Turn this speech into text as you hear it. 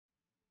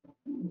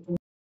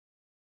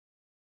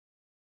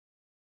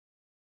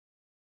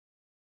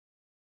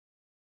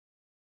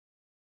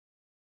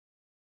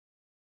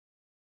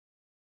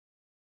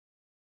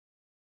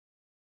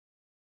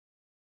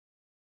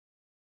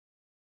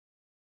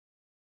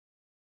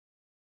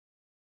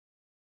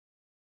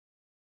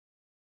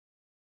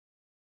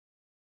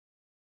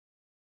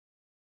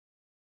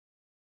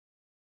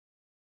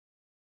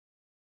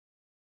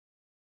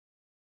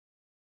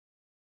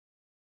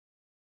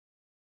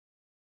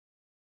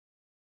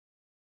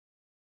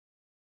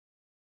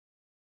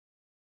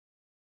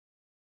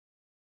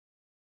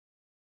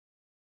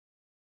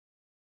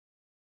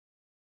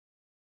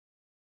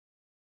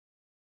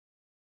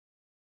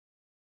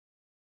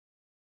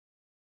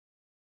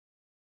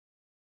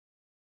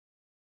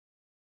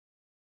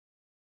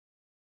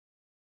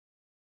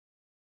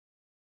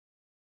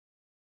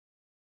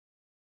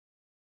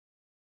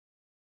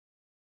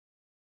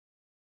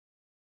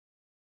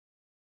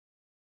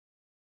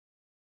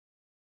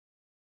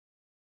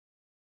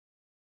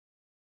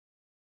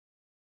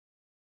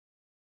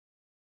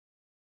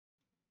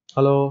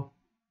Hello.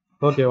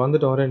 Okay,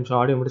 வந்துட்டோம். ஒரே நிமிஷம்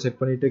ஆடியோ மட்டும் செக்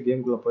பண்ணிட்டு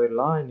கேம்குள்ளே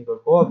போயிடலாம். இன்னைக்கு ஒரு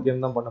கோஆப்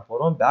கேம் தான் பண்ண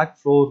போகிறோம். பேக்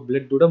ஃபோர்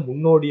பிளட்டோட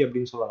முன்னோடி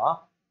அப்படின்னு சொல்லலாம்.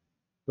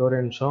 ஒரே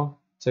நிமிஷம்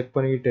செக்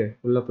பண்ணிக்கிட்டு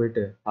உள்ளே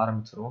போயிட்டு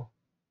ஆரம்பிச்சிருவோம்.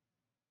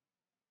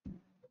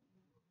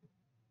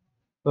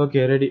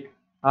 ஓகே, ரெடி,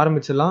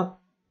 ஆரம்பிச்சிடலாம்.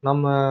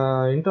 நம்ம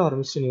இன்ட்ரோ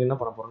ஆரம்பிச்சு நீங்கள் என்ன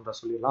பண்ண போகிறோன்ற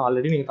சொல்லிடலாம்.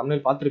 ஆல்ரெடி நீங்கள்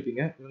தமிழில்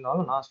பார்த்துருப்பீங்க,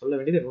 இருந்தாலும் நான் சொல்ல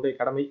வேண்டியது என்னுடைய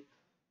கடமை.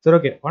 சரி,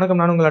 ஓகே.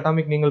 வணக்கம், நான் உங்கள்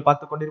அட்டாமிக். நீங்கள்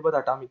பார்த்து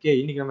கொண்டிருப்பது அட்டாமிக்கே.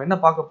 இன்னைக்கு நம்ம என்ன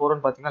பார்க்க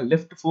போகிறோம்னு பார்த்தீங்கன்னா,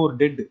 லெஃப்ட் 4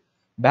 டெட்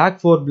பேக்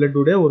 4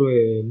 பிளட்டோட ஒரு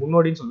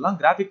முன்னோடின்னு சொல்லலாம்.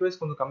 கிராஃபிக் வைஸ்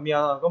கொஞ்சம்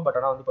கம்மியாக தான் இருக்கும், பட்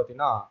ஆனால் வந்து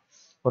பார்த்தீங்கன்னா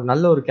ஒரு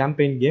நல்ல ஒரு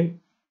கேம்பெயின் கேம்.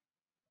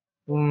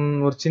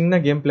 ஒரு சின்ன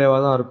கேம் பிளேவாக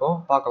தான் இருக்கும்.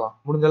 பார்க்கலாம்.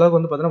 முடிஞ்ச அளவுக்கு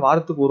வந்து பார்த்தீங்கன்னா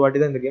வாரத்துக்கு ஒரு வாட்டி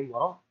தான் இந்த கேம்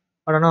வரும்,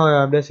 பட் ஆனால்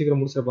அப்படியே சீக்கிரம்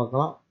முடிச்சு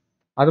பார்க்கலாம்.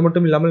 அது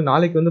மட்டும் இல்லாமல்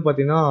நாளைக்கு வந்து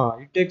பார்த்தீங்கன்னா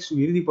இட் டேக்ஸ்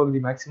இறுதி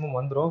பகுதி மேக்ஸிமம்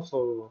வந்துடும். ஸோ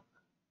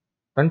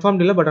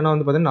கன்ஃபார்ம் இல்லை, பட் ஆனால்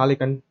வந்து பார்த்தீங்கன்னா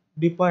நாளைக்கு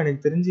கண்டிப்பாக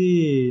எனக்கு தெரிஞ்சு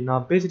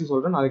நான் பேசிட்டு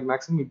சொல்கிறேன். நாளைக்கு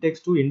மேக்ஸிமம் இட்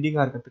டேக்ஸ் 2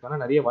 எண்டிங்காக இருக்கிறதுக்கான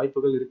நிறைய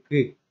வாய்ப்புகள்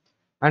இருக்குது.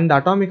 அண்ட்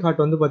அட்டாமிக் ஹார்ட்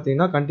வந்து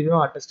பார்த்தீங்கன்னா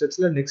கண்டினியூவாக அட்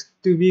ஸ்டெப்ஸில்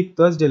நெக்ஸ்ட் வீக்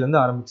தேர்ஸ்டேலேருந்து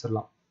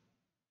ஆரம்பிச்சிடலாம்.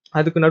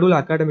 அதுக்கு நடுவில்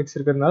அகாடமிக்ஸ்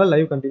இருக்கிறதுனால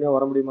லைவ் கண்டினியூவாக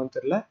வர முடியுமான்னு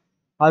தெரியல.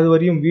 அது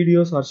வரையும்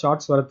வீடியோஸ் ஆர்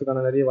ஷார்ட்ஸ்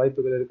வரதுக்கான நிறைய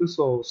வாய்ப்புகள் இருக்குது.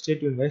 So stay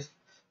tune guys.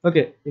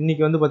 Okay,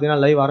 இன்னைக்கு வந்து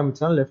பார்த்தீங்கன்னா லைவ்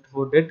ஆரம்பிச்சா லெஃப்ட்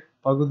 4 டெட்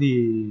பகுதி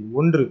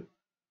 1.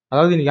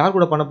 அதாவது இன்னைக்கு யார்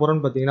கூட பண்ண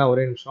போகிறோன்னு பார்த்தீங்கன்னா,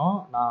 ஒரே நிமிஷம்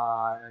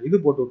நான் இது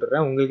போட்டு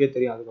விட்டுறேன், உங்களுக்கே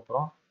தெரியும்.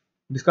 அதுக்கப்புறம்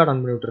டிஸ்கார்ட்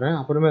ஆன் பண்ணி விட்டுறேன்,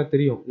 அப்புறமே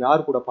தெரியும்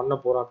யார் கூட பண்ண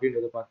போகிறோம்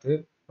அப்படின்றத பார்த்து.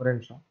 ஒரே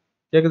நிமிஷம்.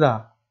 கேக்குதா?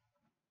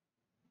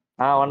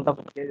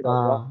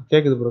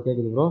 கேக்குது ப்ரோ,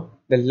 கேக்குது ப்ரோ.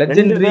 இந்த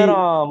லெஜெண்டரி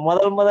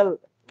முதல்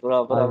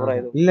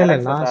இல்ல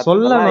நான்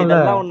சொல்லல,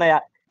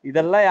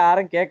 இதெல்லாம்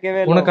யாரும் கேட்கவே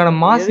இல்ல. உனக்கான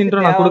மாஸ்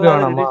இன்ட்ரோ நான் கொடுக்க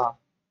வேணாமா?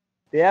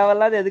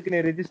 தேவையில்லாத எதுக்கு நீ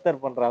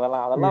ரெஜிஸ்டர் பண்ற?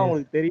 அதெல்லாம்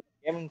உங்களுக்கு தெரியும்.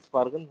 கேமிங்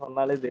ஸ்பார்க்னு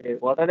சொன்னாலே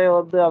தெரியும். உடனே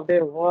வந்து அப்படியே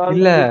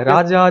இல்ல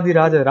ராஜாதி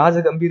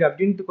ராஜ கம்பீர்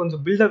அப்படின்ட்டு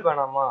கொஞ்சம் பில்டப்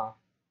வேணாமா?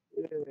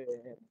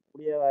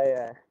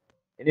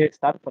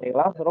 ஸ்டார்ட்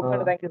பண்ணிக்கலாம்.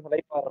 ரொம்ப தேங்க்யூ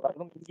லைவ்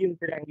வரதுக்கு. இங்கேயும்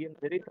சரி அங்கேயும்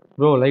சரி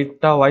ப்ரோ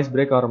லைட்டா வாய்ஸ்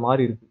பிரேக் ஆகிற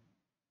மாதிரி இருக்கு.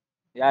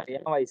 யார்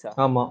என் வாய்ஸா?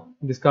 ஆமா,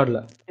 டிஸ்கார்ட்ல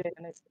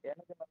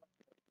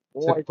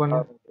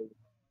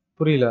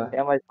புரியல.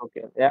 என் வாய்ஸ்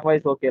ஓகே, என்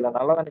வாய்ஸ் ஓகே இல்ல,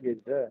 நல்லா தானே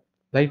கேக்குது.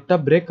 லைட்டா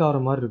பிரேக் ஆகிற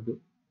மாதிரி இருக்கு.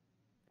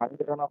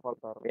 அதுதானா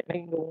ஃபால்ட் ஆகும்.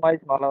 எனக்கு இந்த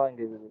வாய்ஸ் நல்லா தான்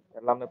கேக்குது,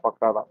 எல்லாமே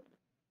பக்கா தான்.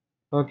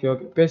 ஓகே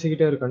ஓகே,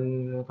 பேசிக்கிட்டே இரு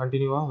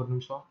கண்டினியூவா. ஒரு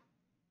நிமிஷம்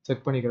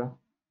செக் பண்ணிக்கிறேன்.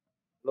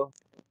 ஹலோ,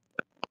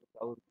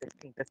 அவர்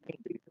டெஸ்டிங்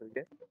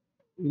இருக்கு.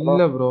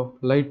 இல்ல ப்ரோ,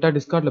 லைட்டா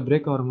டிஸ்கார்ட்ல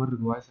பிரேக் ஆகிற மாதிரி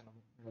இருக்கு வாய்ஸ்.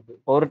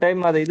 ஒரு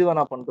டைம் அதை இது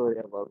வேணா பண்ணிட்டு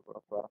வரியா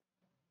பாரு.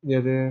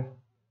 எது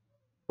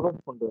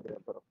பண்ணிட்டு வரியா?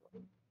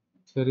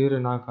 சரி இரு,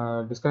 நான்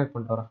டிஸ்கனெக்ட்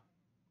பண்ணிட்டு வரேன்.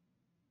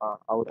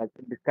 அவர்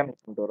ஆக்சுவலி டிஸ்கனெக்ட்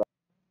பண்ணிட்டு வரேன்.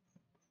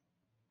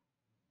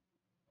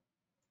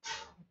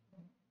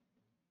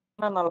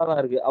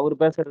 நல்லாதான் இருக்கு அவர்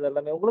பேசுறது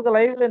எல்லாமே. உங்களுக்கு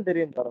லைவ்லயும்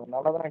தெரியும் பாருங்க,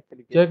 நல்லாதான்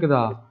ஆக்சுவலி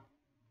கேக்குதா?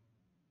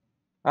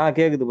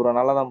 கேக்குது ப்ரோ,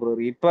 நல்லாதான் ப்ரோ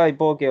இருக்கு.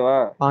 இப்போ ஓகேவா?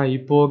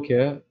 இப்போ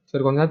ஓகே.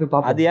 சரி, கொஞ்ச நேரத்துக்கு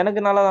பாப்போம். அது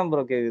எனக்கு நல்லாதான்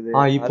ப்ரோ கேக்குது.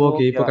 இப்போ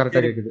ஓகே, இப்போ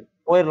கரெக்ட்டா கேக்குது.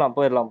 போயிடலாம்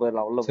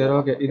உள்ள. சரி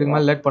ஓகே, இதுக்கு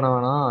மேல லேட் பண்ண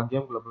வேணாம்,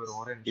 கேம்குள்ள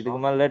போயிடுவோம். இதுக்கு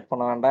மேல லேட்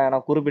பண்ண வேண்டாம், ஏன்னா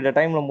குறிப்பிட்ட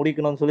டைம்ல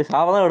முடிக்கணும்னு சொல்லி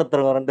சாவதான்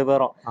எடுத்துருங்க 2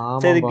 பேரும்.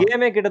 சரி, இது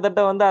கேமே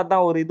கிட்டத்தட்ட வந்து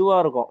அதான் ஒரு இதுவா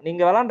இருக்கும்.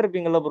 நீங்க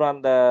விளையாண்டுருப்பீங்கல்ல ப்ரோ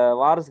அந்த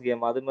வார்ஸ்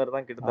கேம், அது மாதிரி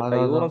தான்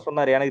கிட்டத்தட்ட. இவரும்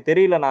சொன்னாரு, எனக்கு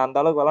தெரியல, நான் அந்த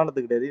அளவுக்கு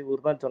விளையாண்டது கிடையாது,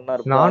 இவரு தான்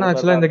சொன்னாரு. நானும்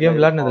ஆக்சுவலா இந்த கேம்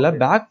விளையாடுனதுல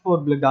பேக்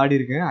 4 பிளட் ஆடி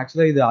இருக்கேன்.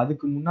 ஆக்சுவலா இது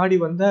அதுக்கு முன்னாடி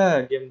வந்த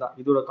கேம் தான்.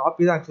 இதோட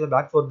காப்பி தான் ஆக்சுவலா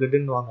பேக் 4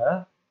 பிளட்னு வாங்க.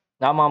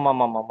 ஆமா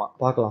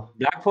பார்க்கலாம்.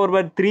 பிளாக் 4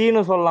 பட்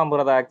 3ன்னு சொல்லலாம்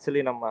ப்ரோ.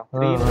 ஆக்சுவலி நம்ம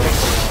 3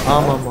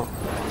 ஆமா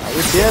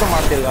அது பேர்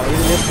மாத்திருக்காங்க.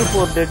 இது லெஃப்ட்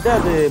 4 டெட்,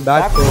 அது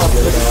பேக்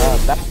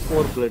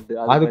 4 பிளட்.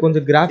 அது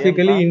கொஞ்சம்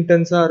கிராபிக்கலி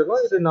இன்டென்ஸா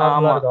இருக்கும், இது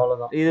நார்மலா இருக்கும்,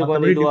 அவ்வளவுதான். இது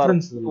கொஞ்சம்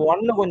டிஃபரன்ஸ்.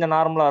 1 கொஞ்சம்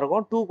நார்மலா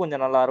இருக்கும், 2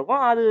 கொஞ்சம் நல்லா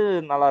இருக்கும். அது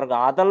நல்லா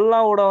இருக்கும்.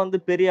 அதெல்லாம் கூட வந்து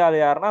பெரிய ஆள்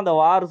யாருன்னா அந்த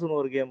வார்ஸ்னு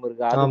ஒரு கேம்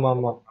இருக்கு, அது ஆமா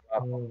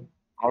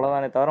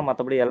அவ்வளவுதானே தவிர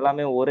மத்தபடி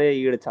எல்லாமே ஒரே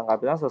ஈடுச்சாங்க.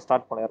 அப்படிதான்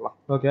ஸ்டார்ட் பண்ணிடலாம்.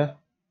 Okay,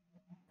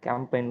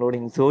 campaign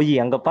loading. ஜோயி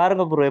அங்க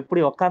பாருங்க ப்ரோ,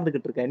 எப்படி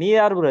உட்காந்துக்கிட்டு இருக்க. நீ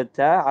யார் ப்ரோ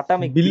வச்ச?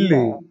 அட்டாமிக்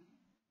பில்லு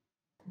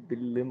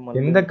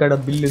எந்த கடை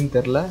பில்லுன்னு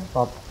தெரியல,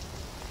 பாப்போம்.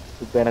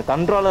 இப்ப எனக்கு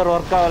கண்ட்ரோலர்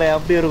ஒர்க் ஆகல,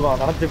 எப்படி இருக்கும்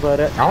நினைச்சு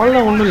பாரு.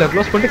 அவளெல்லாம் ஒண்ணும் இல்ல,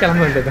 க்ளோஸ் பண்ணிட்டு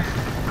கிளம்ப வேண்டியது.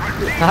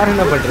 யார்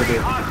என்ன பண்றது?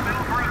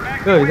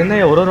 இது என்ன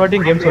ஒரு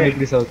வாட்டியும் கேம் சொல்லி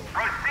இன்க்ரீஸ் ஆகுது.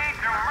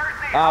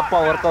 அப்பா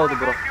ஒர்க் ஆகுது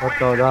ப்ரோ.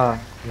 ஒர்க் ஆகுதா?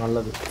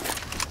 நல்லது.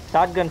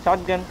 ஷாட்கன்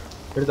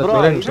எடுத்து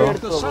ஒரே நிமிஷம்.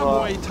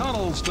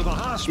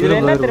 இது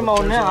என்ன தெரியுமா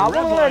ஒண்ணு,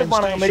 அவங்களும்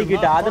எடுப்பானுங்க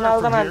மெடிக்கிட்ட.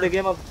 அதனால தான் நான் இந்த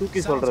கேமை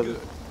தூக்கி சொல்றது.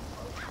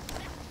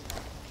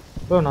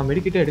 ப்ரோ நான்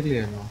மெடிக்கிட்டே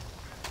எடுக்கலையா?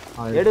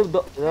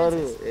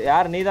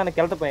 யார் நீதானே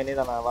கிளட்ட பையன்?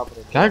 நீதானே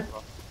வாப்புற.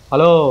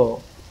 ஹலோ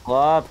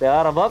வா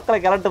பேர போக்கல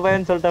கிளட்ட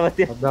பையன் சொல்லிட்ட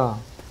பத்தி. அதான்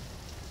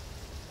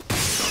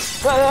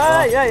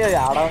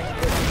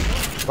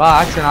வா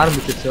ஆக்ஷன்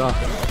ஆரம்பிச்சிருச்சு. வா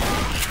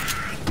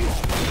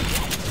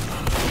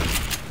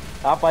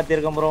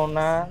காப்பாத்திருக்கேன் ப்ரோ.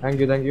 உன்ன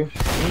தேங்க்யூ.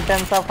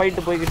 இன்டென்ஸா ஃபைட்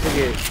போய்கிட்டு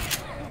இருக்கு.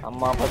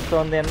 அம்மா ஃபர்ஸ்ட்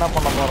வந்து என்ன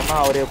பண்ண போறோம்னா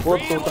அவரைய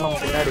போட்டு விட்டு நம்ம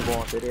பின்னாடி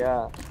போவோம். சரியா?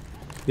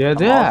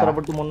 ஏது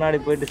அவசரப்பட்டு முன்னாடி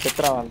போயிட்டு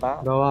செத்துற வேண்டாம்.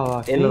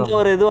 எந்த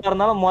ஒரு இதுவா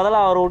இருந்தாலும்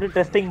முதல்ல அவரை விட்டு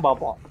டெஸ்டிங்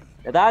பார்ப்போம்.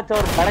 ஏதாச்சும்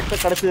ஒரு கரெக்டா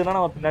கிடைச்சதுன்னா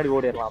நம்ம பின்னாடி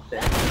ஓடிடலாம்.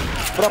 அப்படியே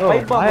ப்ரோ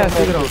பைப் ப்ரோ வர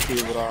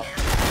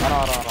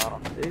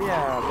சரியா?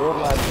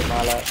 டோர்ல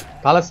இருக்கனால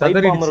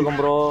பைப் இருக்கும்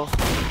ப்ரோ.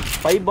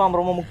 பைப் பாம்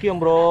ரொம்ப முக்கியம்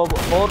ப்ரோ.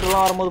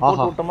 போர்ட்லாம் வரும்போது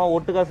போட்டு விட்டோம்னா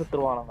ஒட்டுக்கா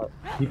செத்துருவானுங்க.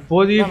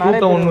 இப்போதைக்கு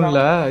கூட்டம் ஒண்ணும்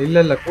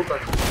இல்ல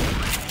கூட்டம்.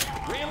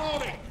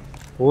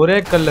 ஒரே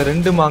கல்ல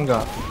 2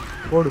 மாங்காய்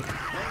போடு.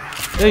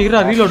 ஏய் இரா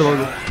ரீலோட்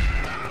ஆகுது.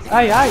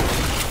 ஆய்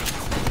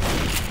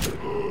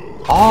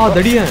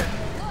தடியன்.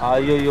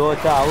 ஐயோ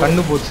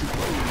கண்ணு போச்சு.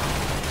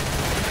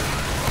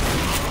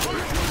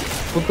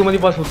 குத்து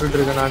மதிப்பா சுட்டுட்டு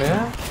இருக்கேன் நானு.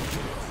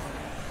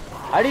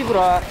 அடி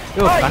ப்ரோ.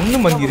 கண்ணு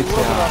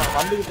மங்கிருச்சு.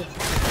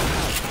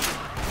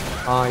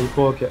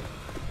 இப்போ ஓகே.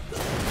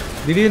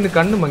 திடீர்னு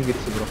கண்ணு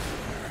மங்கிருச்சு ப்ரோ.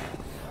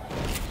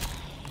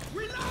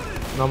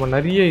 நாம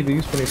நிறைய இது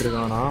யூஸ் பண்ணிட்டு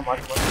இருக்கோம்னா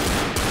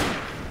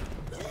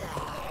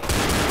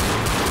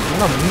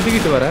என்ன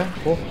முந்திக்கிட்டு வர.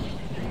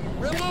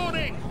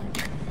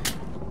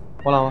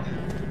 போலாம் வா.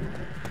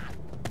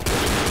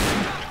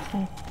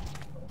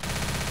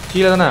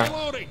 கீழே தானே?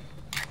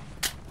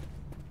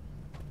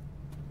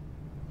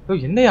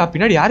 என்னையா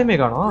பின்னாடி யாருமே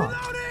காணோம்.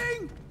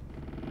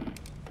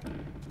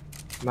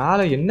 மேல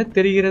என்ன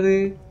தெரிகிறது?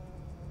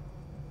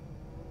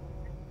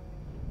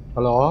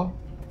 ஹலோ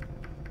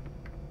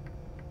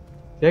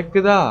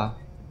கேக்குதா?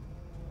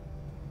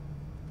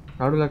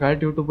 நடுவுல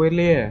கழட்டி விட்டு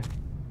போயிடலையே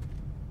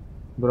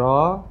ப்ரோ.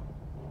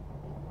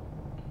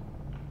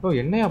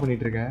 என்னையா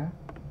பண்ணிட்டு இருக்க?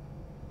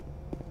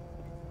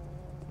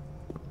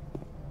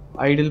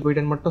 ஐடில்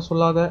போயிட்டேன்னு மட்டும்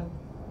சொல்லாத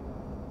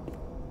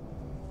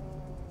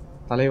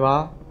தலைவா.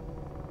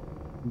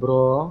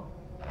 ப்ரோ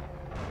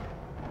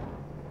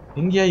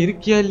இங்கயா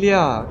இருக்கியா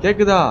இல்லையா?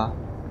 கேக்குதா?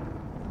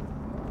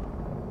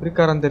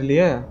 இருக்காரான்னு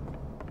தெரியலையே.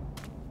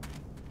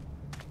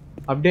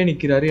 அப்படியே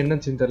நிக்கிறாரு.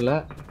 என்னச்சுன்னு தெரியல.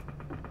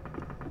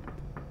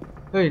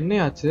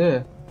 என்னையாச்சு?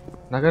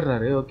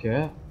 நகர்றாரு. ஓகே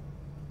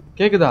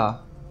கேக்குதா?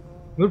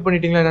 மியூட்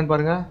பண்ணிட்டீங்களா என்னன்னு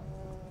பாருங்க.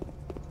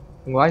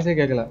 உங்க வாய்ஸே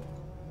கேட்கல.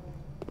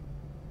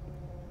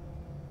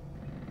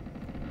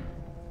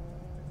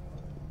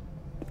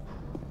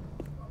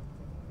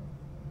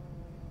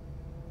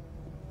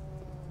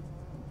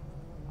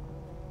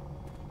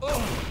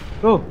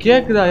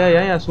 கேக்குதாயா?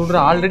 ஏன் சொல்ற?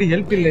 ஆல்ரெடி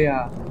ஹெல்ப் இல்லையா?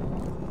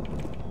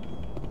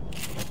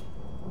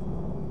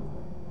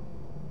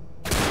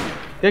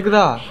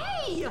 கேக்குதா?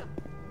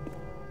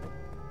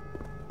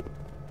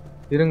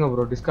 இருங்க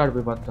ப்ரோ டிஸ்கார்ட்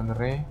போய் பார்த்துட்டு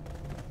வந்துடுறேன்.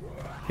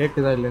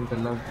 கேக்குதா இல்லைன்னு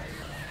தெரியல.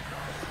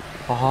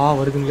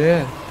 வருதுங்களே.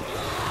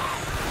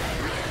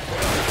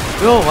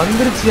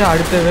 வந்துருச்சியா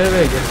அடுத்த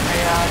வேவே.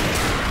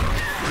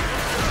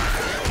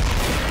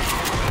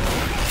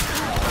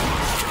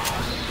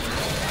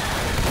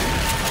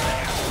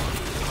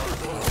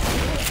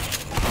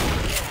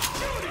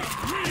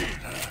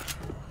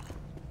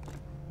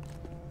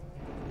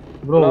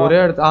 ப்ரோ ஒரே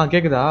இடத்து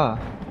கேக்குதா?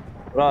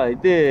 ப்ரோ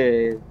இது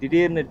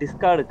திடீர்னு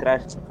டிஸ்கார்ட்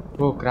கிராஷ்.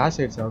 கிராஷ்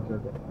ஆயிடுச்சா? ஓகே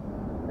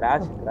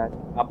கிராஷ்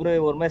அப்புறம்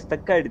ஒரு மாதிரி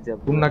ஸ்டக் ஆயிடுச்சு.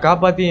 உன்னை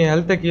காப்பாத்தி என்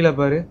ஹெல்த்த கீழே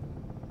பாரு.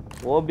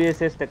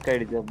 ஓபிஎஸ்ஏ ஸ்டக்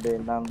ஆயிடுச்சு. அப்படியே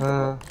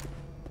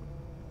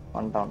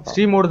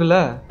ஸ்ட்ரீம் ஓடுதுல?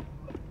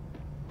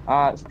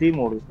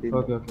 ஸ்ட்ரீம் ஓடுது.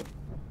 ஓகே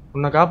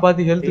உன்னை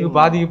காப்பாத்தி ஹெல்த்துக்கு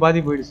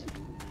பாதி போயிடுச்சு.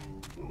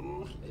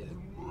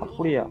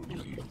 அப்படியா?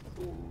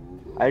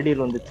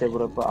 ஐடியில் வந்துச்சு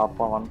ப்ரோ. இப்போ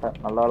அப்பா வந்துட்டேன்.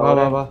 நல்லா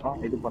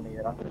இது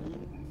பண்ணிக்கிறேன்.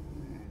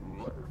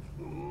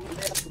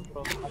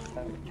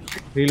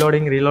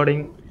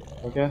 ரீலோடிங்.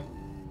 ஓகே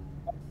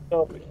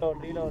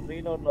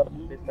ரீலோட்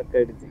வரது ஸ்டக்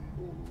ஆயிடுச்சு.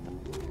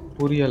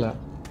 புரியல.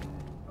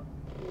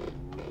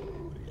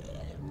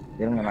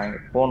 இருங்க நான்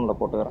போன்ல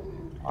போட்டுக்கிறேன்.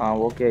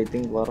 ஓகே ஐ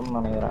திங்க் வரும்னு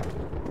நினைக்கிறேன்.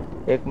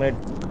 1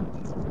 மினிட்.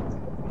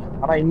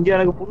 ஆனா இங்க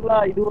எனக்கு ஃபுல்லா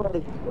இதுவா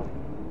இருக்கு.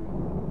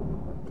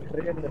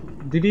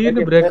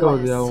 திடீர்னு பிரேக்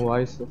ஆகுது அவன்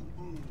வாய்ஸ்.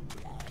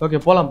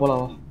 ஓகே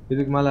போலாம்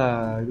இதுக்கு மேல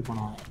இது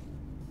பண்ணுவாங்க.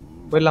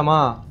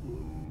 போயிடலாமா?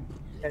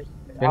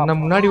 என்ன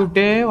முன்னாடி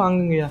விட்டே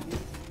வாங்குங்கய்யா.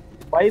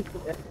 பைப்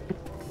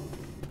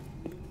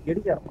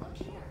எடுக்க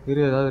இரு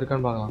ஏதாவது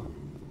இருக்கான்னு பார்க்கலாம்.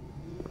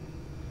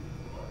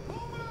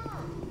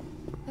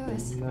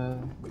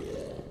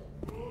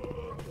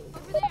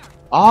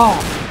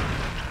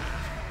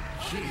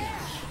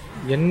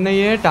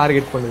 என்னையே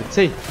டார்கெட் பண்ணுது.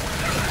 சரி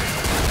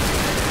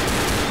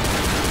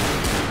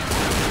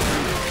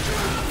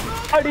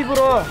அடி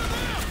ப்ரோ.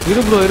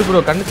 இரு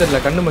ப்ரோ கண்ணு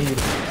தெரியல. கண்ணு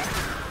மங்கிடுச்சு.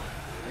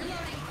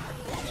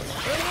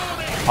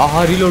 ஆஹா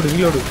ரீலோடு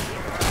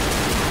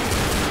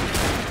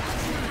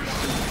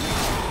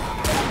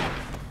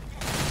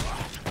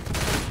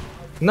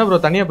என்ன ப்ரோ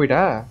தனியா போயிட்ட?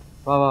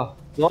 வா வா.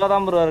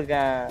 தான் ப்ரோ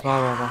இருக்கேன். வா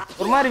வா வா.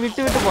 ஒரு மாதிரி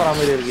விட்டு போற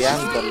மாதிரி இருக்கு,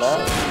 ஏன்னு தெரியல.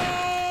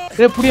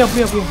 ஏய் புடி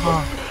அப்படியே.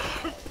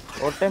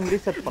 ஒரு டைம்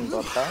ரீசெட் பண்ணிட்டு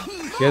வரட்டா?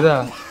 எதா?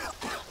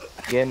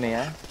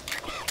 கேமையா?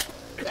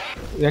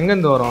 எங்க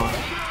இருந்து வரோம்?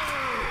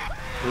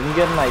 இங்க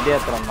இருந்து நான் இதே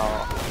ஏத்துறேன்.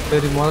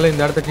 சரி முதல்ல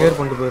இந்த இடத்த கிளியர்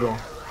பண்ணிட்டு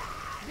போயிடுவோம்.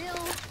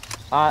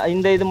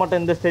 இந்த இது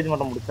மட்டும், இந்த ஸ்டேஜ்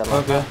மட்டும் முடிச்சிடலாம்.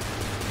 ஓகே.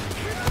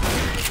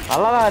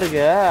 நல்லாதான்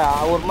இருக்கு.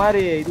 ஒரு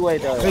மாதிரி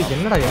இதுவாயிட்டா.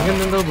 என்னடா எங்க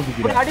இருந்து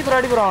குதிக்கிறேன்? அடிப்புற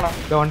அவனை.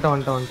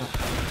 வந்துட்டேன்.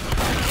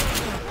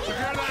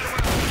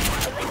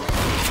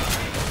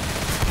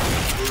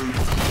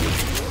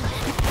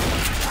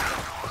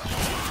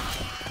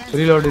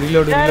 ரீலோடு.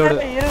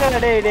 இருங்கடா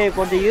டேய்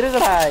கொஞ்சம்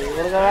இருங்கடா.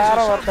 இவங்க வேற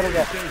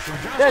ஒருத்தருங்க.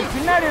 டேய்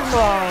பின்னாடி இருந்து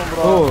வாங்க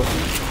ப்ரோ. ஓ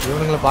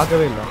இவனுங்கள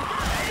பார்க்கவே இல்ல.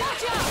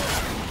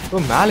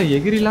 ஓ மேல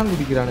எகிரிலாம்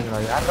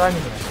குதிக்கிறானுங்கடா. யாரடா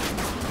நீங்க?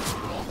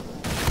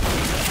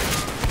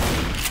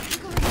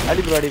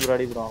 அடிப்புற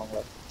அவங்கள.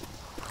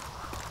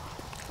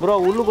 ப்ரோ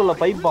உள்ளுக்குள்ள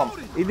பைப் பாம்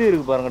இது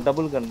இருக்கு பாருங்க,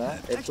 டபுள் கன்னு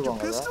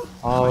எடுத்துவாங்க.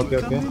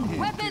 ஓகே.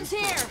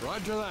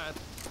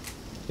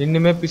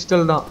 இன்னுமே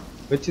பிஸ்டல் தான்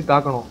வச்சு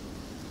தாக்கணும்.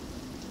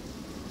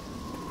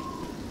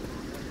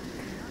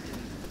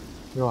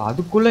 ஐயோ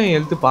அதுக்குள்ள என்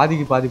ஹெல்த்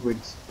பாதிக்கு பாதி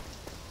போயிடுச்சு.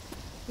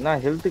 என்ன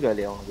ஹெல்த்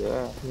காலியா உனக்கு?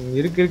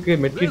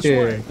 இருக்கு மெட்கிட்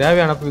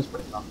தேவையானப்ப யூஸ்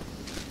பண்ணிக்கலாம்.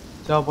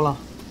 சரி போலாம்.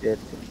 சரி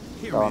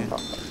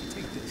வந்துட்டோம்.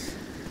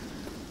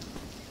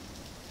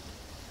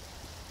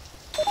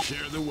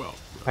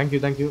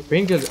 தேங்க்யூ.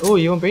 Pain clear. ஓ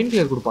இவன் பெயின்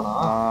கிளியர் கொடுப்பானா?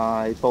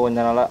 இப்போ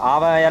கொஞ்சம் நாளா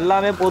அவன்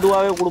எல்லாமே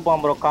பொதுவாவே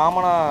கொடுப்பான் ப்ரோ.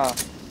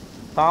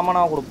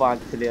 காமனா கொடுப்பான்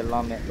ஆக்சுவலி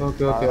எல்லாமே.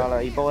 ஓகே.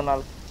 இப்போ ஒரு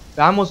நாள்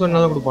ஆமோ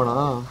சொன்னால கொடுப்பானா?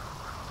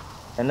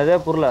 என்னதே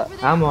புரியல.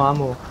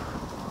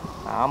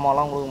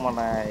 ஆமோலாம் கொடுக்க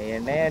மாட்டேன்.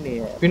 என்னைய நீ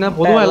பின்ன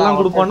பொதுவா எல்லாம்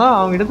கொடுப்பானா?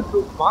 அவங்க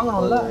எடுத்து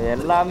வாங்கணும்ல.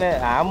 எல்லாமே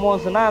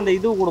ஆமோஸ்னா அந்த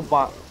இது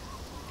கொடுப்பான்.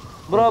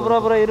 ப்ரோ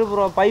இரு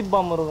ப்ரோ, பைப்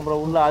பாம் இருக்கு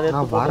ப்ரோ உள்ள. அது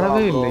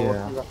வரவே இல்லையா?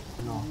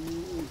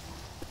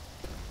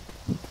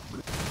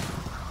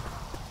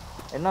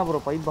 என்ன ப்ரோ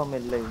பைப் பாம்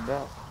இல்ல இங்க?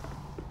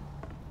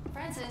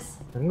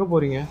 எங்க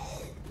போறீங்க?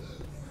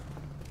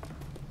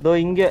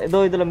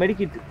 இதுல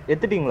மெடிக்கிட்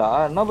எடுத்துட்டீங்களா?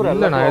 என்ன ப்ரோ?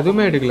 இல்ல நான்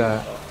எதுவுமே எடுக்கல.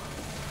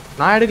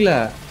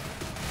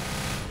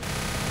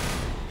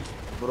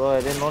 ப்ரோ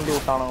எதே நோண்டி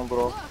விட்டானுங்க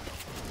ப்ரோ.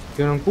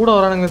 இவன் கூட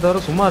வரானுங்க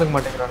தவிர சும்மா இருக்க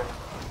மாட்டேங்கிறானுங்க.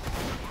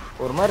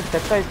 ஒரு மாதிரி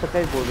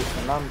ஸ்டக்காய் போகுது,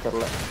 என்னன்னு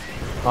தெரியல.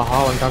 ஆஹா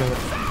வந்துட்டானுங்க.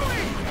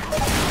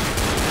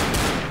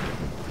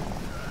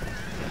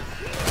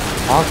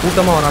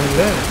 கூட்டமா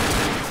வரானுங்களே.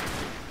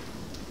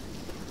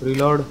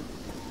 ரீலோட்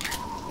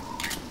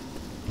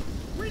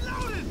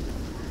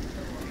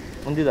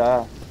முடிஞ்சதா?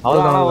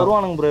 அவ்வளவுதான்.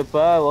 வருவானுங்க ப்ரோ. இப்ப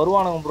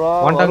வருவானுங்க ப்ரோ.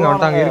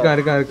 வந்துட்டாங்க.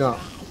 இருக்கான்.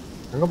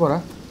 எங்க போற?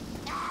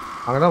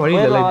 அங்கதான் வழி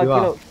இல்ல. இப்படி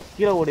வா.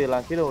 கீழே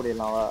ஓடிடலாம்.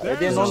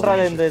 எதையும்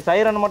நோண்டாத. இந்த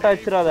சைரன் மட்டும்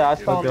அடிச்சிடாத.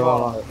 அஸ்தான்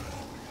ரீலோட்.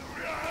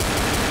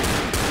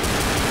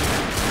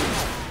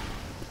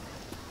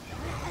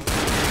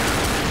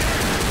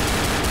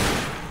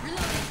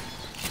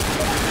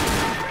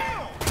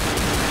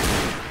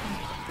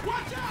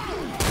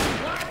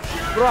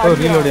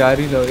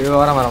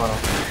 வர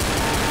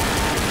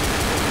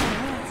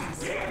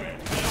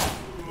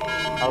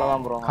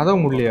அவ்வளவுதான் ப்ரோ. கதவு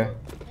முடியலையே.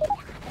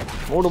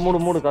 மூடு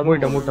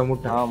கதவு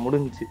மூட்டை.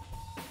 முடிஞ்சிச்சு.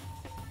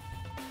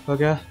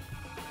 ஓகே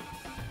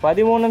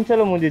 13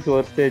 நிமிஷத்துல முடிஞ்சிச்சு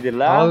ஒரு ஸ்டேஜ்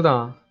இல்ல.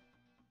 அவ்வளவுதான்.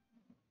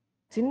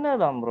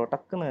 சின்னதான் ப்ரோ,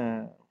 டக்குன்னு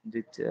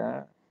முடிஞ்சிச்சு.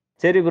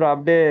 சரி ப்ரோ,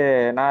 அப்படியே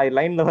நான்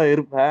லைன்ல தான்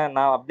இருப்பேன்.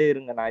 நான் அப்படியே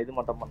இருங்க, நான் இது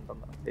மட்டும்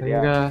பண்றேன்.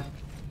 சரியா?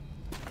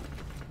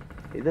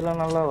 இதுல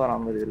நல்லா வர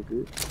மாதிரி இருக்கு.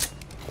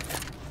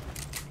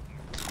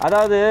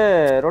 அதாவது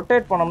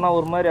ரொட்டேட் பண்ணோம்னா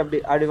ஒரு மாதிரி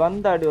அப்படி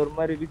வந்து ஒரு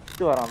மாதிரி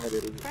விட்டு வர மாதிரி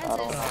இருக்கு.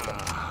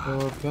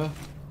 ஓகே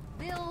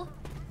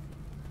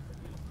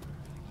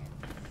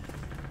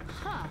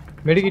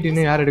மெடிக்கிட்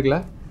இன்னும் யாரும் எடுக்கல.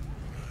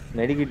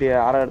 மெடிக்கிட்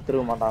யாரும்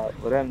எடுத்துக்க மாட்டாங்க.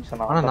 ஒரே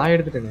நிமிஷம். ஆனா நான்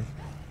எடுத்துட்டேனே.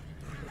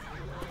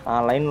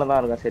 நான் லைன்ல தான்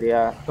இருக்கேன்.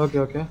 சரியா?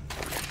 Okay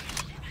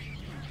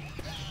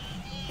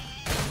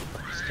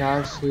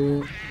stars.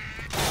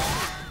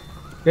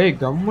 ஏய்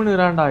கம்முன்னு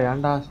இராண்டா.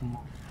 ஏன்டா சும்மா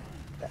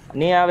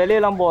நீ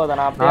வெளியெல்லாம் போகாத.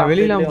 நான்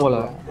வெளியெல்லாம் போல.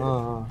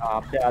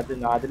 அப்படியே அது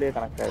நான் அதுலயே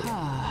கனெக்ட்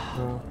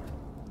ஆயிடும்.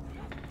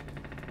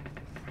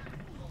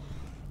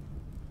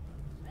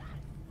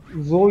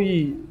 ஜோயி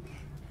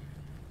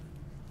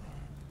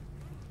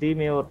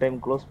டீமே ஒரு டைம்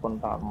க்ளோஸ்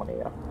பண்ணிட்டான்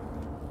நினைக்கிறேன்.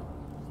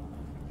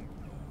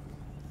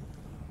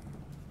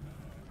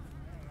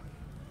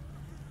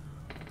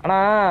 ஆனா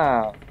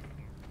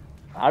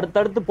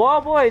அடுத்தடுத்து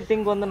போக ஐ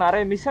திங்க் வந்து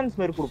நிறைய மிஷன்ஸ்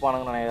மாதிரி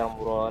கொடுப்பானுங்கன்னு நினைக்கிறேன்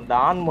ப்ரோ. இந்த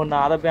ஆன் பண்ணு,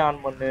 அதை போய் ஆன்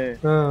பண்ணு,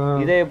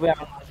 இதே போய்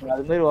ஆன் பண்ணு,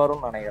 அது மாதிரி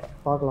வரும்னு நினைக்கிறேன்.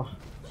 பார்க்கலாம்.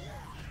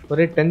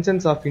 ஒரே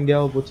டென்ஷன்ஸ் ஆஃப்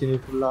இந்தியாவை போச்சு நீ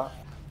ஃபுல்லா.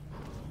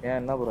 ஏன்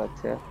என்ன ப்ரோ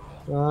ஆச்சு?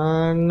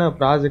 என்ன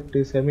ப்ராஜெக்ட்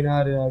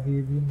செமினார் அது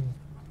இதுன்னு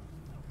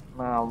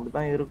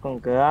அப்படிதான் இருக்கும்.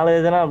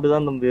 காலேஜ்னா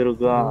அப்படிதான் தம்பி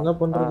இருக்கும். என்ன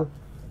பண்றது?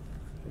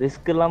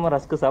 ரிஸ்க் இல்லாம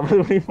ரஸ்க் சாப்பிட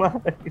முடியுமா?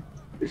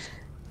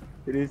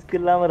 ரிஸ்க்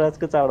இல்லாம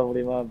ரஸ்க் சாப்பிட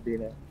முடியுமா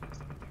அப்படின்னு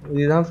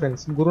இதுதான்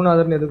ஃப்ரெண்ட்ஸ்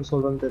குருநாதர்னு எதுக்கு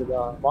சொல்றேன்னு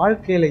தெரியுதா?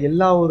 வாழ்க்கையில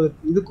எல்லா ஒரு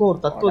இதுக்கும் ஒரு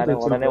தத்துவத்தை உடனே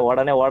வச்சிருப்பாரு.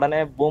 உடனே உடனே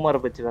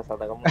பூமர் பேச்சு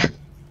பேசாத.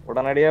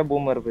 உடனடியா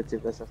பூமர் பேச்சு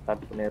பேச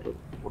ஸ்டார்ட் பண்ணிடுறது.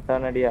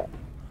 உடனடியா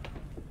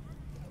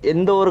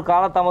எந்த ஒரு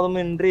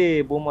காலதாமதமும் இன்றி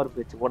பூமர்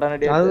பேச்சு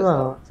உடனடியா பேச அதுதான்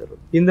ஆரம்பிச்சிருது.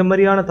 இந்த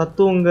மாதிரியான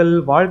தத்துவங்கள்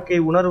வாழ்க்கை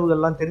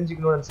உணர்வுகள்லாம்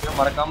தெரிஞ்சுக்கணும்னு நினைச்சீங்கன்னா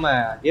மறக்காம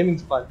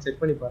கேமிங் ஸ்பாட்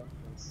செக் பண்ணி பாருங்க.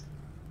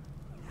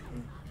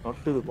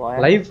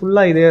 லைஃப்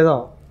ஃபுல்லா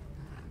இதேதான்.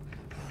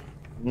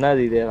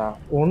 என்னது இதேதான்?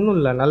 ஒண்ணும்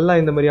இல்ல, நல்லா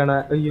இந்த மாதிரியான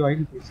ஐயோ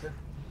ஐடி பேசு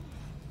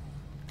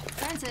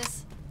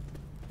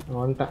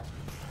வந்துட்டேன்.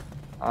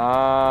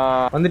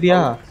 வந்துட்டியா?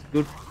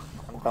 குட்.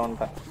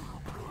 வந்துட்டேன்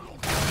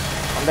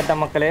வந்துட்ட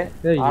மக்களே.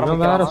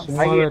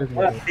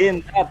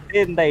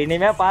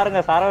 இனிமே பாருங்க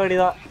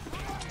சரவடிதான்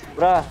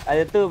ப்ரோ. அது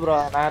எடுத்து ப்ரோ.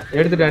 நான்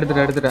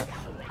எடுத்துட்டேன்.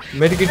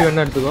 மெடிக்கிட்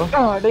வேணா எடுத்துக்கோ.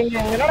 நீங்க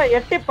என்னடா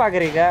எட்டி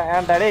பாக்குறீங்க?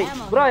 ஏன்டா டேய்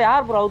ப்ரோ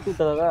யார் ப்ரோ அவுட்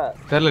விட்டதா?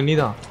 தெரியல,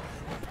 நீதான்.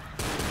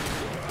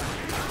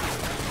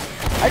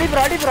 அடி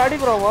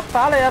ப்ரோ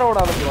ஒருத்தால யார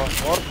ஓடாது ப்ரோ.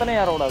 ஒருத்தனே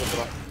யார ஓடாது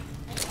ப்ரோ.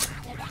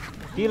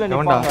 கீழ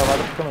நிப்பாங்க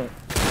வளர்க்கணும்.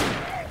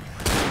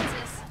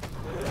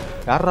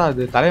 யாரா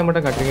அது? தலையை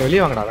மட்டும் காட்டுறீங்க,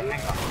 வெளியே வாங்கடா.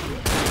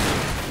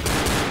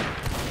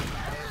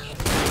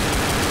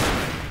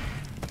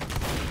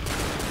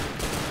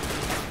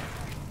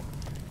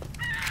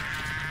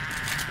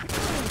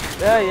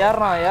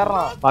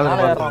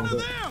 ஏறான்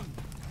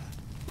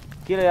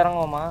கீழே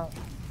இறங்குவோமா?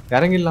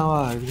 இறங்கிடலாமா?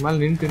 இதுக்கு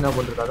மேல நின்று என்ன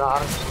பண்றது? அதான்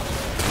ஆரம்பிச்சு.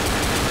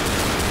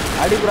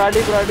 அடி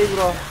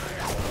ப்ரோ.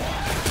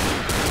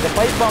 இந்த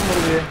பைப் பாம்பு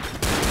இருக்கு.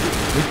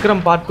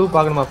 விக்ரம் பார்ட் 2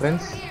 பார்க்கணுமா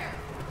ஃப்ரெண்ட்ஸ்?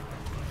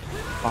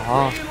 ஆஹா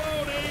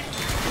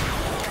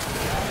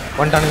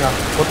வந்துட்டானுங்க,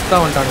 கொத்தா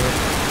வந்துட்டானுங்க.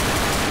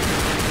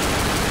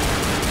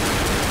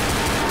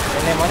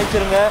 என்னை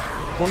மன்னிச்சிருங்க,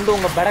 குண்டு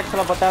உங்க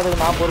பெடக்ஸ்ல பட்டா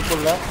அதுக்கு நான் பொறுப்பு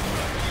இல்லை.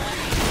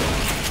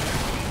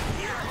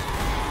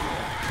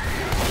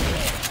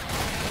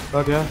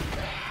 ஓகே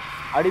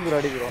அடி ப்ரோ.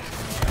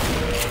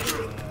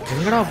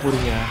 எங்கடா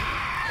போறீங்க?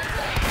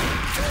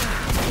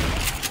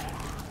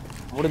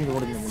 முடிஞ்சு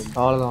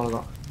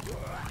அவ்வளோதான்.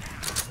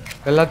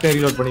 எல்லாத்தையும்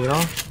ரீலோட்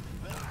பண்ணிக்கிறோம்.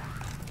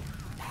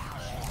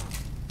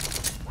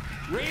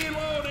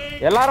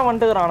 எல்லாரும்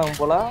வந்துட்டுறானுங்க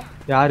போல.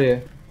 யாரு?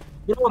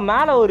 ப்ரோ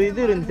மேல ஒரு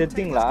இது இருந்து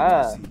செத்தீங்களா?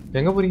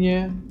 எங்க போறீங்க?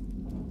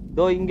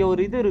 இதோ இங்க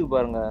ஒரு இது இருக்கு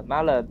பாருங்க,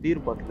 மேல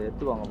பீர் பாட்டில்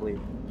எடுத்துவாங்க போய்.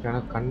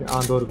 எனக்கு கண்ணு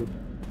அதோ இருக்கு.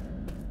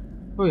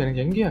 ஓ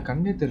எனக்கு எங்கயா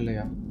கண்ணே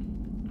தெரியலையா?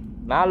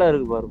 மேல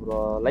இருக்கு பாரு ப்ரோ,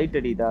 லைட்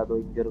அடிக்குதா? அதோ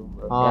இங்க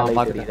இருக்கு.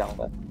 லைட்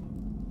அடிக்குதாங்க.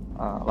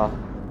 வா.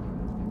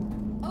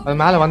 அது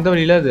மேல வந்த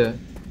வழியில அது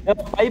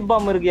பைப்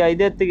பாம் இருக்கியா?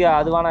 இது எடுத்துக்க.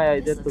 அது வேணா,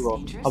 இது எடுத்துக்கோ.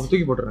 அப்ப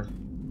தூக்கி போட்டுறேன்.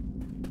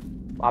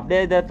 அப்படியே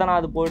இதை எடுத்தா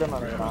அது போயிடும்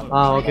நினைக்கிறேன்.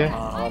 ஓகே.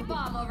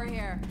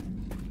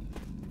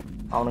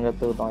 அவனுக்கு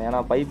எடுத்துக்கிட்டோம், ஏன்னா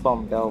பைப்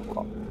பாம்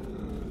தேவைப்படும்.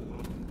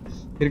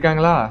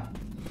 இருக்காங்களா?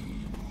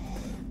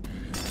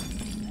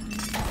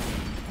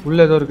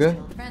 உள்ள ஏதோ இருக்கு.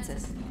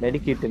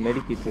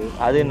 மெடிக்கிட்டு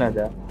அது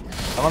என்னது?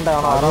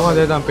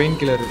 அதேதான் பெயின்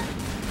கில்லர்.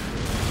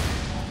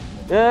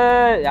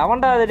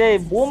 எவன்டா அது? டேய்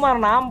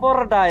பூமர் நான்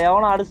போடுறட்டா.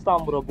 எவனும்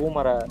அடிச்சுட்டான் ப்ரோ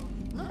பூமரை.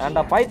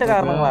 ஏன்டா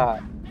பைத்தியக்காரனுங்களா?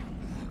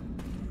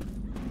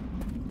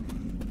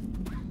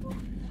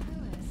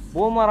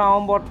 பூமர்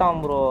அவன் போட்டான்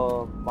ப்ரோ,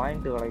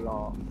 பாயிண்ட்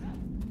கிடைக்கும்.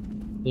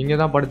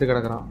 இங்கதான் படுத்து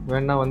கிடக்குறான்,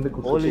 வேணா வந்து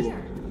போலீஸ்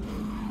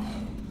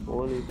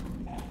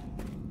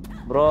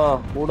ப்ரோ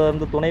கூட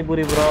இருந்து துணை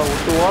புரி ப்ரோ.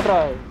 விட்டு ஓடுறா.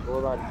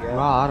 போதான் இருக்கியா?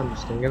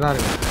 ஆரம்பிச்சிட்டேன். இங்கதான்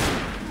இருக்கு.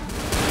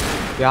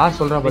 யார்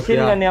சொல்றா?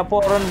 பத்தியா நீ எப்போ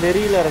வரன்னு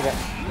தெரியல இருக்கேன்.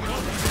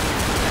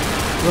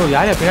 ப்ரோ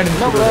யாரையா பின்னாடி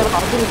என்ன ப்ரோ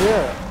நடந்துருக்கு?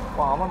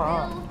 அவனா?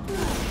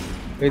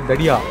 ஏய்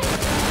தடியா.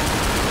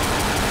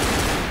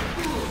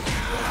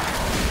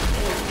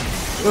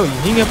 ப்ரோ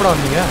நீங்க எப்படா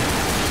வந்தீங்க?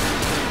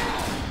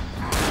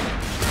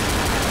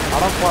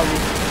 அடப்பாவி.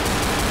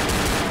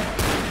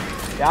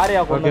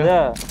 யாரையா கொண்டது?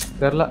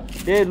 தெரியல.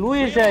 டேய்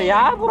லூயிஸ்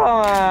யார் ப்ரோ?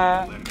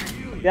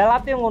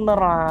 எல்லாத்தையும்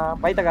கொண்டுறான்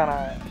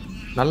பைத்தியக்காரன்.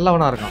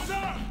 நல்லவனா இருக்கான்.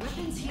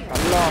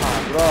 நல்லவனா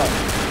ப்ரோ?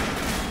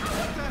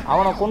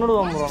 அவனை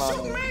கொண்டுடுவான் ப்ரோ நான்.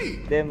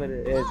 இதே மாதிரி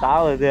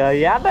சாவுது.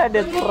 ஏன்டா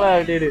டெத் பண்ற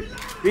அப்படின்னு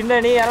பின்ன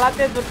நீ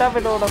எல்லாத்தையும் சுத்தா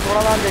போயிட்டு உடனே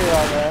சொல்லதான்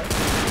செய்வாங்க.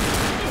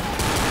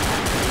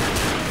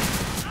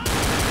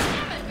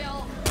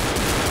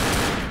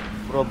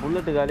 ப்ரோ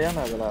புல்லட்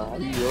காலியான அதுல.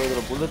 ஐயோ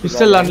இதுல bullet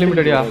pistol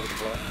அன்லிமிட்டடா?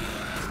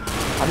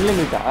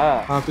 அன்லிமிட்டா?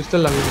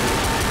 Pistol unlimited.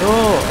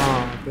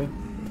 Okay.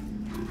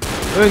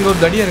 இங்க ஒரு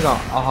தடியா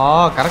இருக்கான். ஆஹா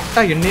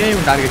கரெக்டா என்னையே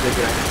இவன் டார்கெட்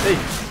வைக்கிறான்.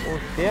 டேய்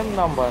சேம்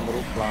தான் பா இந்த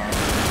ரூட்லாம்.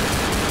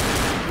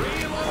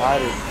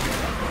 யாரு?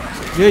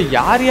 ஏய்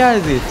யாரியா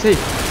இது? சே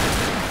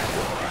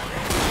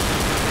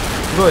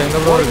ப்ரோ எங்க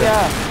ப்ரோ இருக்க?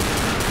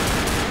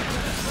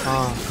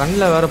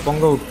 கண்ணுல வேற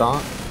பொங்க விட்டான்.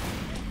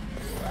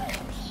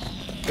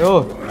 யோ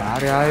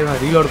யாரையா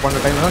ரீலோட் பண்ண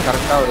டைம்ல தான்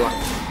கரெக்டா வருவான்.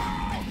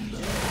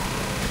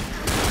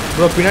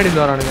 ப்ரோ பின்னாடி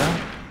இருந்து வரானுங்க.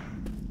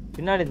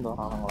 பின்னாடி இருந்து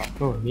வரானுங்களா?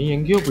 ப்ரோ நீ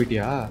எங்கேயோ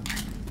போயிட்டியா?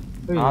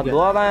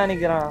 அதுவாதான்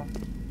நினைக்கிறேன்.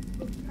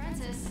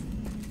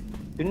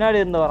 பின்னாடி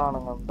இருந்து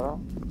வரானுங்க.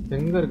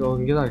 எங்க இருக்க?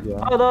 இங்கதான் இருக்கியா?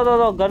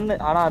 அதோ கன்னு.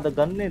 ஆனா அது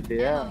கன்னு இது.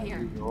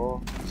 ஐயோ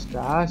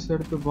ஸ்டாஷ்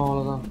எடுத்து போ.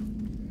 அவ்வளவுதான்.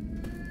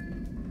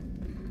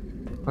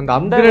 அந்த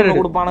அப்கிரேட்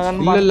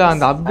கொடுப்பானுங்க. இல்ல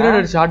அந்த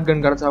அப்கிரேடட்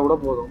ஷாட்கன் கிடைச்சா கூட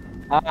போதும்.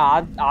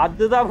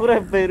 அதுதான் ப்ரோ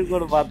இப்ப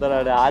இருக்கும்னு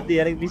பார்த்தேன். அது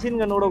எனக்கு மிஷின்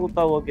கண்ணோட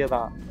குத்தா ஓகே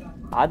தான்.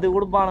 அது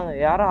கொடுப்பானுங்க.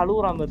 யாரும்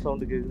அழுகுற மாதிரி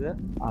சவுண்ட் கேக்குது.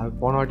 அது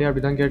போன வாட்டி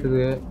அப்படிதான்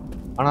கேட்டுது.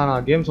 ஆனா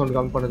நான் கேம் சவுண்ட்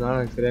கம்மி பண்ணதுனால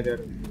எனக்கு சரியா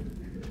கேட்குது.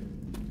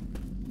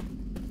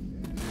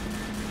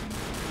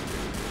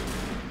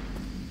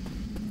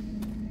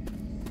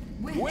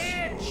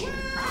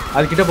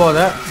 அது கிட்ட போகாத.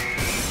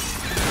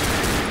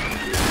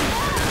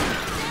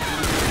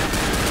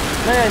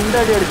 இந்த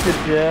அடி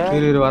அடிச்சிருச்சு.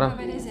 இரு வரேன்.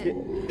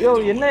 ஐயோ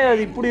என்ன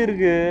அது இப்படி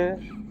இருக்கு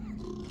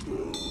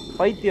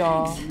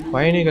பைத்தியம்.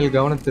 பயணிகள்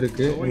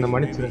கவனத்திற்கு இந்த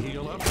மன்னிச்சிரு.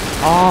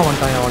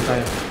 வந்துட்டாயா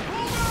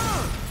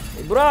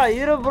ப்ரோ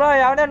இரு ப்ரோ,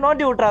 எவனே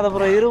நோண்டி விட்டுறாத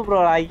ப்ரோ. இரு ப்ரோ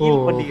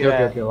ஹீல்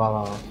பண்ணிக்கிறேன். ஓகே வா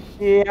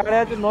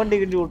எவனையாச்சும் நோண்டி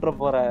கிண்டி விட்டுற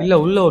போற. இல்ல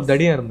உள்ள ஒரு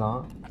தடியா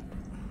இருந்தான்.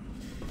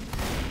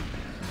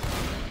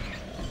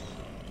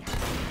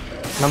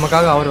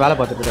 நமக்காக அவர் வேலை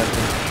பார்த்துட்டு இருக்காரு.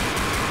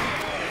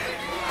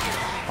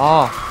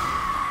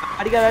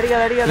 அடிக்காத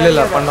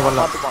இல்ல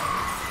பண்ணல.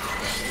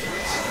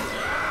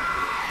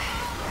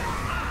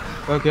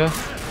 ஓகே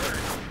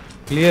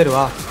கிளியர்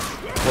வா.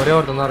 ஒரே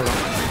ஒருத்தன் தான் இருக்கான்.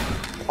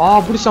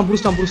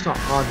 புடிச்சிட்டான்.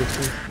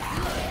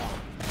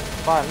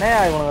 என்ன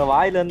இவனுங்க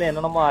வாயில இருந்து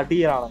என்னென்னமோ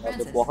அடிக்கிறானுங்க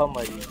அந்த புகை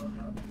மாதிரி.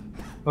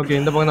 ஓகே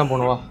இந்த பக்கம் தான்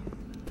போணும் வா.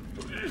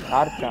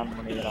 டார்ச் ஆன்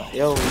பண்ணிக்கிறான்.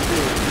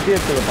 இது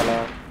எடுத்துக்க தல.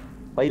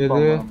 பைப்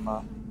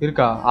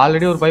இருக்கா?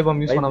 ஆல்ரெடி ஒரு பைப்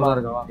யூஸ் பண்ணாம தான்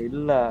இருக்கா?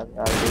 இல்ல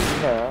அது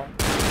இல்ல.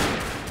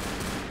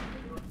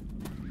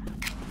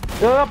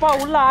 ஏப்பா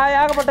உள்ள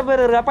ஏகப்பட்ட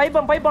பேர் இருக்கா.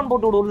 பைப்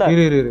போட்டு விடு உள்ள.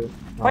 இரு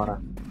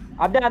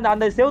அப்படியே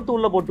அந்த செவுத்து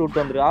உள்ள போட்டு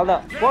விட்டு வந்துரு.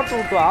 அவ்வளவுதான் போட்டு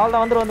விட்டு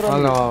அவ்வளவுதான் வந்துரு.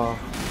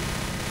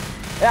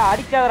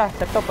 அடிக்காதடா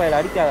செட்டப் ஆயில.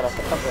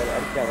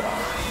 அடிக்காதடா.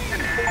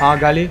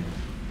 காலி.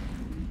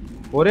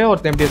 ஒரே ஒரு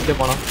டெம்ப்டி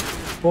எஸ்கேப் பண்ணா.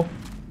 போ.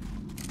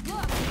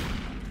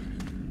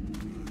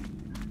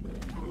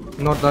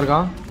 இன்னொருத்தர்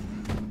இருக்கான்.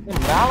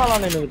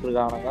 மேலலாம் நின்னுகிட்டு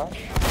இருக்கானுங்க.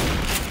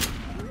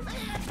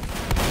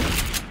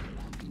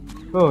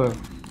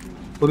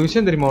 ஒரு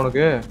விஷயம் தெரியுமா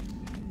உனக்கு?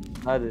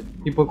 அது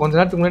இப்போ கொஞ்ச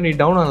நேரத்துக்கு முன்னாடி நீ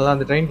டவுன் ஆனல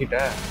அந்த ட்ரெயின் கிட்ட.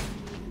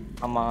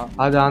 ஆமா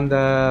அது அந்த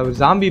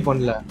ஜாம்பி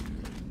பண்ணல.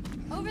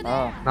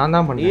 நான்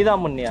தான் பண்ணேன்.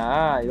 நீதான் பண்ணியா?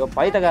 ஐயோ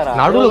பைத்தகாரா.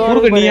 நடுவுல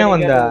குறுக்க நீ ஏன்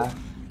வந்த?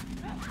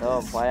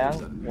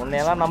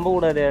 உன்னையெல்லாம் நம்ப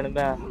கூடாது.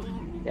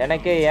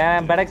 எனக்கே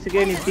என்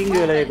பெடக்ஸுக்கே நீ தீங்கு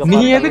விளைவிக்க.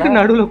 நீ எதுக்கு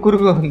நடுவுல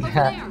குறுக்க வந்த?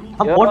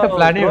 போட்ட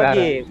பிளானே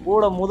வேற.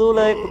 கூட முதுகுல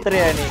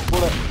குத்துறியா நீ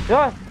கூட?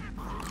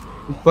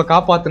 இப்ப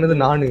காப்பாத்துனது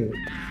நானு.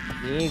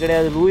 நீ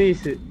கிடையாது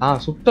லூயிஸ்.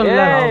 சுத்தல.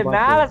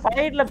 மேல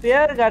சைடுல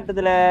பேர்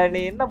காட்டுதுல.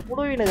 நீ என்ன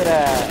புடுவினுக்குற?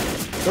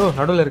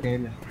 நடுவுல இருக்கேன்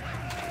இல்ல.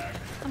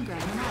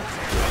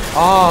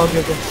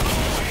 Okay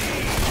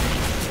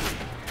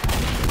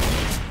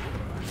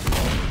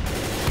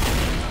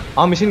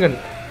machine gun.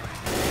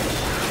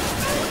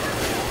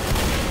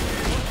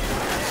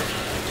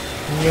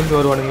 இங்க இருந்து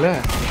வருவானுங்களே.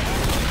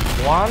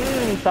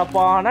 Once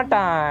upon a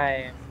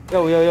time. யோ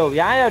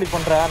ஏன் அப்படி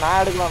பண்ற? நான்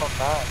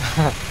எடுக்கலாம்னா.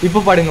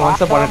 இப்ப பாடுங்க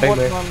ஒன்ஸ் அப்பான் a time.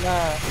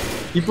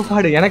 இப்ப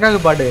பாடு, எனக்காக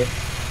பாடு.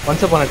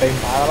 Once upon a time.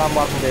 அதெல்லாம்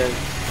பார்க்க முடியாது.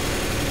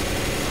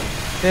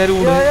 சரி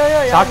விடு.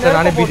 ஷார்ட்ஸ்ல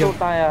நானே பிஜிஎம்.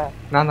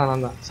 நான்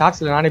தான்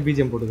ஷார்ட்ஸ்ல நானே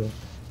பிஜிஎம் போடுறேன்.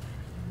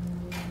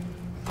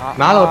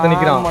 மேல ஒருத்தன்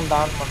நிக்கிறான்.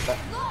 ஆன்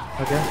பண்ணிட்டேன்.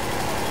 ஓகே.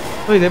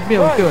 இது எப்படி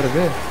ஓகே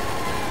வருது?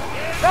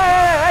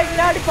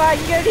 இங்க அடிப்பா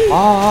இங்க அடி.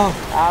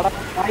 அட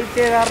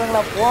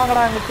பைத்தியக்காரங்களா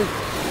போங்கடா அங்கிட்டு.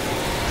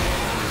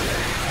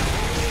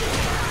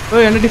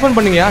 என்ன டிஃபெண்ட்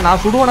பண்ணீங்க?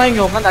 நான் சுடுவனா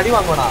இங்க உட்கார்ந்து அடி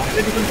வாங்குவனா?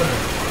 என்ன டிஃபெண்ட் பண்ணு?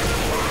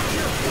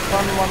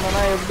 டிஃபெண்ட்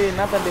பண்ணனா எப்படி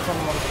என்னத்த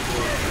டிஃபெண்ட்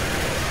பண்றது?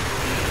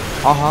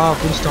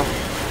 புடிச்சிட்டோம்.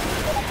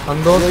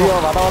 சந்தோஷம்.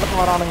 வட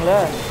வரானுங்களே.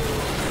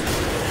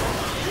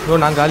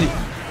 நான் காலி.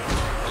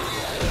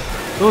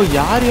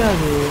 யார்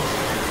அது?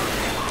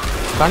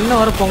 கண்ணை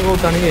வர பொங்க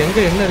விட்டானுங்க. எங்க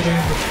என்ன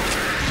இருக்குன்னு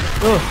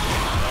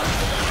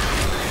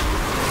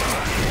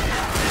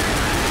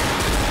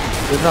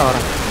இதுதான்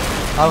வரேன்.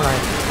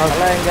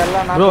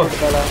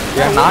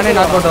 நானே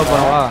நாக் அவுட் ஆக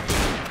போறவா?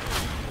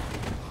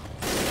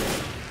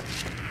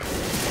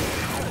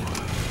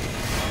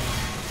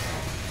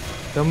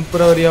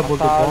 டெம்பரரியா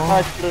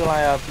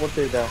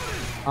போட்டுக்கோ.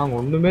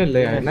 ஒண்ணுமே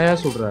இல்லையா? என்னையா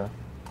சொல்ற?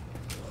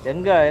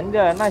 எங்க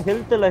என்ன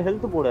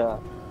ஹெல்த் போடு.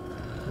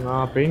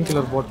 நான் பெயின்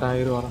கில்லர் போட்டேன்.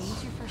 இரு வரேன்.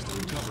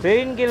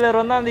 பெயின் கில்லர்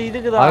வந்து அந்த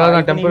இதுக்கு தான்.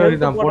 அதான் டெம்பரரி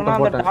தான் போட்டேன்.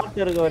 அந்த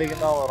டாக்டர் இருக்க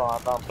வரைக்கும் தான் வரும்.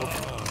 அதான்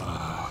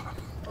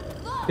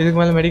இதுக்கு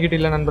மேல மெடிக்கெட்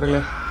இல்ல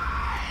நண்பர்களே.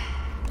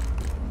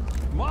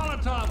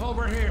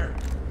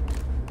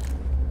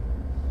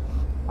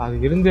 அது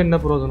இருந்து என்ன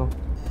பிரயோஜனம்?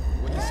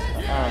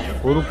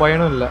 ஒரு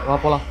பயனும் இல்ல. வா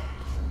போலாம்.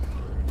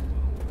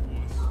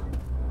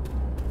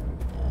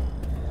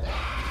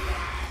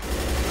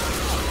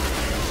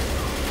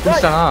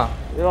 புடிச்சானா?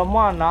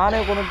 அம்மா நானே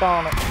கொண்டுட்டான்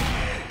அவனை.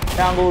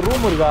 அங்க ஒரு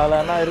ரூம் இருக்கு. அதுல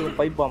என்ன இருக்கு?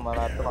 Pipe bomb.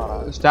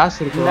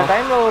 ஸ்டாஷ் இருக்கு. இந்த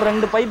டைம்ல ஒரு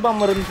 2 பைப்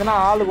பாம் இருந்துச்சுன்னா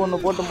ஆளுக்கு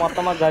ஒண்ணு போட்டு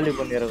மொத்தமா காலி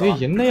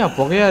பண்ணிடுறோம். என்னையா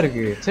புகையா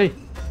இருக்கு? சரி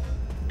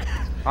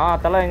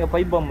தல இங்க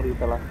பைப் பாம்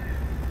இருக்கு தல.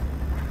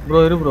 ப்ரோ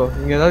இரு ப்ரோ.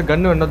 இங்க ஏதாவது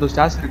கன் வேணும்னா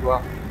ஸ்டாஷ் இருக்கு. வா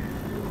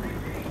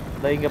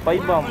இங்க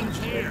பைப் பாம்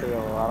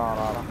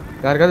வரான்.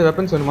 யாருக்காவது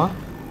வெப்பன்ஸ் வேணுமா?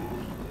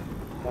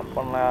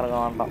 வெப்பன்லாம்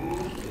யாருக்கும் வேண்டாம்.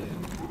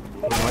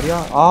 மாதிரியா?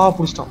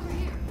 புடிச்சிட்டான்.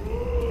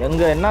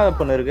 எங்க என்ன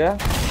வெப்பன் இருக்கு?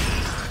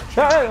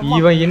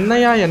 இவன்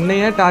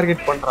என்னையா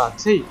டார்கெட் பண்றான்?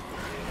 சரி,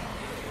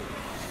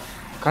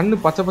 கண்ணு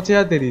பச்சை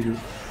பச்சையா தெரியுது.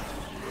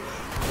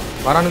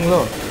 வரானுங்களோ?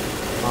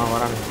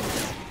 வரானுங்க.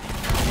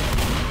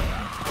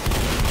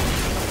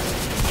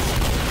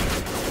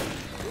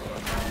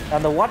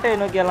 அந்த ஓட்டையை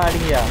நோக்கி எல்லாம்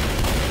அடிங்கயா.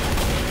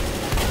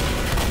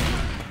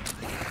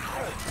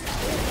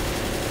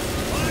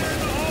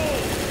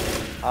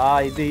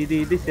 இது இது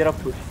இது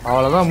சிறப்பு.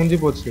 அவ்வளவுதான், முடிஞ்சு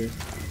போச்சு.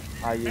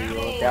 ஐயோ,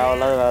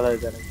 தேவையில்லாத வேலை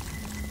இருக்கு.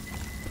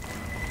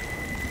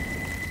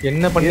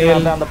 என்ன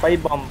பண்ணீங்க? அந்த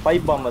பைப்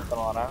பாம்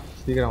எத்தனை வரேன்.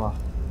 சீக்கிரம் வா.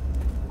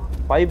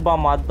 பைப்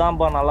பாம்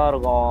அதான்ப்பா நல்லா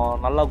இருக்கும்.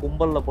 நல்லா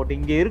கும்பல்ல போட்டு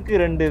இங்க இருக்கு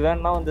 2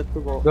 வேணா வந்து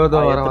எடுத்துக்கோ.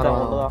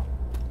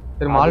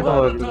 சரி, மால்டோ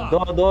இருக்கு.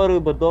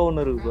 தோ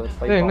ஒன்னு இருக்கு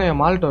பாரு. என்ன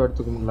மால்டோ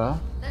எடுத்துக்கணும்ல?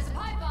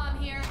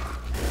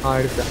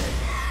 எடுத்தேன்.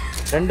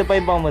 2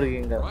 பைப் பாம்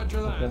இருக்கு இங்க.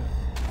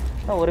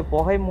 ஒரே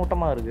புகை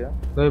மூட்டமா இருக்கு.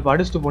 இப்ப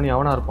அடிச்சுட்டு போனி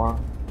அவனா இருப்பான்.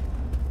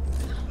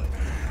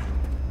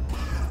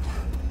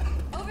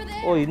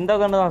 ஓ, இந்த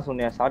கன்னு தான்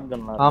சொன்னியா? ஷாட்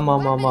கன். ஆமா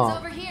ஆமா ஆமா,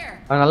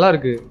 அது நல்லா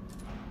இருக்கு.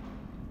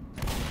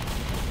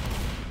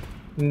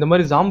 இந்த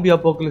மாதிரி ஜாம்பி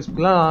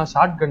அபோகலிப்ஸ்க்குலாம்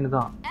ஷாட் கன்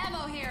தான்.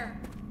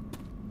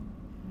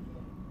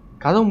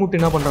 கதவு மூட்டு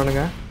என்ன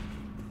பண்றானுங்க?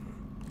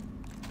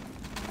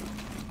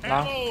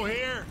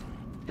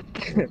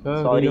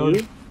 சாரி,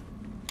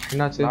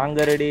 என்னாச்சு?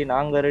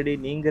 நாங்க ரெடி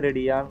நீங்க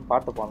ரெடியான்னு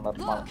பாட்டு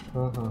பாடுறாங்க.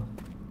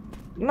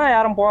 என்ன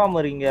யாரும் போகாம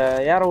இருக்கீங்க?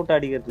 யார விட்டு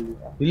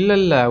அடிக்கிறதுக்கு?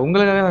 இல்ல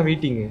உங்களுக்காக தான்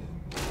வெயிட்டிங்.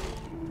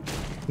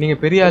 நீங்க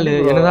பெரிய ஆளு,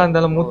 என்னதான்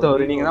இருந்தாலும்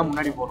மூத்தவர், நீங்க தான்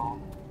முன்னாடி போறோம்.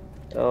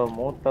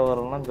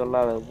 மூத்தவர்லாம்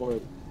சொல்லாத.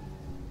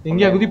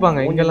 இங்க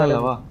குதிப்பாங்க. இங்கெல்லாம்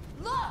இல்லவா?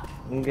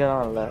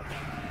 இங்கலாம் இல்ல.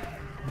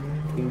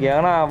 இங்க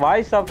ஏன்னா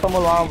வாய்ஸ் ஆஃப்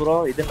தமிழ் வாங்க ப்ரோ.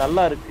 இது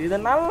நல்லா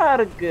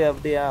இருக்கு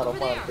அப்படியா?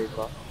 ரொம்ப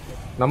நன்றிப்பா.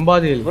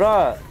 நம்பாதே ப்ரோ.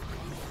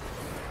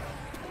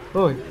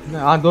 ஓ,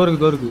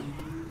 டோருக்கு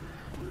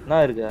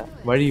என்ன இருக்கு?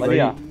 வழி.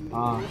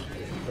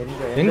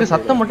 எங்க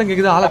சத்தம் மட்டும்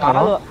கேக்குது, ஆளை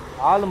காணோம்.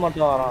 ஆளு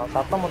மட்டும் வரான்,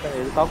 சத்தம் மட்டும்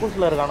கேக்குது.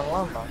 கக்கூஸ்ல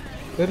இருக்கானுங்களா?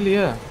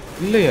 தெரியலையே.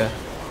 இல்லையே.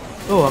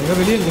 ஓ, அங்க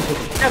வெளியே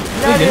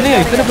என்ன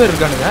இத்தனை பேர்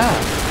இருக்கானுங்க?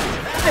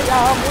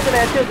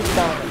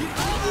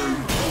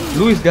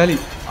 லூயிஸ் காலி.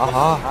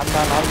 ஆஹா,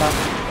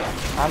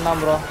 நான்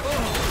தான் ப்ரோ.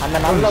 அந்த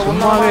நல்ல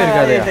சும்மாவே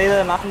இருக்காது.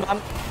 செய்தது நான்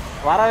தான்.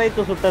 வர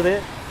வைத்து சுட்டது.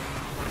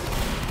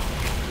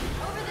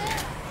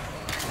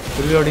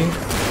 ரீலோடிங்.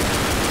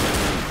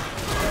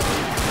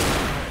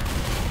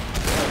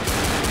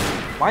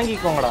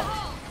 வாங்கிக்கோங்கடா.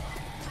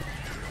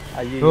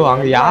 ஐயோ,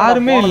 அங்க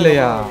யாருமே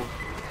இல்லையா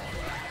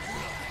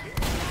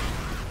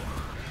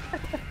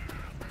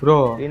ப்ரோ?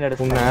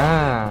 உன்ன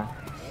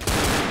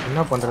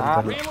என்ன பண்றது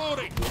தெரியல.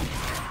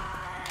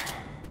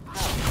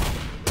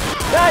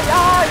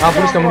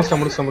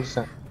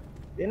 முடிச்சிட்டேன்.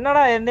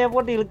 என்னடா என்னைய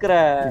போட்டு இழுக்குற?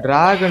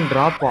 Dragon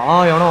drop.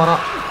 எவனோ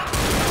வரான்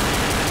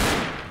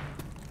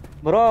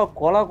ப்ரோ.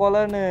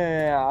 கொலன்னு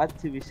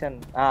ஆச்சு விஷன்.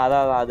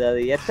 அதான்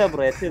அது எச்ச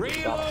ப்ரோ.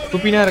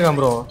 துப்பினே இருக்கான்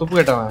ப்ரோ. துப்பு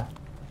கட்டவன்.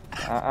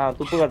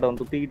 துப்பு கட்டவன்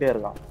துப்பிக்கிட்டே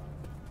இருக்கான்.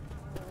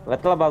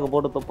 வெத்தலை பாக்கு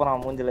போட்டு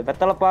துப்புறான் மூஞ்சில.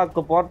 வெத்தலை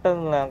பாக்கு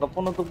போட்டதுல அங்க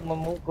பொண்ணு துப்பு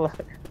மூக்குல.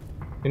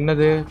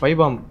 என்னது?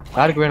 பைபாம்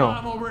யாருக்கு வேணும்?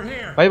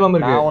 பைபாம்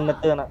இருக்கு. நான் ஒன்னு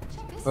எடுத்துனேன்.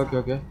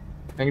 ஓகே.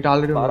 என்கிட்ட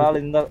ஆல்ரெடி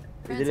பரவாயில்ல. இந்த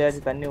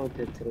இதுலயாச்சும் தண்ணி ஊத்தி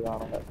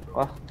வச்சிருக்கானுங்க.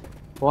 வா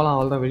போலாம்.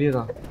 அவ்வளவுதான், வெளியே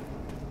தான்.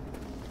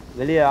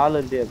 வெளியே ஆள்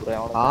இல்லையா ப்ரோ?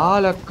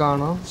 ஆளை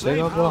காணோம்.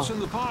 சரி போலாம்.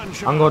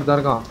 அங்க ஒருத்தர்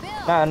இருக்கான்.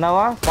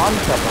 என்னவா?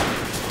 பான் ஷாப்பா?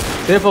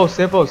 Safe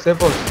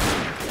house.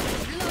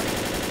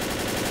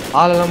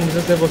 ஆளெல்லாம்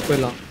முடிஞ்சா சேஃப் ஹவுஸ்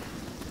போயிடலாம்.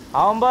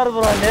 அவன் பாரு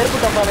ப்ரோ, நெருப்பு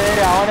டப்பால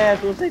ஏறி அவனே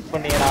சூசைட்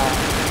பண்ணிக்கிறான்.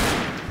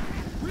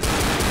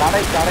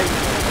 கடை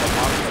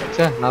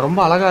சே, நான் ரொம்ப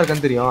அழகா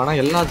இருக்கேன்னு தெரியும், ஆனா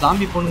எல்லா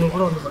ஜாம்பி பொண்ணுங்க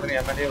கூட வந்து பாருங்க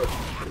என் மேலேயே வரும்.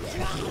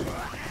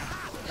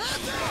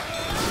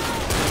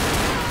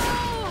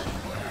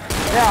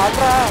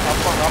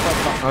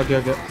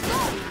 ஓகே.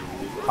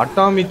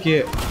 அட்டாமிக்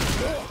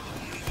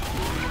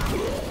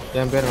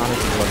என் பேர் நானே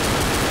சொல்லுவேன்.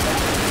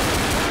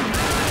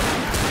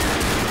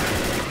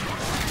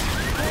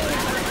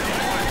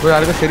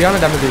 யாருக்கு சரியான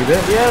டேமேஜ் இருக்குது.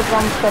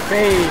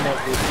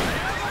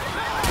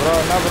 ப்ரோ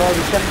என்ன ப்ரோ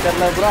விஷன்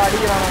தெரியல ப்ரோ.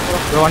 அடிக்கிறானே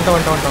ப்ரோ.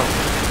 வந்துட்டோம்.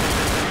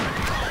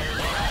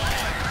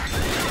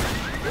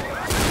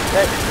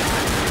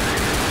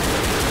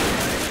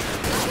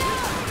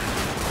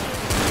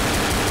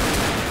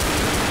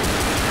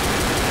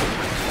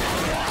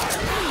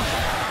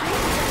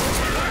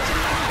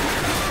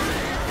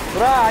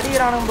 Bro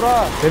அடிக்கிறானுங்க bro.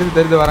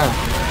 தெரியுது வரேன்.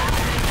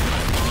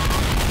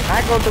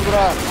 Knock out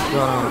bro.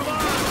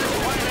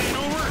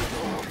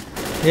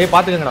 ஏய்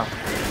பாத்துக்கங்கடா.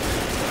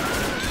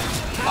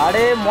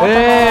 அடே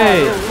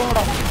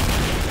மோட்டா.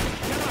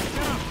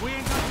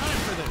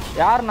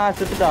 யார் நான்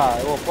செத்துட்டா?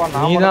 ஓப்பா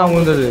நான் நீதான்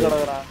வந்தது.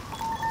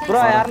 ப்ரோ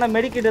யாரனா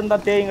மெடிக்கெட் இருந்தா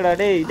தேய்ங்கடா.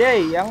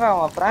 டேய் எங்க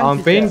அவன் பிரான்சிஸ்?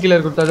 அவன் பெயின்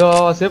கில்லர் கொடுத்ததோ.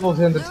 சேஃப்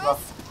ஹவுஸ் வந்துருச்சு வா.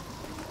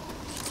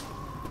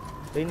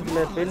 பெயின்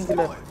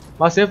கில்லர்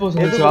வா. சேஃப் ஹவுஸ்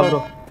வந்துருச்சு வா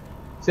ப்ரோ.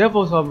 சேஃப்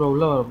ஹவுஸ் வா ப்ரோ.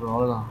 உள்ள வர ப்ரோ.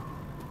 அவ்வளவுதான்.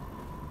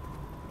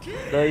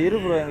 இரு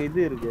ப்ரோ. எங்க இது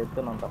இருக்கு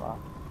எடுத்துனடா.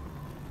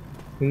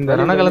 இந்த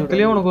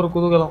ரணகலத்திலே உனக்கு ஒரு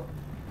குதூகலம்.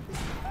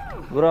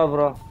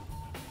 ப்ரோ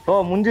ஓ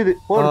முடிஞ்சது.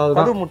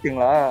 கது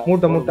முட்டிங்களா?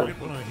 மூட்டை மூட்டை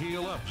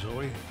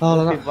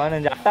அவ்வளவுதான்.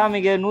 15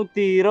 அட்டாமிக்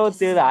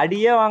 127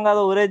 அடியே வாங்காத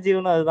ஒரே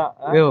ஜீவன் அதுதான்.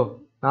 ஐயோ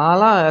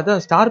நான்லாம்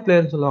அதான் ஸ்டார்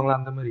பிளேயர்னு சொல்லுவாங்களா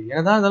அந்த மாதிரி.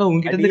 என்னதான் இருந்தாலும்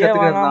உங்ககிட்ட இருந்து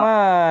கத்துக்கிறது வாங்காம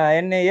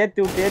என்னை ஏத்தி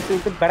விட்டு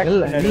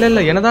இல்ல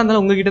என்னதான்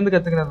இருந்தாலும் உங்ககிட்ட இருந்து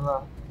கத்துக்கிறது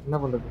தான். என்ன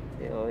பண்றது?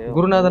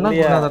 குருநாதர்னா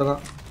குருநாதர்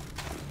தான்.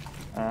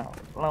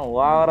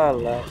 ஓவரா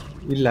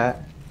இல்ல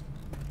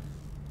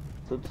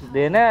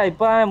என்ன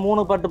இப்ப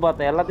 3 பட்டு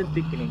பார்த்தேன். எல்லாத்தையும்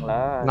தூக்கினீங்களா?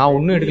 நான்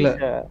ஒண்ணும் எடுக்கல.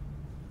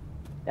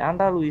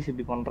 ஏன்டா லூயிஸ்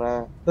இப்படி பண்ற?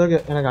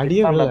 எனக்கு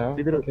அடியே இல்ல.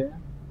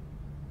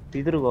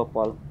 பிதிரு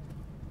கோபால்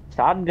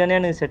ஷார்ட் கன்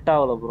எனக்கு செட்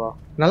ஆகல ப்ரோ.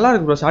 நல்லா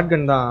இருக்கு ப்ரோ ஷார்ட்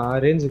கன் தான்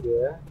ரேஞ்சுக்கு.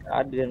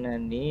 ஷார்ட் கன்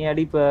நீ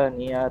அடிப்ப.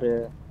 நீ யாரு?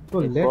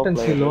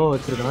 லேட்டன்சி லோ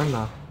வச்சிருக்கான்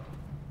நான்.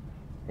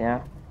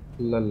 ஏன்?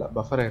 இல்ல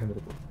பஃபர்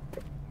ஆயிருந்திருக்கு.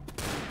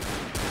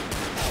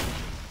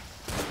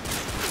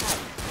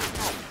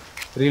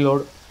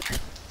 ரீலோட்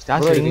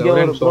ஸ்டாஷ் இங்க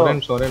ஒரே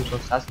நிமிஷம்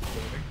ஸ்டாஷ்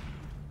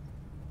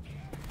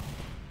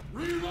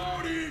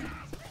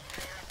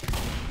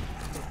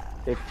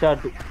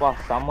ஹெட்ஷாட் பா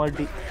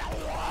சமடி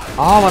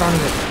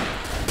வரானுங்க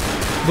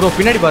ப்ரோ.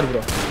 பின்னாடி பாரு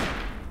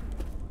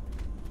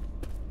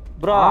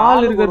ப்ரோ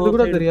ஆள் இருக்கிறது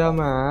கூட தெரியாம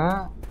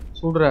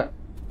சுடுற.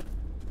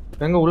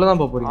 எங்க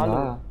உள்ளதான்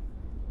போறீங்களா?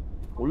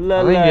 உள்ள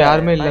இங்க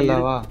யாருமே இல்லல்ல.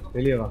 வா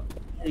வெளிய வா.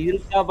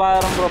 இருக்கா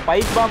பாறேன் ப்ரோ.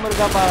 பைப் பாம்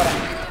இருக்கா பாறேன்.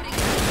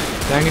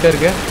 என்கிட்ட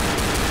இருக்கு.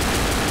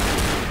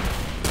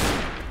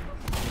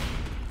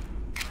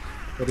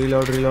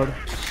 ரீலோட்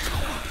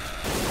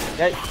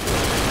ஏய்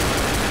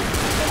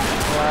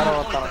வேற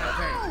ஒருத்தன்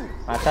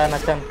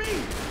நச்சன்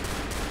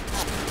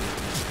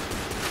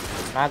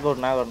நாக்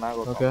அவுட்.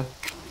 ஓகே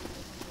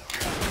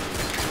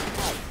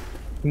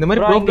இந்த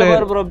மாதிரி bro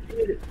player bro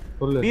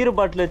beer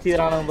bottle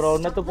வச்சிரானுங்க bro.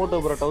 இன்னத்த போட்டு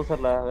ப்ரோ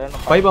டவுசர்ல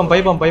வேணும்.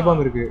 பை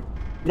பாம் இருக்கு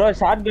bro.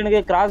 Short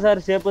கனுக்கு cross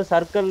R shape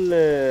circle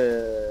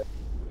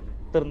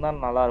இருந்தா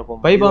நல்லா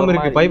இருக்கும். பை பாம்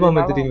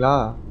எடுத்துட்டீங்களா?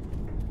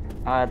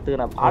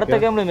 எடுத்துக்கிறேன். அடுத்த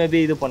கேம்ல மேபி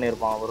இது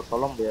பண்ணிருப்பான் அவர்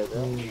சொல்ல முடியாது.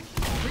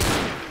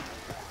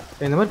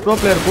 இந்த மாதிரி ப்ரோ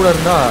பிளேயர் கூட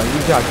இருந்தா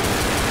ஈஸியா ஆகும்.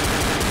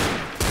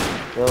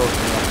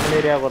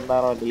 ஏரியா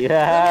கொண்டாரோ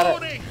யார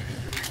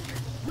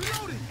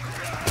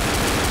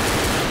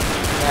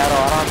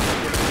வரான்.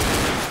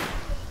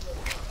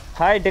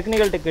 ஹாய்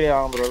டெக்னிக்கல் டெக்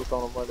வாங்க ப்ரோ.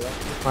 வெல்கம்.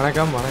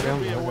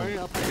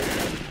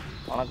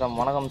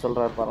 வணக்கம்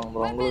சொல்றாரு பாருங்க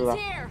ப்ரோ. உங்களுக்கு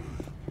தான்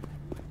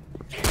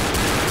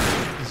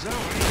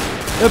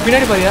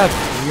பின்னாடி பாரியா?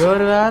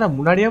 இவர் வேற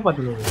முன்னாடியே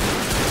பாத்துக்கோங்க.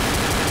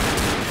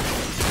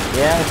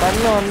 என்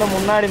கண்ணு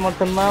முன்னாடி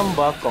மட்டும்தான்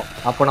பாக்கும்.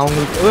 அப்ப நான்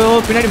உங்களுக்கு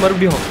பின்னாடி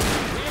மறுபடியும்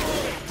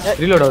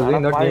ரீலோட் ஆகுது.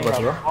 இந்த வாட்டி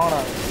பாத்துறோம்.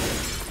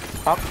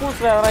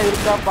 கக்கூஸ்ல எதனா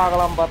இருக்கா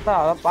பார்க்கலாம் பார்த்தா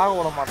அத பார்க்க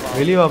விட மாட்டான்.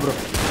 வெளிய வா ப்ரோ.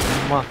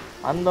 அம்மா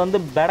அந்த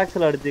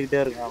பெடக்ஸ்ல அடிச்சிட்டே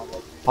இருக்காங்க.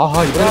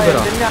 இத்தனை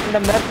பேரா? அந்த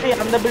மெர்சி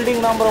அந்த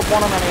பில்டிங் தான் ப்ரோ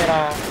போணும்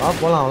நினைக்கிறேன்.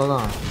 போலாம்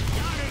அவ்வளவுதான்.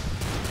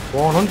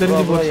 போணும்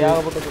தெரிஞ்சு போச்சு.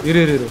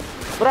 இரு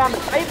ப்ரோ அந்த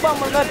பைப்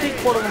பாம் இருந்தா தூக்கி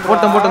போடுங்க ப்ரோ.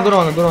 போட்டம் தூரம்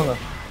வாங்க.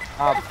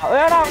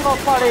 வேடா அங்க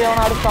அப்பாடே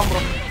அவன அடிச்சான்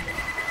ப்ரோ.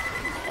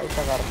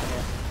 ஐட்டா காரங்க.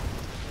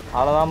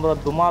 அவ்வளவுதான் ப்ரோ.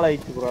 துமால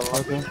ஆயிச்சு ப்ரோ.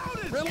 ஓகே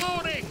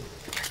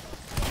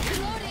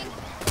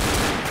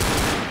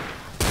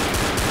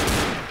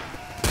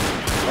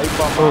பைப்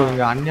பாம்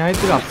இங்க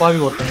அநியாயத்துக்கு அப்பாவி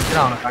ஒருத்தன்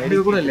நிக்கிறான். அவன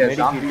கண்டிப்பா கூட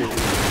இல்லையா?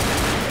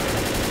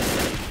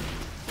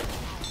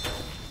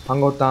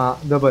 அங்க ஒருத்தன்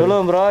இந்த பாரு.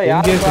 சொல்லுங்க ப்ரோ.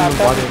 யாரு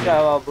அட்டாமிக்கா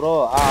ப்ரோ?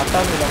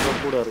 அட்டாமிக் ப்ரோ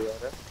கூட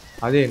இருக்காரு.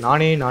 அதே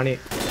நானே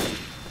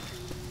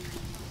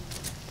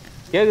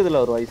கேக்குதுல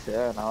ஒரு வாய்ஸ்.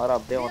 நான் வேற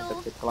அப்படியே வந்து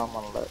கேட்கலாம்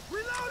பண்ணல.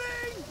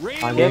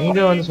 அது எங்க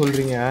வந்து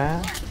சொல்றீங்க?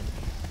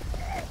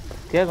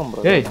 கேக்கும்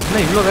ப்ரோ. ஏய்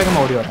என்ன இவ்ளோ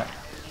வேகமா ஓடி வர?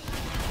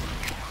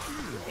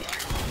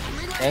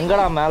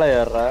 எங்கடா மேலே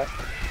ஏறுற?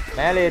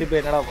 மேலே ஏறி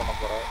போய் என்னடா பண்ண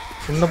போற?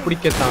 சின்ன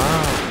பிடிக்கத்தான்.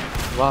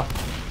 வா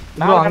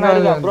ப்ரோ.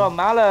 அங்க ப்ரோ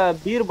மேலே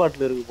பீர்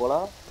பாட்டில் இருக்கு போல.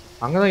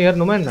 அங்கதான்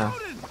ஏறணுமா என்ன?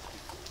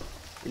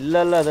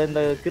 இல்ல அது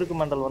இந்த கிறுக்கு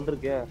மண்டல்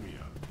வந்திருக்கு.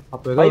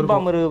 அப்ப ஏதோ பைப்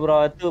பாம் இருக்கு ப்ரோ.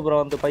 அத்து ப்ரோ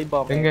வந்து பைப்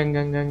பாம்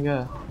எங்க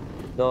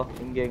இதோ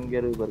இங்க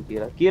இருக்கு பாரு.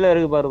 கீழ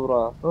இருக்கு பாரு ப்ரோ.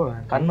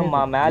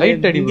 கண்ணுமா மேலே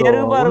லைட் அடி ப்ரோ.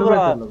 இருக்கு பாரு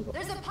ப்ரோ.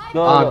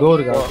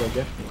 Door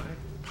okay.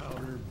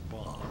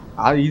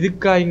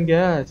 இதுக்கா இங்க?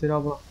 சரி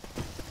ப்ரோ.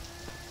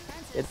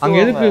 அங்க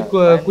எதுக்கு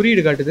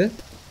குறியீடு காட்டுது?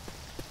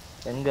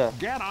 எங்க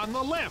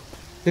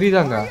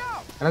தெரியுதாங்க?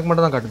 எனக்கு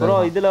மட்டும் தான் காட்டுது ப்ரோ.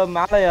 இதுல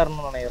மேலே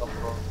ஏறணும்னு நினைக்கிறேன்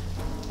ப்ரோ.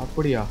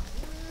 அப்படியா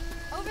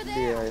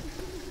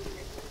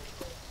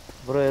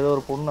ப்ரோ? ஏதோ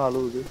ஒரு பொண்ணு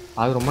அழுகுது.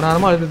 அது ரொம்ப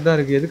நேரமா அழுதுட்டு தான்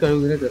இருக்கு. எதுக்கு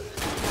அழுகுதுன்னே தெரியல.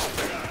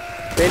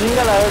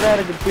 பெண்கள் அழுதான்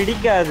எனக்கு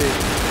பிடிக்காது.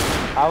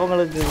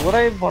 அவங்களுக்கு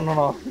உதவி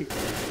பண்ணணும்.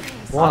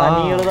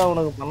 நீ எழுத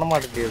அவனுக்கு பண்ண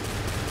மாட்டேங்குது.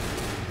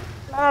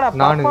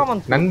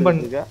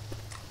 நண்பன்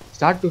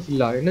ஸ்டார்ட் டு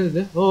ஃபில்லா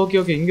என்னது?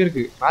 ஓகே இங்க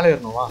இருக்கு. மேலே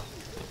ஏறணும். வா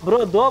ப்ரோ.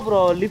 Bro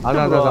lift.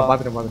 அதான்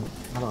பாத்துறேன்.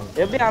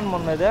 எப்படி ஆன்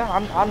பண்ணது?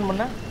 ஆன்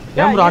பண்ண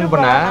ஏன் ப்ரோ ஆன்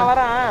பண்ண?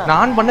 நான்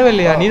ஆன் பண்ணவே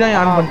இல்லையா? நீ தான்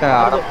ஆன் பண்ணிட்ட.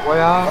 அட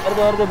போயா.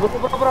 வருது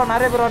ப்ரோ.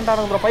 நிறைய பேர்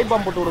வந்துட்டாங்க ப்ரோ. பைப்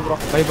பாம் போட்டு விடு ப்ரோ.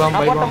 பைப் பாம்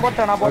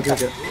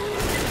போட்டேன்.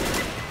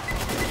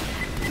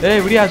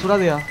 ஏய் விடியா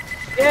சுடாதயா.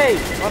 டேய்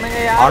அவனுங்க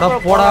அட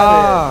யாரும் போடா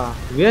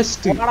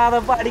வேஸ்ட்.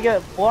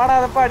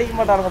 போடாதப்ப அடிக்க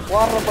மாட்டானுங்க,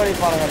 போடுறப்ப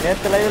அடிப்பானுங்க.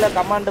 நேத்து லைவ்ல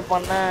கமாண்ட்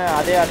பண்ண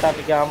அதே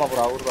அட்டாமிக். ஆமா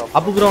ப்ரோ அவர்தான்.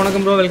 அப்பு ப்ரோ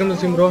வணக்கம் bro, welcome to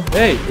stream bro.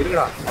 ஏய்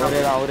இருங்கடா.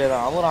 அவரேதான்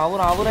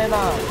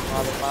அவரேதான்.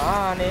 அது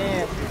நானே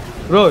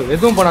ப்ரோ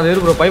எதுவும் பண்ணாத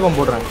இரு ப்ரோ, பைப்பம்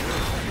போடுறேன்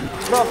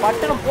ப்ரோ.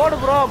 பட்டன போடு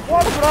ப்ரோ.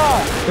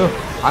 யோ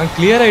அங்க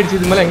கிளியர் ஆயிடுச்சு,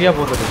 இது மேல எங்கயா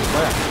போடுறது?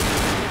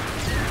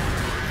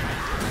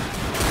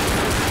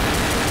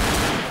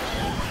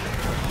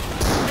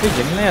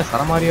 என்னையா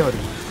சரமாரியா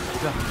வருது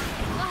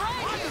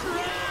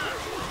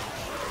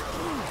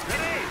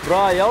ப்ரோ.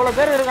 எவ்வளவு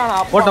பேர் இருக்கானா?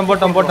 போட்டோம்.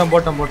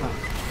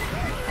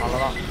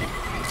 அவ்வளவுதான்.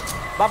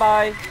 By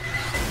by.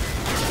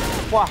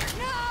 வா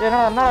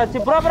என்ன ஆச்சு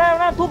ப்ரோ?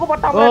 என்ன தூக்கு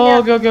போட்டான் ப்ரோ?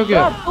 ஓகே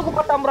தூக்கு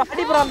போட்டான் ப்ரோ.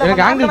 அடி ப்ரோ. அந்த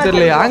எனக்கு ஆங்கிள்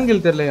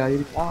தெரியலையா?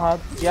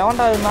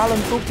 எவன்டா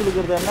நாலும் தூக்கு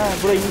இழுக்கிறது என்ன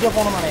ப்ரோ? இங்க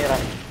போணும்னு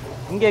நினைக்கிறேன்.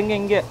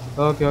 இங்க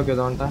ஓகே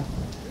தோண்டா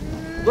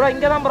ப்ரோ.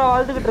 இங்க தான் ப்ரோ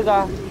அழுதுகிட்டு இருக்கா.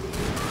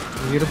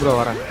 இரு ப்ரோ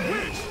வரேன்.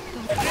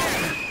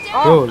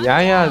 ப்ரோ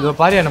ஏன்யா இதோ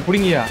பாரியா என்ன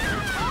புடிங்கயா?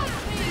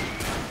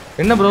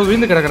 என்ன ப்ரோ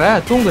விழுந்து கிடக்குற?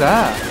 தூங்குற?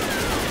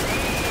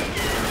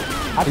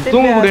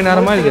 தூங்கக்கூடிய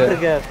நேரமா இது?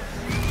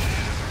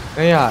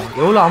 ஏய்யா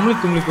எவ்வளவு அமுலி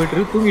தும்ளி போயிட்டு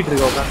இருக்கு, தூங்கிட்டு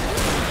இருக்க உட்காந்து.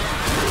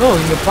 ஓ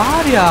இங்க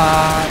பாரியா.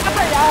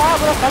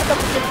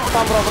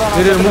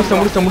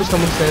 முடிச்சிட்டேன்.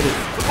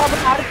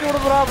 அடிச்சு விடு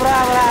ப்ரோ.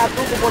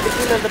 தூக்கு போட்டு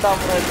கீழே எடுத்துட்டான்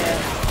ப்ரோ.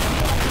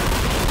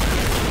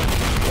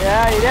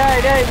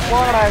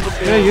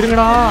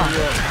 இருங்கடா.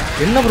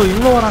 என்ன ப்ரோ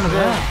இவ்வளவு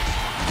வரானுங்க?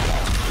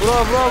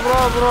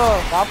 ப்ரோ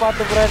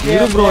காப்பாத்து ப்ரோ.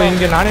 இரு ப்ரோ,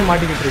 இங்க நானே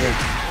மாட்டிக்கிட்டு இருக்கேன்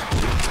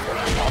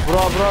ப்ரோ.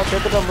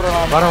 செத்துட்டேன் ப்ரோ.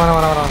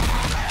 வரேன்.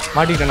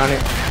 மாட்டிக்கிட்டேன்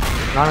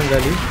நானும்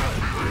காலி.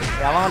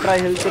 எவன்டா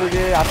ஹெல்த்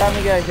இருக்கு?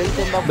 அட்டாமிக்கா ஹெல்த்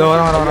இருந்தா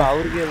வரேன்.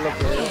 அவருக்கே இல்ல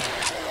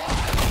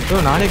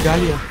ப்ரோ. நானே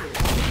காலியா.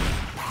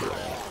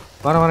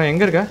 வரேன்.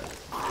 எங்க இருக்க?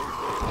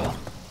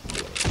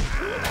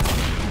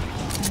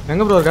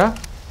 எங்க ப்ரோ இருக்க?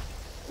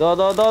 தோ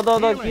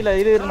கீழே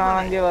இரு. நான்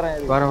அங்கே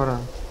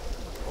வரேன்.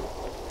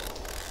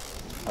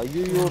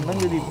 ஐயோ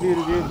என்னங்க இது இப்படி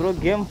இருக்கு ப்ரோ?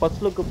 கேம்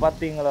ஃபர்ஸ்ட் லுக்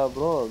பாத்தீங்களா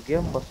ப்ரோ?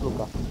 கேம் ஃபர்ஸ்ட்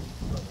லுக்கா?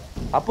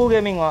 அப்பு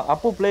கேமிங்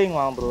அப்பு பிளேயிங்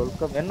வாங்க ப்ரோ.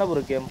 வெல்கம். என்ன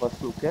ப்ரோ கேம்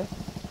ஃபர்ஸ்ட் லுக்?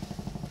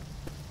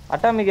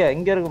 அட்டாமிக்கா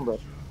இங்க இருக்கும்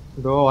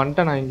ப்ரோ.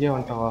 வந்துட்டேன், நான் இங்கே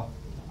வந்துட்டேன். வா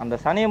அந்த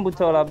சனியம்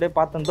புச்சவள அப்படியே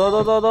பார்த்தேன். தோ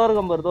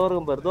இருக்கும் பாரு.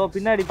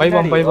 பின்னாடி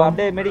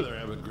அப்படியே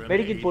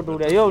மெடிக்கிட் போட்டு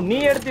விடு. ஐயோ நீ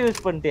எடுத்து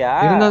யூஸ் பண்ணிட்டியா?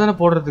 இருந்தா தானே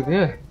போடுறதுக்கு.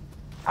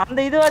 அந்த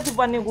இதுவாச்சு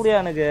பண்ணி கூடிய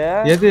எனக்கு.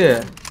 எது?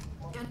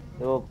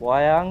 யோ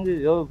போயாங்கு.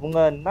 யோ உங்க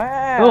என்ன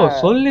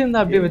சொல்லி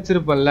இருந்தா அப்படியே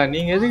வச்சிருப்பல்ல.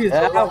 நீங்க எதுக்கு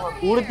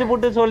உடிச்சு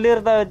போட்டு சொல்லி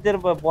இருந்தா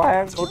வச்சிருப்ப?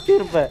 போயாங்க ஒட்டி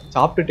இருப்ப.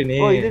 சாப்பிட்டுட்டு நீ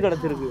இது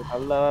கிடைச்சிருக்கு.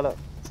 நல்ல வேலை.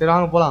 சரி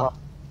வாங்க போலாம்.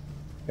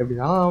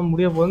 எப்படிதான்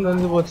முடிய போகுதுன்னு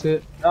தெரிஞ்சு போச்சு.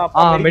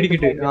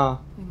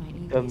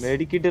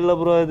 மெடிக்கிட் இல்ல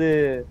ப்ரோ அது.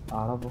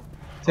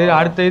 சரி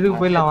அடுத்த இதுக்கு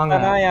போயிடலாம் வாங்க.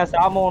 என்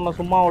சாம ஒண்ணு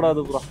சும்மா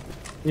விடாது ப்ரோ.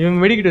 இவன்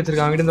மெடிக்கிட்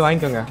வச்சிருக்கான், அவங்கிட்ட இருந்து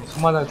வாங்கிக்கோங்க.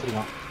 சும்மா தான்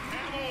வச்சிருக்கான்.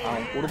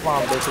 அவன் கொடுப்பான்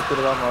அப்படியே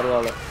சுத்துறதான்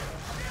மறுவாள்.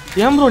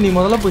 ஏன் ப்ரோ நீ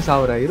முதல்ல போய்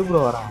சாவுற? இரு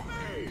ப்ரோ வரான்.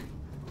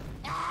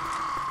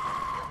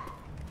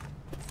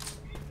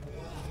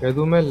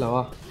 எதுவுமே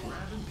இல்லவா?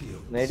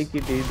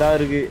 மெடிக்கிட் இதான்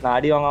இருக்கு. நான்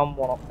அடி வாங்காம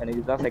போனோம். எனக்கு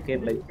இதுதான்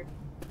செகண்ட் லைஃப்.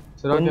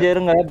 கொஞ்சம்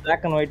இருங்க,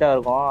 பிளாக் அண்ட் ஒயிட்டா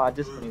இருக்கும்,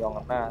 அட்ஜஸ்ட்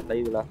பண்ணிக்கோங்க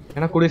லைவ்ல.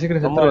 எனக்கு கூடிய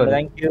சீக்கிரம் செத்துருவாரு.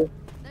 Thank you.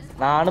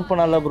 நான்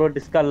அனுப்புனல ப்ரோ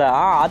டிஸ்கால்ல.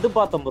 அது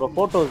பார்த்தேன் ப்ரோ,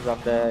 போட்டோஸ்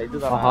அந்த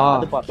இதுதான்.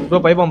 அது பார்த்தேன்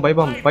ப்ரோ.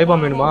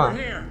 பைபாம் வேணுமா?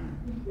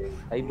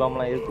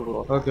 பைபாம்லாம் இருக்கு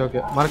ப்ரோ.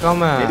 ஓகே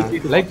மறக்காம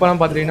லைக் பண்ணாம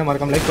பாத்துட்டீங்கன்னா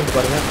மறக்காம லைக் பண்ணிட்டு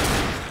பாருங்க.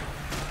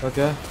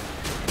 ஓகே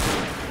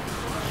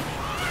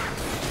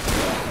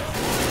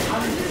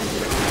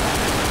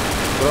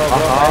ப்ரோ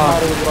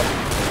ப்ரோ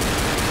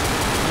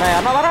நான்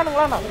என்ன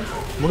வரானுங்களா?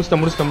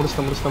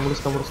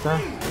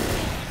 முடிச்சிட்டேன்.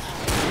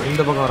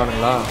 இந்த பக்கம்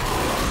வரானுங்களா?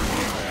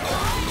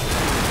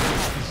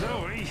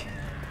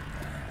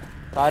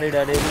 சாரி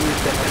டாடி,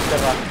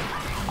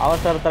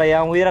 அவசரத்துல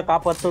என் உயிரை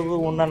காப்பாத்துக்கு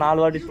உன்ன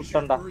 4 வாட்டி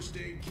சுட்டேன்டா.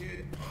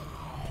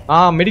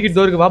 மெடிக்கிட்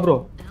டோருக்கு வா ப்ரோ.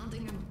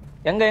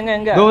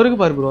 எங்க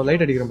டோருக்கு பாரு ப்ரோ,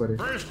 லைட் அடிக்கிறேன் பாரு.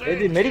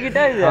 இது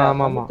மெடிக்கிட்டா இது?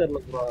 ஆமா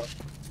தெரியல ப்ரோ.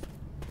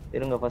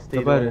 இருங்க ஃபர்ஸ்ட்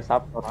இது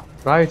சாப்பிடுறேன்.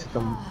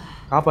 ராயச்சித்தம்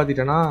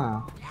காப்பாத்திட்டேனா?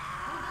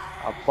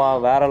 அப்பா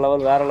வேற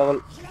லெவல்.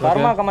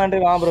 கர்மா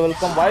கமாண்டரி வா bro,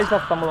 welcome. Voice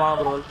of Tamil வா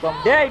ப்ரோ, வெல்கம்.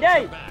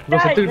 டேய் ப்ரோ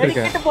செத்துக்கிட்டு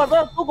இருக்கேன். மெடிக்கிட் போடு,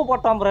 தூக்கு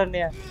போட்டான் ப்ரோ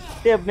நீ.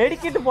 டேய்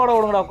மெடிக்கிட் போட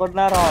விடுங்கடா கொஞ்ச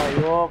நேரம்.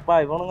 ஐயோப்பா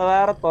இவனுங்க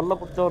வேற தொல்லை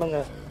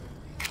புடிச்சவனுங்க.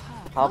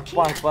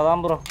 அப்பா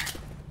இப்பதான் ப்ரோ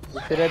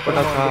சரியா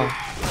போட்டாக்கா.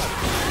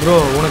 ப்ரோ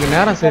உனக்கு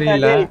நேரம்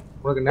சரியில்லை.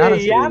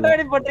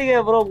 ஏன்டாடி பண்றீங்க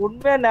ப்ரோ?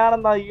 உண்மையா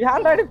நேரம் தான்.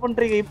 ஏன்டாடி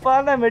பண்றீங்க?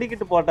 இப்பதான்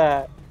மெடிக்கிட்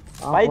போட்டேன்.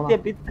 பைத்திய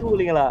பித்து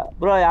கூலிங்களா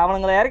ப்ரோ?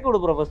 அவனுங்களை இறக்கி விடு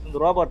ப்ரோ ஃபர்ஸ்ட். இந்த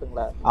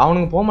ரோபோட்டுங்களா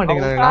அவனுங்க போக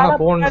மாட்டேங்கிறாங்க. நானா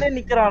போனே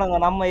நிக்கறானுங்க.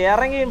 நம்ம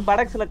இறங்கி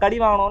படக்ஸ்ல கடி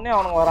வாங்கனோனே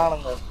அவனுங்க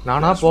வரானுங்க.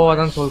 நானா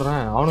போவாதான்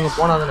சொல்றேன். அவனுங்க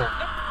போனாதானே.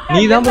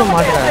 நீ தான் ப்ரோ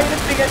மாட்ற.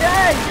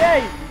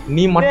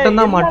 நீ மட்டும்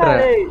தான் மாட்ற.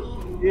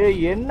 ஏய்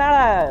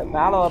என்னடா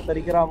மேல ஒருத்தர்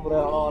அடிக்கிறான் ப்ரோ.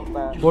 அவன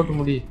ஒருத்தன் போட்டு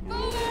முடி.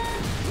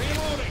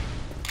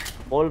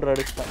 போல்டர்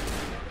அடிச்சான்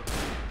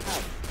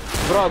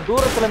ப்ரோ.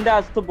 தூரத்துல இருந்தே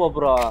அடிச்சு போ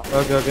ப்ரோ.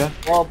 ஓகே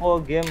போ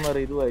கேம் வர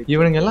இதுவாய்.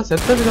 இவனுங்க எல்லாம்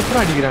செத்ததுக்கு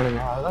அப்புறம்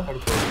அடிக்குறானுங்க. அதுதான்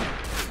கடுப்பு.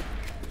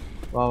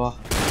 வா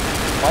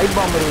பைப்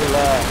பாம்பு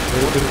இருக்குல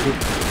இருக்கு.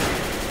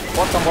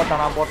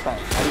 போட்டேன் நான் போட்டேன்.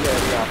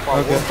 ஐயா அப்பா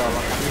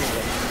போட்டாலாம்.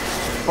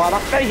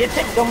 பதக்க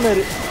எச்சை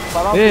கம்னரு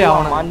ஏய்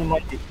அவன மாஞ்சி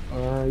மாஞ்சி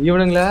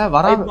இவனுங்கள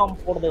வரா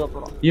போடுறதுக்கு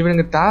அப்புறம்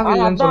இவனுங்க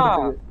தேவையில்லைன்னு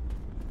சொல்றதுக்கு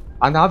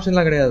அந்த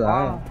ஆப்ஷன்லாம் கிடையாதா?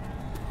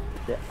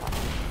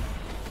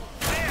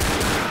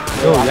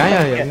 ஓ ஏன்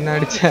என்ன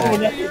அடிச்ச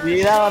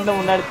நீதான் வந்து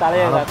முன்னாடி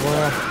தலைய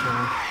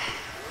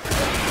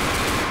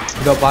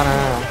இதோ பாரு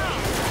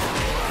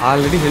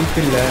ஆல்ரெடி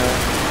ஹெல்த் இல்ல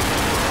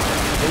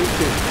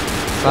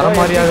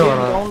சரமாரியாக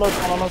வர டவுன்லோட்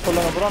பண்ணனும்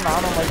சொல்லுங்க ப்ரோ.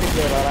 நானும்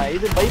மல்டிப்ளேயர் வரேன்.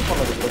 இது பை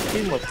பண்ணது ப்ரோ.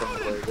 Steam வர்ஷன்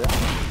bro. இது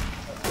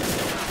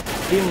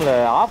ஸ்டீம்ல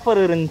ஆஃபர்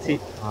இருந்துச்சு.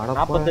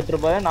 48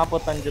 ரூபாய்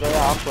 45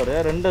 ரூபாய் ஆஃபர்.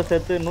 ரெண்டும்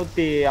சேர்த்து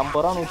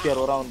 150 ரூபாய் 160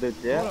 ரூபாய்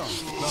வந்துச்சு.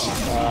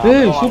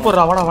 ஏய்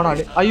சூப்பர்டா வாடா வாடா.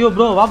 ஐயோ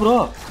ப்ரோ வா ப்ரோ.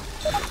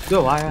 யோ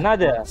வா.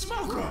 என்னது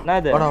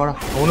வாடா வாடா.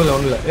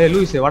 ஒண்ணும் இல்ல. ஏய்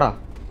லூயிஸ் வாடா.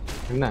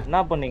 என்ன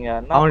பண்ணீங்க?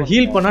 அவன்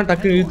ஹீல் பண்ணா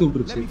டக்கு இழுத்து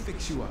விட்டுருச்சு.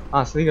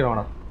 சீக்கிரம்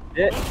வாடா.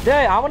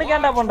 டேய் அவனுக்கு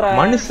ஏன்டா பண்ற?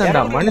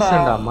 மனுஷன்டா.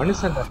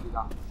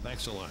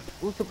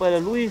 ஊசு பையல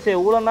லூயிஸ்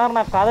இவ்வளவு நேரம்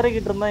நான்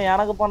கதறிக்கிட்டு இருந்தேன்.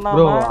 எனக்கு பண்ணாம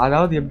ப்ரோ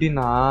அதாவது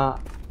எப்படின்னா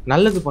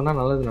நல்லது பண்ணா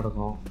நல்லது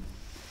நடக்கும்.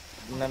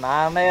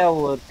 நானே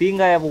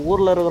தீங்காய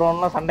ஊர்ல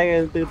இருக்கிறவங்க சண்டையை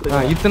எடுத்துக்கிட்டு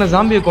இருக்கேன். இத்தனை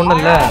ஜாம்பியை கொண்டல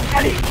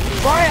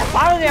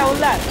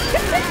உள்ள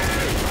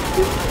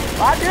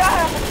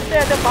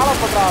ஃபாலோ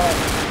பண்றான்.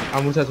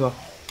 முடிச்சாச்சு வா.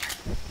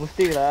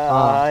 முஸ்டிகளா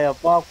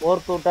அப்பா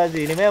போர்த்து விட்டாச்சு.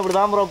 இனிமே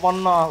இப்படிதான் ப்ரோ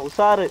பண்ணோம்.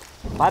 உஷாரு.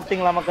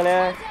 பாத்தீங்களா மக்களே?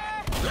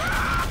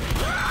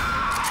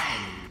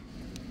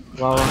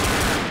 வா வா.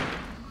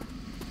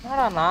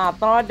 நான்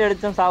அத்தனை வாட்டி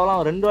அடிச்சேன்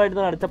சாவலாம். 2 வாட்டி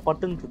தான் அடிச்சா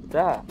பட்டுன்னு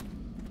சுத்துட்டா.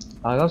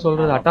 அதான்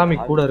சொல்றது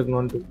அட்டாமிக் கூட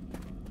இருக்கணும்னு.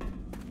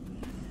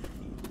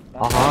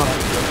 ஆஹா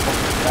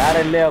வேற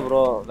இல்லையா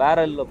ப்ரோ? வேற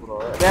இல்ல ப்ரோ.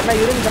 வேணா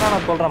இருந்துச்சுன்னா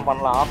நான் சொல்றேன்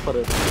பண்ணலாம். ஆஃபர்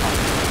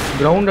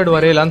கிரவுண்டட்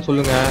வரையலான்னு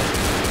சொல்லுங்க.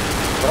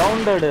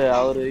 கிரவுண்டட்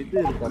அவர் இது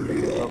இருக்கு அந்த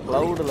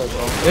கிளவுட்ல.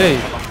 ஏய்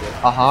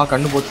ஆஹா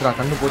கண்ணு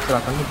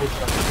போச்சுடா.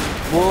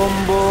 பூம்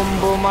பூம்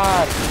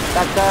பூமார்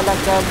டக்க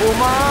லக்க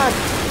பூமார்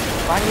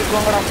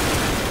வாங்கிக்கோங்கடா.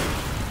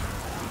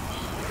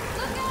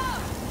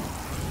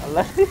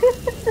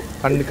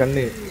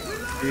 கண்ணு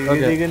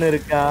திகுன்னு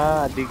இருக்கா.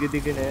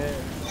 திகுன்னு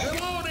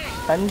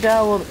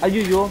தஞ்சாவூர்.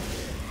 ஐயோ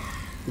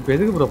இப்ப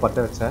எதுக்கு ப்ரோ பட்ட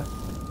வச்ச?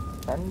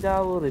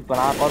 தஞ்சாவூர் இப்ப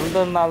நான்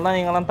சொல்றதுனால தான்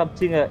நீங்க எல்லாம்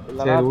தப்பிச்சீங்க.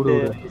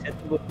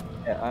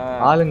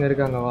 ஆளுங்க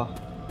இருக்காங்க வா.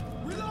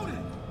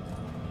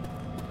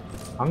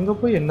 அங்க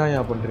போய்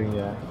என்னயா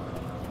பண்றீங்க?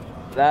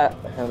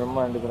 ரொம்ப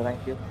நன்றி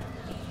தேங்க்யூ.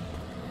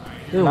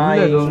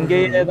 நான்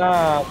இங்கேயே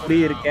தான்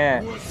குடியிருக்கேன்.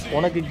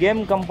 உனக்கு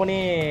கேம் கம்பெனி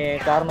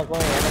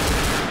காரணக்கும் எனக்கு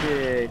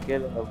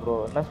கேளுங்க ப்ரோ.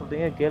 என்ன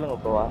சொல்றீங்க? கேளுங்க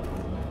ப்ரோவா.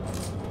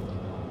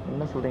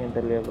 என்ன சொல்றீங்கன்னு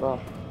தெரியல ப்ரோ.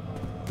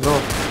 ப்ரோ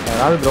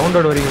யாராவது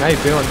கிரவுண்டட் வரீங்கன்னா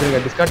இப்பவே வந்துருங்க.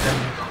 டிஸ்கார்ட்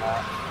பண்ணிக்கோங்க.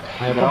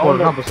 நான் எப்போ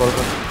போறேன்னா அப்ப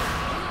சொல்றேன்.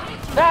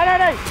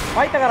 டேய்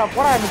பைத்தகாரா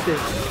போடா எனக்கு.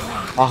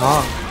 ஆஹா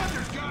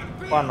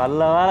பா நல்ல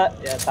வேளை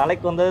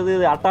தலைக்கு வந்தது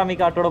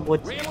அட்டாமிக் ஆட்டோட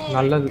போச்சு.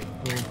 நல்லது.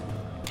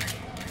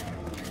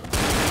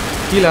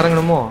 கீழ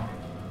இறங்கணுமோ?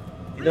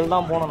 இதெல்லாம்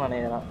தான் போணும்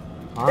நினைக்கிறேன்.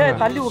 ஏய்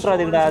தள்ளி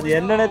விட்டுறாதீங்கடா. அது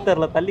என்னன்னே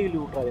தெரியல. தள்ளி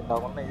விட்டுறாதீங்கடா.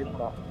 ஒண்ணு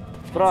இருங்கடா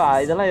ப்ரோ.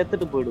 இதெல்லாம்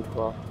எடுத்துட்டு போயிடு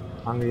ப்ரோ.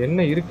 அங்க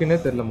என்ன இருக்குன்னே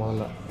தெரியல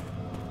முதல்ல.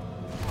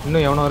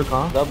 இன்னும் எவனோ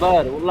இருக்கான்.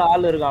 பார் உள்ள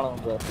ஆள்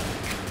இருக்கானுங்க சார்.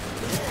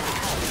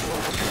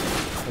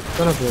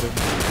 எத்தனை பேரு?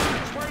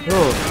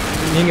 ப்ரோ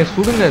நீங்க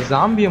சுடுங்க.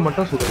 ஜாம்பியை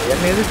மட்டும் சுடுங்க.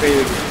 என்ன எது கை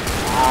வைக்க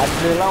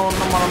அதெல்லாம்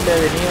ஒண்ணும் பண்ண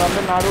முடியாது. நீ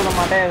வந்து நடுவுல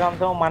மண்டையை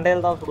காமிச்சா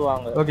மண்டையில தான்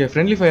சுடுவாங்க. ஓகே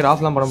ஃப்ரெண்ட்லி ஃபயர்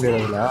ஆஃப்லாம் பண்ண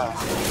முடியாதுல்ல?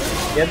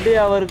 எப்படி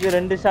அவருக்கு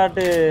 2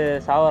 ஷாட்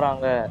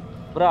சாவறாங்க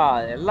ப்ரோ?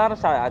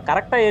 எல்லாரும்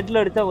கரெக்ட்டா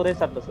ஹெட்ல அடிச்சா ஒரே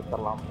ஷாட்ல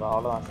சுத்தறலாம் ப்ரோ.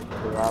 அவ்வளவுதான்.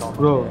 வேற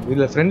ப்ரோ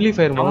இதுல ஃப்ரெண்ட்லி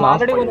ஃபயர் நம்ம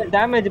ஆல்ரெடி கொஞ்சம்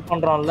டேமேஜ்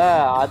பண்றோம்ல.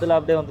 அதுல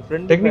அப்படியே வந்து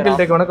ஃப்ரெண்ட் டெக்னிக்கல்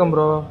டேக். வணக்கம்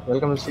ப்ரோ.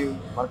 Welcome to stream.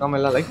 மறக்காம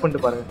எல்லாம் லைக்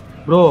பண்ணிட்டு பாருங்க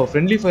ப்ரோ.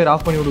 ஃப்ரெண்ட்லி ஃபயர்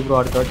ஆஃப் பண்ணி விடு ப்ரோ.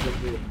 அடுத்த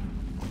வாட்டி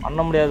பண்ண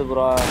முடியாது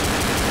ப்ரோ.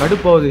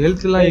 கடுப்பாவுது.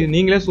 ஹெல்த் எல்லாம்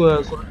நீங்களே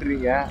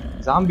சுருட்டுறீங்க.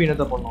 ஜாம்பி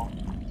என்னத்த பண்ணோம்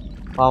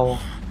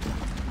பாவம்.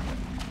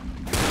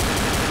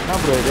 என்ன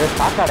ப்ரோ இது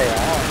சாக்காடையா?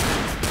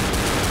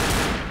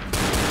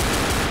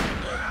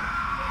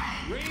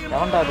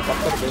 எவன்டா அது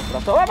கத்துறது?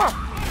 பிரசவமா?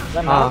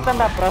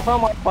 நான்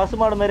பிரசவமா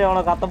பசுமாடு மாதிரி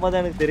அவனை கத்தும் போது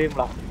எனக்கு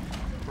தெரியும்டா.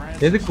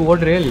 எதுக்கு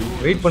ஓடுறேல்?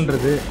 வெயிட்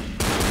பண்றது.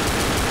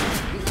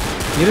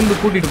 இருந்து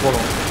கூட்டிட்டு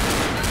போனோம்.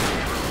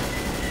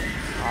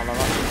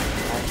 அவ்வளவுதான்.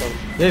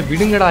 ஏய்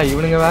விடுங்கடா.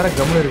 இவனுங்க வேற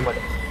கம்முன்னு இருக்க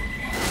மாட்டேங்க.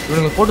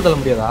 இவனுங்க போட்டு தள்ள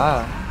முடியாதா?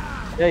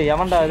 ஏய்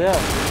எவன்டா இது?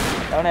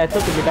 எவனை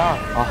எச்சத்துக்கிட்டான்?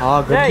 ஆஹா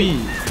கப்பி.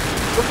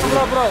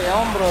 ப்ரோ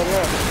எவன் ப்ரோ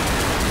இது?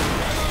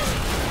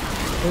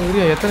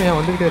 எத்தனை ஏன்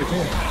வந்துகிட்டே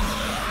இருக்கு?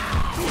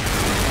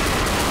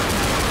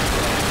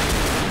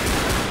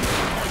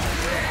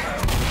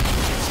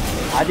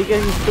 அதிக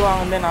ஹிட்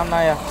வாங்குனதே நான்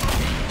தான்யா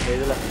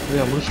இதுல.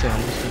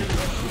 முடிச்சிட்டேன்.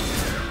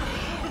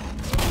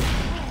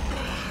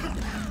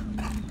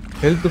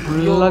 ஹெல்த்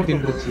ஃபுல்லா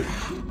தின்றுச்சு.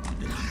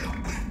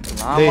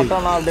 நான்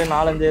மட்டும் நான் அப்படியே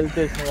 4-5 ஹெல்த்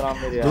வச்சுக்கிறான்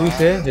மாதிரியா?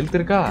 லூயிஸ் ஹெல்த்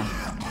இருக்கா?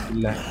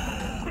 இல்ல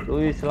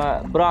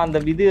லூயிஸ்லாம் ப்ரோ அந்த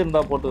விதி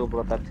இருந்தா போட்டுக்க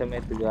ப்ரோ.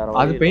 தற்சமயத்துக்கு வேற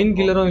அது பெயின்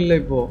கில்லரும் இல்ல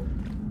இப்போ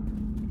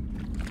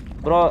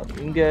ப்ரோ.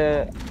 இங்க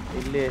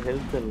இல்லையே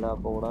ஹெல்த் இல்ல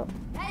அப்போ கூட.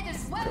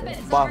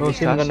 பா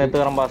மிஷின் கன்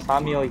எடுத்துக்கறேன்பா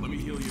சாமியோய்.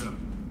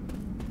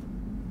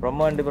 ரொம்ப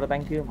நன்றி ப்ரோ.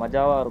 Thank you.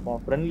 மஜாவா இருக்கும்.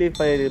 ஃப்ரெண்ட்லி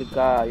ஃபயர்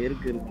இருக்கா?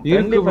 இருக்கு.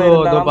 இருக்கு ப்ரோ.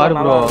 இதோ பாரு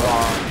ப்ரோ.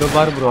 இதோ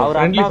பாரு ப்ரோ.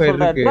 ஃப்ரெண்ட்லி ஃபயர்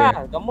இருக்கு.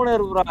 கம்முனு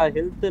இரு ப்ரோ.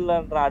 ஹெல்த்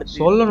இல்லன்ற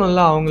அடுத்து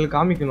சொல்லணும்ல, அவங்களுக்கு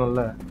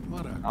காமிக்கணும்ல.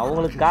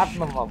 அவங்களுக்கு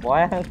காட்டணுமா?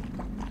 போய்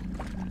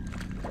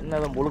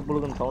என்னது புளுக்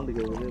புளுக்குன்னு சவுண்ட்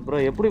கேக்குது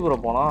ப்ரோ. எப்படி ப்ரோ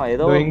போனோம்?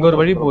 ஏதோ இங்க ஒரு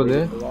வழி போகுது.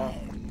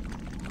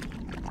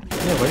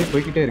 என்ன வழி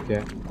போய்க்கிட்டே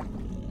இருக்கே.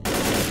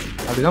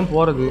 அப்படிதான்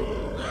போறது.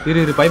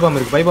 இரு பைபாம்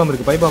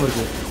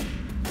இருக்கு.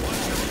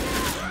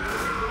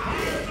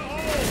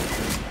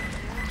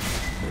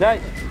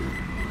 டேய்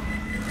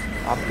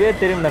அப்பவே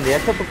தெரியும் அந்த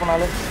எச்சத்து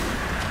போனால.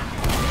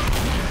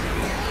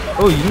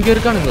 ஓ இங்க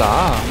இருக்கானுங்களா?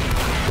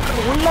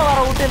 உள்ள வர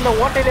விட்டு இந்த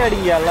ஓட்டையிலே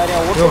அடிங்க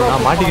எல்லாரையும். ஓ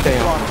நான்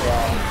மாட்டிக்கிட்டேன்.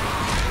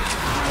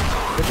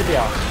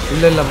 செத்துட்டியா?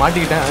 இல்ல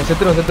மாட்டிக்கிட்டேன்.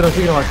 செத்துறோம்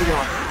சீக்கிரம் வா.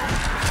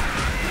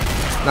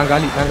 நான்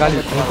காலி.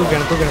 நீ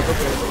தூக்கு.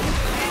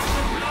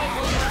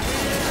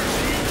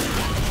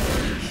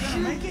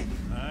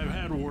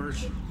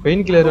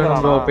 Pain கில்லரும்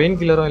bro. பெயின்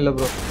கில்லரும் இல்ல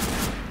ப்ரோ.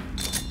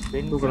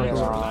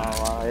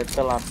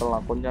 எத்தலாம்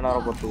கொஞ்ச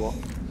நேரம் பொறுத்துவோம்.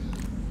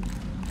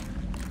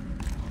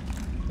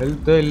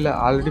 ஹெல்த் இல்ல.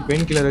 ஆல்ரெடி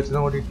பெயின் கில்லர் வச்சு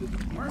தான் ஓடிட்டு இருக்கு.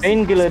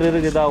 பெயின் கில்லர்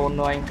இருக்குதா?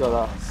 ஒன்னு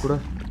வாங்கிக்கோதா?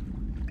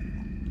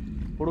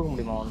 கொடுக்க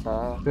முடியுமா உன்ட்ட?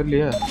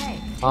 தெரியலையே.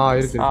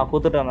 இருக்கு.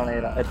 குத்துட்டான்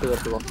நினைக்கிறேன்.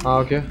 எடுத்துக்கோ.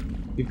 ஓகே.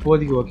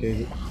 இப்போதைக்கு ஓகே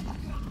இது.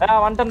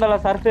 வந்துட்டல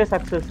சர்ஃபேஸ்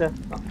சக்சஸ்.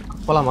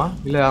 போலாமா?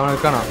 இல்ல அவன்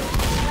இருக்கானா?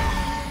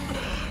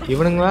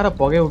 இவனுங்க வேற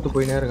புகைய விட்டு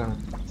போயினே இருக்கானே.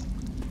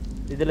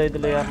 இதுல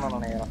ஏறணும்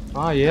நினைக்கிறேன்.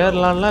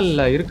 ஏறலாம்லாம்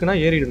இல்ல. இருக்குன்னா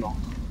ஏறிடணும்.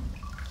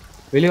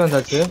 வெளிய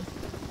வந்தாச்சு.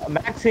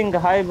 Maxing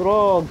hi bro.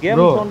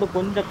 Game sound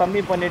கொஞ்சம்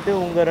கம்மி பண்ணிட்டு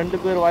உங்க ரெண்டு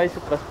பேர் வாய்ஸ்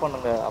பிரஸ்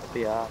பண்ணுங்க.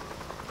 அப்படியா?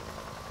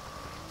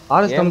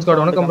 ஆர்எஸ் கம்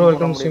ஸ்குவாட் வணக்கம் ப்ரோ.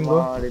 Welcome stream bro.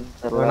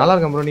 நல்லா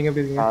இருக்கேன் ப்ரோ. நீங்க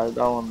எப்படி இருக்கீங்க?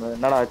 அதுதான் வந்து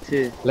என்னடா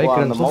ஆச்சு? லைக்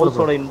அந்த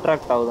மவுஸோட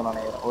இன்டராக்ட் ஆகுது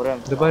நினைக்கிறேன். ஒரே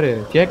இது பாரு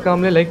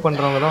கேட்காமலே லைக்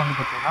பண்றவங்க தான் வந்து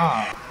பாத்தீங்கன்னா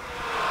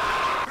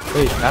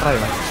யாரா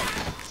இவன்?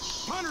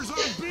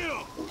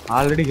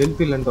 ஆல்ரெடி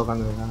ஹெல்த் இல்லன்னு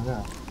உட்காந்துருக்காங்க.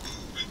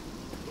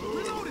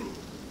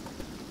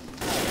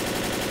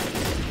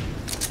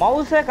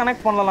 மவுஸே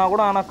கனெக்ட் பண்ணலனா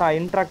கூட ஆனா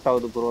இன்டராக்ட்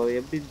ஆகுது ப்ரோ.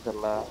 எப்படின்னு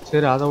தெரியல.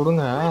 சரி அத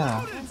விடுங்க.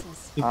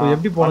 இப்போ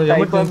எப்படி போறது?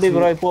 Emergency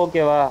bro. இப்போ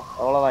ஓகேவா?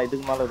 அவ்வளவுதான்.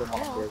 இதுக்கு மேல இது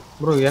பண்ண முடியாது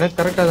ப்ரோ. எனக்கு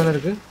கரெக்ட்டா தான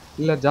இருக்கு.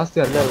 இல்ல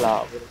ஜாஸ்தியா இருக்கு. இல்ல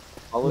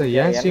அவர்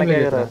ஏன் ஸ்ட்ரீம்ல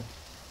கேக்குறாரு.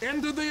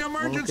 Into the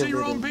emergency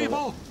room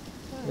people.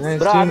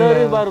 Bro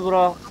அதோரி பாரு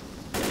ப்ரோ.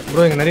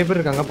 ப்ரோ இங்க நிறைய பேர்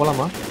இருக்காங்க.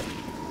 போலாமா?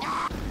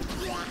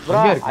 ப்ரோ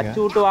அச்சு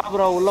விட்டு வா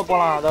ப்ரோ. உள்ள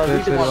போலாம். அத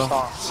வீட்டுக்கு போறோம்.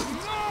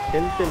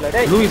 ஹெல்த் இல்ல.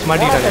 டேய் லூயிஸ்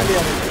மாட்டிட்டாங்க.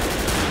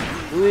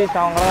 லூயிஸ்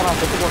அவங்கள நான்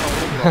செத்து போறேன்.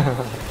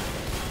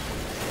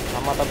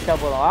 நம்ம தப்பிச்சா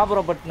போறோம். வா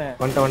ப்ரோ பட்னு.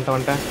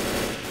 வந்துட்டேன்.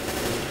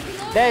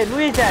 டேய்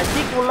லூயிஸ்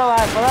சீக்கு உள்ள வா.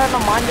 இப்பதான்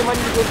நான் மாஞ்சி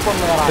ஷூட்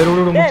பண்ணுறேன். சரி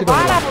விடு முடிச்சிட்டு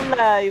வாடா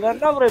உள்ள. இவன்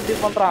என்ன ப்ரோ இப்படி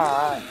பண்றான்?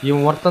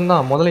 இவன் ஒருத்தன்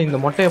தான். முதல்ல இந்த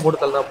மொட்டைய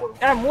போட்டு தள்ளா போதும்.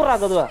 ஏ மூறா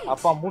கதுவ.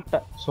 அப்பா மூட்டை.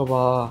 சோபா.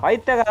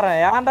 வைத்தகாரன்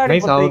ஏன்டா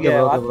இப்படி பண்றீங்க?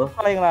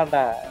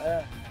 வத்தலைங்களாடா.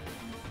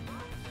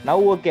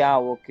 Now okay.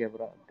 Okay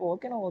bro. இப்போ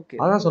ஓகேனா ஓகே.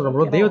 அதான் சொல்றேன்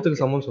ப்ரோ.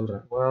 தெய்வத்துக்கு சமம்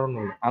சொல்றேன். வேற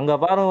ஒண்ணும் இல்ல. அங்க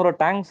பாருங்க ஒரு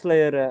tank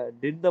slayer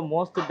did the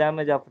most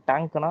damage of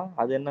டேங்க்னா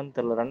அது என்னன்னு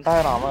தெரியல.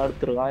 2000 அவன்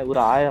எடுத்துறான்.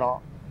 இவரு 1000.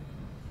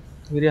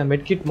 சரியா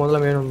மெட்கிட்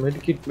முதல்ல வேணும்.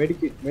 மெட்கிட்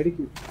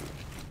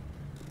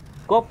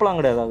ஸ்கோப்லாம்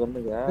கிடையாது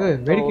கண்ணுங்க.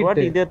 மெடிக்கிட்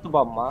வாட்டி இத எடுத்து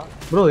பாப்பமா.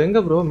 ப்ரோ எங்க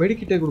ப்ரோ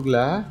மெடிக்கிட்டே குடுக்கல?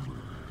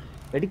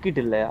 மெடிக்கிட்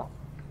இல்லையா?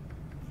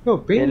 ப்ரோ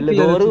பெயின்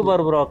கில்லர் ஒரு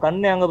பார் ப்ரோ.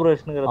 கண்ணு எங்க ப்ரோ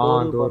வெச்சுங்கறது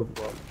ஒரு பார்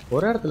ப்ரோ.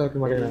 ஒரே இடத்துல இருக்க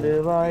மாட்டேங்குது.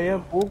 வாய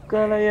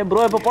பூக்கலையே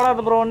ப்ரோ. இப்ப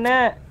போடாத ப்ரோ ஒண்ணே.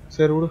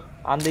 சரி விடு.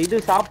 அந்த இது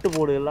சாப்பிட்டு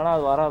போடு. இல்லனா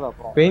அது வராது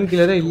அப்புறம். பெயின்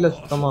கில்லரே இல்ல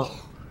சுத்தமா.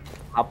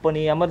 அப்ப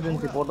நீ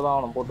எமர்ஜென்சி போட்டு தான்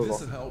அவன போட்டுக்கோ.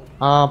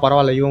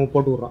 பரவாயில்லை. இவன்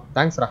போட்டு விடுறான்.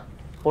 தேங்க்ஸ்டா.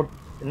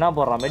 என்ன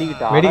போறான்?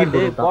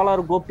 மெடிக்கிட்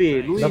போலார் கோபி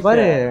லூயிஸ்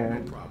பாரு.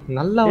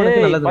 நல்லா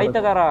உனக்கு நல்லது.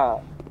 பைத்தகாரா.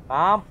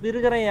 நான்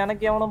பிறகறேன்.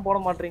 எனக்கு எவனும் போட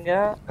மாட்டீங்க.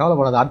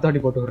 கவலைப்படாத. அடுத்த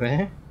வாட்டி போட்டு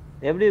விடுறேன்.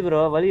 எப்படி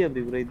ப்ரோ? வலி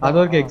எப்படி ப்ரோ? அது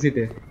வரைக்கும் எக்ஸிட்.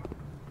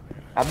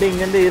 அப்படியே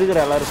இங்க இருந்து இருக்கிற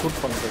எல்லாரும்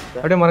ஷூட் பண்ணுங்க.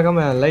 அப்படியே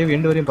மறக்காம லைவ்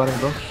எண்ட் வரையும் பாருங்க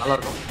ப்ரோ. நல்லா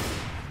இருக்கும்.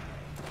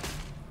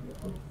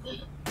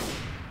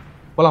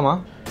 போலாமா?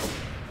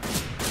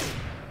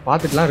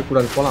 பாத்துட்டுலாம் இருக்க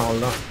கூடாது. போலாம்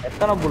அவ்வளவுதான்.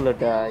 எத்தனை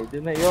புல்லட்?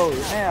 இதுமே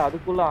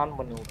அதுக்குள்ள ஆன்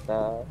பண்ணி விட்ட.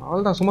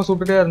 அவ்வளவுதான். சும்மா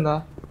சுட்டுட்டே இருந்தா.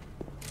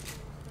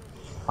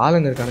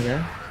 ஆளுங்க இருக்கானுங்க.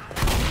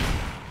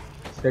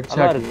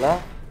 ஹெட்ஷாட் இல்ல.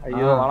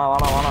 ஐயோ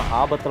வேணாம்.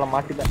 ஆபத்துல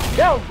மாட்டிட்டேன்.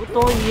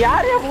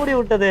 யாரையா மூடி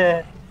விட்டது?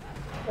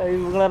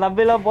 இவங்கள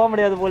நம்பிலாம் போக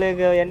முடியாது போல.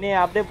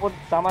 என்னைய அப்படியே போட்டு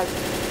சமாளி.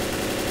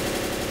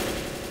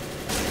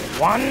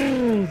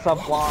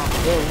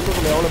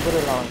 உள்ளுக்குள்ள எவ்வளவு பேர்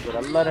இருக்காங்க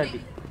எல்லாரும் அடி.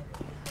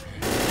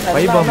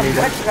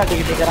 பெடக்ஸ்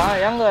காட்டிக்கிட்டு இருக்கான்.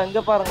 எங்க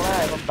பாருங்களேன்.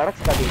 இவன்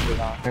பெடக்ஸ் காட்டிக்கிட்டு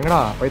இருக்கான். எங்கடா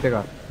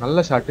பைத்தியக்கார? நல்ல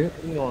ஷாட்.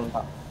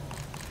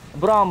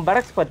 ப்ரோ அவன்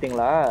பெடக்ஸ்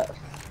பாத்தீங்களா?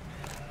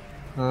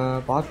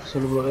 பாத்து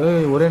சொல்லு ப்ரோ.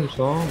 ஒரே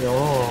நிமிஷம்.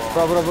 எவனோ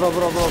ப்ரோ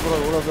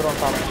இவ்வளவு தூரம்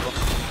காணோம் ப்ரோ.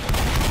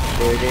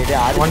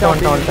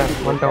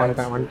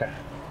 வந்துட்டேன்.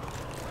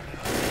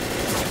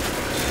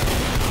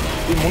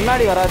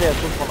 முன்னாடி வராதே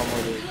ஷூட்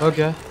பண்ணும்போது.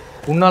 ஓகே.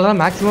 உன்னால தான்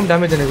மேக்ஸिमम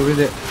டேமேஜ் எனக்கு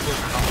விழுது.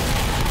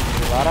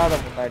 வராத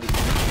முன்னாடி.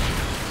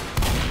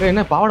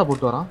 என்ன பாவாடை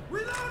போட்டு வரான்?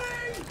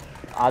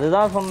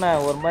 அதுதான் சொன்னேன்.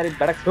 ஒரு மாதிரி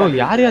பெடக்ஸ்.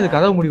 யாரையும் அது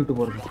கதவு மூடி விட்டு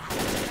போறது?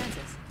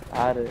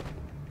 யாரு?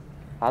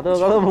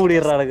 கதவு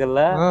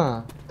மூடிடுறானுங்கல்ல.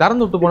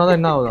 திறந்து விட்டு போனாதான்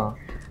என்ன ஆகுதான்?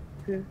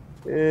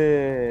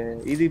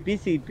 இது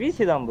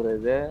பிசி தான் ப்ரோ.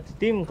 இது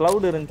ஸ்டீம்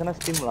கிளவுட் இருந்துச்சுன்னா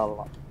ஸ்டீம்ல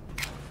விளாடலாம்.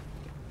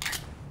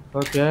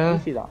 ஓகே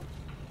பிசி தான்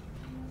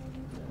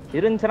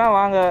இருந்துச்சுன்னா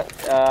வாங்க.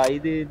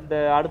 இது இந்த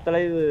அடுத்த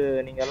லைவ்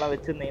நீங்க எல்லாம்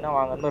வச்சிருந்தீங்கன்னா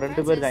வாங்க, இன்னும்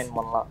 2 பேர் ஜாயின்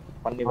பண்ணலாம்.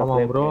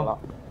 பண்ணி ப்ரோ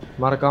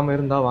மறக்காம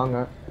இருந்தா வாங்க.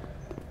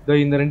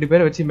 இந்த 2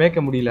 பேரை வச்சு மேய்க்க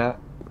முடியல,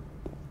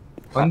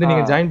 வந்து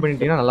நீங்க ஜாயின்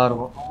பண்ணிட்டீங்கன்னா நல்லா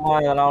இருக்கும். ஆமா,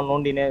 இதெல்லாம்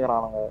நோண்டினே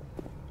இருக்கறானுங்க.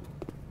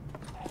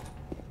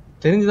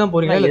 தெரிஞ்சுதான்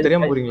போறீங்களா இல்ல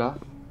தெரியாம போறீங்களா?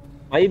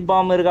 பைப்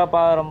பாம் இருக்கா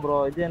பாக்குறேன் ப்ரோ.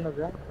 இது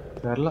என்னது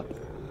தெரியல.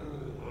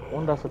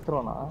 ஊண்டா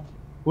சுத்துறோனா?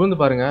 ஊந்து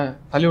பாருங்க.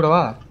 தள்ளி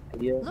விடவா?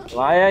 ஐயோ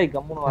வாயா,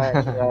 கம்முன்னு வாயா.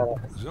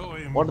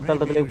 போட்டு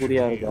தள்ளதுலயே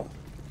புரியா இருக்கா.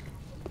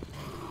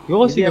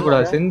 யோசிக்க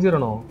கூடாது,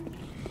 செஞ்சிரணும்.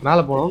 மேல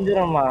போறோம்.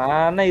 செஞ்சிரணுமா?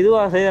 அண்ணா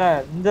இதுவா செய்யறேன்,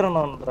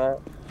 செஞ்சிரணும்ன்ற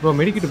ப்ரோ.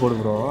 மெடிக்கிட் போடு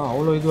ப்ரோ,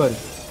 அவ்வளவு இதுவா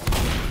இருக்கு.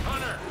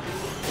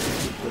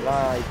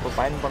 இதெல்லாம் இப்போ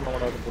பயன் பண்ண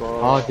கூடாது ப்ரோ.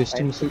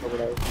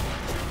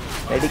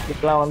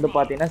 மெடிக்கிட்லாம் வந்து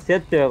பாத்தீங்கன்னா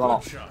சேர்த்து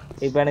வைக்கணும்.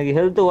 இப்போ எனக்கு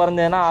ஹெல்த்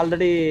குறைஞ்சதுன்னா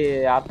ஆல்ரெடி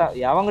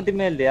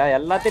எவங்கிட்டுமே இல்லையா,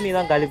 எல்லாத்தையும் நீ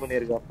தான் காலி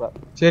பண்ணிருக்க. அப்ப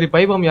சரி,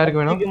 பைபாம் யாருக்கு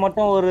வேணும்?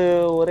 மட்டும்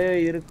ஒரே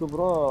இருக்கு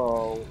ப்ரோ,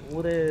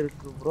 ஊரே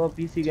இருக்கு bro.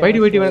 PC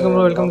வைட்டி வைட்டி welcome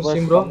bro, welcome to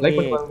stream bro. Like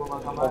பண்ணி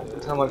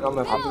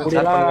மறக்காம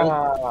ஷேர் பண்ணுங்க.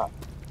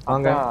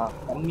 வாங்க.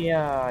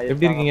 கம்மியா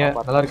எப்படி இருக்கீங்க?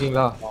 நல்லா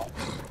இருக்கீங்களா?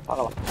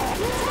 பார்க்கலாம்.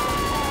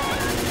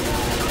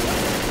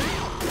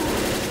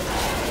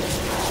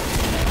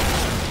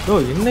 ப்ரோ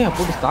என்னையா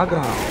போட்டு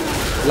தாக்குறான்?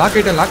 லாக்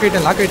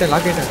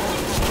ஆயிட்டேன்.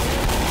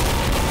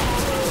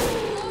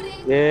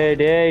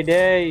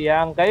 டேய்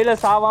என் கையில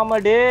சாவாம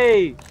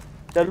டேய்.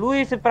 இந்த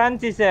லூயிஸ்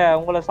பிரான்சிஸ்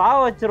உங்களை சாவ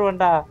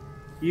வச்சிருவேன்டா.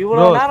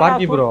 இவ்வளவு நேரம்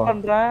நான் ஷூட்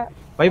பண்றேன்.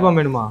 பைபாம்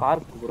வேணுமா?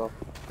 Park bro.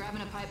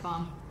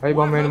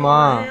 பைபாம் வேணுமா?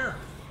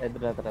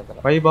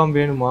 பைபாம்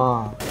வேணுமா?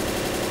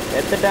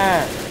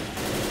 எடுத்துட்டேன்.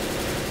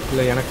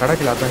 இல்ல எனக்கு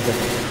கிடைக்கல, அதான்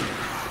கேட்டேன்.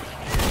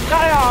 இங்க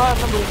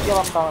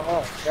வந்தாங்க.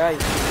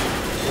 டேய்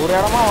ஒரு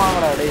இடமா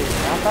வாங்கடா டேய்.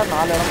 ஏன்டா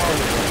 4 இடமா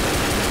இருக்கு?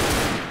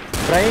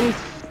 Brain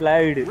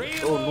slide.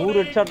 ஓ 100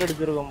 ஹெட்ஷாட்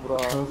அடிச்சிருக்கோம் ப்ரோ.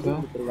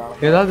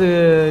 ஏதாவது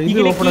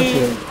இது ஓபன்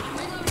ஆச்சு?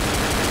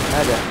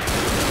 என்னது?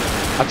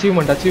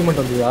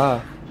 அச்சீவ்மென்ட் வந்துதா?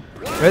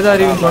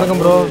 வேதாரி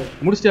வணக்கம் ப்ரோ.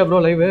 முடிச்சிட்டியா ப்ரோ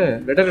லைவ்?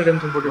 ரெட்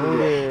ரெடெம்ஷன்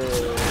போட்டுட்டு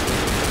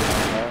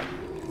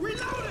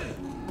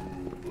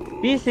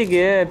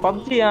பிசிக்கு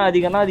பப்ஜி ஏன்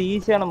அதிகம்னா அது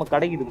ஈஸியா நம்ம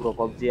கிடைக்குது ப்ரோ.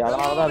 பப்ஜி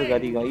அதனால தான் அதுக்கு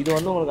அதிகம். இது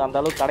வந்து உங்களுக்கு அந்த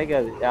அளவுக்கு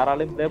கிடைக்காது,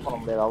 யாராலையும் ப்ளே பண்ண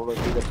முடியாது அவ்வளோ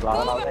சீக்கிரத்தில்.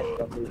 அதனால தான்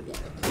எனக்கு வந்து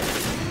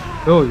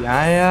ப்ரோ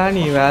ஏயா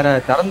நீ வேற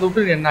திறந்து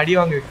விட்டு என்ன அடி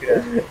வாங்க வைக்கிற?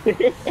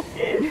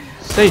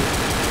 சரி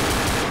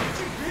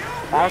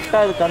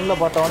கரெக்டாக அது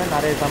கண்ணில் பட்டவொடனே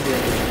நிறைய சாம்பி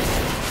வந்து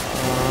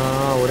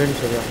ஒரே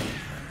நிமிஷம்.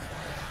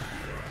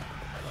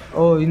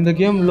 ஓ இந்த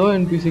கேம் லோ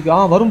என்பிசிக்கு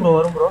வரும் ப்ரோ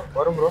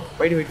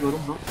வைட்டி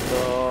வரும் ப்ரோ.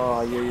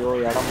 ஐயோ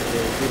இடம்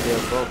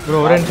ப்ரோ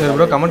ஒரே நிமிஷம்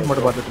ப்ரோ, கமெண்ட்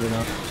மட்டும் பார்த்துட்டு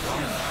இருக்கேன்.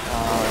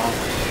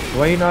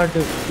 ஒய் நாட்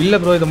இல்லை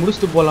ப்ரோ, இதை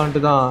முடிச்சுட்டு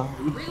போகலான்ட்டு தான்.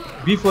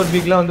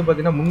 B4Bக்குலாம் வந்து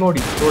பார்த்தீங்கன்னா முன்னோடி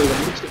ப்ரோ, இதை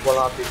முடிச்சுட்டு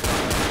போகலாம் அப்படின்னு.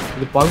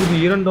 இது பகுதி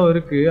 2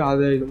 இருக்கு,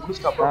 அதை இதை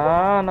முடிச்சுட்டு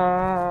அப்புறம்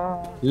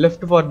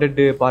லெஃப்ட் ஃபார்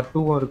டெட் பார்ட்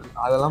 2 இருக்கு,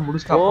 அதெல்லாம்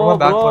முடிச்சுட்டு அப்புறமா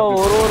பேக்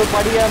ஃபார் ஒரு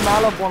படியா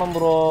மேல போணும்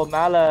ப்ரோ.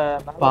 மேல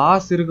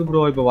பாஸ் இருக்கு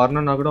ப்ரோ, இப்போ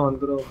வரணும்னா கூட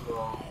வந்துடும் ப்ரோ.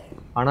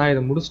 ஆனா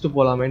இதை முடிச்சுட்டு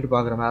போலாமேன்ட்டு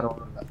பாக்குறேன், வேற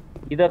ஒன்றும் இல்லை.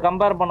 இத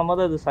கம்பேர்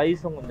பண்ணும்போது அது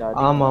சைஸும் கொஞ்சம்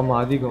ஆமா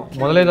அதிகம்.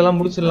 முதல்ல இதெல்லாம்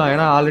முடிச்சிடலாம்,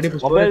 ஏன்னா ஆல்ரெடி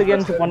மொபைல்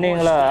கேம்ஸ்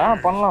பண்ணீங்களா?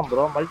 பண்ணலாம்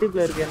ப்ரோ,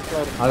 மல்டிபிளேயர்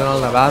கேம்ஸ்லாம் இருக்கு.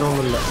 அதனால வேற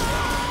ஒன்றும் இல்லை.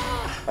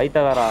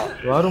 வைத்தகாரா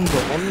வரும்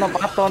ப்ரோ. முன்ன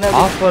பார்த்தவனே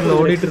ஆஃபர்ல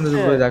ஓடிட்டு இருந்தது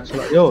ப்ரோ இது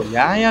ஆக்சுவலா. யோ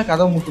ஏன்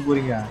கதை முட்டு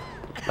போறீங்க?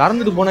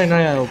 கறந்துட்டு போனா என்ன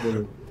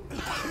போகுது?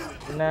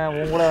 என்ன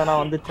உங்கள வேணா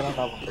வந்துச்சுன்னா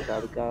நான் பண்றது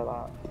அதுக்காக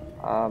தான்.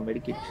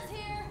 மெடிக்கிட்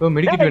ப்ரோ,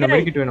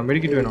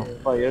 மெடிக்கிட் வேணும்.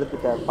 இப்போ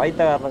எடுத்துட்டேன்.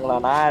 வைத்தகாரங்களா?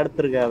 நான்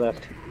எடுத்துருக்கேன் அதை.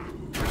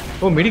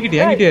 ஓ மெடிக்கிட்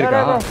என்கிட்டே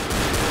இருக்கா?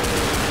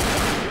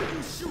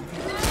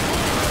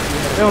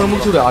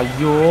 முடிச்சு விடு.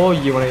 ஐயோ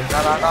இவனை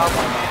என்னடா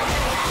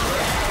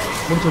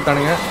முடிச்சு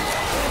விட்டானுங்க.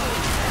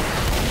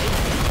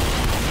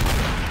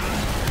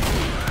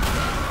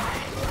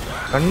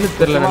 கண்ணு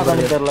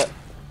தெரியல.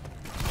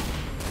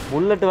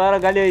 புல்லட் வேற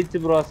காலி ஆயிடுச்சு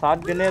ப்ரோ.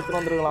 ஷாட் கன்னே எடுத்து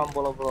வந்திருக்கலாம்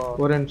போல ப்ரோ.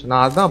 ஒரு நிமிஷம்,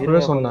 நான் அதான்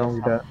அப்பவே சொன்னேன்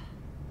உங்ககிட்ட.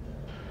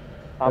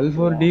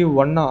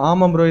 L4D1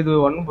 ஆமா ப்ரோ, இது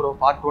 1 ப்ரோ,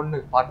 பார்ட்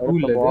 1 பார்ட் 2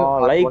 இல்ல இது.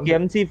 Like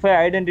MC5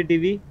 identity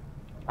we.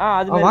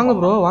 அது வாங்க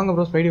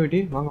ப்ரோ ஸ்பைடி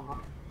வெட்டி வாங்க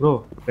ப்ரோ.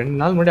 2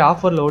 நாள் முன்னாடி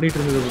ஆஃபர்ல ஓடிட்டு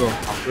இருந்தது ப்ரோ,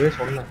 அப்பவே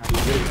சொன்னேன்.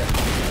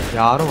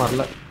 யாரும்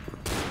வரல.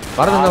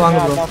 வரதா வாங்க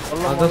ப்ரோ.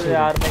 அதான்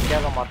யாருமே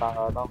கேட்க மாட்டாங்க.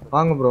 அதான்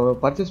வாங்க ப்ரோ,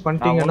 பர்ச்சேஸ்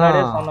பண்ணிட்டீங்கன்னா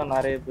சொன்ன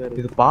நிறைய பேர்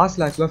இது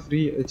பாஸ்ல ஆக்சுவலா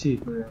ஃப்ரீ.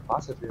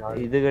 பாஸ் ஃப்ரீ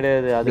இது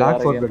கிடையாது. அது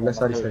பிளாக் ஃபார் பிளட்.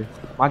 சாரி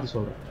மாத்தி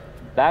சொல்றேன்.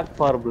 Black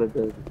for blood.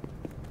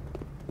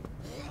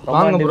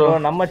 வாங்க ப்ரோ,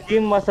 நம்ம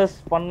டீம் வர்சஸ்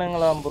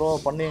பண்ணுங்களா ப்ரோ?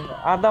 பண்ணுங்க.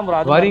 அதான்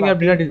ப்ரோ வரீங்க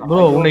அப்படினா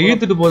ப்ரோ உன்னை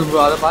இழுத்துட்டு போகுது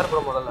ப்ரோ, அத பாரு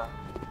ப்ரோ. முதல்ல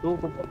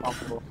தூக்கு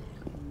ப்ரோ.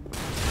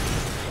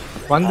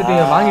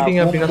 வந்துட்டீங்க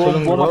வாங்கிட்டீங்க அப்படினா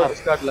சொல்லுங்க ப்ரோ.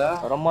 டிஸ்கார்ட்ல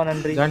ரொம்ப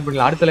நன்றி. ஜாயின்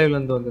பண்ணலாம். அடுத்த லைவ்ல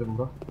இருந்து வந்துருங்க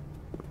ப்ரோ.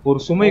 ஒரு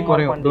சுமை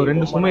குறையும் ப்ரோ.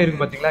 2 சுமை இருக்கு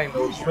பாத்தீங்களா? இந்த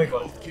ஒரு சுமை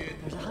குறையும்.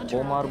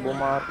 பூமார்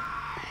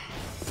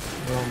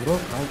ப்ரோ.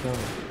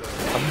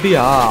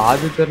 அப்படியா?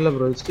 அது தெரியல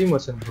ப்ரோ. Steam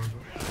version bro.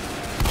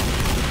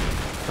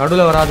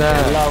 நடுவுல வராத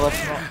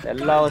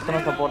எல்லா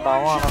வெர்ஷனும் சப்போர்ட்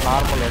ஆகும், ஆனா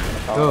நார்மல்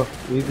வெர்ஷன்.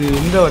 இது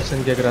இந்த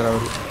வெர்ஷன் கேக்குறாரு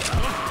அவரு.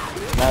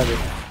 என்னது?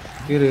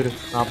 இரு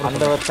நான் அப்புறம்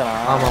அந்த வெர்ஷனா?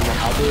 ஆமா ஆமா.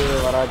 அது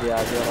வராது.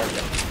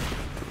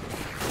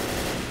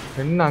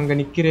 என்ன அங்க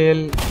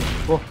நிக்கிறேல்?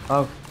 ஓ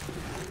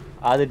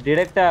அது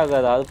டிடெக்டே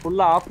ஆகாது. அது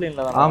ஃபுல்லா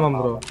ஆஃப்லைன்ல தான். ஆமா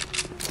ப்ரோ.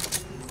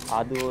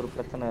 அது ஒரு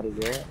பிரச்சனை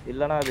இருக்கு.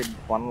 இல்லனா அது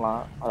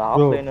பண்ணலாம். அது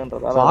ப்ரோ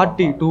ஆஃப்லைன்ன்றதால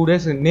 42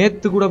 டேஸ்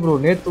நேத்து கூட ப்ரோ.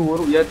 நேத்து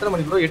ஒரு எத்தனை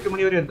மணி ப்ரோ? 8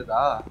 மணி வரை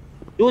இருந்ததா?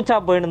 யூச்சா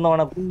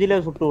போயிருந்தவன குஞ்சிலே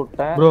சுட்டு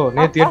விட்டேன். ப்ரோ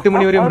நேத்து 8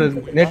 மணி வரையும்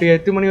இருந்தது. நேத்து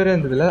 8 மணி வரை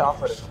இருந்ததுல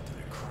ஆஃபர்.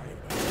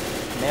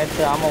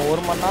 நேத்து ஆமா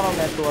 1 மணி நேரம்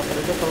நேத்து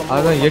ஒருத்தருக்கு சொல்லும்போது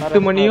அதான் 8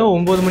 மணியோ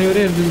 9 மணி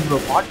வரையும் இருந்தது ப்ரோ.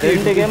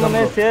 2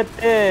 கேமுமே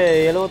சேர்த்து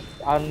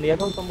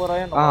 79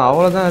 ரூபாய்.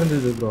 அவ்வளவுதான்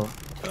இருந்தது ப்ரோ.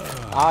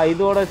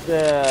 இதோட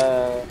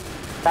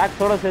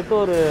டாக்ஸோட சேர்த்து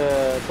ஒரு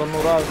 90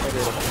 ரூபா அது மாதிரி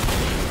இருக்கும்.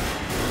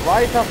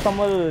 வாய்ஸ் ஆஃப்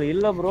தமிழ்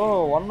இல்ல ப்ரோ.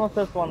 1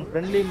 vs 1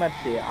 ஃப்ரெண்ட்லி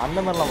மேட்ச் அந்த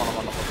மாதிரிலாம் பண்ண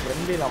மாட்டோம்.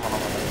 ஃப்ரெண்ட்லிலாம் பண்ண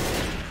மாட்டோம்.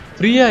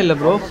 ஃப்ரீயா இல்ல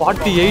ப்ரோ.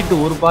 48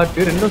 ஒரு பார்ட்,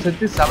 ரெண்டும்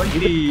சேர்த்து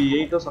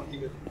 78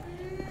 சம்திங்.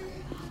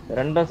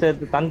 ரெண்டும்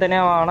சேர்த்து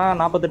தனித்தனியா வாங்கினா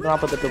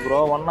 48 ப்ரோ.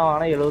 ஒண்ணா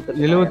வாங்கினா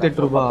 78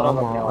 ரூபாய்.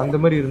 ஆமா அந்த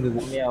மாதிரி இருந்தது.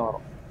 கம்மியா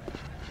வரும்.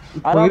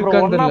 இப்போ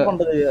இருக்கான்னு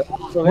தெரியல.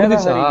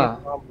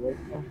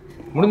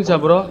 முடிஞ்சுச்சா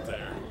ப்ரோ?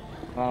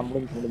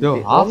 முடிஞ்சு.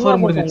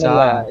 ஆஃபர் முடிஞ்சுச்சா?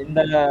 இந்த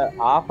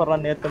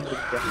ஆஃபர்லாம் நேத்து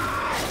முடிஞ்சுச்சு.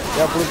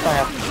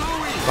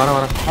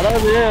 வரேன்.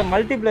 அதாவது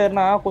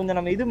மல்டிபிளேயர்னா கொஞ்சம்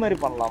நம்ம இது மாதிரி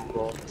பண்ணலாம்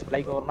ப்ரோ.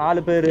 லைக் ஒரு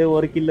 4 பேர்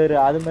ஒரு கில்லர்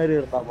அது மாதிரி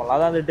இருந்தா பண்ணலாம்.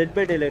 அதாவது டெட்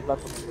பை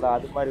டேலைட்லாம் சொல்லுங்களா,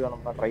 அது மாதிரி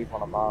வேணும்னா ட்ரை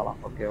பண்ணலாம்.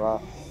 ஓகேவா?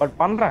 பட்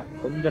பண்றேன்,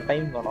 கொஞ்சம்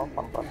டைம் வேணும்.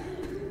 பண்றேன்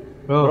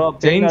ப்ரோ.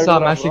 செயின்சா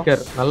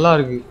மேசிக்கர் நல்லா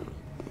இருக்கு.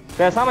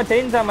 பேசாம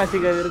செயின்சா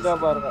மேசிக்கர் இருக்கா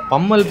பாருங்க.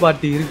 பம்மல்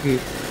பார்ட்டி இருக்கு.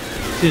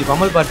 சரி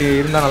பம்மல் பார்ட்டி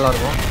இருந்தா நல்லா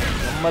இருக்கும்.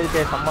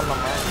 பம்மல்கே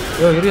சம்பந்தமா?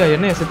 இரியா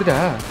என்ன செத்துட்ட?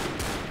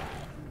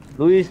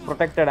 லூயிஸ்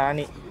ப்ரொடெக்டட்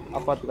ஆனி.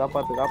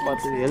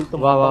 காப்பாத்து ஹெல்த்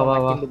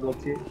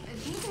போச்சு.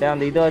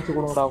 அந்த இதை வச்சு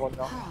கொடுங்கடா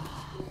கொஞ்சம்.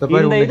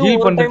 இந்த இது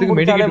ஹீல் பண்றதுக்கு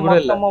மெடிக்கேட் கூட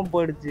இல்ல. மொத்தமும்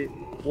போயிடுச்சு.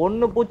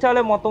 ஒன்னு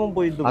பூச்சாலே மொத்தமும்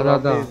போயிடுது.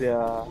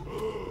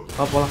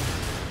 பாப்போம்.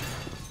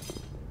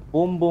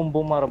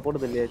 பூமார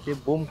போடுது இல்லையாச்சு.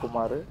 பூம்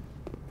குமார்.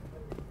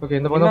 ஓகே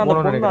இந்த பக்கம்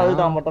போறோம்னு நினைக்கிறேன்.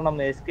 அதுதான் மட்டும்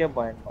நம்ம எஸ்கேப்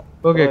ஆயிட்டோம்.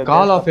 ஓகே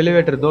கால் ஆஃப்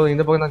எலிவேட்டர் தோ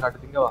இந்த பக்கம் தான்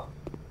காட்டுது. இங்க வா.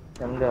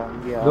 எங்க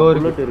அங்க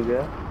புல்லட் இருக்கு.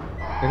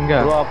 எங்க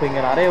ப்ரோ? அப்ப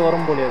இங்க நிறைய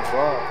வரும் போல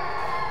இருக்கு.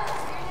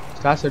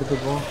 ஸ்டாஷ்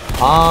எடுத்துப்போம்.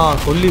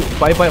 சொல்லி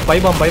பைபாம்.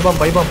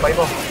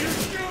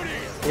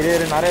 இது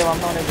நிறைய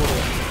வந்தவனே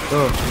போடுது.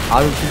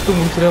 அது சுட்டு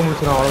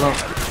முடிச்சிடும் அவ்வளவுதான்.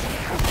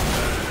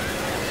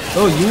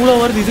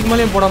 இவ்வளவு வருது. இதுக்கு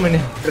மேலேயும் போடாம என்ன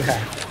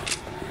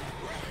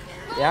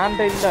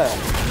ஏன்ட்ட இல்ல.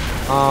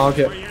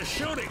 ஓகே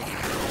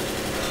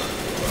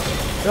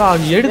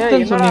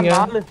எடுத்தேன்னு சொன்னீங்க.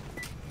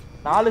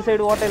 4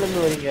 சைடு ஓட்டையில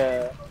இருந்து வரீங்க.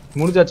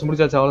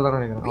 முடிச்சாச்சு அவ்வளவுதான்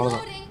நினைக்கிறேன்.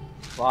 அவ்வளவுதான்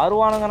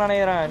வருவானுங்க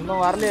நினைக்கிறேன்.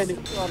 இன்னும் வரலையா?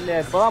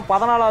 இப்பதான்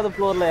 14வது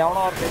ஃப்ளோர்ல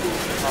எவனோ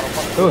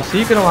வரல.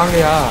 சீக்கிரம்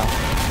வாங்கயா.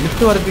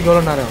 லிஃப்ட் வரதுக்கு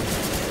எவ்வளவு நேரம்?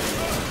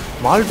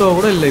 மால்டோ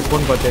கூட இல்ல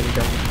இப்போன்னு பார்த்தேன்.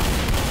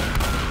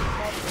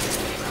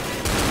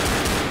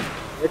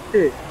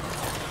 8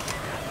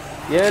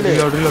 7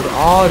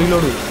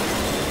 ரீலோடு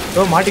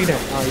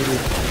மாட்டிக்கிட்டேன்.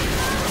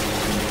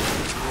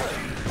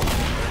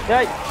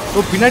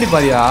 பின்னாடி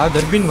பாரியா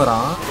தர்பின்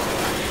வரான்.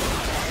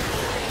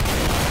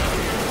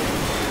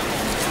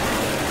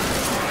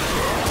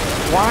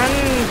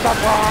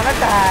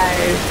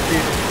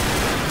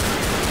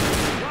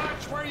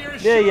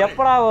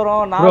 எப்படா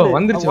வரும்?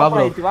 வந்துருச்சு. வா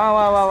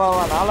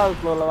 4வது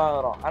ஃப்ளோர்ல தான்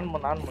வரும். ஆன்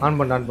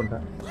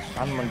பண்ணிட்டேன்.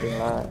 ஆன்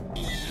பண்ணிட்டீங்களா?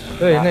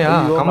 என்னையா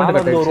கமெண்ட் கட்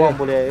ஆயிடுச்சு. வருவான்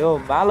போலயே.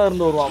 மேல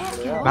இருந்து வருவான்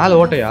போலயே. மேல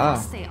ஓட்டையா?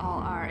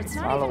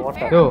 மேல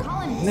ஓட்டை.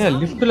 என்ன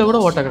லிஃப்ட்ல கூட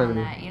ஓட்ட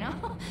கிடக்குது.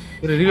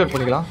 ரீலோட்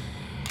பண்ணிக்கலாம்.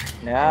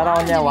 நேரா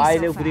வந்து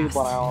வாயிலே குதிக்க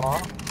போறான் அவனோ.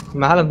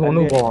 மேல இருந்து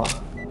ஒண்ணுக்கு போவான்.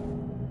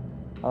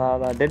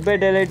 அதான் டெட் பை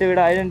டேலைட்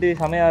விட ஐடென்டிட்டி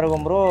செமையா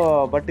இருக்கும் ப்ரோ.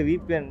 பட்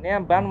VPN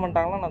ஏன் பேன்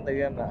பண்ணிட்டாங்களா அந்த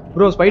கேம்?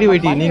 ப்ரோ ஸ்பைடி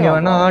வைட்டி நீங்க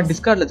வேணா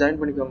டிஸ்கார்ட்ல ஜாயின்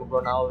பண்ணிக்கோங்க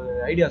ப்ரோ. நான் ஒரு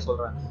ஐடியா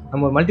சொல்றேன்.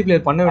 நம்ம ஒரு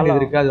மல்டிப்ளேயர் பண்ண வேண்டியது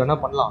இருக்கு. அது வேணா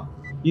பண்ணலாம்.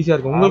 ஈஸியா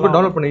இருக்கும். உங்களுக்கு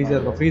டவுன்லோட் பண்ண ஈஸியா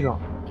இருக்கும். ஃப்ரீ தான்.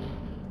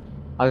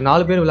 அது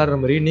 4 பேர் விளையாடுற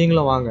மாதிரி.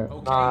 நீங்களும் வாங்க.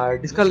 நான்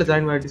டிஸ்கார்ட்ல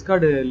ஜாயின் பண்ண.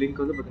 டிஸ்கார்ட்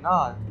லிங்க் வந்து பாத்தீங்கன்னா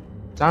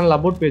சேனல்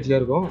அபவுட் பேஜ்ல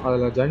இருக்கும்.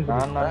 அதுல ஜாயின்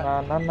பண்ணுங்க.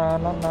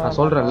 நான்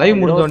சொல்றேன். லைவ்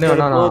முடிஞ்ச உடனே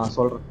வேணா நான்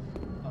சொல்றேன்.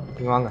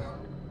 நீங்க வாங்க.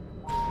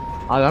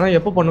 அது ஆனால்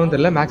எப்போ பண்ணுவோன்னு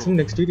தெரியல. மேக்ஸிமம்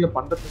நெக்ஸ்ட் வீக்ல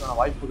பண்றதுக்கான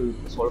வாய்ப்பு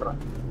இருக்குன்னு சொல்றேன்.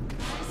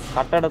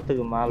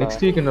 கட்டடத்துக்கு மேல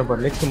நெக்ஸ்ட் வீக் என்ன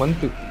பாரு. Next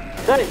month.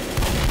 சரி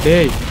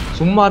டேய்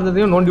சும்மா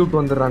இருந்ததையும் நோண்டி விட்டு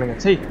வந்துடுறானுங்க.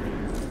 சரி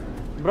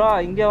ப்ரோ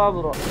இங்கே வா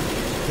ப்ரோ.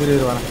 இரு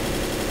வரேன்.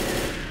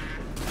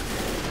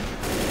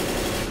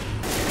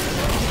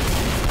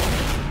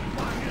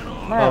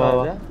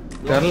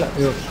 தெரியல.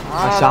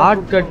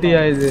 ஷார்ட்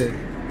கட்டியா இது?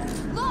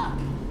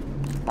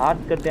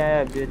 ஷார்ட் கட்டியா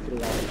எப்படி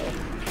வச்சிருக்காங்க?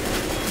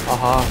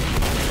 ஆஹா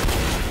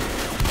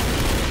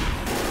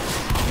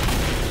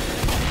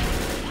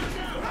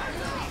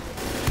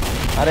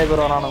நிறைய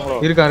பேர் வரானுங்களோ?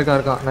 இருக்கான்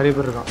நிறைய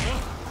பேர் இருக்கான்.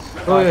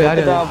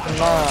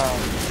 அப்படின்னா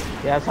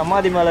என்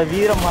சமாதி மேல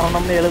வீர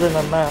மரணம்னு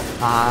எழுதுங்கன்னா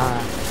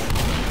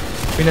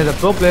பின்ன இந்த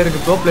ப்ரோ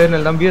பிளேயர்னு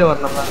எல்லாம் வீர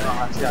வரணும் தான்.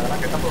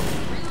 அதெல்லாம் கெட்ட போகும்.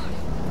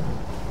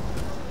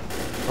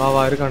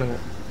 வா இருக்கானுங்க.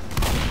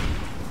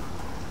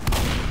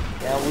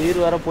 என்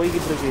உயிர் வேற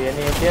போய்கிட்டு இருக்கு.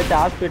 என்னை சேர்த்து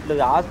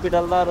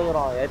ஹாஸ்பிட்டல் தான்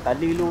இருக்கிறோம்.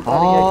 தள்ளி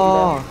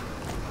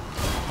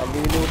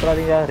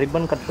விட்டுறாதீங்க.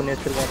 ரிப்பன் கட் பண்ணி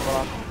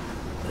வச்சிருக்கேன்.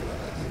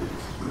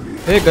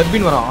 ஏய்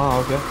கர்பின் வரான்.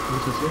 ஓகே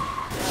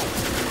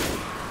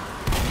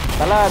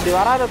தல அப்படி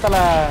வராத தல.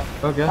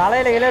 ஓகே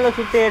தலையில இலையில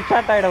சுத்தி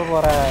ஹெட்ஷாட் ஆயிட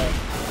போற.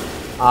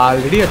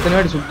 ஆல்ரெடி எத்தனை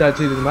வாட்டி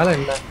சுட்டாச்சு, இதுக்கு மேல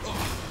என்ன?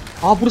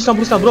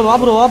 புடிச்சா ப்ரோ. வா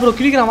ப்ரோ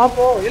கிளிக்கிறான். வா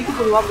ப்ரோ எழுத்து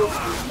போடு. வா ப்ரோ.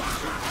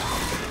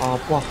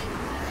 அப்பா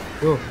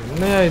ப்ரோ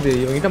என்னையா இது,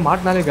 இவங்கிட்ட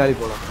மாட்டினாலே காலி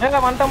போல. ஏங்க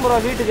வந்துட்டேன்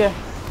ப்ரோ வீட்டுக்கு.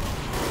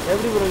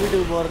 எப்படி ப்ரோ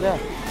வீட்டுக்கு போறது?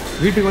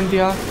 வீட்டுக்கு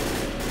வந்துட்டியா?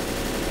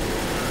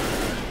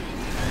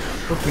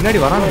 பின்னாடி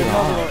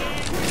வரானுங்களா?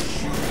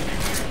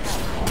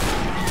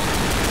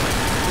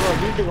 ப்ரோ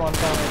வீட்டுக்கு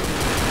வந்துட்டாங்க.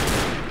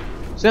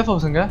 சேஃப்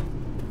ஹவுஸ்ங்க?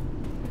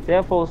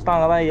 சேஃப் ஹவுஸ் தான்,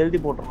 அங்கதான் எழுதி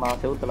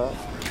போட்டுருந்தான் செவுத்துல.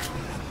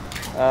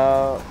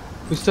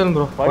 Pistol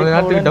bro. கொஞ்ச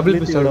நேரத்துக்கு டபுள்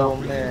பிஸ்டல் தான்.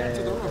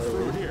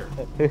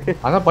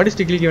 அதான்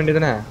படிச்சுட்டு கிளிக்க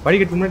வேண்டியதானே.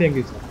 படிக்கிறதுக்கு முன்னாடி எங்க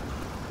இருந்துச்சு?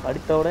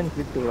 படித்தவுடன்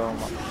கிளிக்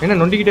விடுவாமா. என்ன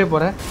நொண்டிக்கிட்டே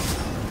போற?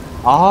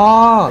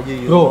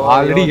 ப்ரோ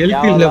ஆல்ரெடி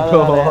ஹெல்த் இல்ல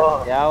ப்ரோ.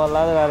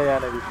 தேவையில்லாத வேலையா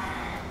இருக்கு.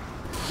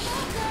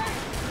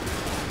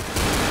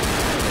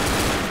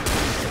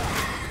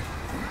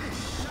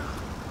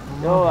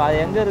 யோ அது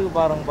எங்க இருக்கு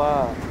பாருங்கப்பா.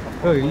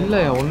 இல்ல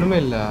ஒண்ணுமே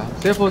இல்ல.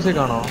 சேஃப் ஹவுஸே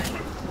காணோம்.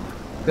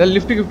 ஏதாவது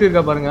லிஃப்ட் கிஃப்ட்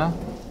இருக்கா பாருங்க.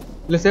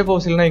 இல்ல சேஃப்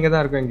ஹவுஸ் இல்லனா இங்க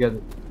தான் இருக்கும் எங்கயாவது.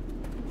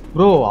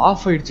 ப்ரோ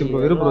ஆஃப் ஆயிடுச்சு ப்ரோ.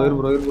 இரு ப்ரோ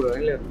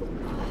லைன்ல இரு.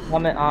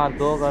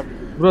 தோ காட்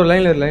ப்ரோ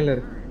லைன்ல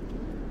இரு.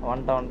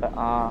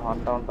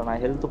 வந்துட்டேன்.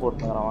 நான் ஹெல்த்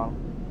போட்டுறேன் வாங்க.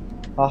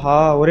 ஆஹா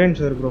ஒரே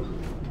நிமிஷம் இரு ப்ரோ.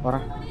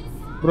 வரேன்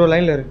ப்ரோ.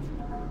 லைன்ல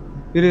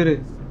இரு.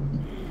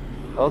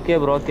 ஓகே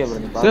ப்ரோ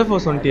சேஃப்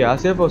ஹவுஸ் வந்துட்டியா?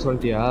 சேஃப் ஹவுஸ்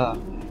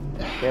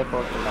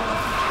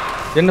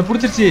என்ன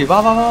புடிச்சிருச்சு. வா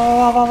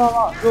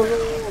ப்ரோ.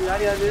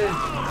 யாரு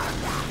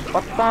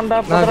பத்தாண்டா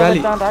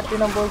பத்தாண்டா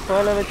ராட்டினம் போய்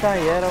சோல வச்சான்,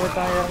 ஏற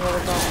வச்சான், இறங்க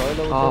வச்சான், சோல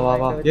வச்சான்.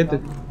 வா ஏத்து.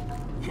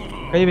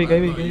 கை வை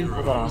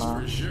போறானா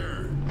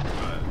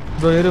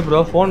ப்ரோ? இரு ப்ரோ,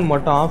 ஃபோன்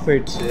மட்டும் ஆஃப்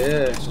ஆயிடுச்சு.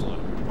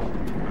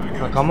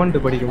 நான் கமெண்ட்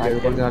படிக்க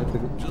முடியாது கொஞ்ச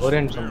நேரத்துக்கு. ஒரே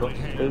நிமிஷம் ப்ரோ.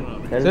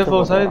 சேஃப்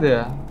ஹவுஸா இது?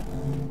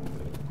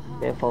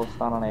 சேஃப் ஹவுஸ்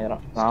தான்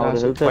நினைக்கிறேன். நான்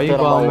ஒரு ஹெல்த்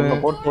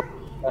போட்டு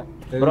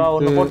ப்ரோ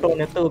ஒன்னு போட்டு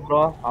ஒன்னு எடுத்து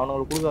ப்ரோ.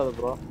 அவனுக்கு கொடுக்காத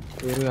ப்ரோ.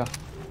 சரியா?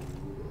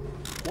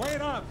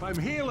 Wait up, I'm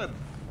healing.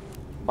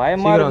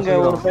 பயமா இருக்கு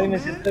ஒரு டைம்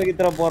சிஸ்டர்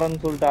கிட்ட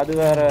போறேன்னு சொல்லிட்டு அது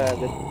வேற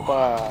வெப்பா.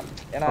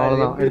 ஏனா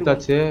அவ்வளவுதான்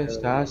எடுத்தாச்சு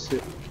ஸ்டாஷ்.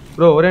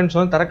 ப்ரோ ஒரே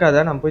நிமிஷம்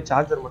தரக்காத, நான் போய்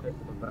சார்ஜர் மட்டும்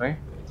எடுத்து வரேன்.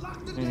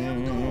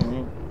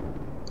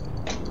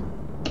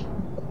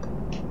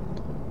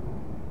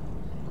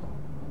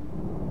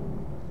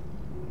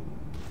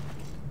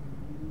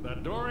 That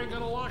door ain't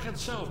gonna lock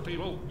itself,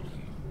 people.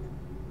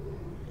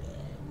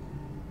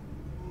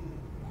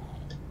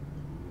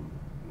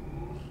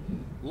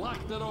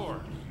 Lock the door.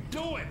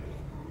 Do it.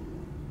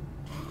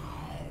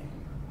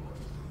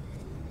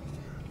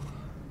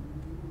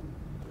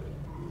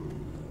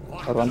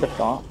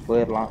 வந்துட்டோம்,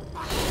 போயிடலாம்.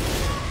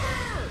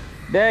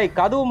 டேய்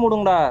கதவு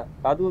மூடுங்கடா.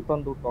 கதவு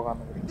தந்து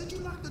விட்டோம்.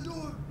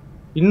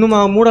 இன்னுமா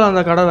மூடல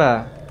அந்த கதவை?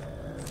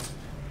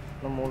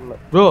 இன்னும் மூடல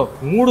ப்ரோ.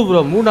 Mood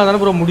bro.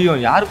 மூடாதானே ப்ரோ முடியும்.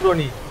 யார் ப்ரோ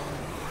நீ?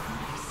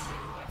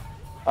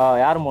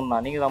 யார் மூடுனா?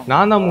 நீங்க தான்.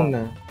 நான் தான்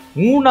மூடுனேன்.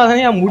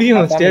 மூடாதானே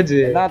முடியும் ஸ்டேஜ்.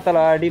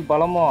 என்னத்தல அடி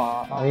பலமோ.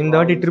 இந்த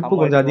வாட்டி ட்ரிப்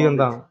கொஞ்சம்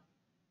அதிகம் தான்.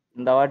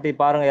 இந்த வாட்டி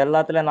பாருங்க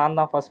எல்லாத்துலயும் நான்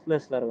தான் ஃபர்ஸ்ட்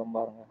பிளேஸ்ல இருக்கேன்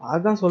பாருங்க.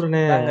 அதான் சொல்றேனே.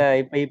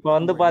 இப்ப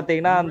வந்து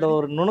பாத்தீங்கன்னா அந்த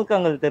ஒரு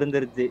நுணுக்கங்கள்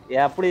தெரிஞ்சிருச்சு.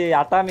 எப்படி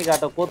அட்டாமிக்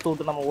ஆட்ட கோத்து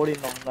விட்டு நம்ம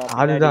ஓடினோம்.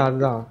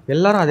 அதுதான்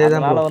எல்லாரும் அதே தான்.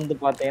 அதனால வந்து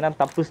பாத்தீங்கன்னா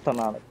தப்பிச்சிட்டேன்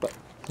நான். இப்ப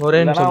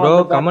ஒரே நிமிஷம் ப்ரோ,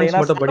 கமெண்ட்ஸ்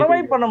மட்டும் படிங்க.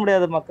 சர்வைவ் பண்ண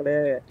முடியாது மக்களே.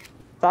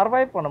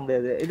 சர்வைவ் பண்ண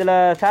முடியாது. இதுல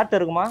சாட்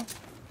இருக்குமா?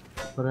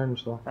 ஒரே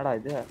நிமிஷம். என்னடா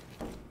இது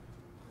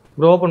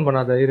ப்ரோ? ஓபன்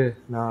பண்ணாத இரு,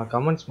 நான்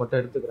கமெண்ட்ஸ் மட்டும்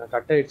எடுத்துக்கிறேன்.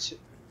 கட் ஆயிடுச்சு.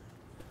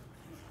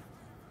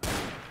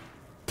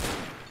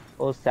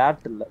 ஓ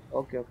சாட் இல்ல.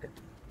 ஓகே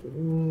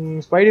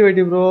ஸ்பைடி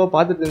வைட்டி ப்ரோ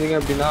பாத்துட்டு இருந்தீங்க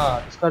அப்படின்னா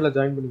டிஸ்கார்ட்ல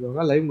ஜாயின்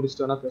பண்ணிக்கோங்க. லைவ்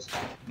முடிச்சிட்டு வேணா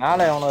பேசலாம். மேல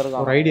எவனோ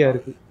இருக்கான். ஒரு ஐடியா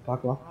இருக்கு,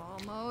 பார்க்கலாம்.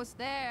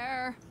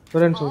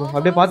 ஒரே நிமிஷம்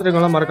அப்படியே பாத்துட்டு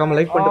இருக்கவங்க மறக்காம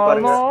லைக் பண்ணிட்டு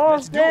பாருங்க.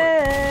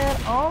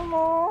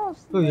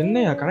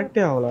 என்னையா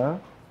கனெக்டே ஆகல?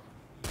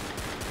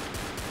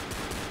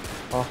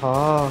 ஆஹா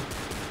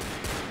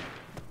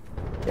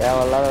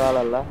தேவையில்லாத வேலை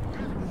இல்ல.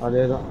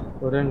 அதேதான்.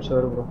 ஒரே நிமிஷம்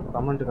வரும் ப்ரோ.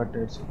 கமெண்ட் கட்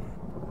ஆயிடுச்சு.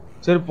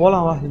 சரி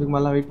போலாம் வா. இதுக்கு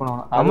மேல வெயிட்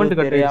பண்ணலாம். கமெண்ட்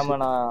கட்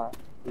ஆயிடுச்சு. நான்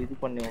இது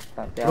பண்ணி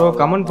விட்டேன் ப்ரோ.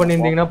 கமெண்ட்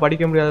பண்ணிருந்தீங்கன்னா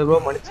படிக்க முடியாது ப்ரோ.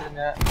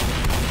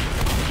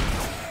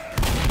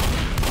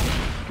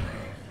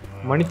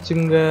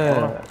 மன்னிச்சுங்க.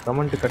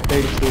 கமெண்ட் கட்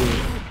ஆயிடுச்சு.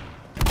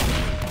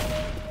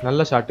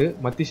 நல்ல ஷாட்.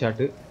 மத்தி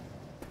ஷாட்.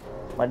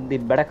 மத்தி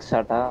பெடக்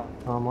ஷாட்டா?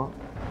 ஆமா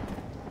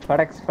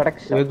பெடக்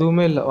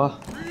எதுவுமே இல்ல. வா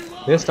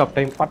வேஸ்ட் ஆஃப்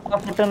டைம்.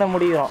 பட்டன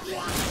முடியும்.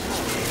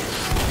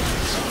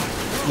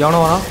 எவனோ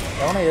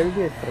எழுதி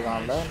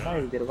வச்சிருக்கான்ல. என்ன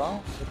எழுதி இருக்கான்?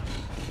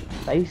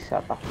 நைஸ்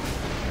ஷாட்டா.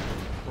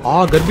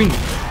 கர்பின்.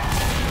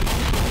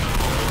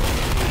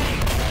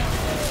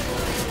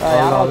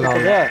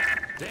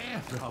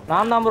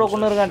 நான் தான் ப்ரோ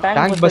கொண்டு இருக்கேன்.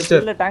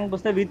 Tank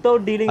Bastar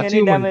without dealing any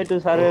damage to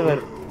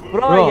survivor.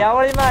 Bro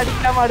எவளையுமே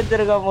அடிக்காம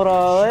அடிச்சிருக்கான் ப்ரோ.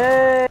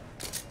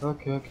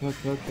 ஓகே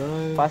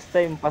ஃபர்ஸ்ட்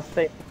டைம்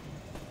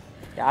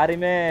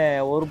யாருமே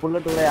ஒரு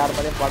புல்லட் கூட யார்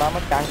மேலயும்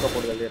படாம டேங்க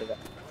போடுறது இருக்கு.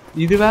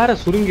 இது வேற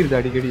சுருங்கிருது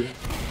அடிக்கடி.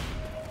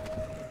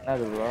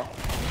 என்னது ப்ரோ?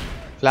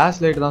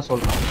 ஃபிளாஷ் லைட் தான்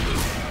சொல்றேன்.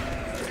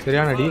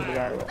 சரியான அடி.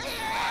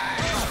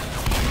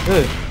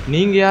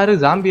 நீங்க யாரு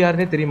ஜாம்பி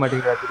யாருன்னே தெரிய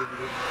மாட்டேங்கிறா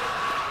திருப்பி.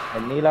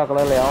 நீலா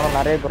கலர்ல எவனும்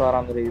நிறைய பேர்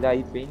வராங்க. இது ஐ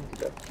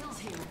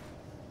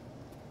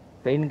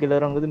பெயின்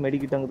கில்லருங்குது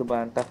மெடிக்கிட்டங்குது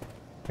பான்ட்டா.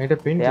 என்கிட்ட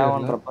பெயின்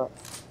தேவன்றப்ப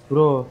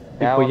ப்ரோ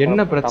இப்போ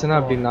என்ன பிரச்சனை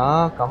அப்படின்னா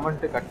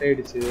கமெண்ட் கட்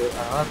ஆயிடுச்சு.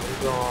 அதனால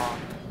கொஞ்சம்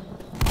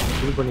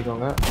இது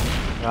பண்ணிக்கோங்க.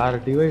 வேற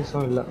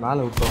டிவைஸும் இல்லை,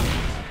 மேலே விட்டோம்.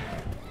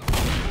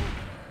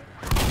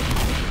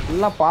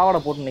 எல்லாம் பாவாடை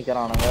போட்டு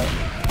நிக்கிறானுங்க.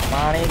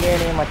 நானே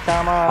நீ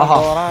மச்சாமா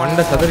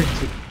மண்டை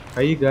சதறிச்சு,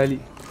 கை காலி.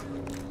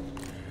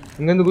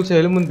 இங்கேருந்து குச்சா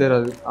எலும்புன்னு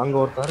தெரியாது. அங்கே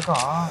ஒருத்தன்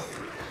இருக்கான்.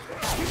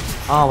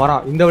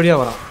 வரான், இந்த வழியா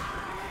வரான்.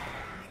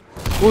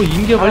 ஓ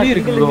இங்க வழி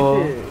இருக்கு ப்ரோ.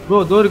 ப்ரோ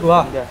தோ இருக்கு,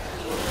 வா.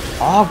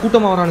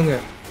 கூட்டமா வரானுங்க.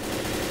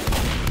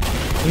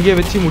 இங்கே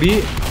வச்சு முடி.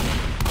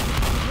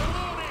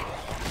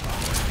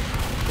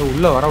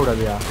 உள்ள வர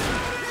விடாதியா.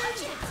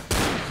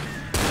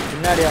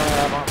 பின்னாடி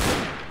அவன்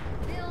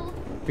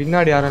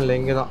பின்னாடி யாரும் இல்லை,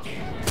 இங்கதான்.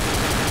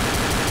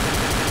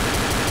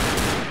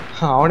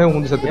 அவனே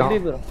உந்து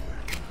செத்துட்டான்.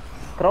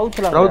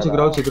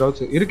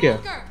 கிரவுச் இருக்கே.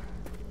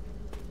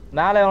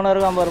 மேல எவன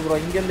இருக்கான் பாரு ப்ரோ,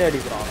 இங்க இருந்தே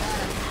அடிக்குறான்.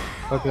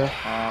 ஓகே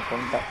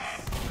கொண்ட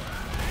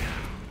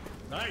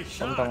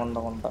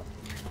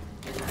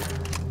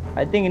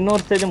ஐ திங்க்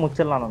இன்னொரு ஸ்டேஜ்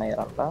முடிச்சிடலாம்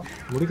நினைக்கிறேன்டா.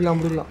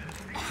 முடிக்கலாம்.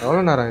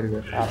 எவ்வளவு நேரம் இருக்கு?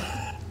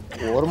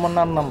 1 மணி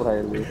நேரம் தான் ப்ரோ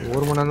இருக்கு.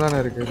 1 மணி நேரம்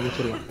தான் இருக்கு,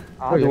 முடிச்சிடலாம்.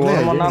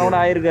 1 மணி நேரம் கூட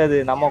ஆயிருக்காது.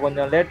 நம்ம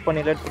கொஞ்சம் லேட்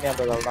பண்ணி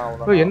வந்ததால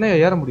தான். என்ன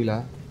ஏற முடியல.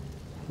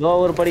 இதோ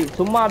ஒரு படி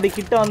சும்மா அப்படி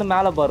கிட்ட வந்து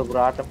மேல பாரு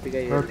ப்ரோ,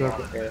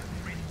 ஆட்டோமேட்டிக்கா.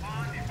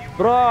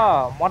 ப்ரோ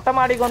மொட்டை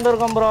மாடிக்கு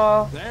வந்திருக்கோம் ப்ரோ.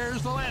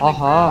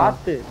 ஆஹா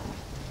பாத்து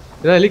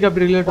ஏதோ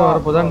ஹெலிகாப்டர் ரிலேட்டட்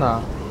வரப்போதான்டா.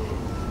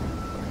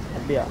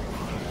 அப்படியா?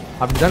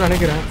 அப்படிதான்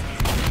நினைக்கிறேன்.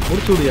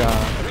 முடிச்சு விடியா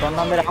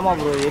சொன்ன மாதிரி. ஆமா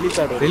ப்ரோ,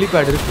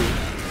 ஹெலிபேட் இருக்கு.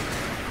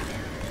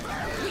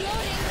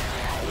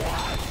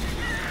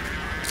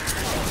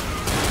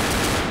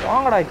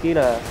 வாங்கடா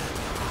கீழே.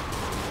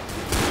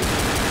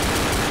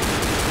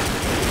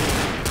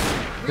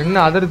 என்ன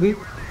அதருது?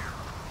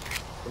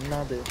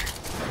 என்னது?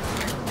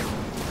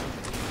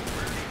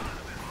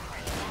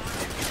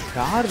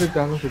 யார்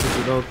இருக்காங்க?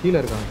 சுத்திட்டு கீழே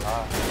இருக்காங்களா?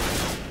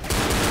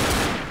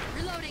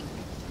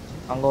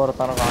 அங்க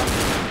ஒருத்தன் இருக்கான்.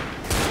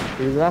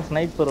 இதுதான்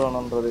ஸ்னைப்பர்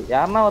வேணும்ன்றது.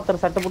 யாருன்னா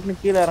ஒருத்தர் சட்டை போட்டு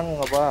கீழே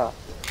இறங்குங்கப்பா.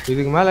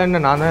 இதுக்கு மேல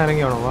என்ன, நான் தான்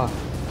இறங்கி வேணும்வா?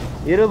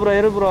 இரு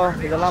ப்ரோ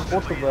இதெல்லாம்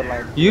போட்டு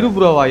போயிடலாம். இரு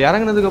ப்ரோவா?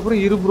 இறங்குனதுக்கு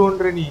அப்புறம் இரு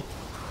ப்ரோன்ற நீ.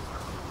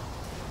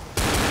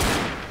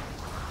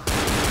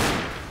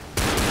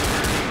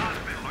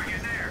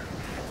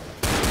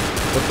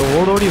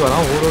 ஓடோடி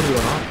வரான்.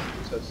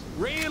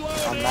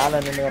 மேல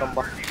நின்று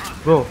வரம்பா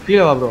ப்ரோ.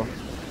 கீழே வா ப்ரோ.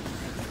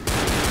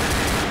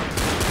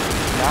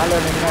 மேல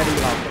நின்று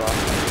அடிக்கலாம் ப்ரோ.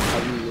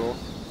 ஐயோ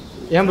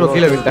ஏன் ப்ரோ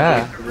கீழே விட்ட?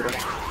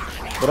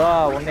 ப்ரோ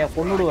உன்னைய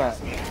கொன்னுடுவேன்.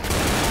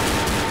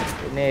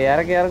 என்னை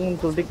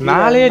இறங்குன்னு சொல்லிட்டு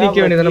மேலேயே நிக்க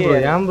வேண்டியதானே ப்ரோ?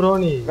 ஏன் ப்ரோ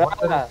நீ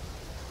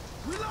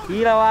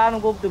கீழே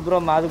வான்னு கூப்பிட்டு ப்ரோ,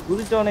 அது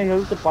குதிச்சோடனே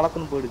ஹெல்த்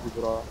பழக்கன்னு போயிடுச்சு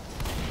ப்ரோ.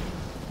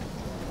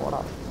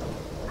 போடா.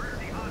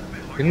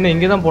 என்ன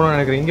இங்கதான் போகணும்னு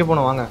நினைக்கிறேன். இங்கே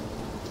போனோம் வாங்க.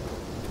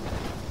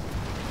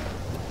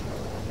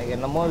 எனக்கு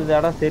என்னமோ இந்த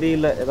இடம்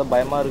சரியில்லை, ஏதோ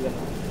பயமா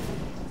இருக்குன்னு.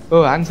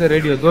 ஆன்சர்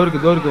ரேடியோ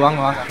தோருக்கு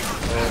வாங்க.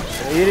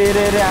 இரு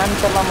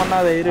ஆன்சர்லாம்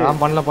பண்ணாத.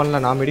 பண்ணல.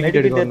 நான் மெடிக்கெட்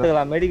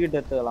எடுத்துக்கலாம்.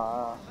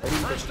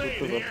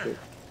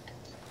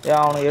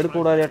 அவனுக்கு எடுக்க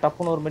கூடாது.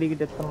 டப்புன்னு ஒரு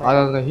மெடிக்கெட் எடுத்துக்கலாம்.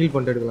 அத ஹீல்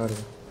பண்ணிட்டு எடுக்கலாம்.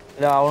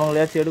 இல்ல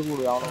அவனுங்களையாச்சும் எடுக்க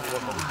கூடாது.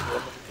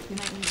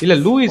 அவனுக்கு இல்ல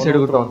லூயிஸ்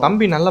எடுக்கட்டும்.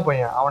 தம்பி நல்ல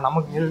பையன், அவன்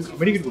நமக்கு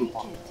மெடிக்கெட்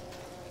கொடுப்பான்.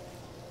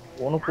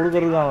 உனக்கு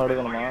கொடுக்கறது அவன்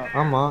எடுக்கணுமா?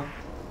 ஆமா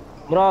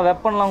ப்ரோ.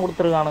 வெப்பன்லாம்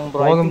கொடுத்துருக்கானுங்க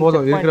ப்ரோ.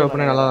 போதும் இருக்கிற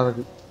வெப்பனே நல்லா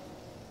இருக்கு.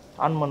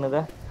 ஆன் பண்ணுத.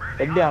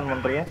 எப்படி ஆன்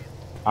பண்றீங்க?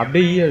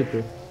 அப்படியே இருக்கு.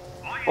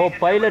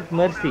 Pilot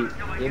Mercy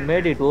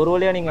made it. ஒரு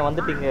வழியா நீங்க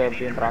வந்துட்டீங்க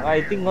அப்படின்றாங்க. ஐ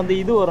திங்க் வந்து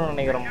இது வரும்னு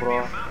நினைக்கிறேன் ப்ரோ.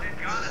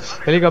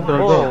 ஹெலிகாப்டர்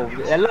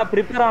எல்லாம்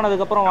ப்ரிப்பேர்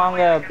ஆனதுக்கு அப்புறம்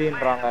வாங்க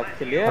அப்படின்றாங்க.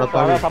 ஆக்சுவலி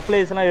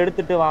சப்ளைஸ் எல்லாம்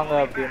எடுத்துட்டு வாங்க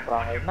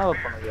அப்படின்றாங்க. என்ன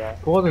பண்ணுங்க?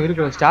 போதும்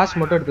இருக்கிற ஸ்டாஷ்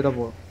மட்டும் எடுத்துட்டா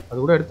போதும். அது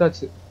கூட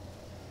எடுத்தாச்சு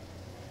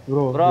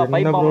ப்ரோ.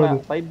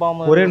 பைப்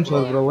பாம் ஒரே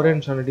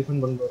நிமிஷம்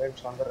டிஃபெண்ட் பண்ணு. ஒரே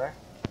நிமிஷம் வந்துடுறேன்.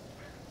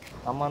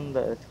 நம்ம அந்த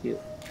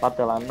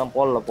பார்த்துக்கலாம். இன்னும்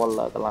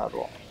போடல அதெல்லாம்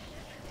இருக்கும்.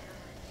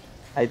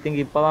 ஐ திங்க்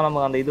இப்பதான்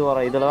நமக்கு அந்த இது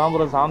வரும். இதுலதான்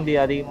ப்ரோ சாம்பி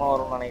அதிகமா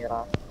வரும்னு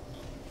நினைக்கிறேன்.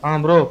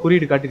 ப்ரோ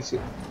குறியீடு காட்டிடுச்சு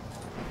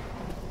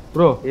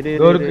ப்ரோ.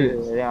 இருக்கு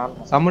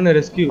சம்மன்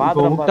ரெஸ்கியூ.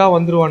 இப்போ விட்டா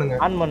வந்துருவானுங்க.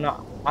 ஆன்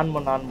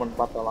பண்ணு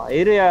பார்த்தலாம்.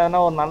 ஏன்னா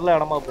ஒரு நல்ல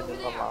இடமா போய்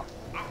நின்னலாம்.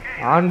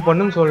 ஆன்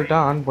பண்ணுன்னு சொல்லிட்டா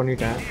ஆன்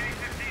பண்ணிட்டேன்.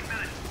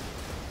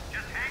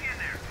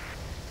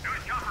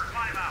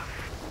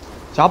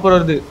 சாப்பர்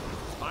வருது.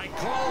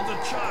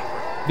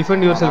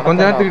 Defend your self.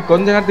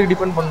 கொஞ்ச நேரத்துக்கு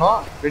டிஃபெண்ட் பண்ணோம்.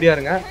 ரெடியா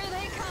இருங்க.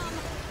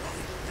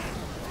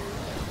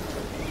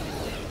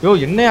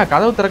 என்னையா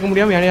கதவு திறக்க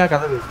முடியாம ஏனையா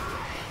கதவு?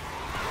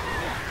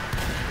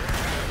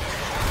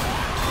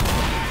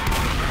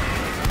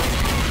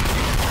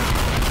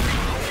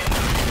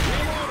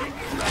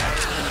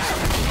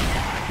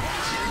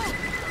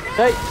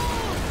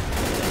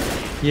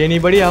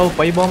 Anybody have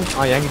by bomb?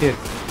 என்கிட்ட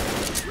இருக்கு.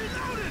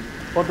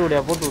 போட்டு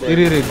விடியா.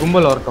 இரு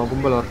கும்பல் வரட்டும்.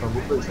 கும்பல்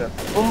சார்.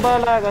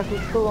 கும்பலாக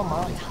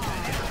சுத்துவோமா?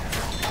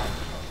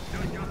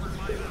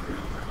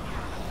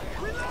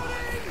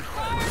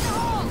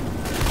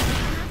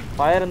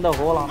 ஃபயர் இந்த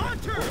ஹோலாம்.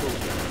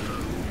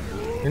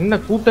 என்ன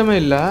கூட்டமே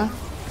இல்ல.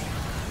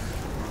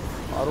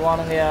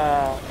 வருவானுங்கயா,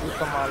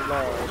 கூட்டமா இல்ல.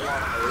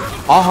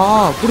 ஆஹா,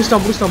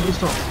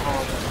 புடிச்சிட்டான்.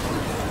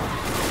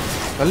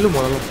 கல்லு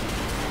முதல்ல.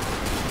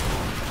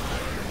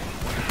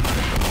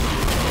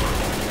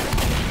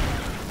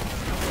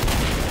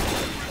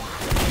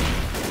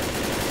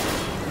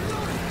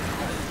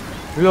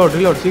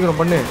 ரிலோட் சீக்கிரம்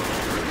பண்ணு.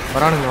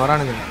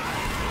 வரானுங்க.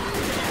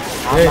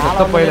 ஏய்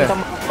சத்த பையல.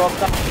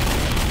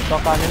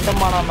 டோக்கா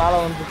நிண்டமா நான் மேல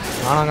வந்து.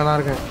 நான் அங்க தான்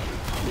இருக்கேன்.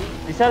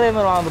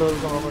 விசாலேமர் வாங்க bro.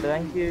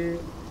 Thank you.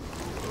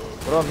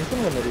 Bro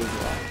machine gun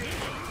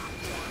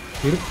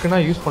இருக்குன்னா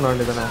யூஸ் பண்ண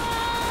வேண்டியதானே.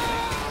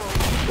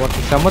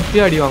 ஒருத்தன்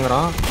செமத்தியா அடி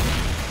வாங்குறான்.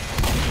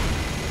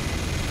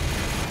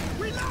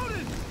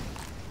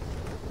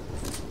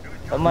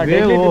 அம்மா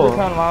டெய்லி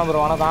டிஷன் வாங்க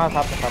ப்ரோ. انا தான்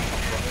சாப்பிட்டேன்.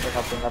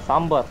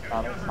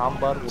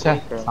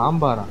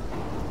 சாம்பாரா?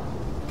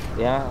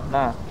 ஏன் என்ன?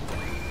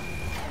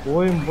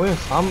 போய்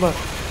சாம்பார்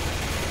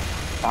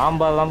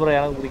தான் ப்ரோ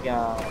எனக்கு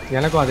பிடிக்கும்.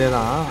 எனக்கும் அதே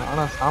தான்.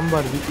 ஆனா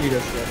சாம்பார் வீக்லி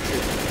டேஸ்ல இருக்கு.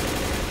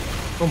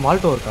 ஓ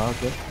மால்டோ இருக்கா?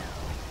 ஓகே.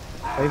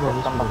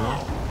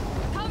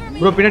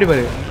 ப்ரோ பின்னாடி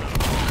பாரு.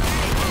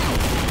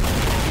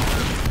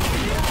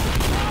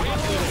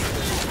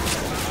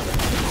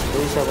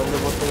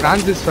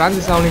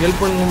 பிரான்சிஸ் அவனுக்கு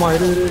ஹெல்ப் பண்ணுமா?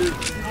 இரு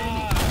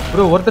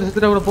ப்ரோ. ஒருத்தர்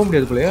செத்துட்டா கூட போக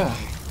முடியாது போலயே.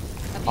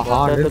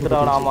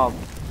 ஆமா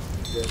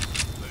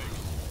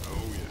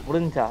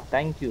முடிஞ்சா.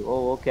 Thank you. O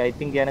okay. I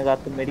think எனக்கு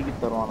அடுத்து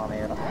மெடிக்கிட் தருவான் நான்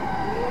நினைக்கிறேன்.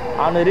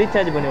 அவனை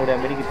ரீசார்ஜ் பண்ணி விட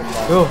மெடிக்கிட்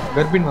இருந்தா. ஓ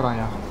கர்பின்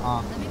வராயா?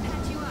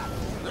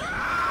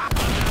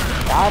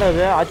 யார்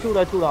அது?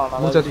 அச்சூடா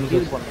நான்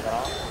ஹீல்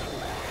பண்ணுறேன்.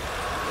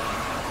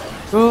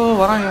 ஓ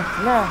வராயா?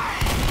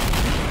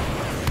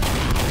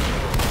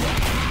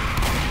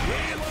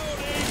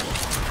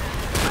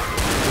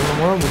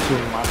 என்ன முச்சு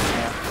மாட்டேன்.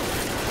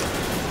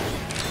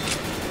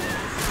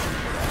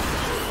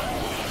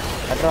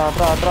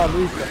 அட்ரா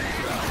லூயிஸ்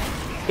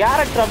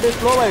கேரக்டர் அப்படியே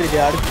ஸ்லோ ஆயிடுச்சு.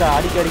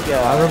 அடிக்க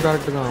அதுவும்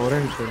கரெக்ட் தான். ஒரே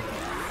நிமிஷம்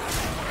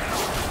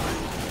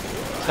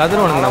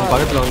கதிரவனுங்க நம்ம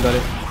பக்கத்துல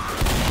வந்தாலே.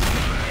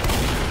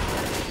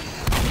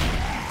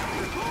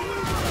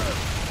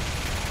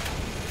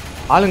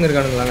 ஆளுங்க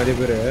இருக்கானுங்களா நிறைய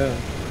பேரு?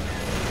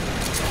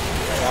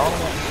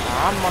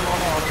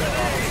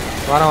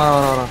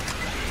 வரான்.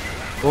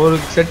 ஒரு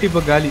செட்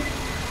இப்ப காலி.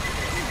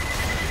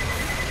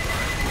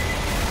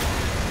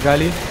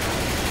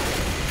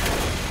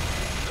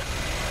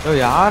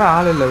 யாரும்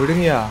ஆள் இல்ல,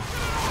 விடுங்கயா.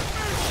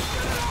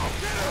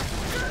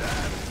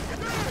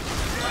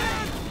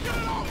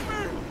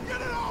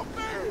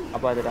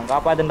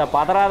 காப்பாத்துடா.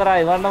 பதறாதடா.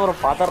 இவன் ஒரு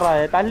பதறா.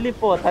 தள்ளி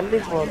போ.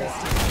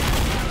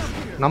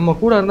 நம்ம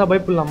கூட இருந்தா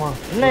பயப்படலாமா?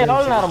 இன்னும்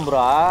எவ்வளவு நேரம் ப்ரோ?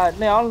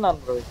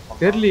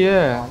 தெரியலையே.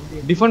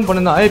 டிஃபெண்ட்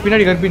பண்ணுதா? ஏய்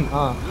பின்னாடி கர்பின்.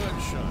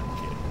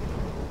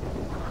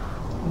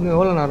 இன்னும்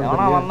எவ்வளவு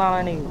நேரம்? வந்தானா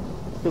நீ?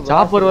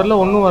 சாப்பர் வரல,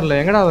 ஒண்ணும் வரல.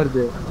 எங்கடா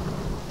வருது?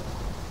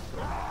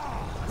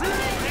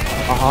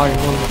 ஆஹா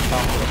இன்னொன்னு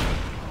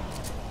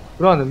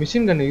ப்ரோ. அந்த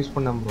மிஷின் கன் யூஸ்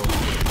பண்ணாம ப்ரோ.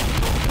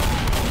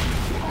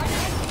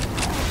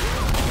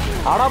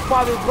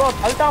 அடப்பாவி ப்ரோ.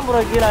 தள்ளிட்டான் ப்ரோ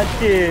கீழே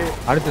அச்சு.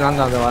 அடுத்து நான்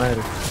தான் அந்த வரேன்.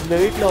 இந்த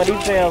வீட்டுல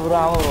வைஃபையா ப்ரோ?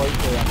 அவன்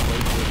வைஃபையா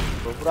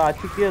ப்ரோ?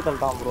 அச்சு கீழே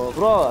தள்ளிட்டான் ப்ரோ.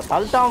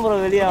 தள்ளிட்டான் ப்ரோ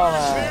வெளியே. அவன்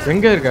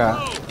எங்க இருக்கா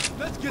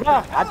ப்ரோ?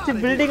 அச்சு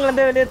பில்டிங்ல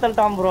இருந்தே வெளியே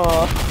தள்ளிட்டான் ப்ரோ.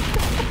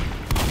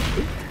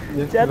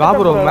 வா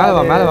ப்ரோ.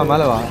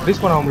 மேல வா.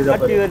 ரீஸ் பண்ண முடியல.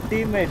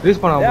 டீம்மேட்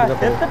ரீஸ் பண்ண முடியல.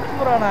 செத்துட்டு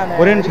ப்ரோ. நான்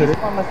ஒரே நிமிஷம்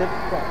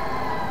செத்துட்டேன்.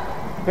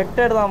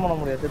 பெட்டர் தான் பண்ண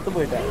முடியாது. செத்து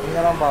போயிட்டேன். நீங்க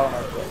தான்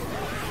பாக்கணும்.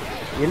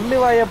 எள்ளு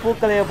வாய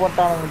பூக்களைய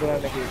போட்டானுங்க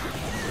எனக்கு.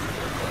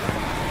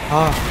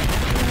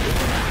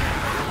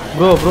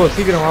 ப்ரோ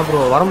சீக்கிரம் வா ப்ரோ.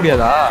 வர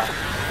முடியாதா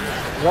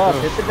ப்ரோ?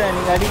 செத்துட்டேன்.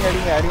 நீங்க அடிங்க.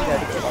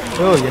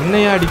 ப்ரோ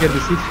என்னையா அடிக்கிறது?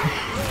 சீக்கிரம்.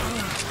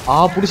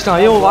 புடிச்சிட்டான்.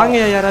 ஐயோ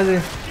வாங்கயா யாராவது.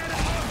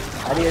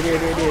 அடி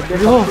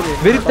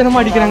வெறித்தனமா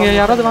அடிக்கிறாங்க.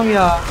 யாராவது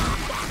வாங்கயா.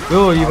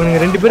 இவனுங்க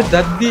 2 பேரும்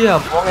தத்தியா.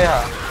 போங்கயா.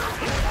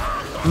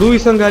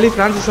 லூயிஸும் காலி,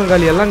 பிரான்சிஸும்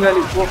காலி. எல்லாம்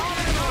காலி. போ.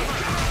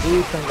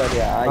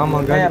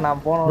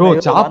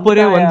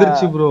 சாப்பரே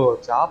வந்துருச்சு ப்ரோ.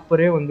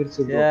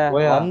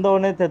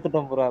 வந்தோனே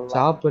செத்துட்டோம் ப்ரோ.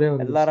 சாப்பரே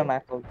எல்லாரும்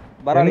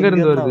எங்க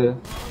இருந்து வருது?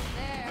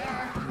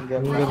 இங்க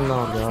இருந்து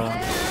வருதா?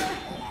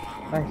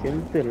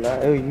 ஹெல்த் இல்ல.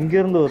 இங்க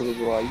இருந்து வருது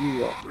ப்ரோ.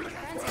 ஐயோ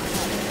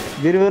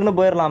விறுவிறுன்னு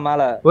போயிடலாம்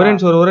மேல. ஒரே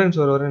நிமிஷம்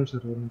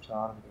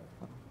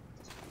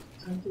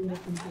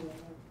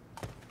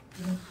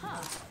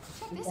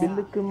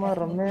சிலுக்கு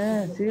மரம்.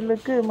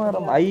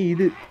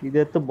 இது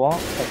எடுத்துப்போம்.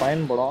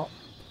 பயன்படும்.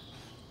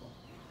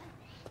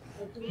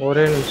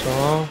 ஒரே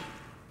நிமிஷம்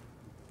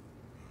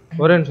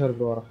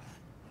இருக்கு. வர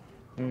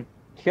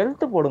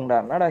ஹெல்த் போடுங்கடா.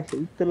 என்னடா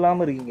ஹெல்த்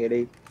இல்லாம இருக்கீங்க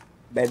டேய்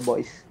பேட்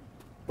பாய்ஸ்.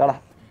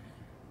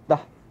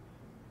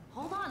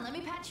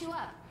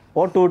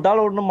 போட்டு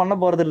விட்டாலும் ஒன்றும் பண்ண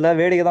போறது இல்ல.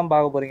 வேடிக்கை தான்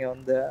பார்க்க போறீங்க.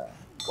 வந்து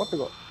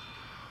போட்டுக்கோ.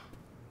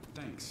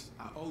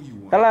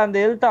 அந்த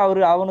ஹெல்த்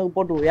அவனுக்கு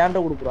போட்டு ஏன்ட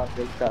கொடுக்குறான். அந்த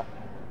ஹெல்த்தா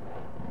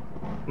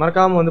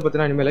மறக்காம வந்து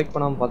பாத்தீங்கன்னா இனிமே லைக்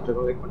பண்ணாம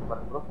பாத்துக்கோ. லைக் பண்ணி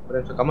பாருங்க ப்ரோ. ஒரு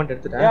நிமிஷம் கமெண்ட்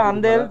எடுத்துட்டேன்.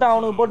 அந்த ஹெல்த்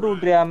அவனுக்கு போட்டு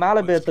விட்டுறியா? மேல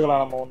போய்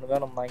எடுத்துக்கலாம். நம்ம ஒண்ணு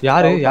வேணும்னா.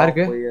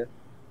 யாருக்கு?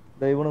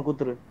 இவனுக்கு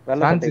குத்துரு.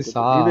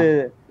 இது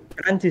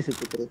பிரான்சிஸ்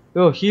குத்துரு.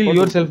 ஹீல்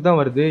யுவர் செல்ஃப் தான்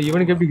வருது.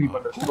 இவனுக்கு எப்படி ஹீல்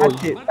பண்றது?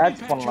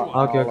 டச் பண்ணலாம்.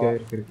 ஓகே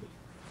இருக்கு.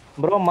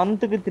 ப்ரோ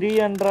மந்த்துக்கு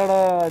 300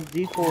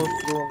 G4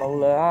 ப்ரோ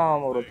நவுல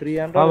ஒரு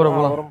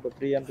 300 வரும் ப்ரோ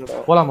 300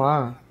 போலாமா?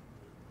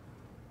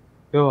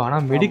 யோ ஆனா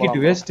மெடிக்கிட்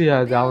வேஸ்ட்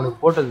அது அவனுக்கு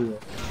போட்டது.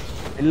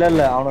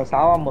 இல்ல அவனுக்கு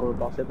சாவாம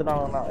இருக்கட்டும்.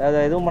 செத்துட்டாங்கன்னா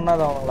எதுவும்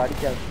பண்ணாத அவங்கள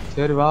அடிக்காது.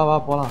 சரி வா வா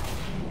போலாம்.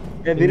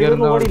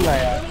 விருது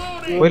ஓடிடலாம்யா.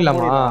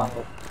 போயிடலாமா?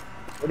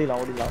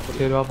 ஓடிடலாம்.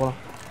 சரி வா போலாம்.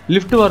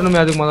 லிஃப்ட்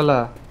வரணுமே அதுக்கு முதல்ல.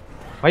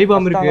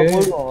 வைபாம் இருக்கு.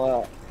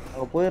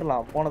 அங்க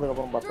போயிடலாம். போனதுக்கு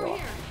அப்புறம்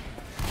பார்த்துக்கலாம்.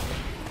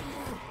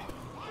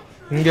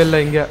 இங்க இல்ல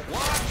இங்க.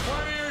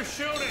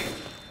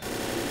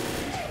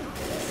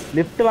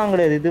 லிஃப்ட்லாம்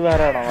கிடையாது. இது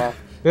வேற இடம்வா.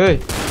 ஏய்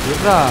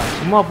என்னடா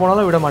சும்மா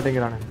போனாலும் விட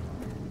மாட்டேங்கிறானே.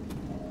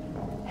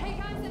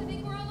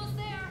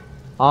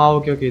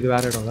 ஓகே இது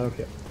வேற இடம்ல.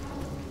 ஓகே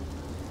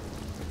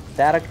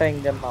டைரக்டா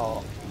இங்க இருந்தா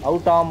வரும்.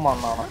 அவுட் ஆமா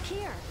நானா.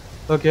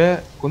 ஓகே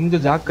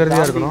கொஞ்சம்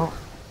ஜாக்கிரதையா இருக்கணும்.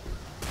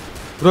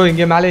 ப்ரோ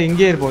இங்க மேலே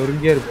இங்கே இருப்போம்.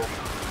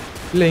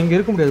 இல்ல இங்க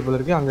இருக்க முடியாது போல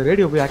இருக்கு. அங்க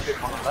ரேடியோ போய்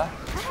ஆக்டிவேட் பண்ணல.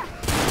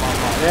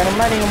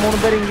 வேணும்னா நீங்க 3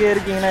 பேர் இங்கே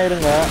இருக்கீங்கன்னா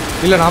இருங்க.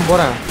 இல்ல நான்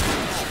போறேன்.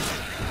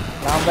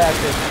 நான் போய்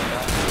ஆக்டிவேட் பண்றேன்.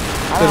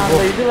 ஆனா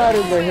அந்த இதுலாம்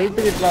இருக்கு. ஹெல்த்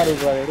கிட்லாம்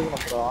இருக்கு. அது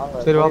எடுக்கணும் ப்ரோ.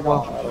 வாங்க. சரி வா போ.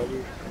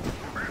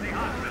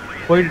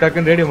 போய்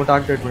டக்குன்னு ரேடியோ மட்டும்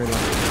ஆக்டிவேட்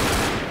பண்ணிடலாம்.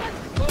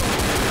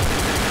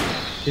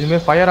 இனிமே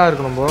ஃபயரா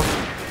இருக்கணும் ப்ரோ.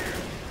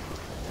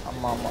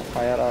 ஆமா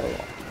ஃபயரா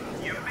இருக்கும்.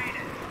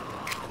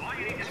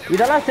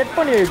 இதெல்லாம் செட்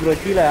பண்ணி வை ப்ரோ.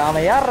 கீழ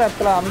அவன் ஏற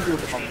இடத்துல அமுக்கி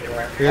விட்டுறான்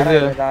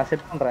ப்ரோ. நான்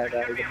செட் பண்றேன்.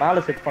 இது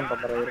மேல செட்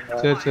பண்றேன் ப்ரோ.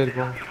 இருங்க. சரி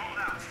போ.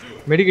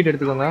 மெடிக்கேட்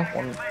எடுத்துக்கோங்க.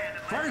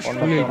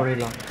 ஒன்னு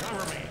பண்ணிடலாம்.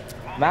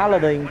 மேல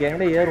அத இங்க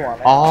எங்க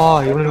ஏறுவான்.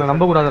 இவனுங்களை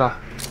நம்ப கூடாதுடா.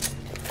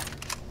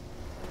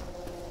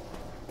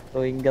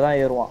 ப்ரோ இங்க தான்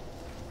ஏறுவான்.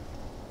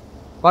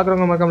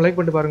 பாக்குறவங்க மறக்காம லைக்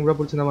பண்ணிட்டு பாருங்க ப்ரோ.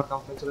 பிடிச்சிருந்தா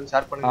மறக்காம ஃப்ரெண்ட்ஸ்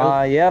ஷேர் பண்ணுங்க.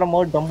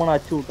 ஏறும்போது டம்முன்னு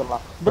அடிச்சு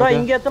விட்டுறலாம் ப்ரோ.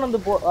 இங்க எத்தனை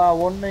வந்து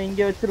ஒன்னு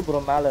இங்க வச்சிரு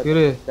ப்ரோ. மேல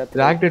இரு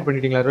ஆக்டிவேட்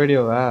பண்ணிட்டீங்களா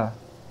ரேடியோவை?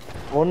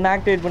 ஒன்னு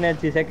ஆக்டிவேட்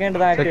பண்ணியாச்சு. செகண்ட்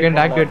தான்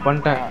ஆக்டிவேட்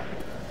பண்ணிட்டேன்.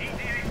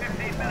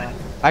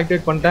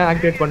 ஆக்டிவேட்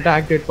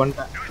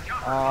பண்ணிட்டேன்.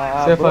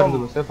 சேஃபா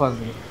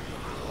இருந்துங்க.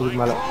 இதுக்கு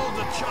மேல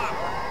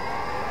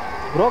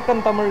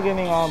broken Tamil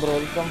gaming bro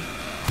welcome.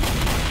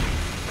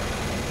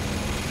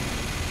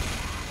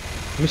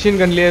 Machine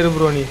கன்லயே இரு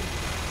ப்ரோ. நீ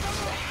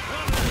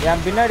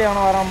என் பின்னாடி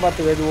அவன வராம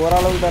பாத்துக்க. இது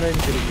ஓரளவுக்கு தான்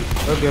ரேஞ்ச் இருக்கு.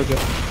 ஓகே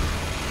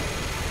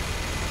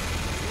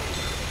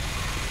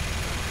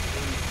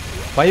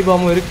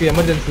பைபாமும் இருக்கு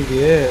எமர்ஜென்சிக்கு.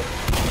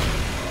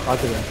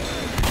 பாத்துக்க.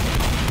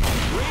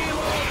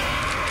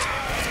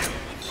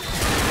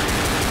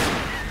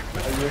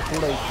 ஐயோ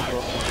கூட இருக்கு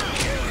ப்ரோ.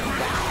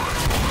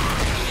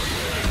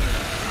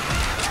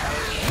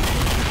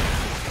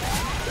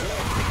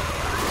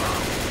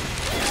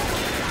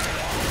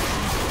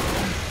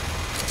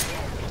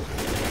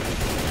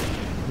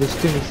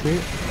 Just miss.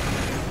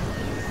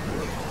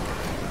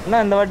 என்ன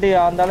இந்த வாட்டி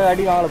அந்த அளவு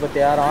அடி வாங்கல பத்தி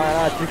யாரும்.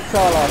 ஏன்னா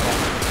ட்ரிக்ஸா விளாடுறோம்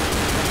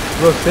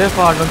ப்ரோ.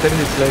 சேஃபா ஆடணும்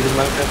தெரிஞ்சிச்சுல. இது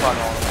மாதிரி சேஃபா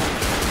ஆடணும்.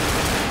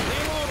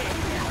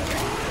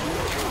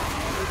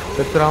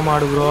 செத்துராம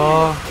ஆடு ப்ரோ.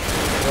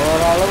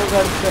 ஓரளவுக்கு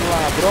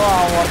அடிச்சிடலாம் ப்ரோ.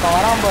 அவன் ஒருத்தன்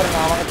வராம பாருங்க.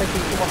 அவன்கிட்ட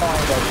கிக்கு மட்டும்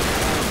வாங்கிட்டாரு.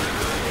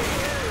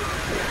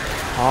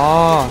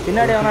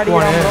 பின்னாடி அவன்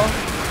அடிக்கிறான் ப்ரோ.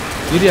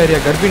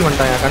 இரியா கர்பின்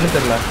வந்துட்டான். என் கண்ணு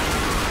தெரியல.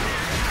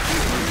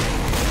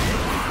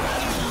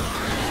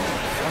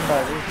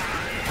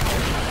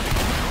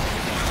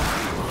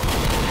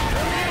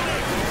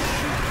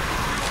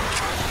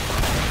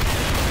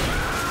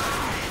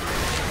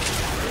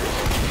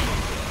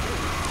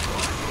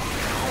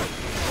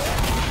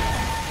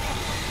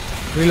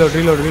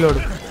 Reload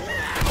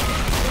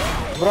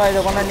bro. இத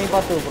கொண்டா நீ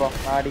பாத்து ப்ரோ.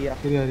 நான் அடிக்கிறேன்.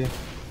 சரியா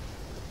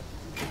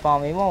இப்போ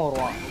அவன்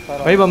வருவான்.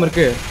 பைபாம்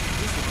இருக்கு.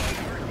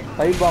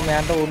 பைபாம்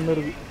என்கிட்ட ஒன்னு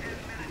இருக்கு.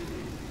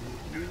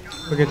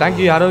 Okay thank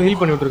you. யாரோ ஹீல்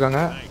பண்ணி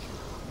விட்டுருக்காங்க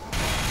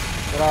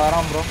ப்ரோ.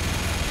 வரான் ப்ரோ.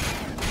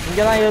 இங்க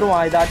தான்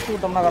ஏறுவான். இத அடிச்சு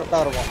விட்டோம்னா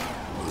கரெக்ட்டா இருக்கும்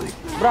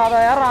ப்ரோ.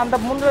 அத யாரா அந்த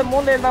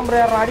மூணு தான் ப்ரோ.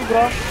 யாரா அடி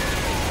ப்ரோ.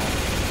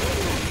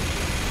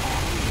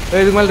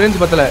 இதுக்கு மேல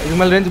ரேஞ்ச்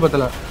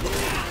பத்தல.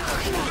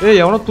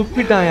 எவனோ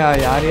துப்பிட்டான்.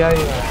 யாரையா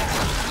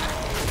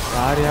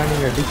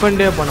நீங்க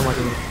டிஃபெண்டே பண்ண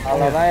மாட்டீங்க.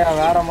 அவ்வளவுதான்.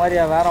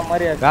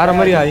 வேற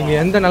மாதிரியா இங்க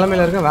எந்த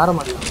நிலைமையில இருக்க வேற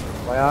மாதிரி.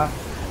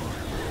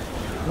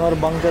 இன்னொரு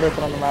பங்கர்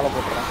எடுத்து வந்து மேல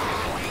போட்டுறேன்.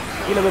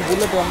 கீழே போய்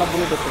புல்லட் வந்தா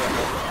புல்லட்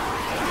எடுத்துருவாங்க.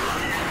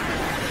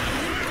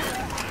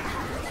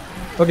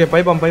 ஓகே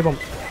பைபாம் இருக்கு.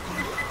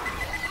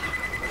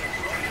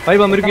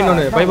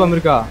 பைபாம்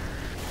இருக்கா?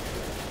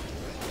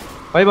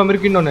 பைபாம்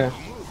இருக்கு இன்னொன்னு.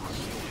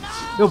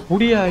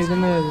 புடியா இது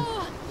என்ன?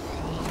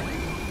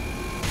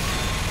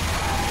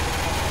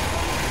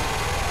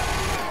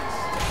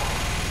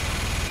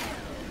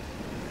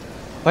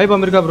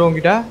 பைபாம் இருக்கா ப்ரோ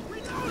உங்ககிட்ட?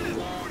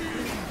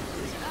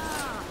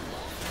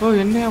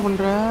 என்னையா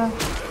பண்ற?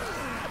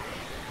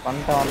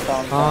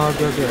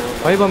 ஓகே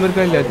பைபாம்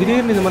இருக்கா இல்லையா?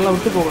 திடீர்னு இது மாதிரிலாம்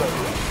விட்டு போகக்கூடாது.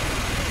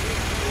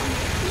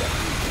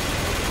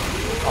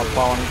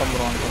 அப்பா வந்துட்டோம்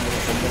ப்ரோ.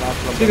 கொஞ்ச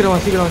நேரத்துல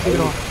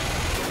சீக்கிரம்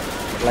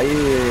லைவ்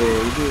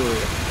இது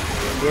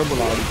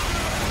கேபிள் ஆடி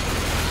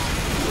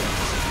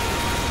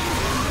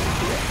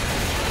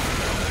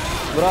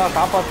ப்ரோ.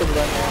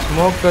 காப்பாத்துறாங்க.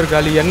 ஸ்மோக்கர்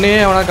காலி. என்னையே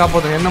அவனா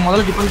காப்பாத்தணும். என்ன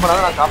முதல்ல டிபெண்ட்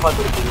பண்ணாத நான்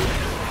காப்பாத்துறேன்.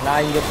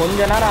 நான் இங்க கொஞ்ச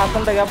நேரம்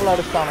அசந்த கேப்ல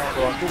அடிச்சானே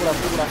ப்ரோ.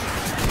 சூப்பரா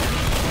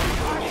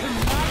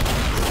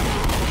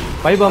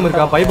பைபாம்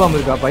இருக்கா? பைபாம்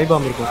இருக்கா?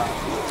 பைபாம் இருக்கா?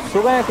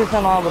 சுகன்யா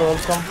கிருஷ்ணன் வா ப்ரோ,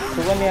 வெல்கம்.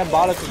 சுகன்யா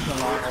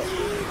பாலகிருஷ்ணன் வாங்க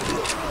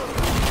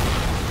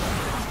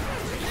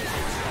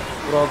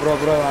ப்ரோ. ப்ரோ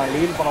ப்ரோ நான்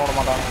ஹீல் பண்ண விட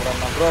மாட்டாங்க ப்ரோ.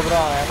 ப்ரோ ப்ரோ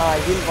ஏன்னா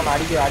ஹீல் பண்ண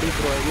அடி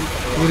ப்ரோ, ஹீல்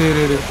பண்ணி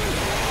இரு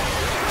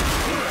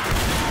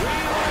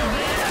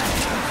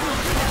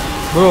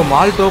ப்ரோ.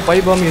 மால்டோ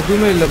பைபாம்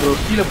எதுவுமே இல்லை ப்ரோ.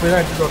 கீழே போய்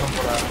தான் எடுத்துட்டு வரணும்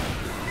போல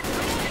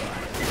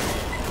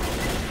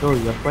ப்ரோ.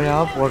 எப்பயா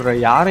போடுற?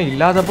 யாரும்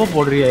இல்லாதப்போ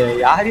போடுறிய?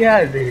 யாரையா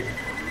இது?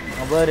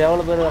 பேர்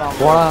எவ்வளவு பேர் வராங்க?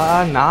 போடா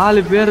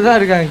 4 பேர் தான்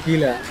இருக்காங்க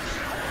கீழே.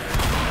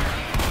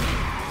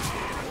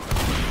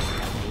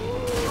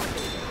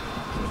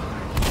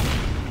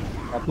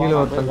 கீழே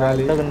ஒருத்தன்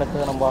காலி.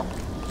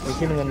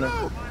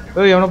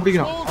 ஏய் எவனை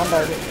பிடிக்கிறான்?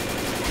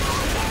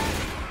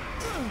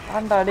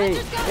 ஆண்டா டேய்.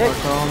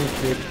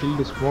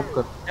 Guilt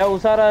smoker.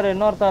 உசாராரு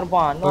இன்னொருத்தன்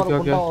இருப்பான். இன்னொரு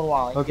குண்டம்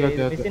வருவான். ஓகே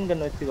மிஷின்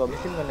கன் வச்சுக்கோ.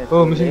 Machine gun.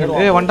 ஓ மிஷின் கன்.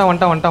 ஏய்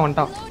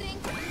வந்துட்டான்.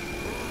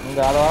 இங்க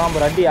அத வரான்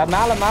ப்ரோ. அடி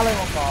மேல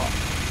நோக்கான்.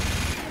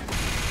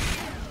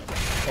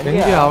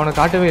 எங்க அவனை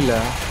காட்டவே இல்ல.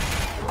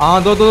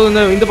 தோ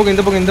இந்த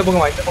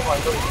பக்கம் வா.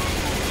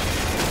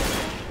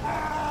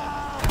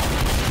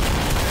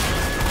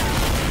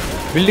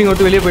 பில்டிங்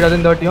விட்டு வெளியே போயிடாத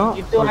இந்த வாட்டியும்.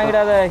 ஹிட்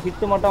வாங்கிடாத.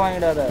 ஹிட் மட்டும்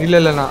வாங்கிடாத.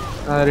 இல்ல நான்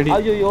ரெடி.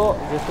 ஐயோ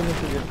ஜஸ்ட்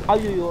மிஸ்.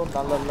 ஐயோ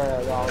நல்ல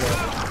அவ்வளவு.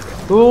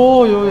 ஓ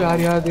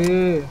யாரையாது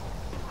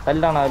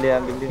கல்டானா இல்லையா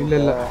பில்டிங்?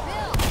 இல்ல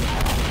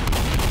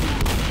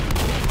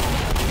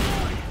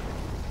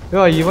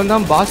இவன்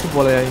தான் பாஸ்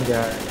போலயா இங்க.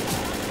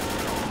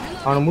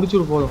 அவனை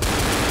முடிச்சுடு போதும்.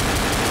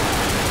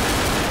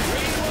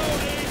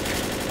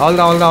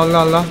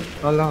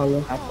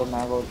 அவ்வளவுதான்.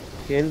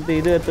 ஹெல்த்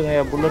இது எடுத்துங்க.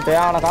 புல்லட்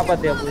அவனை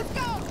காப்பாத்தியா போய்.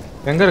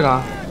 எங்க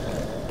இருக்கான்?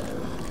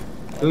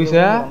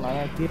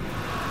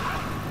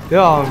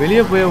 அவன்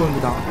வெளியே போய்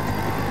வந்துட்டான்.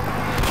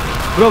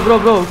 ப்ரோ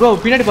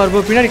பின்னாடி பாரு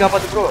ப்ரோ. பின்னாடி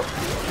காப்பாத்து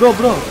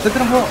ப்ரோ.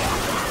 செத்துறேன் ப்ரோ.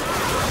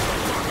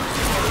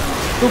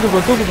 தூக்கு ப்ரோ.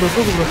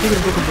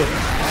 சீக்கிரம் தூக்கு ப்ரோ.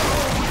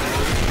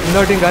 இந்த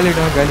வாட்டியும் காலி.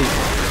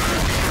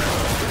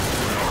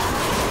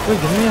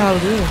 என்ன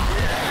ஆகுது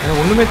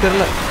எனக்கு ஒண்ணுமே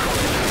தெரியல.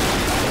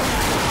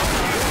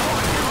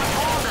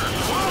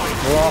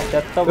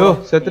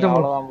 செத்துட்டேன்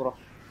ப்ரோ.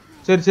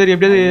 சரி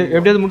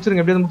எப்படியாவது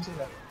முடிச்சிருங்க.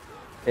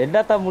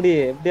 என்னத்தா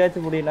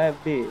எப்படியாச்சும் முடியும்னா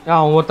எப்படி?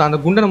 ஒருத்தன் அந்த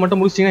குண்டனை மட்டும்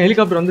முடிச்சிட்டீங்கன்னா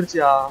ஹெலிகாப்டர்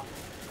வந்துருச்சியா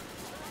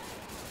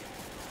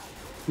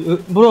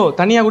ப்ரோ.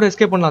 தனியா கூட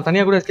எஸ்கேப்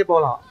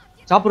ஆகலாம்.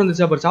 சாப்பர்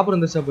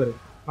வந்துருச்சா பாரு.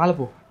 மேல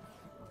போ.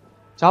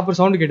 Chopper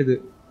sound கேட்டுது.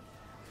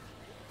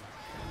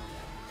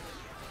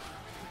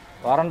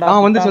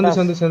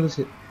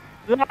 வந்துச்சு.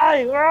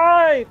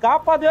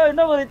 காப்பாத்தியோ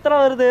என்ன ஒரு இத்தனை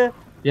வருது.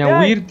 என்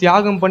உயிர்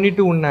தியாகம்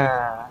பண்ணிட்டு உன்னை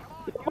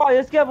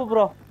எஸ்கேப்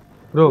ப்ரோ.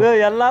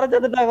 எல்லாரும்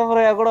செத்துட்டாங்க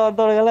ப்ரோ. என் கூட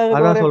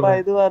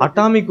வந்தவங்க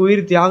அட்டாமிக்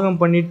உயிர் தியாகம்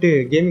பண்ணிட்டு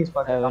கேமிங்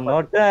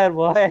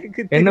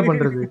என்ன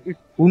பண்றது?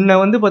 உன்னை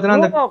வந்து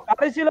பாத்தீங்கன்னா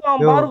கடைசியில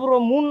பாரு ப்ரோ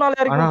 3 நாள்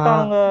இறக்கி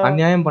விட்டாங்க.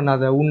 அநியாயம்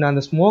பண்ணாத. உன்னை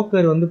அந்த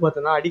ஸ்மோக்கர் வந்து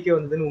பாத்தீங்கன்னா அடிக்க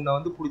வந்ததுன்னு உன்னை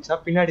வந்து புடிச்சா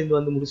பின்னாடி இருந்து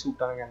வந்து முடிச்சு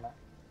விட்டாங்க என்ன.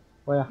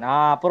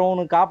 நான் அப்புறம்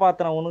உனக்கு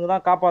காப்பாத்தினேன். உனக்கு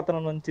தான்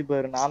காப்பாத்தணும்னு நினைச்சு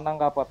பாரு. நான் தான்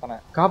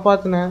காப்பாத்தினேன்.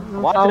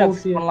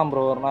 பண்ணலாம்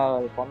ப்ரோ. ஒரு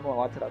நாள் பண்ணுவோம்.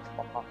 வாட்ச் டாக்ஸ்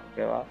பண்ணலாம்.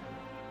 ஓகேவா?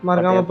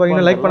 மறக்காம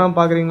பாருங்க. லைக் பண்ணாம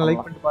பாக்குறீங்க.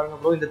 லைக் பண்ணிட்டு பாருங்க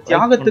ப்ரோ. இந்த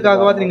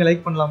தியாகத்துக்காகவாது நீங்க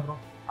லைக் பண்ணலாம் ப்ரோ.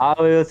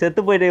 செத்து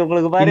போயிட்டு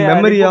உங்களுக்கு பாரு. இன்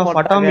மெமரி ஆஃப்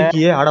அட்டாமிக்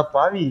ஏ. அட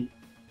பாவி.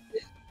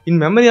 இன்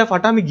மெமரி ஆஃப்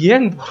அட்டாமிக்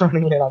ஏன்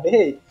போறானுங்களேடா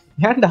டேய்.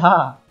 ஏன்டா?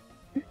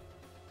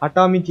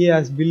 அட்டாமிக் ஏ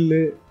as பில்,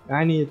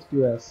 ஆனி HQ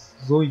as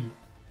ஜோயி.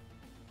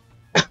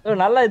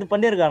 நல்லா இது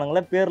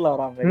பண்ணிருக்கானுங்களே பேர்ல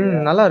வராங்க.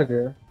 நல்லா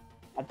இருக்கு.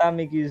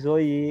 Atomic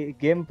Joey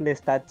game play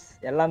stats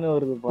எல்லாமே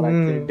வருது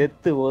போறாங்க.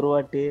 டெத் ஒரு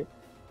வாட்டி.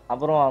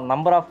 அப்புறம்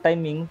number of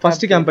time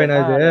first campaign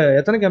இது.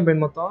 எத்தனை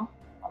கேம்பெயின் மொத்தம்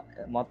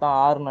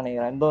 6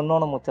 நினைக்கிறேன்.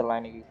 இன்னொன்னு முடிச்சிடலாம்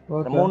இன்னைக்கு.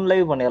 3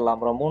 லைவ் பண்ணிடலாம்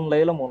ப்ரோ. 3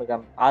 லைவ்ல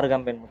 6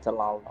 கேம்பெயின்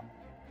முடிச்சிடலாம். அவ்வளவுதான்.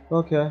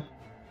 ஓகே.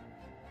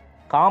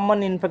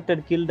 காமன்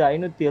இன்ஃபெக்டட் கில்டு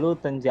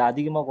 575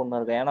 அதிகமா கொண்டு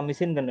இருக்கேன். ஏன்னா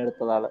மிஷின் கன்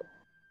எடுத்ததால.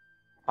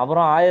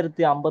 அப்புறம்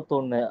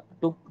 1051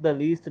 டுக் the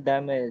least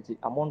damage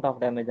amount of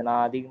damage.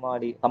 நான் அதிகமா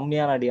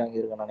கம்மியான அடி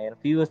வாங்கியிருக்கேன். நான்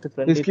ஃபியூவஸ்ட்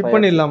ஃப்ரெண்ட்லி ஸ்கிப்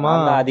பண்ணிடலாமா?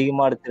 நான்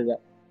அதிகமா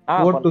எடுத்திருக்கேன்.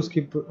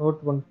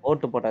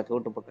 ஓட்டு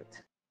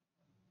போட்டாச்சு.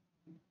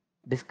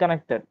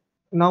 டிஸ்கனெக்டட்.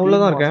 நான் உள்ள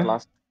தான் இருக்கேன்.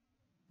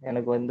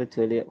 எனக்கு வந்துச்சு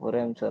வெளியே. ஒரே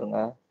நிமிஷம் இருங்க.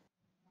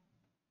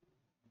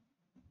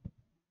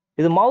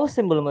 இது மவுஸ்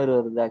சிம்பிள் மாதிரி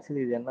வருது.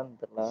 ஆக்சுவலி இது என்னன்னு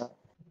தெரியல.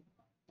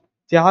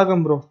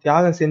 தியாகம் ப்ரோ.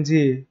 தியாகம் செஞ்சு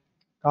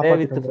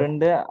காப்பாத்திட்டேன்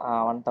ஃப்ரெண்ட்.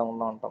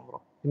 வந்துட்டான்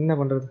ப்ரோ. என்ன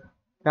பண்றது?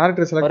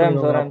 கேரக்டர் செலக்ட்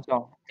பண்ணுங்க. ஒரே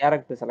நிமிஷம்.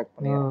 கேரக்டர் செலக்ட்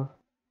பண்ணியா?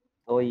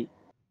 ஓய்.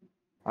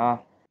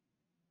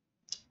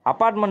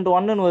 அபார்ட்மெண்ட்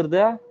 1ன்னு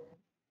வருது.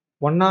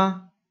 1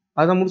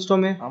 அத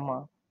முடிச்சிட்டோமே. ஆமா.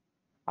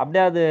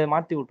 அப்படியே அது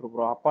மாத்தி விட்டுரு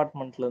ப்ரோ.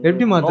 அபார்ட்மெண்ட்ல இருந்து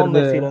எப்படி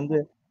மாத்துறது? வந்து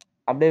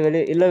அப்படியே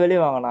வெளிய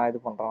வாங்க. நான் இது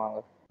பண்றேன் வாங்க.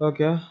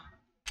 ஓகே.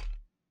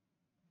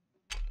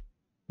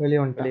 வெளிய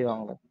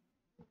வாங்க.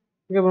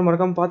 இங்க அப்புறம்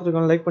மறக்காம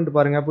பாத்துட்டு லைக் பண்ணிட்டு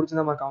பாருங்க.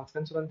 பிடிச்சதா மறக்காம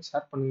ஃப்ரெண்ட்ஸுடன்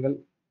ஷேர் பண்ணுங்கள்.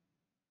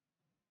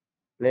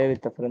 Play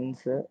with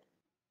friends.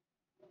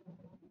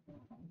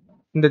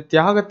 இந்த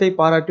தியாகத்தை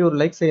பாராட்டி ஒரு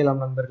லைக்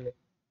செய்யலாம் நண்பர்களே.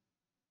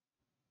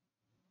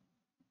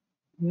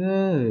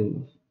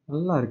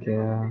 நல்லா இருக்கே.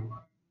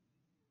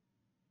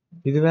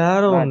 இது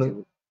வேற ஒண்ணு.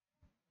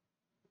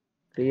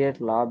 Create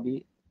lobby.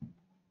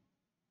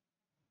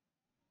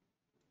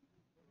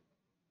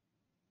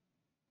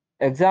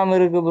 எக்ஸாம்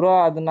இருக்கு ப்ரோ,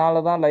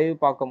 அதனால தான் லைவ்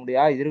பார்க்க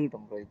முடியா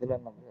இருக்கட்டும் ப்ரோ. இதுல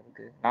என்ன bro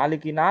இருக்கு?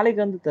 நாளைக்கு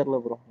வந்து தெரியல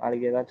ப்ரோ.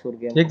 நாளைக்கு ஏதாச்சும் ஒரு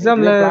கேம்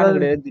எக்ஸாம்ல இதுவே பிளான்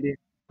கிடையாது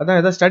திடீர்னு அதான்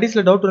ஏதாவது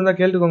ஸ்டடீஸ்ல டவுட் இருந்தா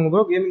கேட்டுக்கோங்க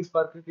ப்ரோ. கேமிங்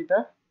ஸ்பார்க் கிட்ட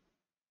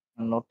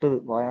நொட்டுது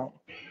பயம்.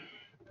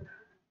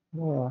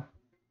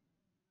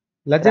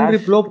 லெஜெண்டரி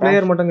ப்ரோ கிராஷ்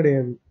பிளேயர் மட்டும்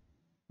கிடையாது,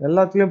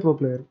 எல்லாத்துலயும் bro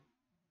player.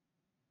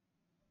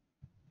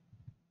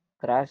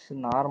 Crash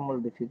normal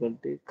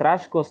difficulty.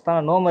 Crash course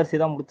தான் நோ மெர்சி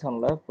தான்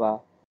முடிச்சோம்ல இப்ப.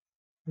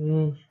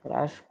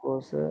 Crash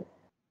course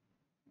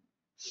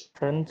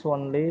friends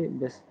only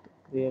best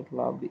create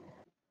lobby.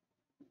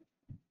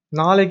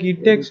 நாளைக்கு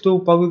இட் டேக்ஸ் 2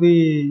 பகுதி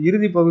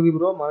இறுதி பகுதி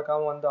ப்ரோ,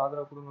 மறக்காம வந்து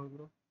ஆதரவு கொடுங்க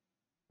ப்ரோ.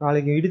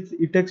 நாளைக்கு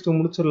இட் டேக்ஸ் 2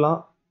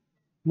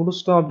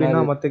 முடிச்சிட்டோம்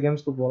அப்படின்னா மற்ற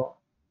கேம்ஸ்க்கு போகலாம்.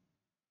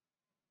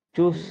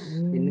 சூஸ்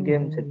இன்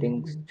கேம்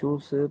செட்டிங்ஸ்,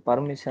 சூஸ்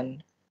பர்மிஷன்.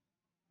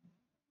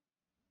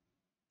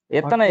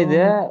 எத்தனை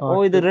இது? ஓ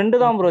இது 2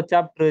 தான் ப்ரோ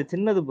சாப்டர்,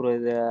 சின்னது ப்ரோ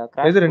இது.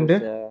 Crash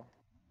course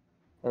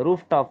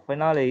roof top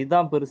final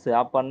இதான் பெருசு.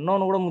 அப்ப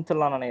இன்னொன்னு கூட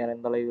முடிச்சிடலாம் நினைக்கிறேன்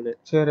இந்த லைவ்ல.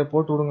 சரி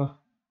போட்டு விடுங்க.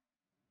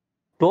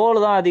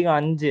 டோல் தான் அதிகம்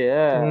 5,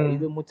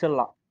 இது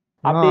முடிச்சிடலாம்.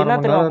 அப்படி என்ன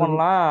தெரியுமா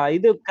பண்ணலாம்,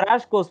 இது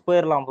கிராஷ் கோர்ஸ்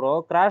போயிடலாம் ப்ரோ.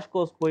 கிராஷ்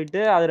கோர்ஸ் போயிட்டு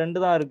அது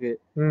 2 தான் இருக்கு,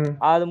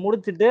 அது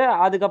முடிச்சிட்டு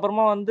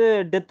அதுக்கப்புறமா வந்து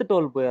டெத்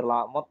டோல்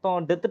போயிடலாம்.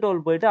 மொத்தம் டெத்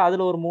டோல் போயிட்டு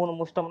அதுல ஒரு 3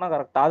 முடிச்சிட்டோம்னா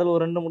கரெக்டா, அதுல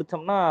ஒரு 2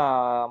 முடிச்சோம்னா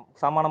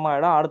சமானமா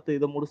ஆயிடும். அடுத்து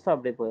இதை முடிச்சுட்டு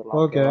அப்படியே போயிடலாம்.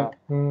 ஓகேவா?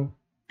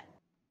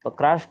 இப்போ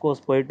கிராஷ்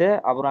கோர்ஸ் போயிட்டு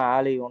அப்புறம்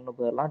ஆலி 1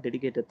 போயிடலாம்.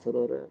 Dedicated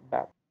server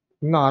back.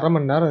 இன்னும் 1/2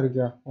 மணி நேரம்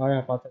இருக்கா, வாயா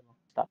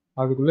பாத்துக்கலாம்.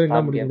 அதுக்குள்ள என்ன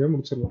முடிக்கவே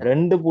முடிச்சிடலாம்.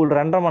 2 பூல்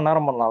 2.5 மணி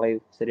நேரம் பண்ணலாம் லைவ்.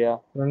 சரியா?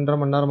 2.5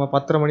 மணி நேரமா?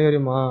 10:30 மணி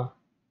வரையுமா?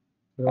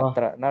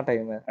 என்ன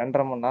டைம்?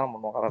 2.5 மணி நேரம்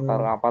பண்ணுவோம் கரெக்டா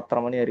இருக்கும்.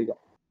 10:30 மணி வரைக்கும்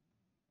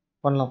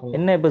பண்ணலாம்.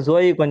 என்ன இப்ப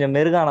ஜோயி கொஞ்சம்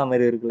மெருகான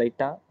மாதிரி இருக்கு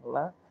லைட்டா.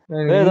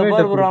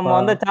 நம்ம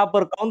வந்து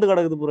சாப்பர் கவுந்து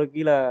கிடக்குது ப்ரோ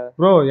கீழே.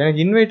 ப்ரோ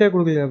எனக்கு இன்வைட்டே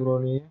கொடுக்கலையா ப்ரோ?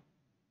 நீ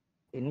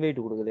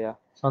இன்வைட் கொடுக்கலையா?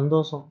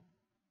 சந்தோஷம்.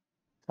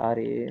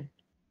 சாரி,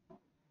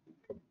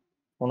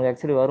 உனக்கு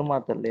ஆக்சுவலி வருமா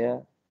தெரியலையா?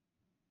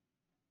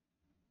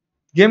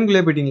 கேம்குள்ளே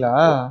போயிட்டீங்களா?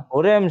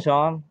 ஒரே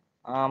நிமிஷம்.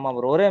 ஆமா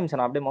ப்ரோ ஒரே நிமிஷம்,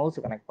 நான் அப்படியே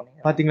மவுஸ் கனெக்ட் பண்ணி.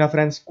 பாத்தீங்களா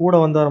ஃப்ரெண்ட்ஸ், கூட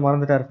வந்து அவர்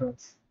மறந்துட்டார்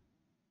ஃப்ரெண்ட்ஸ்.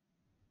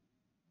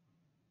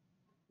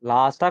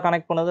 லாஸ்டா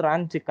கனெக்ட் பண்ணது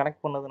ரான்ச்சி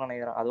கனெக்ட் பண்ணதுன்னு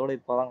நினைக்கிறேன். அதோட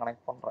இப்போதான்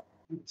கனெக்ட் பண்றேன்.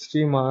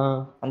 ஸ்ட்ரீமா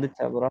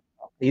வந்துச்சா ப்ரோ?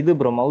 இது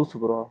ப்ரோ மவுஸ்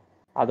ப்ரோ,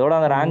 அதோட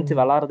அந்த ரான்ச்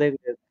விளாடுறதே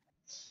கிடையாது.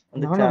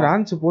 நானும்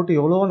ரான்ச் போட்டு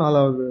எவ்வளவோ நாள்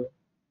ஆகுது.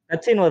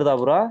 கட்சின் வருதா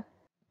ப்ரோ?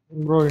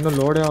 ப்ரோ இன்னும்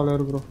லோடே ஆகல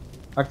இருக்கு ப்ரோ.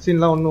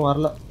 கட்சின்லாம் ஒன்றும்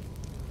வரல.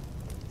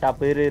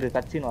 அப்போ இரு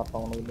கட்சின்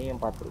வரட்டும் உனக்கு,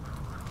 நீயும் பார்த்துரு.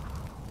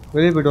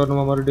 வெளியே போயிட்டு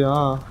வரணுமா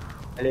மறுபடியும்?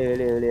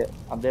 வெளியே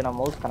அப்படியே நான்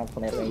மவுஸ் கனெக்ட்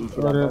பண்ணிடுறேன்.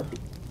 ஈஸியா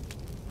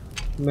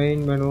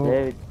main menu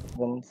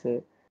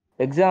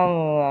exam.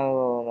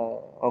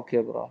 Okay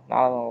bro,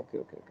 நான் ஓகே.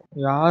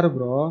 யாரு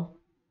ப்ரோ?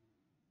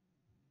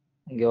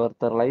 இங்க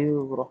ஒருத்தர் லைவ்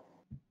ப்ரோ.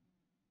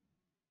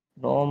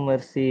 நோ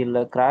மெர்சி இல்ல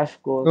கிராஷ்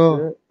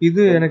கோர்ஸ்.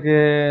 இது எனக்கு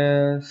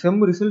செம்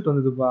ரிசல்ட்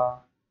வந்ததுப்பா.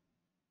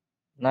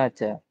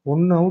 என்னாச்சு?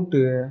 1 அவுட்.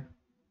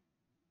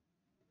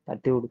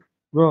 தட்டி விடு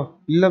ப்ரோ.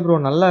 இல்ல ப்ரோ,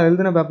 நல்லா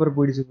எழுதின பேப்பர்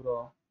போயிடுச்சு ப்ரோ.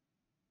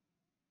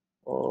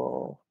 ஓ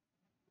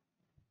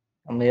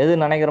நம்ம எது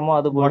நினைக்கிறோமோ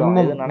அது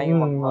போயிடும், எது நினைக்க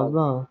மாட்டோம்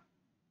அதுதான்.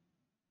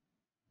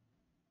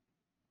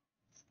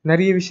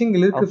 நிறைய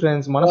விஷயங்கள் இருக்கு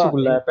ஃப்ரெண்ட்ஸ்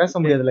மனசுக்குள்ள, பேச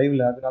முடியாது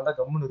லைவ்ல, அதனால தான்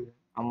கம்முன்னு இருக்கு.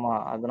 ஆமா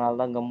அதனால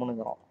தான் கம்முன்னு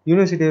இருக்கோம்.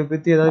 யூனிவர்சிட்டியை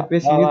பத்தி ஏதாவது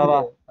பேசி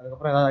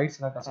அதுக்கப்புறம் ஏதாவது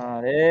ஆயிடுச்சுனா கஷ்டம்.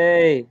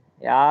 டேய்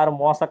யார்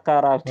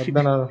மோசக்காரா?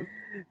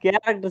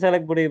 கேரக்டர்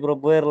செலக்ட் பண்ணி ப்ரோ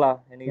போயிரலாம்.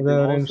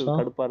 எனக்கு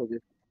கடுப்பா இருக்கு.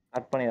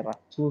 கட் பண்ணிடுறேன்.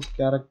 Choose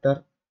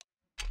character.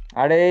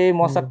 அடே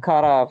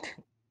மோசக்காரா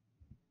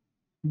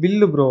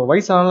பில்லு ப்ரோ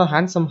வயசானாலும்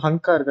ஹேண்ட்சம்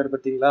ஹங்கா இருக்காரு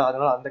பாத்தீங்களா,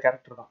 அதனால அந்த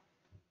கேரக்டர் தான்.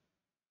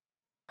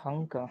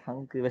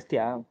 Hunk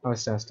வெஸ்டியா?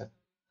 West.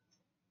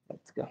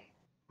 Let's go.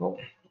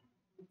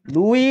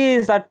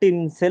 Lewis hut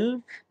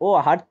himself. O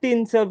hut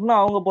ஹிம்செல்ஃப்னா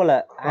அவங்க போல.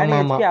 ஆனி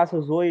எச்பி ஆஸ்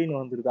ஜோயின்னு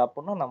வந்திருக்கு.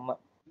 அப்பனா நம்ம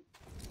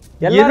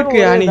எதுக்கு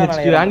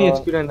ஆனி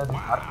எச்பி என்னது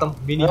அர்த்தம்?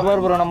 மீனிங்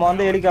ப்ரோ நம்ம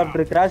வந்து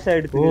ஹெலிகாப்டர் கிராஷ்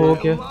ஆயிடுச்சு.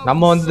 ஓகே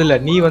நம்ம வந்தது இல்ல,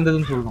 நீ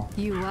வந்ததுன்னு சொல்லணும்.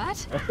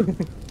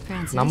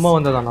 நம்ம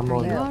வந்ததா? நம்ம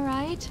வந்து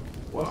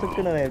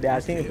ஒசுக்குன்னு இப்படி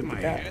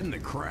அசிங்கப்பட்டா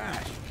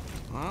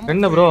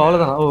என்ன ப்ரோ?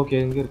 அவ்வளவுதான். ஓகே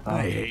இங்க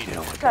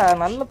இருக்கா.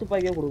 நல்ல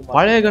துப்பாக்கியே கொடுங்க.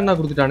 பழைய கன்னா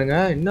கொடுத்துட்டானுங்க.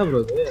 என்ன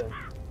ப்ரோ இது?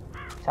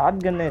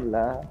 ஷார்ட் கன்னே இல்ல.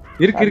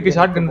 இருக்கு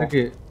ஷார்ட் கன்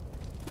இருக்கு.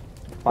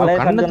 பழைய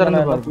கண்ணை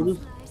திறந்து பாரு.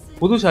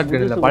 புது ஷார்ட்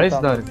கன் இல்ல,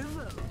 பழையது தான் இருக்கு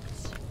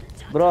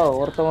ப்ரோ.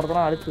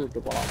 ஒருத்தனா அடிச்சு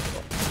விட்டு போலாம்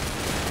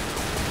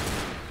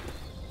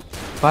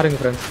பாருங்க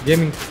friends.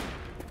 Gaming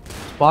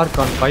spark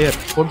on fire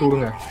போட்டு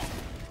விடுங்க.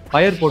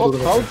 ஃபயர் போட்டு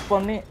விடுங்க.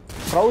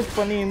 க்ரவுச்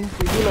பண்ணி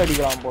இதுல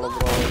அடிக்கலாம் போல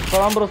ப்ரோ.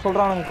 இப்பதான் ப்ரோ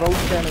சொல்றானுங்க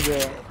க்ரவுச். எனக்கு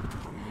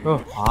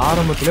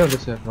ஆரம்பத்திலே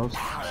வந்துச்சு க்ரவுச்.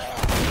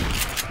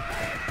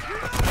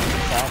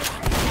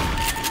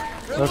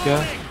 ஓகே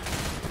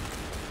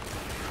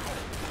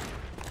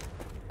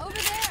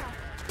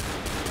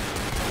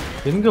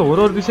எங்க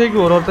ஒரு திசைக்கு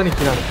ஒருத்தர்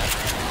நிக்கிறாங்க.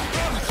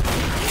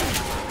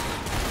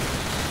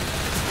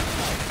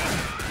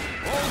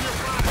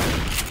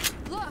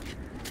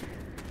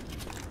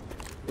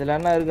 இதுல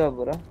என்ன இருக்கா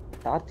ப்ரோ?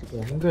 டார்ச்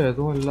எங்க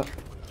எதுவும் இல்ல.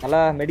 நல்லா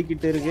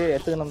மெடிக்கிட் இருக்கு.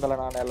 எடுத்துக்கணும் தல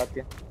நான்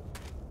எல்லாத்தையும்.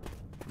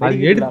 அது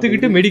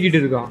எடுத்துக்கிட்டு மெடிக்கிட்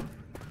இருக்கான்.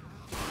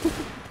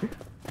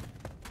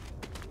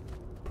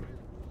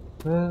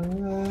 Shoot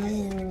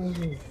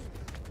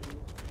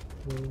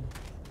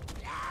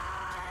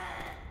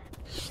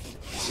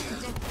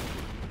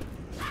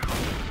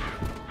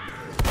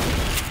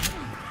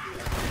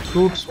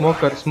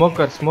smoker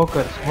smoker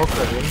smoker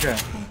smoker எங்க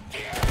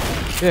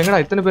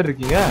எங்கடா இத்தனை பேர்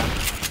இருக்கீங்க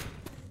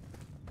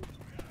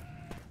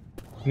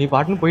நீ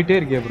பாட்டுன்னு போயிட்டே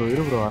இருக்கியா ப்ரோ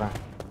இரு ப்ரோ வரேன்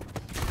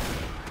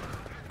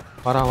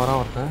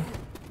வரேன்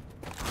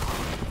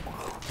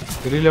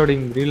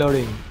ரீலோடிங்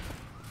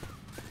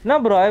என்ன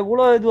ப்ரோ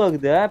இவ்வளோ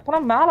இதுவாகுது அப்பனா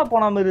மேலே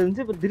போன மாதிரி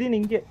இருந்துச்சு இப்போ திடீர்னு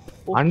இங்கே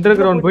அண்டர்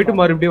கிரவுண்ட் போயிட்டு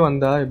மறுபடியும்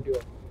வந்தா எப்படி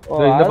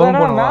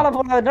மேலே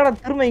போனா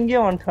திரும்ப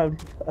இங்கேயே வந்துட்டான்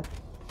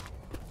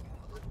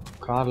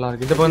கார்லாம்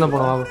இருக்கு இந்த பக்கம் தான்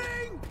போனோம்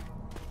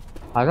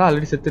அதான்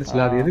ஆல்ரெடி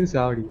செத்துருச்சுல அது எதுக்கு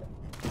சாவடி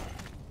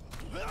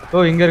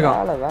ஓ இங்க இருக்கான்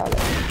வேலை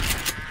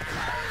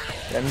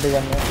 2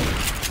 கண்ணு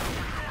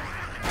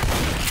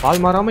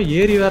பால் மாறாம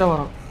ஏறி வேற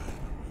வரான்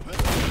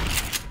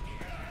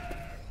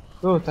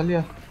ஓ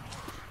தள்ளியா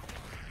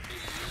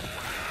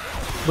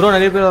ப்ரோ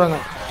நிறைய பேர் வராங்க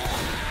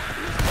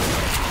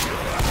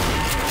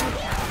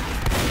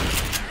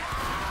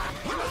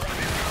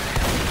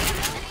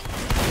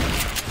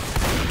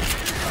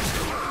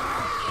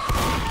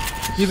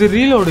இது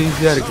ரீலோட்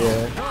ஈஸியா இருக்கு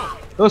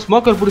ஓ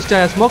ஸ்மோக்கர்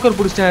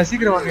புடிச்சிட்டாயா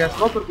சீக்கிரம் வாங்க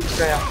ஸ்மோக்கர்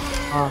புடிச்சிட்டாயா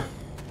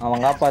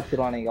அவன்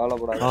காப்பாத்திடுவான் நீங்க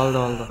கவலைப்படாத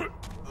அவ்வளவுதான்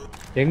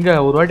எங்க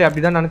ஒரு வாட்டி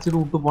அப்படிதான் நினைச்சிட்டு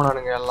விட்டு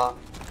போனானுங்க எல்லாம்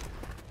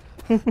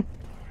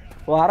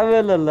வரவே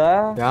இல்ல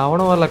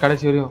அவனும் வரல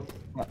கடைசி வரையும்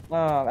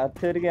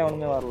வரைக்கும்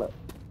அவனுமே வரல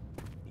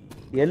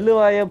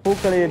எள்ளுவாய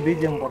பூக்களைய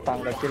பீஜம்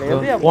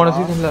போட்டாங்க போன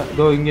சீசன்ல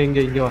இதோ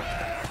இங்க வா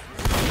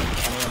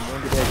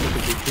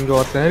இங்க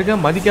ஒருத்தன் இருக்க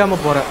மதிக்காம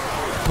போற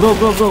ப்ரோ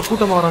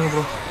கூட்டமா வராங்க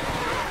ப்ரோ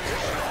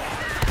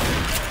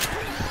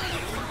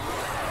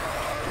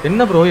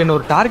என்ன ப்ரோ என்ன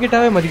ஒரு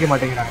டார்கெட்டாவே மதிக்க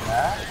மாட்டேங்கிறாங்க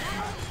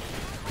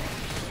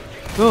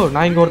ப்ரோ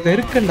நான் இங்க ஒருத்தன்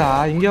இருக்கேன்டா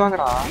இங்க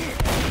வாங்கடா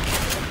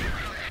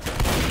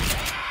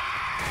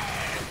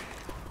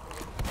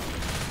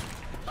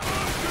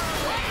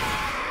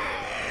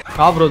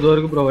ப்ரோ தோ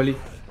இருக்கு ப்ரோ வலி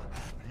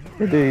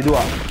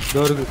இதுவா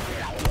தோ இருக்கு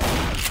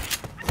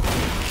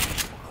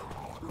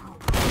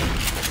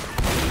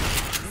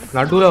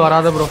நடுவுல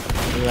வராத ப்ரோ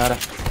நீ வேற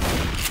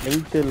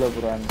ஹெல்த் இல்ல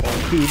ப்ரோ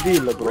இது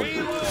இல்ல ப்ரோ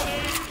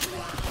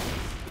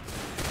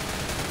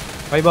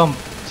பைபாம்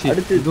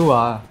அடுத்து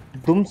இதுவா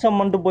தும்சம்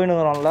மட்டும்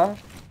போயினுங்கறான்ல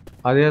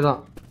அதேதான்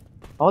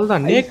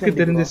அவ்வளவுதான் நேக்கு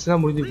தெரிஞ்சிச்சுனா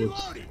முடிஞ்சு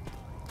போச்சு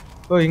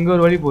ஓ இங்க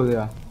ஒரு வழி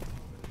போகுதுயா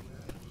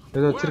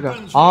ஏதோ வச்சிருக்கா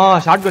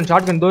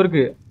ஷாட்கன் தோ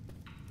இருக்கு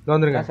இதோ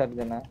வந்துருங்க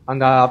ஷாட்கன்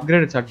அந்த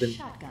அப்கிரேட் ஷாட்கன்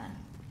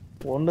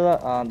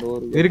ஒண்ணுதான் அந்த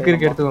ஒரு இருக்கு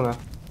எடுத்துக்கோங்க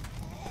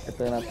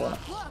எடுத்துக்கோங்க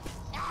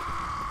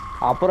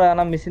அப்புறம்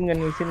ஆனா மிஷின்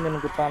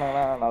கன்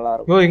குத்தானனா நல்லா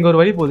இருக்கும் ஓ இங்க ஒரு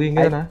வழி போகுது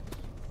இங்க தானே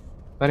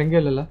வேற எங்க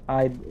இல்லல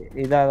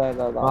இதா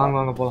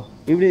வாங்க போலாம்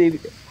இப்படி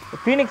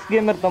ஃபீனிக்ஸ்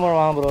கேமர் தமிழ்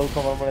வாங்க ப்ரோ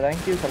வெல்கம் பண்ணி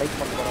थैंक यू செலக்ட்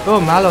பண்ணுங்க ஓ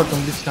மேல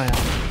ஒருத்தன் முடிச்சிட்டாயா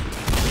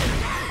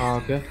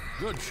ஓகே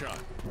Good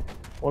shot.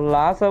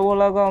 உல்லாச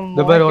உலகம்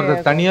இந்த பேர்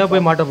ஒருத்தர் தனியா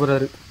போய் மாட்ட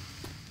போறாரு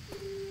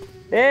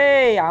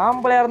ஏய்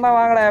ஆம்பளையா இருந்தா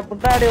வாங்கடா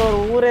பின்னாடி ஒரு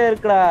ஊரே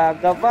இருக்குடா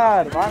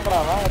கபார் வாங்கடா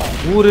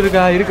ஊர்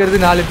இருக்கா இருக்கிறது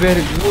 4 பேர்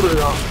ஊர்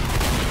தான்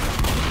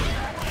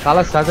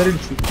தலை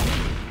சதறிடுச்சு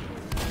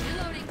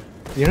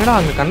என்னடா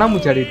அங்க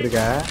கண்ணாமூச்சி ஆடிட்டு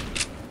இருக்க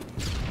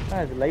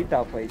இது லைட்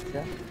ஆஃப்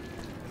ஆயிடுச்சு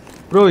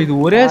ப்ரோ இது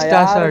ஒரே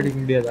ஸ்டாஷா அடிக்க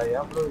முடியாதா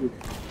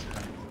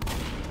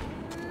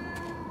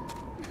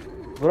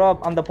ப்ரோ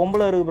அந்த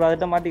பொம்பளை இருக்கு ப்ரோ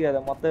அத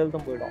மாட்டிக்காத மொத்த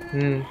ஹெல்த்தும் போய்டும்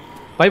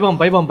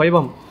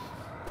பைபாம்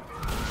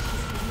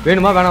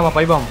வேணுமா வேணாமா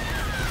பைபாம்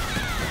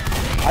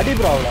அடி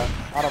ப்ரோ அவள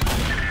ஆரம்பம்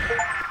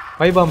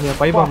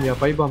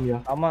பைபாம்யா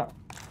ஆமா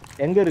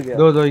எங்க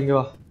இருக்கு தோ இங்க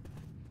வா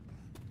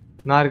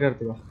நான்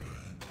இருக்கறதுக்கு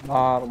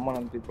வா ரொம்ப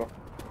நன்றி ப்ரோ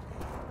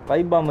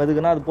பைபாம்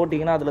எதுக்குன்னா அது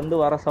போட்டிங்கன்னா அதுல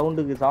இருந்து வர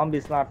சவுண்டுக்கு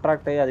ஜாம்பிஸ்லாம்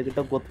அட்ராக்ட் ஆகி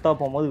அதுகிட்ட கொத்தா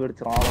போகும்போது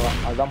வெடிச்சிரும் அவ்வளவுதான்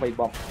அதுதான்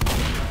பைபாம்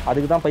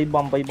அதுக்கு தான்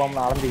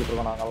பைபாம்னு அலைஞ்சிக்கிட்டு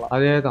இருக்கோம் நாங்கெல்லாம்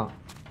அதேதான்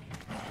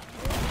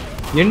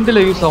எண்ட்ல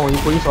யூஸ் ஆகும்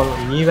இப்போ யூஸ்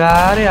ஆகும் நீ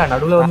வேறயா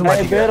நடுவுல வந்து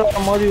நிறைய பேர்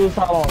வரும்போது யூஸ்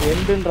ஆகும்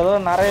எண்டுன்றதோ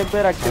நிறைய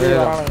பேர் ஆக்சுவலி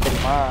வரானுங்க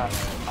தெரியுமா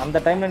அந்த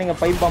டைம்ல நீங்க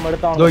பைபாம்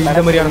எடுத்தா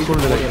இந்த மாதிரியான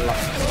சூழ்நிலை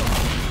எல்லாம்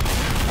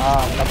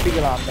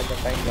தப்பிக்கலாம் அந்த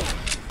டைம்ல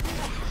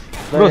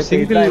ப்ரோ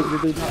சிங்கிள்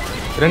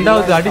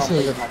ரெண்டாவது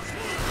அடிஷனல்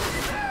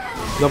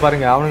இதோ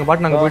பாருங்க அவனுங்க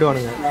பாட்டு நாங்க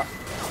போய்டுவானுங்க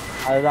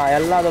அதுதான்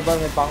எல்லாம் அத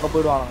பாருங்க இப்ப அங்க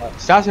போய்டுவானுங்க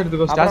ஸ்டாஷ்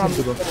எடுத்துக்கோ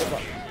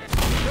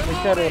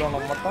மிஸ்டர் ஹீரோ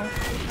நம்ம மட்டும்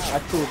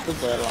அச்சு விட்டு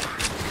போயிடலாம்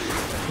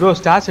ப்ரோ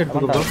ஸ்டாஷ்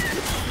எடுத்துக்கோ ப்ரோ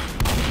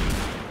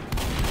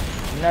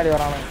முன்னாடி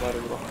வரானுங்க பாரு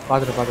ப்ரோ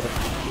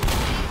பாத்துட்டு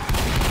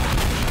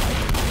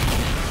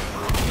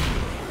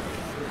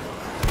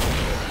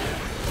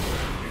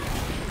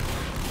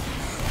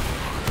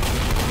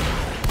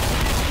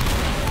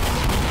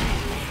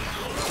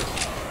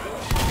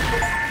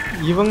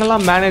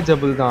இவங்கெல்லாம்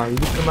மேனேஜபிள் தான்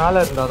இதுக்கு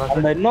மேல இருந்தா தான்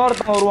அந்த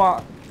இன்னொருத்தன் வருவான்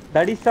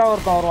தடிசா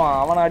ஒருத்தன் வருவான்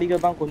அவனை அடிக்க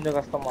தான் கொஞ்சம்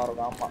கஷ்டமா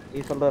இருக்கும் ஆமா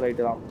நீ சொல்ற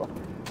ரைட்டு தான் ப்ரோ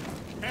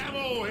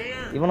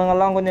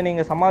இவனுங்கெல்லாம் கொஞ்சம்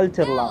நீங்க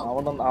சமாளிச்சிடலாம்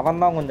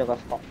அவன் தான் கொஞ்சம்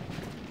கஷ்டம்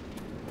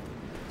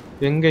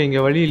எங்க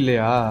இங்க வழி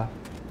இல்லையா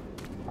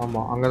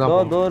ஆமா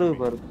அங்கதான் டோர்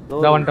பாரு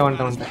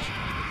வந்துட்டேன்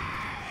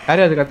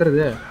யாரு அது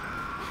கத்துறது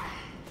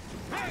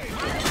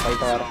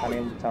ரைட் வர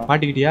கணைய முடிச்சான்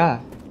மாட்டிக்கிட்டியா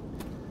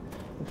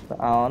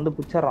அவன் வந்து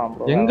புச்சறான்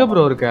ப்ரோ. எங்க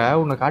ப்ரோ இருக்க?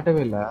 உன்னை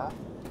காட்டவே இல்ல.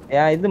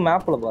 ஏன் இது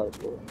மேப்ல பாரு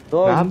ப்ரோ. தோ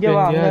இங்க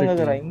வா, அங்க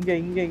இருக்கற.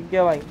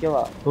 இங்க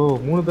வா. ஓ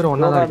 3 பேரும்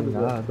ஒண்ணா தான்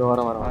இருக்கீங்களா? தோ வர.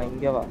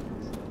 இங்க வா.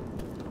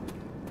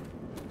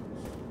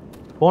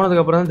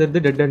 போனதுக்கு அப்புறம் தான்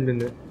தெரியுது டெட்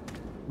எண்ட்னு.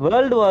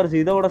 வேர்ல்ட் வார்ஸ்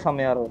இதோட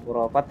செமையா இருக்கும்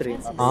ப்ரோ.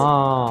 பாத்துறீங்களா?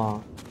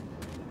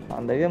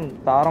 அந்த கேம்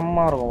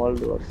தரமா இருக்கும்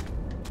வேர்ல்ட் வார்ஸ்.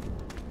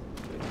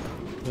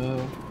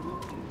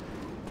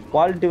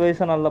 குவாலிட்டி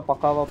வைஸ் நல்ல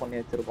பக்காவா பண்ணி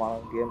வச்சிருப்பாங்க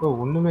கேம்.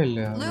 ஒண்ணுமே இல்ல.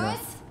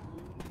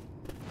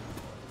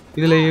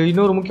 இதுல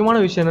இன்னொரு முக்கியமான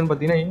விஷயம் என்னன்னு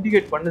பாத்தீங்கன்னா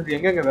இண்டிகேட் பண்ணுது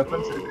எங்க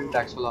வெப்பன்ஸ் இருக்குன்னு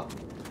ஆக்சுவலா.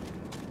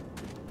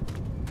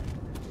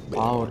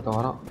 ஒருத்தன்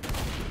வரான்.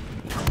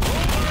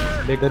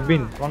 டே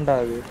கர்பின்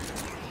கொண்டாது.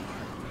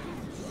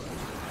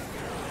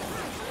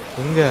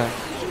 எங்க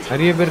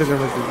நிறைய பேர் இருக்க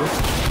மாதிரி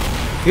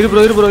இரு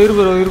ப்ரோ.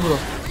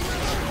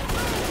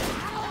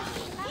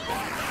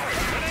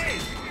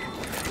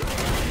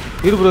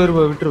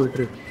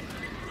 விட்டுரு.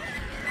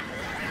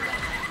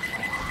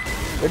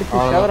 எடுத்து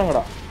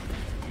சேவரங்கடா.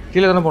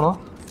 கீழ தான போறோம்.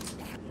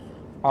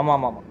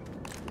 ஆமா.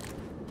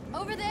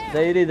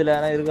 தைரியம் இதுல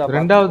انا இருக்கா.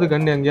 ரெண்டாவது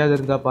கன் எங்கயாவது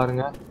இருந்தா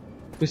பாருங்க.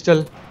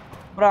 பிஸ்டல்.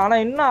 ப்ரோ ஆனா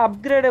இன்னும்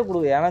அப்கிரேடே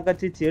கொடுங்க. எனக்கு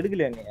கச்சிச்சு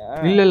எடுக்கல நீ.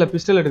 இல்ல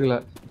பிஸ்டல் எடுக்கல.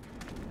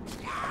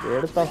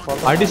 எடுத்தா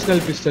சொல்றேன்.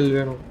 அடிஷனல் பிஸ்டல்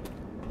வேணும்.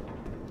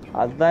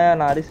 அதான்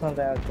நான் அடிஷனல்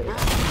தான் வச்சிருக்கேன்.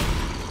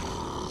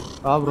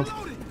 ப்ரோ.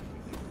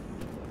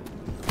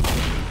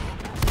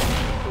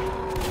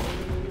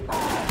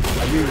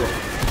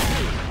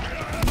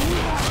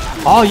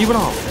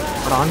 இவனா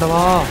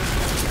ஆண்டவா.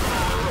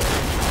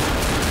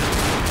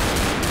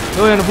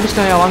 என்ன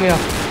புடிச்சிட்டாயா? வாங்கயா.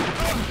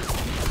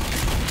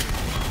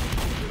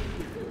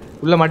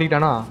 உள்ள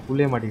மாட்டிக்கிட்டானா?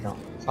 உள்ளே மாட்டிக்கிட்டான்.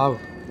 சாவு.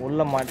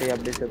 உள்ள மாட்டி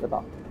அப்படியே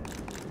செத்துட்டான்.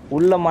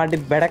 உள்ள மாட்டி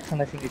பெடக்ஸ்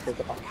நசிங்கி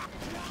செத்துட்டான்.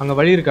 அங்க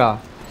வழி இருக்கா?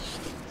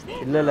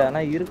 இல்ல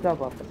ஆனா இருக்கா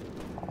பாத்து.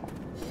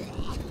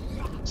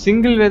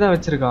 சிங்கிள் வே தான்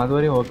வச்சிருக்கான். அது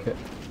வரையும் ஓகே.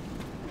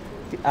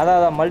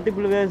 அதான்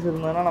மல்டிபிள் வேஸ்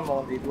இருந்தானா நம்ம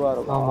வந்து இதுவா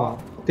இருக்கும். ஆமா.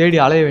 தேடி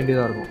அலைய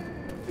வேண்டியதா இருக்கும்.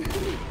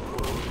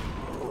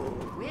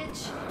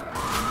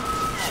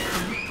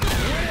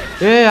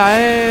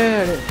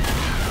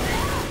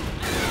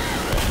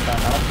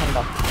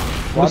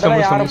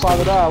 யாரும்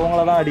பாக்குதா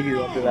அவங்கள தான் அடிக்குது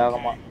வந்து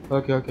வேகமா.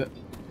 ஓகே.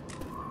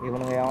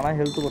 இவனுங்க எவனா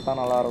ஹெல்த் கொடுத்தா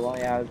நல்லா இருக்கும்.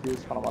 ஏன் ஹெல்த்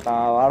யூஸ் பண்ண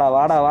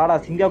மாட்டான். வாடா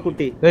சிங்கா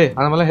குட்டி.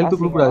 அந்த மாதிரி ஹெல்த்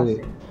கொடுக்க கூடாது.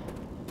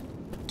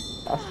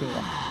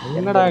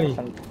 என்னடா நீ?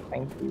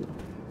 Thank you.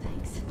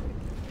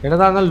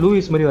 என்னடா இருந்தாலும்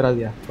லூயிஸ் மாதிரி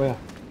வராதியா? போயா.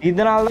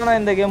 இதனால தான்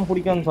நான் இந்த கேம்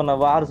பிடிக்கும்னு சொன்ன.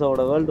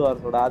 வார்ஸோட வேர்ல்ட்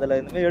வார்ஸோட அதுல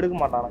எதுவுமே எடுக்க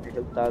மாட்டானுங்க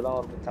ஹெல்த். அதுதான்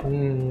ஒரு பிரச்சனை.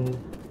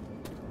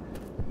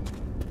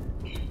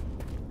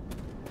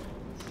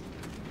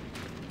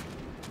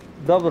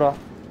 Bro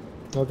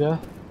okay.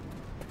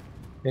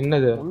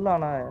 என்னது?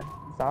 உள்ளானா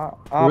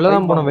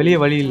உள்ளதான் போறோம். வெளிய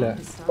வழி இல்ல.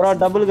 ப்ரோ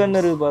டபுள் கன்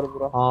இருக்கு பாரு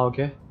ப்ரோ.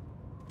 ஓகே.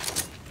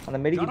 அந்த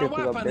மெடிக்கிட்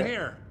எடுத்துக்க அப்படியே.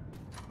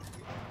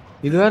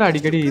 இது வேற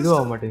அடிக்கடி இதுவா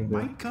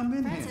மாட்டேங்குது.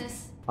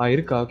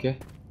 இருக்கா? ஓகே.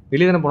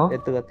 வெளிய தான போறோம்.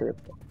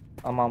 எடுத்துக்க.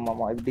 ஆமா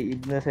இப்படி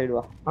இந்த சைடு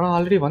வா. ஆனா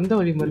ஆல்ரெடி வந்த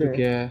வழி மாதிரி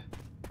இருக்கே.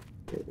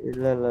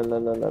 இல்ல.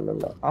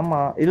 ஆமா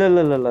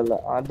இல்ல.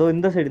 அதோ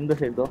இந்த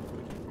சைடு தோ.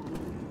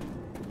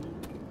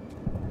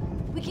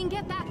 We can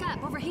get back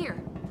up over here.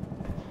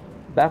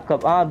 Back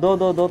up. தோ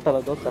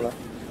தல.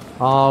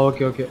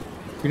 ஓகே.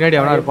 பின்னாடி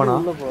அவனா இருப்பானா?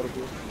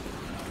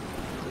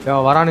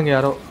 வரானுங்க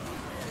யாரோ.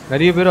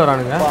 நிறைய பேர்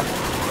வரானுங்க.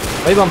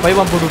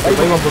 பைபாம் போட்டு.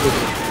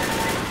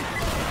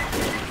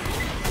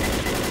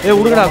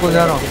 உடுங்கடா கொஞ்ச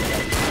நேரம்.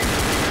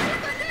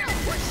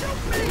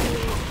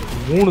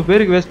 3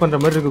 பேருக்கு வேஸ்ட் பண்ற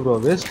மாதிரி இருக்கு ப்ரோ.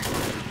 வேஸ்ட்.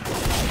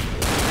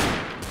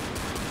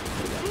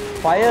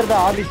 ஃபயர் தி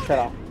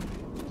ஆர்பிட்டரா.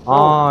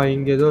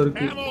 இங்க ஏதோ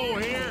இருக்கு.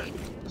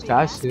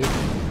 ஸ்டாஷ்.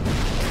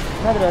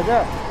 என்னது ராஜா?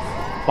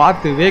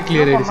 பாத்து வே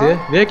கிளியர் ஆயிடுச்சு.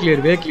 வே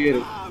கிளியர்.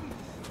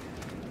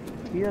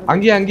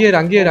 அங்கேயே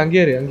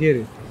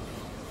இரு.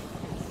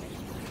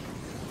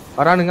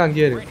 வரானுங்க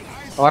அங்கேயே இரு.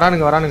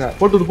 வரானுங்க.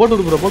 போட்டு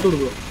விடு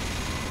ப்ரோ.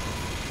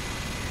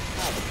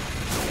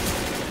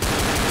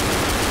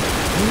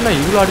 என்ன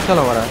இவ்வளவு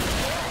அடிச்சாலும் வர?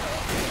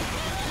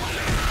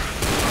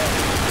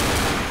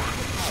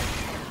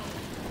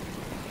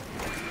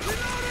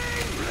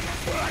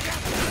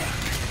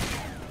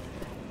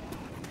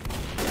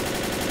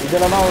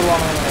 இதெல்லாம்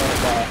வருவானுங்க.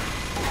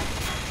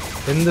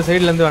 எந்த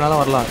சைடுல இருந்து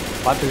வேணாலும் வரலாம்.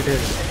 பாத்துக்கிட்டே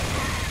இருக்கு.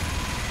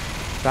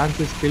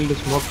 Francis guilt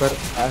smoker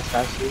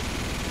stash.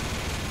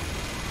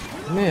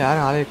 இன்னும்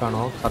யாரும் ஆளே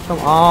காணோம்.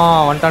 சத்தம்.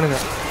 வந்துட்டானுங்க.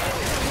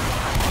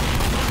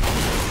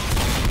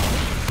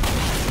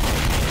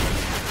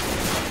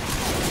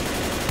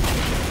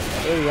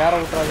 யாரை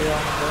விட்டுறாதியா?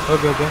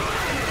 ஓகே.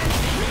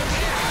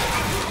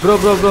 ப்ரோ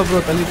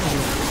தள்ளி.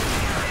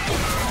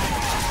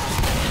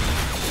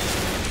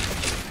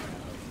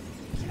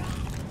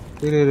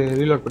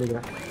 ரீலோட்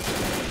பண்ணிக்கிறேன்.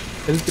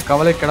 ஹெல்த்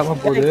கவலை கிடமா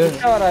போகுது.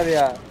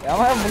 வராதியா?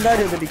 எவன்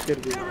முன்னாடி வந்து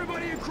நிக்கிறது?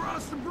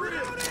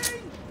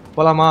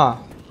 போலாமா?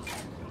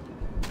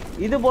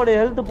 இது போடு.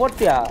 ஹெல்த்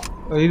போட்டியா?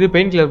 இது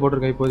பெயின் கில்லர்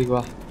போட்டுருக்கேன் இப்போதைக்கு.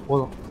 வா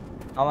போதும்.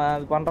 அவன்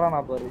அது பண்றான்.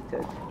 நான் பாரு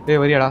ரீசார்ஜ்.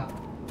 வரியாடா?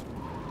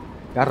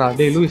 யாரா?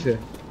 லூயிஸ்.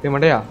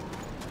 மண்டையா?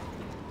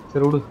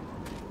 சரி விடு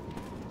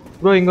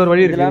ப்ரோ. இங்க ஒரு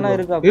வழி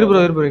இருக்கு. இரு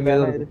ப்ரோ. இங்க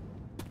ஏதோ இருக்கு.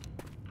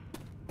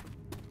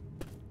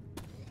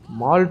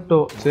 மால்டோ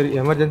சரி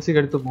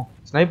எமர்ஜென்சிக்கு எடுத்துப்போம்.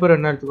 ஸ்னைப்பர்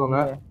என்ன எடுத்துக்கோங்க.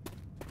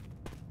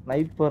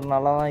 ஸ்னைப்பர்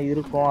நல்லா தான்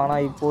இருக்கும் ஆனா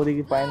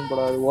இப்போதைக்கு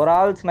பயன்படாது. ஒரு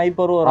ஆள்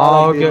ஸ்னைப்பர் ஒரு ஆ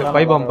ஆள் ஓகே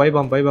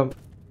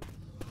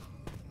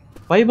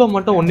பைபாம்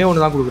மட்டும் ஒண்ணே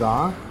ஒன்று தான்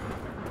கொடுக்குறான்.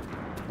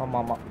 ஆமா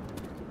ஆமா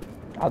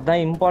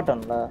அதான்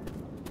இம்பார்ட்டன்ட்ல.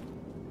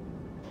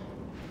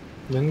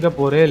 எங்க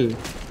போறேல்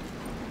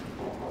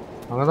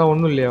அங்கதான்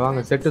ஒண்ணும் இல்லையா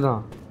வாங்க செட்டு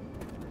தான்.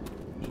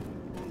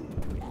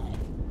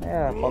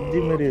 பப்ஜி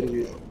மாதிரி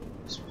இருக்கு.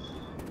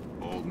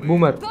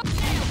 Boomer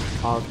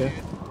okay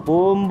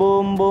boom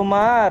boom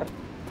boomer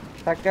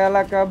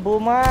சக்கலக்க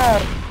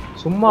boomer.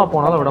 சும்மா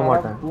போனாலும் விட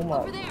மாட்டேன்.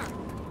 பூமர்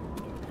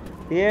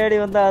தேடி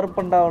வந்து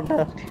அறுப்பண்டா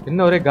விட்ட. என்ன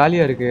ஒரே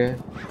காலியா இருக்கு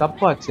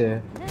தப்பாச்சு.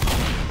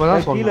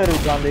 இப்பதான் கீழ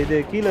இருக்கு அந்த இது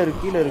கீழ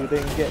இருக்குது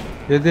இங்க.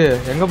 எது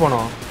எங்க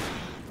போனோம்?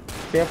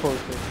 சேஃப்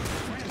ஹவுஸ்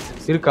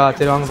இருக்கா?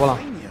 சரி வாங்க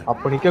போலாம்.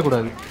 அப்ப நிக்க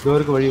கூடாது.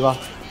 டோருக்கு வழி வா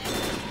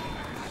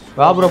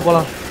ப்ரோ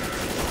போலாம்.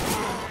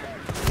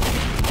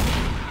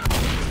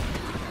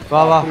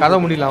 வா வா கதை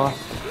முடியலாம் வா.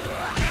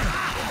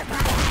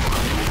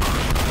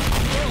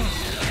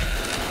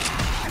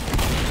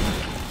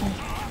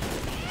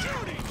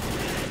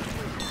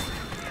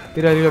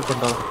 ரீலோட்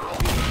பண்றோம்.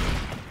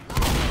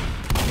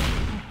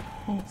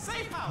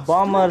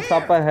 பாம்பர்ஸ்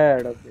அப்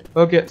அஹெட்.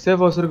 ஓகே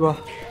சேஃப் ஹவுஸ் இருக்கு வா.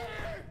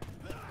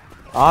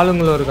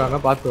 ஆளுங்களும் இருக்காங்க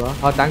பாத்து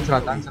வா.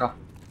 தேங்க்ஸ்ரா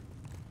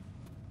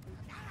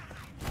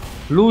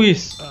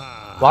லூயிஸ்.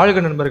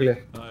 வாழ்க நண்பர்களே.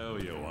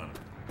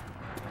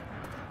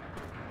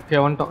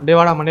 ஓகே வந்துட்டோம். டே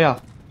வாடா மண்டையா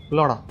உள்ள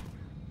வாடா.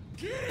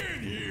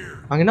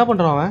 அங்க என்ன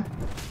பண்றான் அவன்?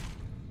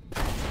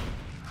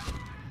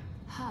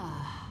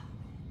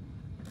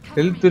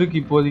 ஹெல்த்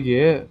இருக்கு இப்போதைக்கு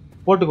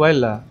போட்டுக்கு வா.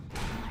 இல்ல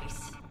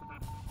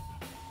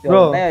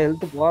ப்ரோ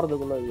ஹெல்த்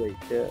போறதுக்குள்ள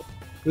இது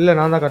இல்ல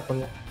நான் தான் கட்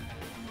பண்ணேன்.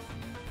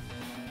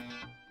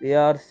 we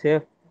are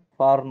safe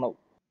for now.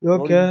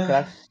 Okay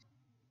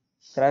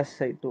crash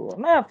side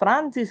என்ன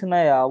பிரான்சிஸ்னா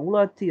அவ்வளோ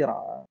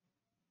அச்சிக்கிறான்.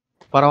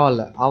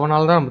 பரவாயில்ல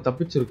அவனால தான் நம்ம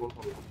தப்பிச்சிருக்கோம்.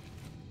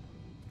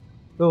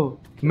 ஓ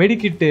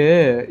மெடிக்கிட்டு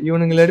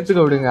இவனுங்களை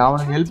எடுத்துக்க விடுங்க.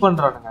 அவனுக்கு ஹெல்ப்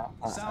பண்றானுங்க.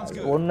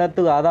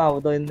 ஒன்னத்துக்கு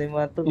அதான் இந்த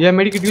மாதிரி ஏன்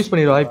மெடிக்கிட் யூஸ்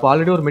பண்ணிடுவா? இப்போ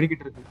ஆல்ரெடி ஒரு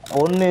மெடிக்கிட் இருக்கு.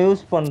 ஒன்னு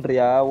யூஸ்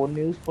பண்றியா?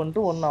 ஒன்னு யூஸ்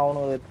பண்ணிட்டு ஒன்னு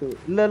அவனுக்கு எடுத்து.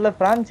 இல்ல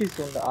பிரான்சிஸ்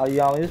ஒன்னு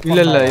அவன் யூஸ்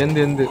இல்ல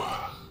எந்த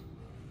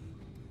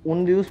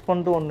ஒன்னு யூஸ்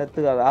பண்ணிட்டு ஒன்னு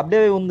எடுத்துக்காத.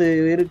 அப்படியே வந்து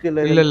இருக்கு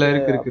இல்ல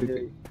இருக்கு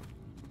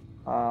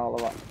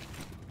அவ்வளவுதான்.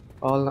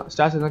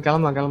 ஸ்டார்ஸ் தான்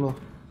கிளம்பலாம்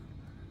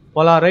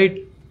போலாம். ரைட்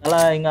தல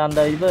இங்க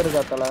அந்த இது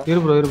இருக்கா தல? இரு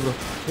ப்ரோ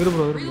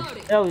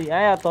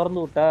ஏயா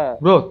திறந்து விட்ட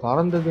ப்ரோ?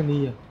 திறந்தது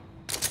நீயா?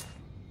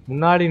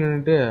 முன்னாடி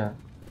நின்னுட்டு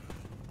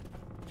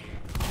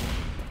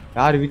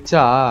யாரு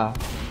விச்சா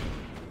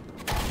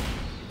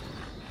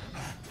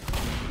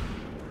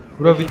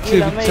ப்ரோ?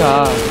 விச்சா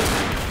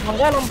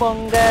மங்காலம்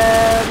பொங்க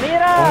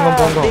மீரா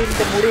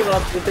இந்த முடி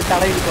வளர்த்துட்டு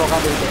தலைவிட்டு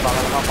உட்காந்துட்டு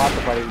இருப்பாங்க. நான்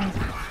பார்த்து பாரு.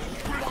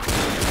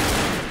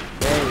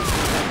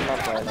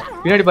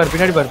 பின்னாடி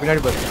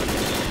பாரு.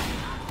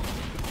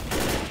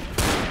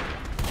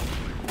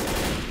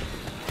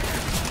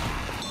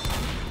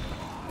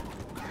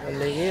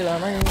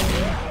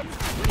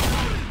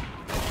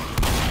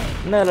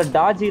 என்ன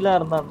டாஜிலாம்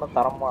இருந்தா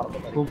தரமா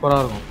இருக்கும். சூப்பரா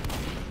இருக்கும்.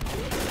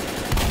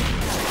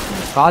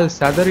 கால்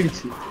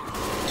சதறிடுச்சு.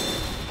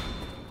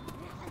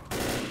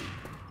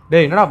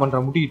 டேய் என்னடா பண்ற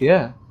முட்டிக்கிட்டே?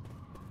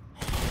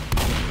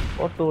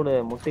 போட்டு விடு.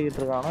 முட்டிக்கிட்டு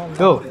இருக்கானா?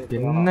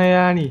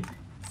 என்னையா நீ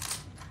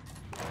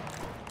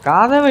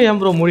கதவை ஏன்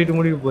ப்ரோ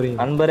மூடிட்டு போறீங்க?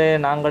 நண்பரே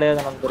நான்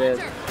கிடையாது நண்பரே.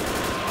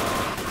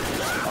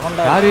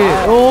 யாரு?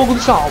 ஓ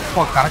குதிச்சா.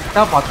 அப்பா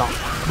கரெக்டா பார்த்தான்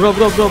ப்ரோ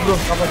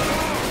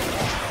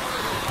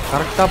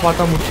கரெக்டா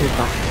பார்த்தா முடிச்சு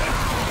விட்டான்.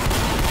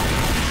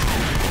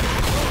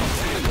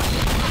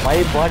 மை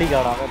பாடி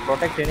கார்டு அவன்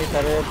protect any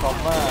survey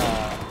from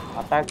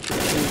attack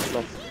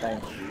 50+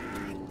 time.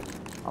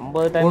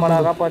 50 time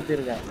நான்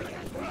காப்பாத்திருக்கேன்.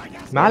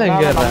 மேல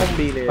எங்க ஏற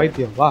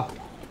பைத்தியம் வா.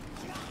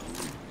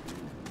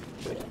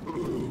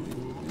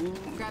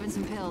 Grabbing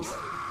some pills.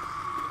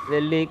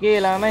 வெள்ளிக்கு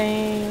இல்லாமை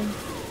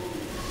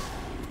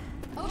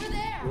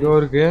இதோ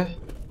இருக்கு.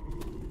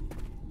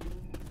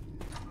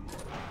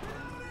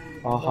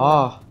 ஆஹா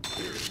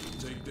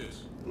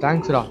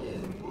தேங்க்ஸ்ரா.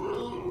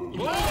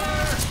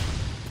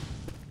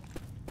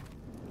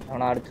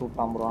 அவனை அடிச்சு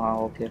விட்டான் bro.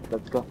 Okay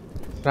let's go.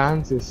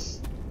 Francis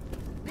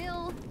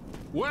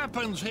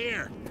Weapons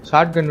here.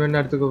 Shotgun வேணா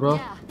எடுத்துக்கோ ப்ரோ.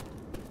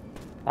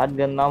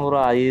 ஷாட்கன் தான் ப்ரோ.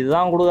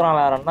 இதுதான் கொடுக்குறான்.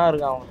 வேற என்ன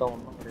இருக்கு அவன்கிட்ட?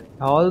 ஒன்றும் கிடையாது.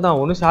 அவ்வளவுதான்.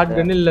 ஒன்றும்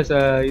ஷாட்கன் இல்ல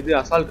இது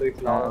அசால்ட்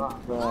ரைஃபிள்.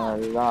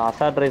 இதுதான்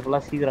அசால்ட்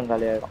ரைஃபிள்லாம் சீக்கிரம்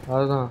காலி ஆயிடும்.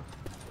 அதுதான்.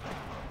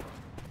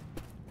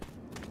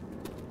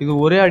 இது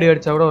ஒரே அடி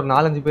அடிச்சா கூட ஒரு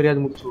 4-5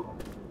 பேரையாவது முடிச்சு விடும்.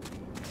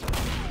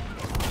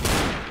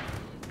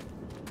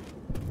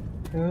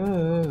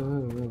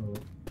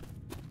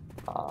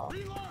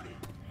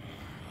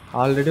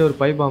 ஆல்ரெடி ஒரு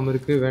பை பாம்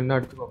இருக்கு வேணா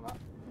எடுத்துக்கோங்க.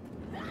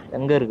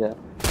 எங்க இருக்கு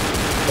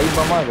பை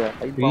பாமா?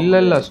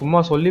 இல்ல சும்மா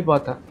சொல்லி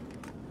பார்த்தேன்.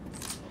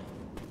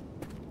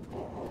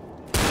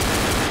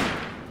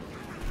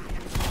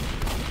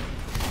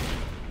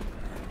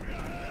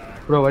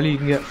 ப்ரோ வலி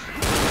இங்க.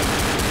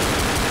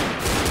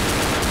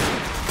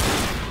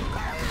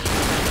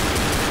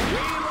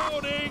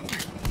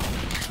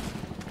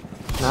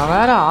 நான்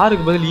வேற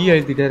ஆருக்கு பதில் ஈ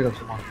அழுத்திட்டே இருக்கேன்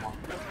சும்மா.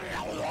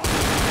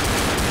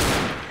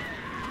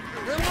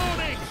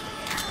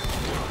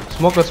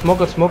 Smoker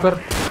smoker smoker.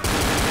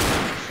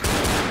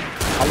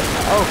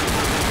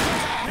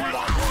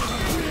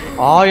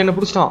 என்ன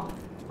பிடிச்சிட்டான்.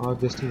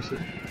 Just miss.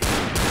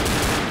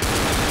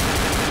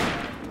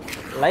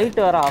 லைட்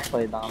வேற ஆஃப்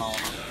ஆயிட்டான்.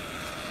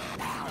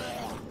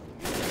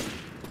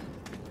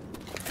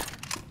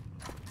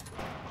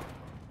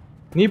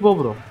 நீ போ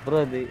ப்ரோ.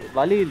 இது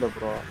வலி இல்ல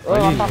ப்ரோ.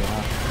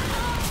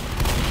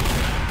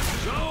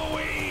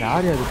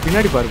 யாரு அது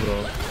பின்னாடி பாரு ப்ரோ.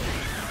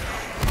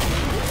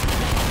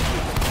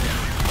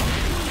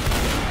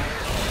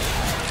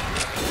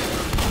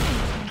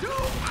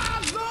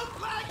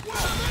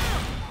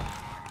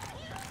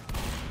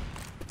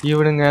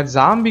 இவனுங்க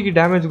ஜாம்பிக்கு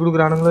டேமேஜ்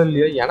கொடுக்குறானுங்களோ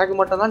இல்லையோ எனக்கு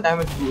மட்டும் தான்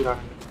டேமேஜ்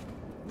கொடுக்குறானுங்க.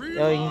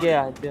 இங்கே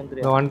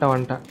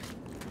வந்துட்டேன்.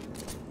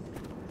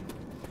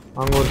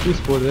 அங்க ஒரு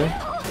பீஸ் போகுது.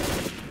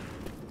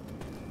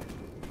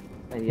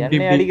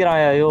 என்ன அடிக்கிறான்.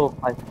 ஐயோ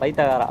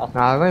பைத்தகாரா.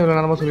 நான் அதான் இவ்வளவு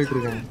நேரமா சொல்லிட்டு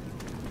இருக்கேன்.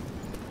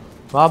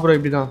 வா ப்ரோ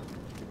இப்படிதான்.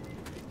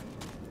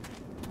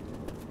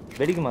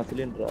 வெடிக்குமா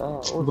சிலிண்டரா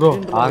ப்ரோ?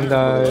 அந்த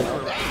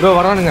ப்ரோ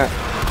வரானுங்க.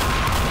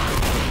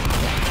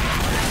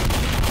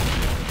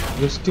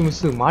 Just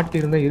miss. மாட்டி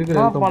இருந்தா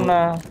இருக்கிறது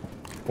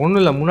ஒண்ணும்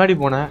இல்ல. முன்னாடி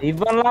போனேன்.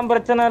 இவன்லாம்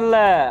பிரச்சனை இல்ல.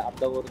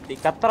 அந்த ஒரு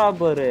கத்தரா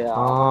பாரு.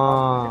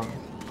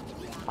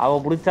 அவ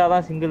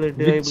புடிச்சாதான் சிங்கிள்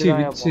ஹிட்.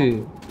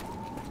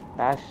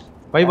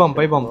 பைபாம்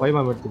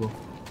எடுத்துக்கோ.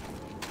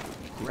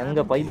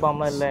 எங்க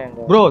பைபாமா இல்ல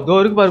எங்க ப்ரோ? தோ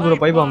இருக்கு பாரு ப்ரோ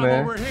பைபாம்.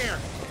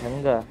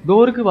 எங்க தோ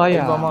இருக்கு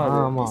வாயா.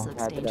 ஆமா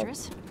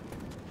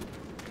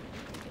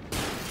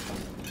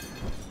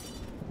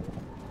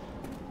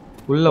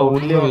உள்ள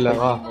ஒண்ணும் இல்ல.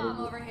 வா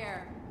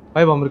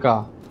பைபாம் இருக்கா?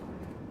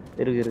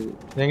 இருக்கு.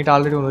 என்கிட்ட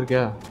ஆல்ரெடி ஒன்று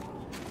இருக்கே.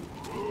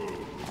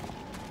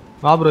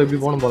 வா ப்ரோ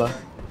இப்படி போகணும் போல.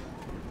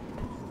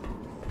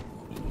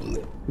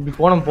 இப்படி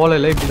போனோம் போல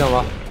இல்லை. இப்படிதான்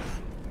வா.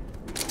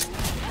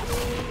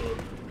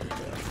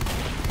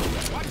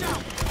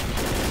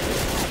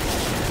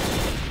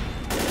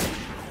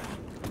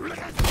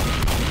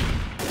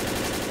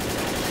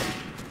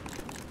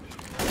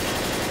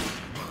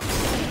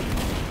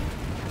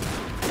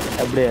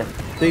 அப்படியே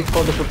தூக்கி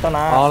போட்டு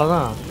சுத்தனா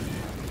அவ்வளோதான்.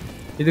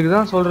 இதுக்கு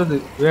தான் சொல்றது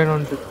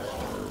வேணும்ட்டு.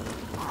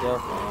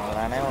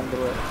 நானே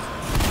வந்துருவேன்.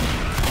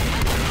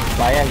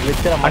 பயம்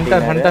கிளிச்சற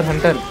ஹண்டர் ஹண்டர்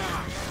ஹண்டர்.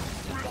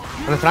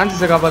 அந்த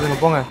பிரான்சிஸை காப்பாத்துங்க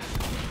போங்க.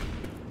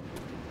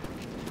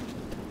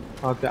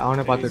 ஓகே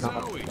அவனே பார்த்துட்டான்.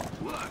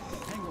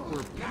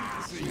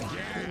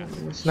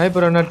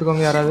 ஸ்னைப்பர் என்ன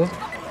எடுத்துக்கோங்க யாராவது.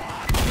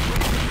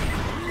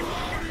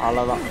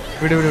 அவ்வளோதான்.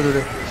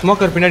 விடு.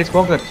 ஸ்மோக்கர் பின்னாடி.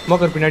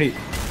 ஸ்மோக்கர் பின்னாடி.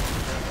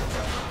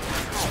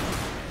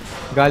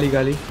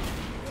 காலி.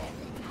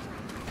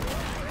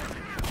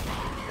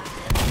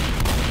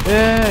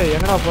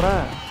 என்னடா போற?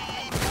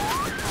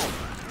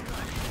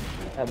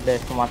 அப்படியே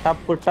சும்மா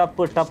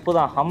டப்பு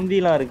தான்.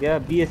 ஹம்பிலாம் இருக்கு.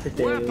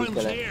 பிஎஸ்எஸ்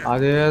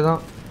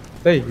அதேதான்.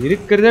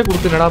 இருக்கிறதே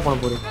கொடுத்து என்னடா பண்ண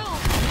போறீங்க?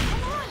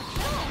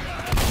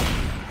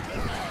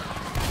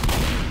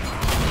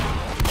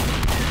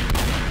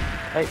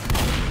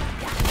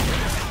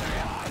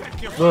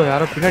 ப்ரோ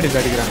யாரோ பின்னாடி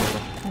அடிக்கிறாங்க.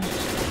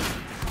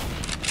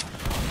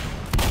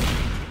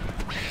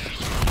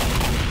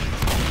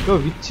 ப்ரோ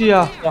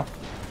விச்சியா.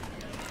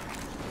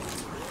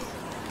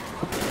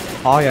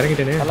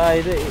 இறங்கிட்டேனே.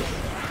 இது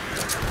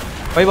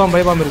பைபாம்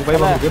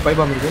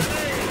இருக்கு.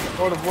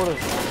 போடு.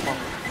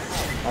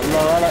 நல்ல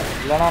வேலை.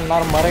 இல்லைன்னா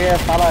நேரம் மறைய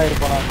சாலா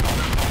இருப்பேன்.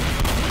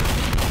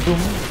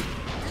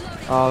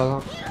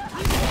 அவ்வளோதான்.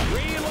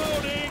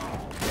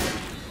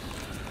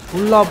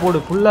 ஃபுல்லா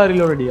போடு. ஃபுல்லா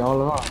ரீலோட் அடி.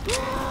 அவ்வளோதான்.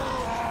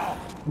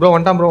 ப்ரோ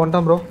வந்துட்டான்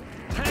ப்ரோ.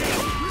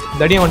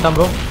 தடியா வந்துட்டான்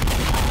ப்ரோ.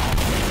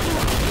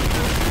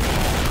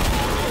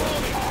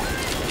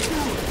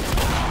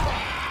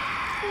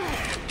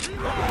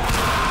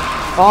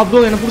 ப்ரோ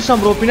என்ன புடிச்சான்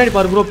ப்ரோ. பின்னாடி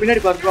பாரு ப்ரோ.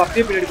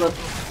 அப்படியே பின்னாடி பாரு.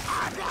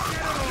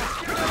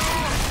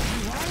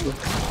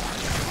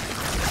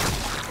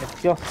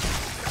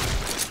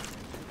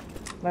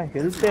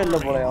 ஹெல்த்தே இல்ல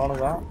போல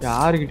அவனுக்கு.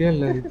 யாருக்கிட்டே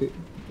இல்ல இருக்கு.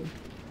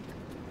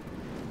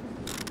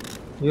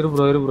 இரு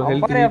ப்ரோ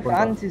ஹெல்த் ரீ பண்ணு.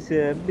 பிரான்சிஸ்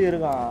எப்படி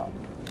இருக்கான்?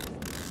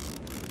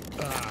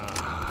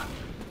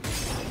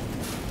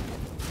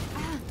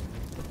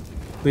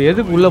 இப்போ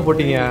எதுக்கு உள்ள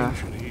போட்டீங்க?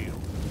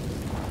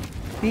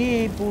 தீ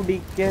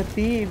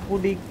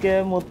பிடிக்க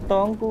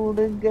மொத்தம்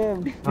கொடுங்க.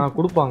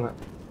 கொடுப்பாங்க.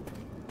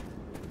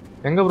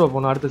 எங்க ப்ரோ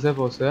போன அடுத்த சேஃப்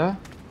ஹவுஸ்?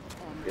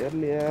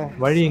 தெரியலையே.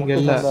 வழி இங்க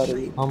இல்ல.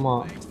 ஆமா.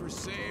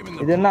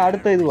 இது என்ன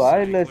அடுத்த இதுவா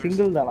இல்ல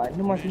சிங்கிள் தானா?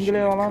 இன்னுமா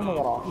சிங்கிளே வேணாம்னு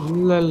வரான்.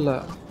 இல்ல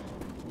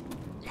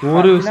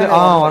ஒரு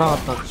வரான்.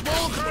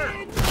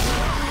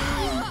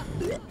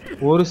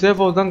 ஒரு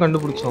சேஃப் ஹவுஸ் தான்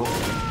கண்டுபிடிச்சோம்.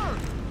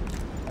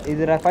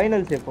 இது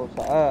ஃபைனல் சேஃப்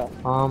ஹவுஸா?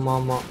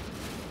 ஆமா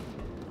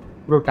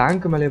ப்ரோ.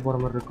 டேங்க் மேலே போற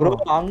மாதிரி இருக்கு ப்ரோ.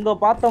 அங்க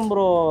பார்த்தோம்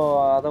ப்ரோ.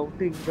 அத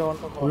விட்டு இங்க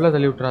வந்து உள்ள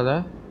தள்ளி விட்டுறாத.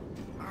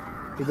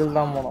 இதுல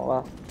தான் போணும். வா.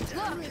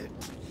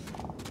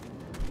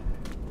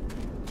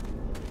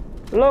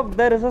 Look,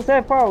 there is a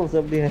safe house.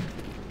 அப்படியே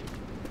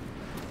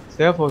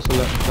சேஃப் ஹவுஸ்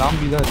இல்ல.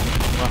 ஜாம்பி தான் இருக்கு.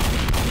 வா.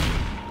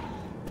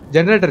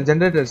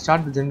 Generator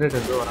start the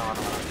generator. Bro வர.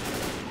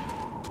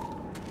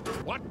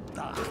 What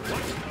the?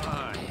 What?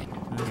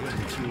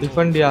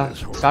 டிஃபெண்டியா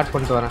ஸ்டார்ட்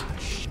பண்ணிட்டு வரேன்.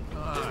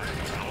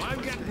 I'm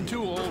getting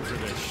too old for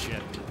this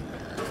shit.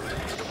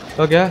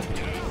 Okay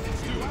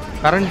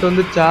current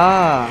வந்துச்சா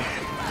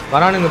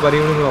வரானுங்க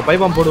பாரு இவனுங்க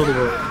பைபாம் போட்டு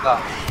விடுங்க.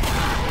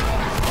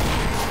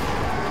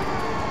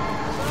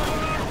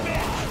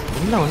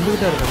 என்ன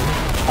வந்துகிட்டே இருக்காங்க.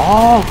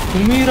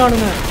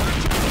 குமீரானுங்க.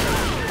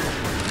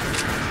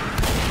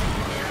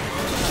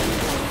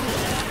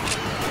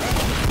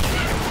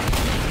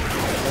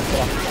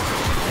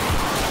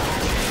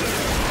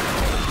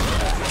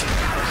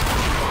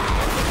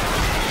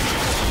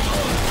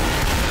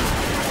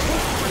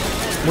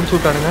 முடிச்சு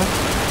விட்டானுங்க.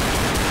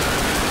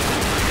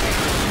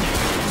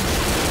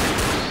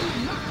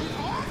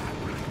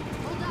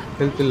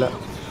 ஹெல்த் இல்ல.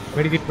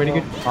 Med kit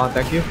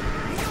thank you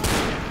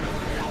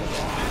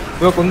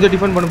bro. கொஞ்சம்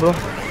டிஃபெண்ட் பண்ணு ப்ரோ.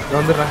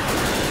 வந்துடுறேன்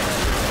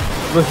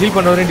ப்ரோ. ஹீல்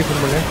பண்ண வரையும்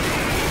டிஃபெண்ட் பண்ணு.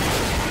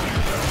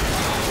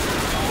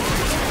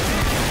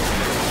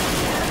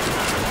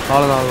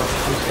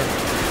 அவ்வளோதான்.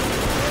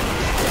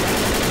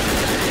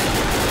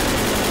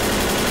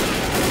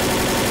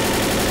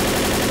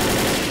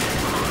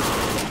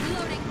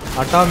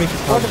 அட்டாமிக்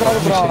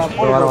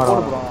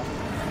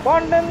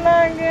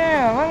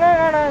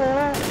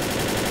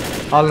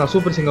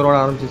சூப்பர் சிங்கரோட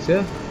ஆரம்பிச்சிச்சு.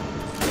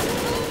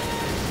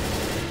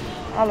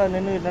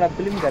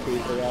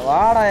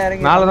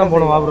 மேலதான்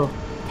போடும். வா ப்ரோ.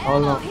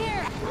 அவ்வளோதான்.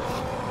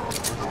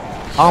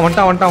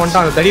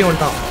 வந்துட்டான். அந்த தடியை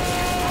வந்துட்டான்.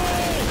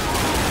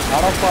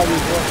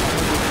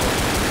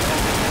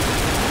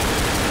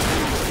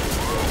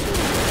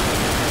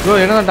 ப்ரோ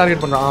என்னதான்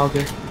டார்கெட் பண்றான்?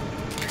 Okay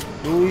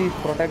Lewis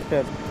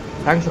protected.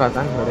 தேங்க்ஸ்ரா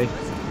டேய்.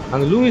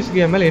 அந்த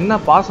லூயிஸ்க்கு என் மேல என்ன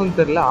பாசம்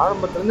தெரியல.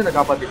 ஆரம்பத்துல இருந்து என்ன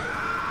காப்பாத்தி.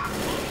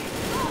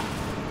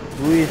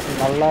 லூயிஸ்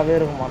நல்லாவே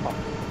இருக்க மாட்டான்.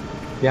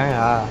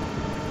 ஏன்யா?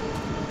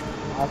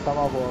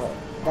 ஆசமா போ.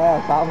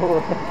 சாப்பிடு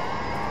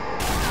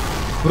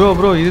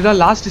ப்ரோ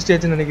இதுதான் லாஸ்ட்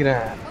ஸ்டேஜ்னு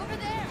நினைக்கிறேன்.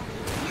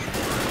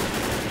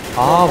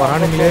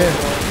 வரானுங்களே.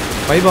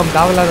 பைபாம்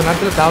தேவையில்லாத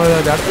நேரத்துல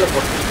தேவையில்லாத இடத்துல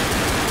போட்டேன்.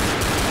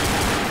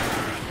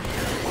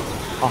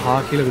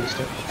 கீழே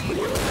விழிச்சிட்டேன்.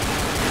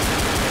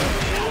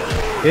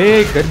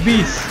 ஏய்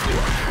கர்பீஸ்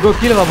ப்ரோ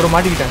கீழே வா ப்ரோ.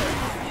 மாட்டிக்கிட்டேன்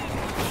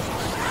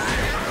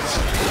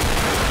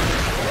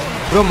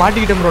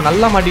ப்ரோ.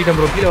 நல்லா மாட்டிக்கிட்டேன்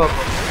ப்ரோ. கீழே வா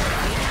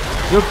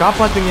ப்ரோ.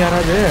 காப்பாத்துங்க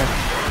யாராவது.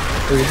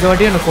 இந்த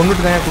வாட்டியே என்னை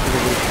கொண்டுட்டு தான்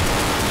கூப்பிட்டு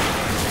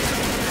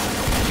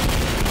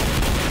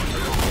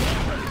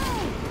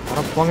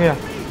போங்கயா.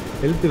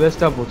 ஹெல்த்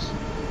வேஸ்டா போச்சு.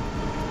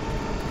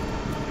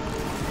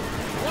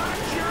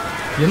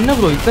 என்ன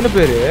ப்ரோ இத்தனை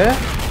பேரு?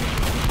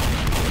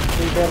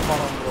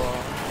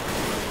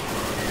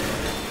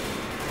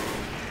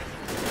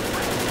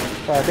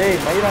 டேய்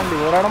மயிராண்டி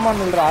ஒரு இடமா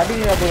நில்ற.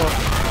 அடிங்க ப்ரோ.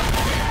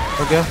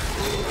 ஓகே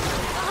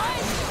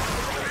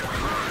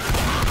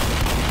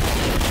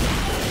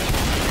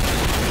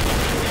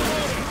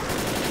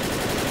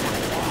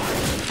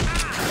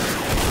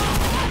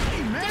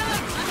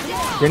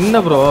என்ன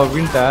ப்ரோ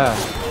வீண்ட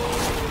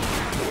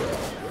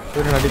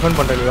நான் டிஃபெண்ட்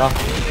பண்ணுறீங்களா?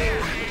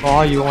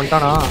 இவன்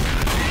வந்துட்டானா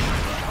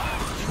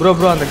ப்ரோ?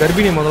 அந்த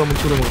கர்ப்பிணி முதல்ல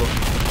முடிச்சுடுங்க ப்ரோ.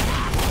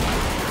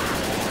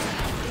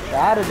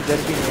 யார் இது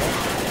கர்ப்பிணி?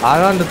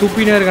 அதான் அந்த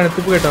துப்பினே இருக்கான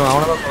துப்பு கேட்டவன்.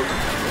 அவனதான்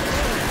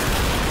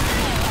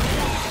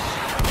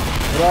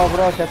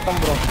ப்ரோ செத்தம்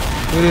ப்ரோ.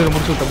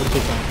 முடிச்சு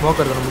விட்டேன்.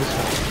 ஸ்மோக்கர் தானே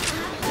முடிச்சுட்டேன்.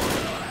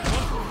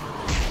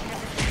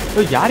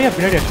 யாரையா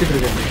பின்னாடி அடிச்சுட்டு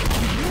இருக்கேன்?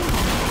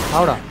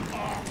 ஆவடா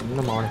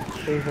என்ன மாவனே.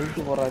 ஹெல்த்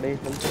போறா.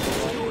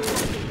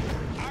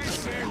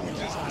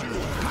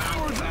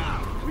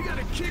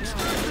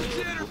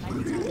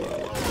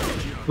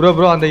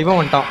 ப்ரோ அந்த இவன்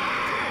வந்துட்டான்.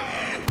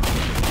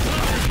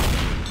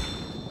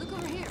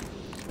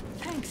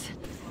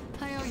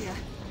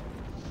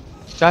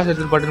 ஸ்டார்ஸ்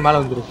எடுத்து பட்டு மேலே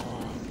வந்துரு.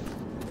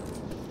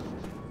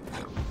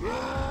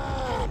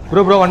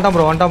 ப்ரோ வந்துட்டான்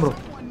ப்ரோ.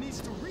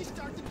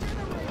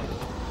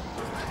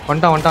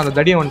 அந்த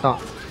தடியை வந்துட்டான்.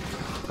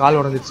 கால்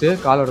உடஞ்சிச்சு.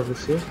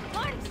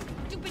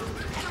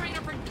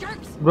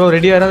 ப்ரோ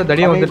ரெடியா இரு.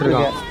 தடியா வந்துட்டு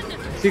இருக்கான்.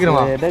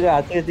 சீக்கிரமா.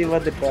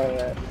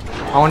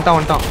 அவன்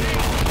வந்துட்டான்.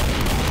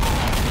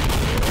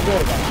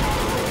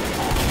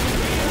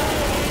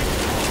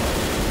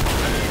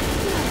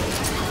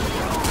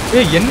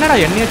 என்னடா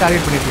என்னையே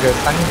டார்கெட் பண்ணிட்டு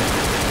இருக்க? தண்ணி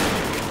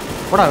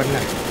போடா வெண்ண.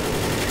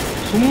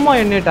 சும்மா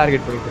என்னையே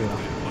டார்கெட் பண்ணிட்டு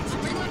இருக்கான்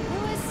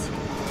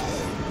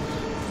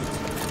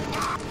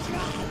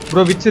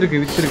ப்ரோ. விச்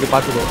இருக்கு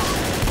பாத்துக்கோ.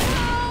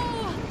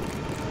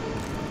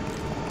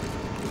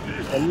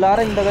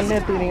 எல்லாரும் இந்த கண்ணு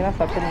எடுத்துக்கிட்டீங்கன்னா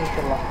சட்டம்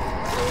முடிச்சிடலாம்.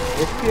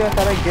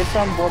 எஸ்கியூஎஸ்ஆர் கெட்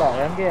ஆன் போடா.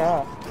 எங்கயா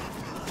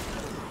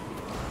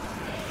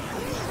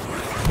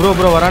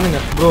ப்ரோ வரானுங்க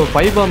ப்ரோ.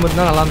 பைப் பாம்பு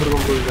இருந்தா நல்லா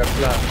இருந்திருக்கும் ப்ரோ. இந்த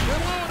இடத்துல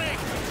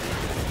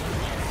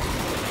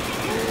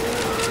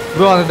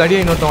ப்ரோ அந்த தடியை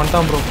இன்னொருத்த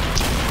வந்துட்டான் ப்ரோ.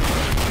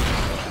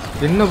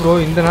 என்ன ப்ரோ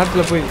இந்த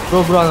நேரத்தில் போய்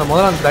ப்ரோ அந்த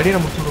முதல்ல அந்த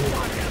தடியை முடிச்சு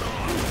விடுங்க.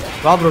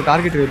 வா ப்ரோ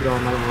டார்கெட் வைக்கிறோம்.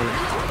 அவன் மேலே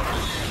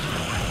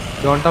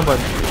வந்துட்டான்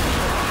பாரு.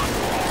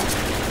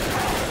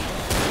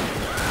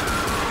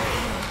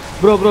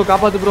 ப்ரோ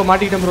காப்பாத்து ப்ரோ.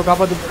 மாட்டிக்கிட்டேன் ப்ரோ.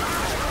 காப்பாத்து.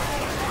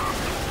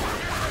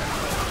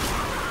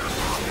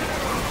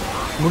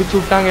 முடிச்சு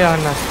விட்டாங்க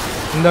அண்ணா.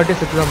 இந்த வாட்டியே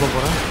செத்து தான்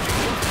போகிறேன்.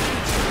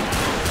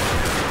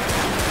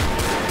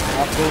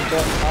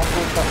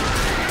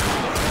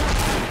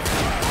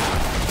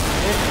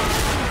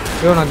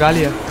 ஐயோ நான்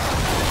காலியா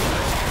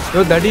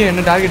ஐயோ தடியை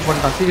என்ன டார்கெட்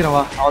பண்ணிட்டான் சீக்கிரம்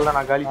வா அவ்வளோதான்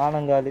நான் காலி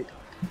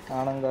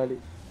ஆனங்காலி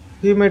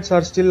டீம்மேட்ஸ்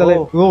ஆர் ஸ்டில்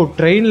அலைவ் ஓ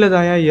ட்ரெயின்ல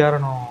தான்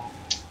ஏறணும்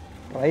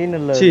ட்ரெயின்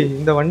இல்ல சி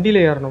இந்த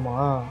வண்டியில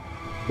ஏறணுமா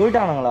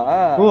போயிட்டானுங்களா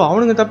ஓ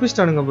அவனுங்க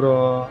தப்பிச்சிட்டானுங்க ப்ரோ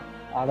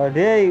அட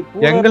டேய்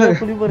எங்களை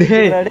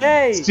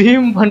டேய்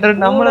ஸ்ட்ரீம் பண்ற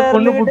நம்மள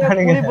கொண்டு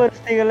போட்டானுங்க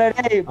புலிபரிச்சிட்டீங்களா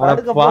டேய்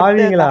படுக்க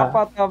பாவீங்களா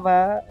காப்பாத்தாம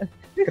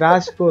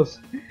கிராஷ் கோர்ஸ்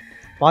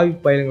பாவி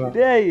பையங்களா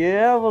டேய்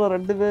ஏன்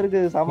ரெண்டு பேருக்கு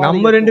சமாளி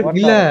நம்ம ரெண்டு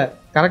இல்ல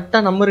கரெக்ட்டா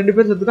நம்ம ரெண்டு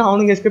பேர் செத்துட்டோம்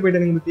அவனுங்க எஸ்கேப்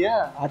ஆயிட்டானுங்க பத்தியா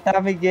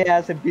அட்டாமிக்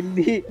ஆஸ்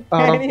பில்லி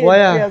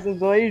போயா ஆஸ்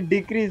ஜோய்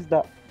டிக்ரீஸ்ட்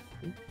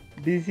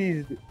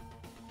டிசீஸ்ட்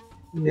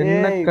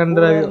என்ன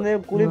கண்டறாவி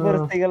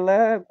புலிபரிச்சிட்டீங்களா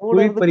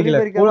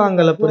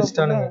கூழாங்கல்ல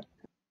பறிச்சிட்டானுங்க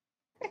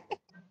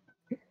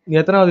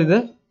எத்தனாவது இது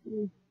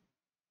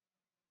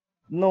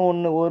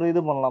இன்னும் ஒரு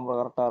இது பண்ணலாம் ப்ரோ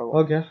கரெக்டா இருக்கும்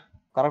ஓகே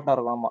கரெக்டா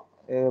இருக்கும் ஆமா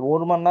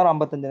 1 மணி நேரம்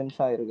 55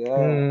 நிமிஷம் ஆயிருக்கு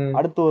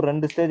அடுத்து ஒரு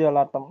 2 ஸ்டேஜ்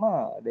விளையாட்டோம்னா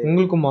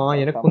உங்களுக்குமா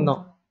எனக்கும்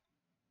தான்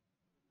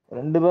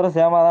 2 பேரும்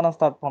சேமா தானே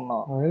ஸ்டார்ட்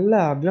பண்ணோம் இல்ல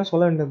அப்படியே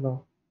சொல்ல வேண்டியதுதான்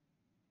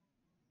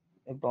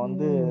இப்போ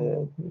வந்து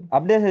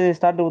அப்படியே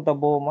ஸ்டார்ட் குத்தா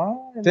போகுமா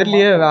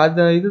தெரியலையே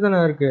அது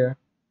இதுதானே இருக்கு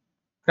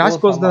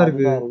கிராஷ் கோர்ஸ் தான்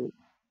இருக்கு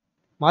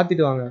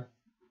மாத்திட்டு வாங்க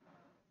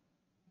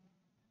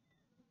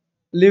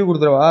லீவ்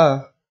கொடுத்துறவா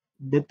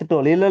டெத்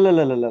டோல்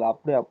இல்ல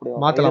அப்படியே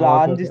மாத்தலாம்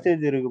 5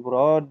 ஸ்டேஜ் இருக்கு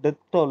ப்ரோ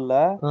டெத் டோல்ல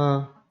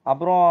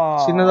அப்புறம்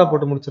சின்னதா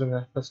போட்டு முடிச்சிருங்க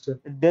ஃபர்ஸ்ட்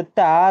டெத்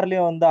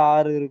ஏர்லயும் வந்து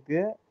 6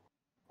 இருக்கு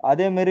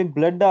அதே மாதிரி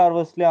பிளட்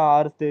ஹார்வெஸ்ட்லயும்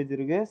 6 ஸ்டேஜ்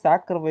இருக்கு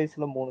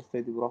சாக்ரிஃபைஸ்ல 3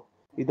 ஸ்டேஜ் ப்ரோ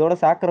இதோட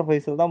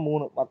சாக்ரிஃபைஸ்ல தான்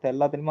 3 மத்த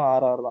எல்லாத்துலயுமே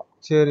 6 தான்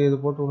சரி இது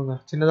போட்டு விடுங்க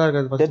சின்னதா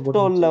இருக்காது ஃபர்ஸ்ட் டெத்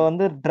டோல்ல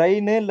வந்து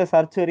ட்ரைன் இல்ல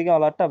சர்ச் வரைக்கும்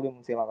விளையாட்டு அப்படியே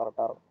முடிச்சிடலாம்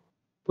கரெக்டா இருக்கும்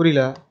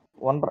புரியல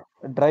 1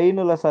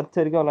 ட்ரைன் இல்ல சர்ச்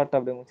வரைக்கும் விளையாட்டு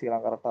அப்படியே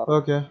முடிச்சிடலாம் கரெக்டா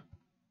இருக்கும் ஓகே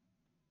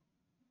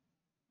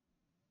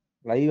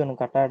லைவ்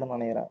எனக்கு கட் ஆயிடும்னு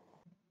நினைக்கிறேன்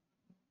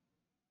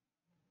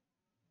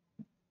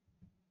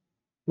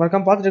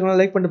மறக்காம பாத்துட்டு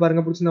லைக் பண்ணிட்டு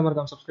பாருங்க பிடிச்சிருந்தா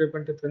மறக்காம சப்ஸ்கிரைப்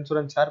பண்ணிட்டு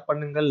ஃப்ரெண்ட்ஸோட ஷேர்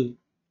பண்ணுங்கள்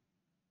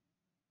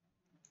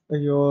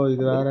ஐயோ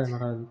இது வேற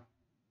என்னடா இது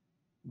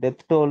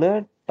டெத் டோல்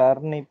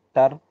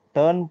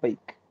டர்ன்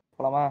பைக்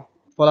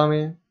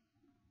போலாமே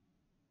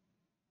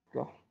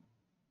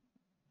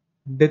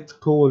death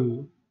toll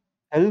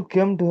hell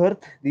came to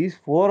earth these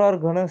 4 are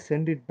gonna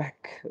send it back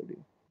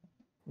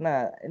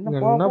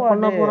என்ன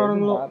பண்ண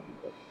போறானுங்களோ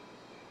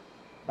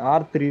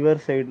நார்த்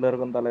ரிவர் சைடுல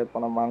இருக்கும் தல இப்ப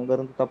நம்ம அங்க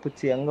இருந்து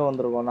தப்பிச்சு எங்க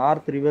வந்திருக்கோம்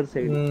நார்த் ரிவர்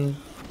சைடு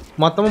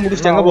மொத்தமா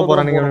முடிச்சிட்டு எங்க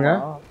போறானுங்க இவங்க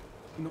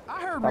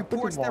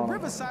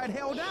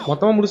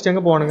மொத்தமா முடிச்சிட்டு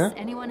எங்க போவானுங்க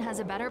anyone has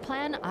a better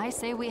plan I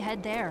say we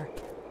head there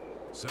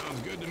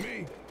Sounds good to me.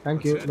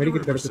 Thank you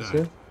medical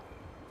கிடைச்சிருச்சு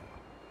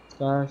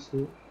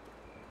காசு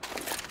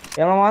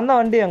எவன் வந்த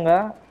வண்டி எங்க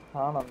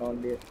அந்த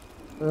வண்டி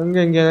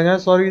எங்க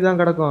சாரி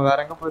தான் கிடக்கும் வேற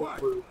எங்க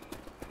போயிருக்கு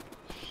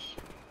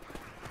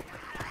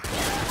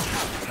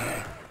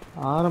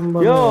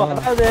யோ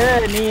அதாவது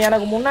நீ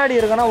எனக்கு முன்னாடி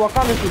இருக்கனா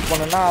உட்கார்ந்து ஷூட்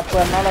பண்ணுனா அப்ப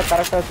என்னால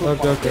கரெக்ட்டா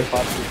ஷூட் பண்ண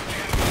பாத்து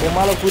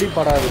உமால குறி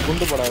படாது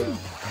குண்டு படாது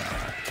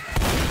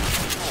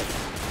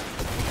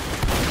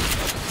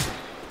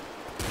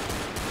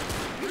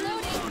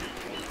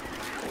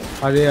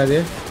அதே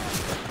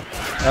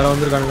யார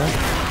வந்திருக்கானுங்க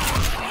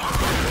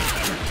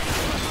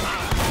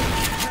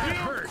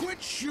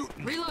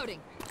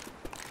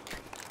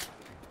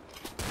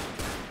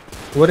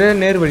ஒரே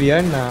நேர் வழியா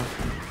என்ன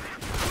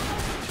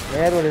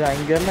நேர் வழிதான்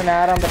இங்க இருந்து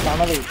நேரா அந்த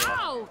டனல்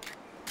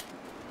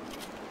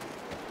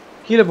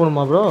கீழே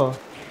போணுமா ப்ரோ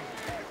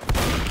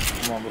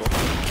ஆமா ப்ரோ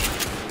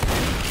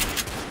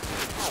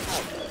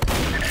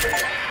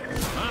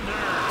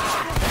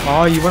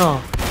இவனா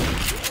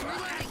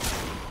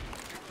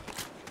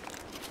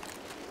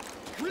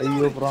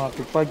ஐயோ ப்ரோ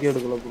துப்பாக்கி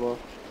எடுக்கல ப்ரோ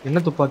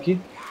என்ன துப்பாக்கி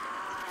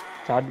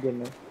ஷாட்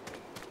கன்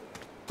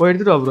போய்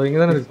எடுத்துட்டு வா ப்ரோ இங்க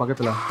தான இருக்கு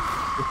பக்கத்துல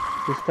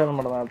பிஸ்டல்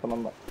மட்டும் தான் எடுத்து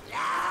நம்ம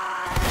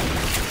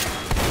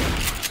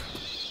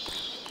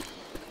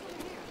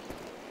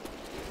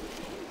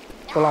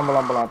போலாம்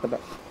அத்தட்ட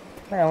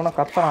எவனோ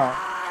கத்துறான்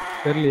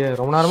தெரியலையே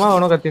ரொம்ப நேரமா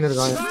அவனோ கத்தின்னு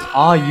இருக்கான்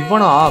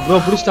இவனா ப்ரோ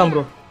புடிச்சிட்டான்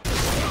ப்ரோ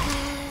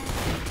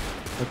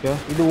ஓகே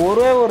இது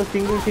ஒரே ஒரு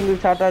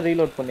சிங்கிள் ஷாட்டா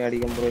ரீலோட் பண்ணி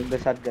அடிக்கும் ப்ரோ இந்த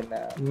ஷாட்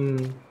கன்ன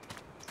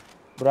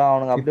ப்ரோ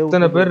அவனுங்க அப்படியே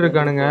இத்தனை பேர்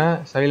இருக்கானுங்க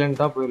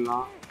சைலண்டா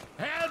போயிடலாம்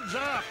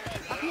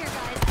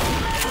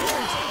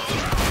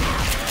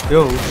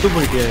யோ உத்து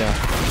போயிட்டியா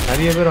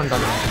நிறைய பேர்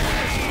வந்துட்டாங்க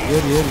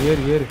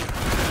ஏறு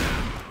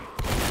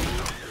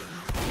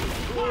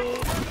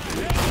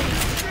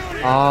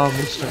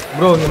முடிச்சிட்டேன்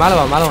ப்ரோ இங்க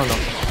மேல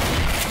வந்தோம்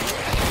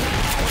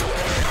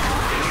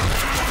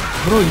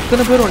ப்ரோ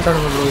இத்தனை பேர்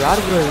வந்துட்டானுங்க ப்ரோ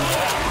யார் ப்ரோ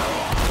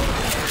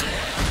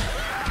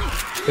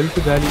ஹெல்த்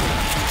காலி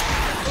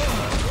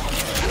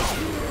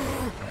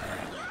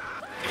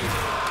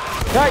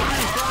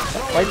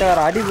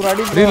அடி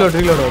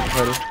ரீலோட்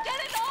பாரு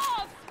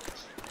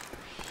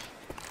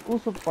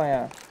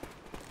கூசுப்பாயா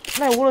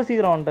என்ன இவ்வளவு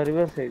சீக்கிரம் வந்துட்டா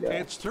ரிவர்ஸ் சைடு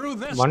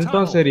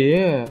வந்துட்டோம் சரி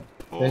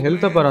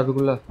ஹெல்த்த பாரு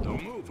அதுக்குள்ள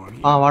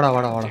வாடா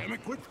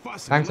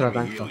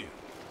தேங்க்ஸ்டா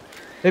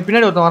ஏய்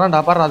பின்னாடி ஒருத்தன் வரான்டா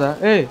பாறாத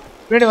ஏய்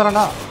பின்னாடி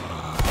வரான்டா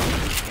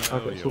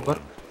ஓகே சூப்பர்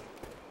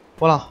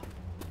போலாம்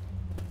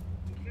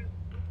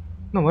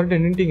என்ன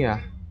மறுபடியும் நின்ட்டீங்க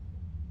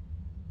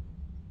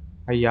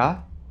ஐயா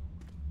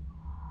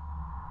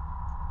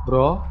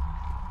ப்ரோ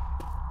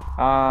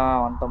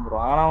வந்துட்டோம் ப்ரோ.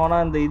 ஆனா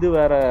இந்த இது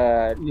வேற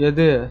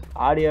எது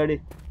ஆடி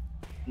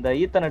இந்த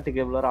ஈத்தர்நெட்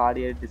கேபிள் வேற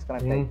ஆடி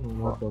டிஸ்கனெக்ட் ஆயிடுச்சு.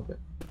 ஓகே ஓகே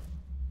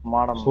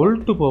மாடம்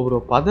சொல்லிட்டு போ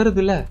ப்ரோ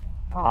பதறதுல.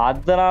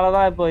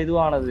 அதனாலதான் இப்போ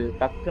இதுவானது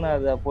டக்குன்னு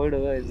அது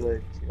போயிடுவே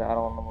இதுவாயிடுச்சு. வேற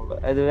ஒண்ணும் இல்லை.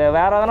 இது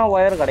வேற எதனா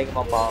ஒயர்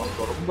கிடைக்குமாப்பா?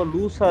 ரொம்ப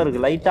லூஸா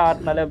இருக்கு. லைட்டா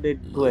ஆட்டினாலே அப்படியே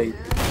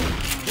இதுவாயிடுச்சு.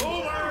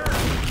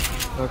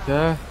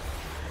 ஓகே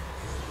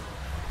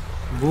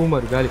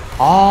பூமர் காலி.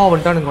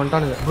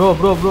 வந்துட்டானுங்க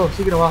ப்ரோ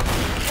சீக்கிரம் வா.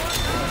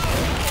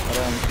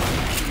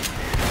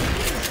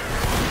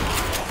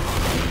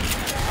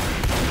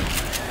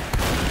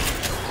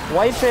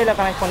 வைஃபைல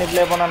கனெக்ட் பண்ணி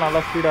ப்ளே பண்ணா நல்லா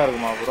ஸ்பீடா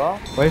இருக்குமா ப்ரோ?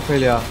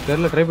 வைஃபைலையா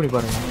தெரியல, ட்ரை பண்ணி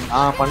பாருங்க.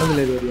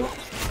 பண்ணதில்லை இது வரையும்.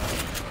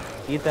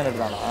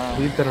 ஈத்தர்நெட் தானா?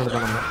 ஈத்தர்நெட்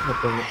தான் நம்ம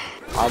எப்பவுமே.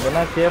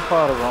 அதெல்லாம் சேஃபா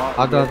இருக்கும்.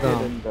 அதான்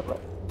தெரியல.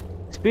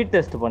 ஸ்பீட்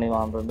டெஸ்ட் பண்ணி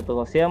வாங்க.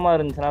 ரெண்டுத்துக்கும் சேமா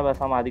இருந்துச்சுன்னா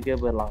பேசாம அதுக்கே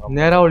போயிடலாம்.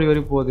 நேரா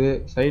வழி போகுது,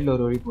 சைடில்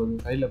ஒரு வழி போகுது.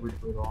 சைடில்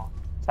போயிட்டு போயிடுவோம்.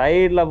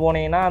 சைடில்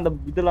போனீங்கன்னா அந்த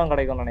இதெல்லாம்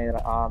கிடைக்கும்னு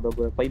நினைக்கிறேன். அந்த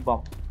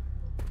பைப்பாம்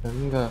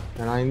எங்க?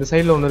 நான் இந்த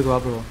சைடில் ஒன்று இருக்கு.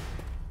 வாப்புவோம்.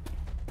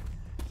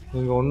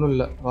 இங்கே ஒன்றும்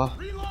இல்லை. வா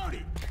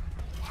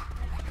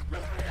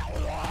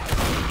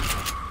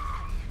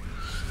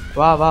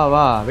வா வா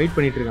வா வெயிட்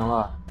பண்ணிட்டு இருக்கான்.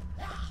 வா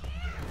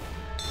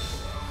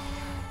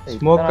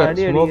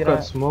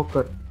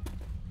ஸ்மோக்கர்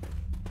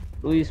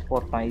லூயிஸ்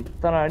போட்டான்.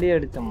 இத்தனை அடி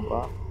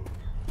அடிச்சோம்பா.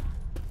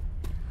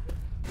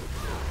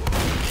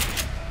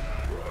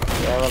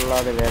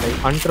 தேவையில்லாத வேலை.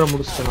 அன்ட்ரை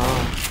முடிச்சிட்டனா?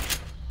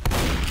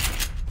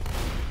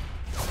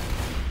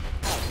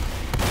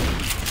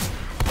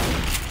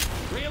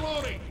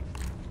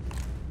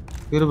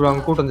 இருபு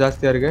அங்கே கூட்டம்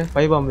ஜாஸ்தியா இருக்கு.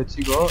 5 பாம்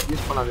வச்சுக்கோ,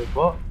 யூஸ் பண்ணாது.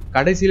 இப்போ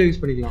கடைசியில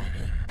யூஸ் பண்ணிக்கலாம்.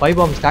 5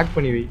 பாம் ஸ்டாக்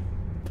பண்ணி வை.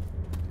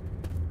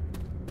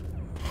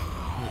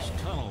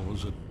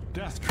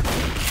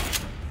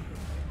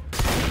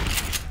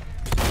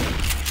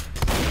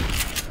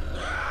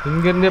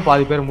 இங்க இருந்தே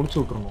பாதி பேரை முடிச்சு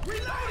விட்டுருணும்.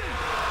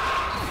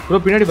 ப்ரோ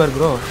பின்னாடி பாரு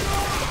bro.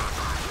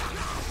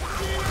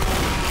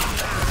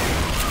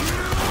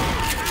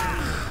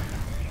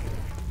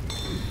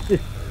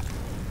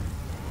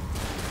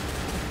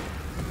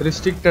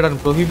 restricted and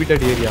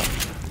prohibited area.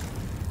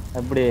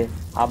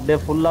 அப்படியே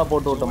ஃபுல்லா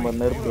போட்டு விட்டோம் பாரு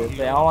நெருப்பு.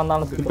 எவன்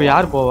வந்தாலும் இப்போ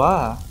யார் போவா?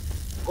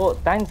 ஓ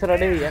தேங்க்ஸ்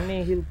ராடே, என்னை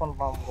ஹீல்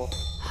பண்றான் ப்ரோ.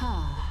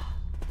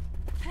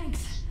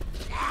 Thanks.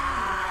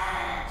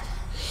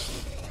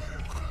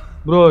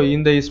 ப்ரோ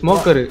இந்த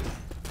ஸ்மோக்கர்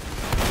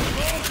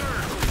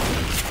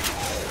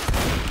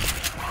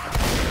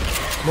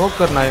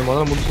நான்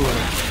முதல்ல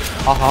முடிச்சுடுவேன்.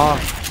 ஆஹா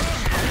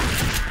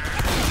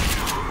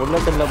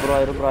புல்லட் இல்ல ப்ரோ.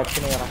 ப்ரோ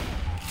அச்சுனுங்கறான்.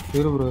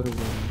 இரு ப்ரோ.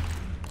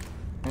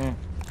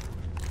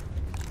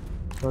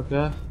 ஓகே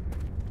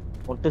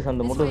முட்டு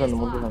சந்து. வந்துட்டான்.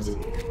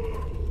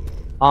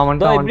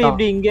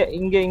 இப்படி இங்க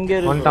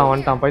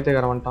வந்துட்டான்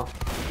பைத்தியக்காரன் வந்துட்டான்.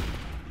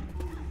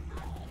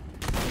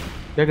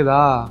 கேக்குதா?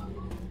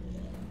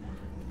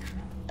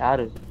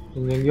 யாரு?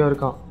 இங்க எங்கேயோ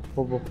இருக்கான்.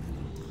 போ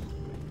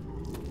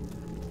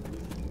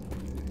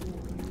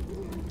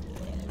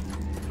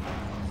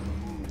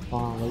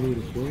வழி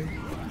இருக்கு.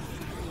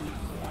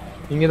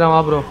 இங்கதான் வா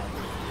ப்ரோ.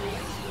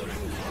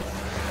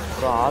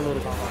 ஆள்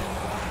இருக்காங்க,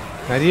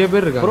 நிறைய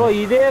பேர் இருக்காங்க ப்ரோ.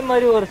 இதே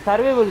மாதிரி ஒரு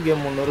சர்வைவல்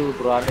கேம் ஒன்று இருக்கு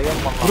ப்ரோ. அந்த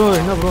கேம் ப்ரோ.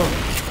 என்ன ப்ரோ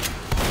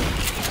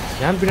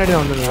ஏன் பின்னாடி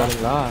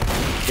வந்துருக்காங்களா?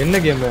 என்ன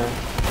கேம்?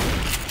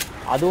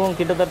 அதுவும்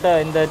கிட்டத்தட்ட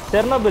இந்த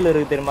செர்னோபில்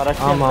இருக்கு தெரியுமா?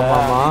 ஆமா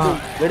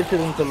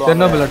வெடிச்சதுன்னு சொல்லுவாங்க.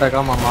 Chernobyl attack.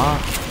 ஆமாமா.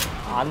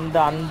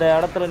 அந்த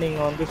இடத்துல நீங்க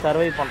வந்து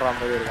சர்வை பண்ற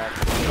மாதிரி இருக்கும்.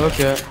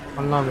 ஓகே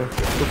பண்ணலாமே.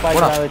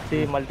 துப்பாக்கிலாம் வச்சு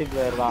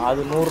மல்டிப்ளேயர் தான். அது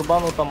 100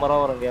 ரூபாய் 150 ரூபா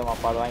வரும் கேம்.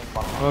 அப்ப அதை வாங்கி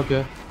பண்ணலாம். ஓகே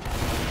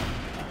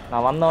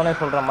நான் வந்தவனே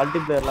சொல்றேன்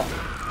மல்டிப்ளேயர்ல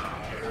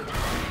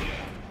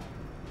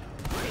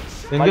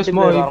எங்க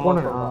ஸ்மோ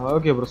போன.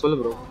 ஓகே ப்ரோ சொல்லு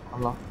ப்ரோ.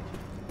 பண்ணலாம்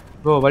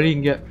ப்ரோ. வழி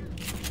இங்க.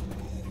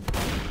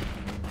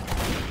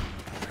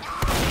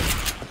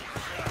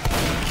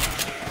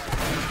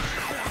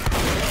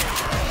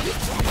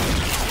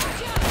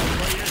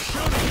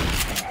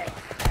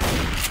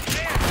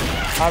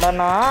 அட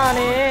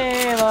நானே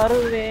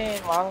வருவேன்.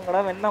 வாங்கடா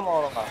வெண்ணம்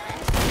வருங்க.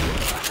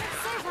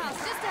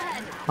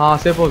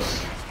 சேஃபோஸ்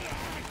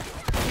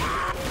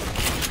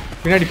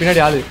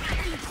பின்னாடி ஆளு.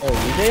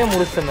 இதே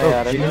முடிச்சேன்.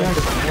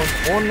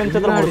 3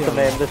 நிமிஷத்துல முடிச்சேன்.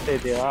 எந்த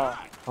ஸ்டேஜா?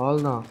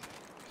 அவ்வளவுதான்.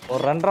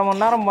 ஒரு 2.5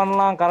 மணி நேரம்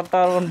பண்ணலாம் கரெக்டா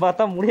இருக்கும்னு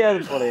பார்த்தா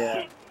முடியாது போலயே.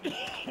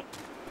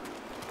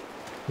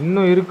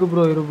 இன்னும் இருக்கு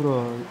ப்ரோ.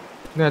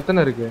 இன்னும்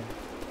எத்தனை இருக்கு?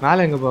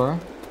 மேல எங்க போற?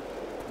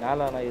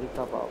 மேல நான்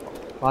இருக்கா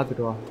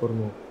பாத்துட்டு வா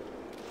பொறுமையா.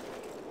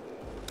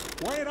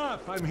 Wait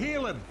up, I'm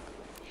healing.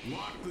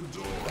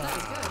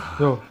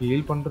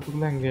 Heel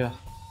பண்றதுக்குள்ள எங்கயா?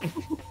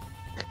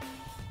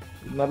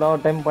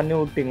 இன்னொரு டைம் பண்ணி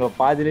விட்டீங்க.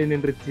 பாதியிலே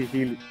நின்றுச்சு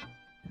ஹீல்.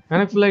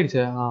 எனக்கு ஃபுல்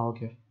ஆயிடுச்சே.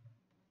 ஓகே.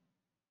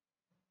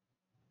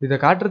 இத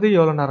காட்டுறதுக்கு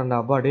எவ்வளவு நேரம்டா?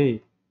 அப்பா டேய்.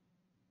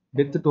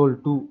 Death toll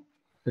 2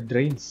 the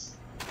drains.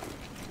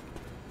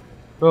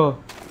 Bro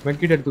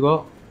medkit எடுத்துக்கோ.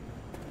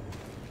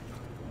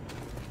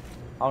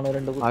 அவன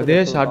 2 அதே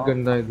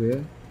ஷாட்கன் தான் இது.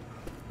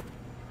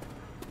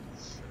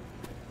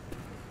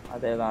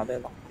 அதேதான்.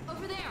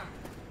 Over there.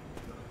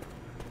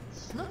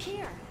 Look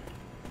here.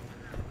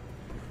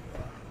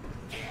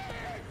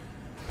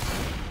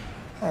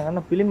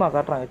 என்ன பிலிமா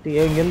காட்டுறாங்க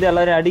இங்கேருந்து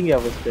எல்லாரையும் அடிங்க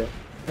ஃபர்ஸ்ட்.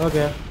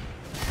 ஓகே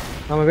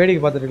நம்ம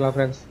வேடிக்கை பார்த்துட்டு இருக்கலாம்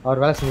ஃப்ரெண்ட்ஸ்.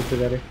 அவர் வேலை செஞ்சுட்டு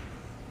இருக்காரு.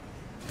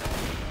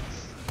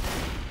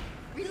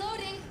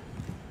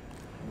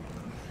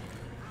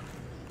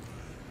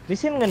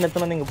 மிஷின் கன்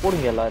எத்தனை நீங்க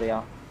போடுங்க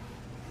எல்லாரையும்.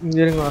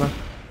 இருங்க வரேன்,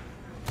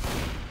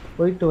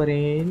 போயிட்டு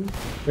வரேன்,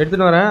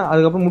 எடுத்துட்டு வரேன்.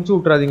 அதுக்கப்புறம் முடிச்சு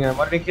விட்டுறாதீங்க,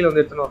 மறுபடியும் கீழே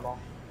வந்து எடுத்துன்னு வரணும்.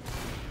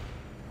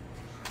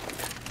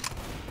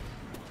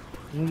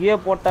 இங்கேயே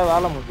போட்டா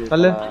வேலை முடியுது.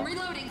 தள்ளு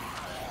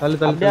தள்ளு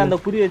தள்ளு. அப்படியே அந்த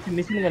குறி வச்சு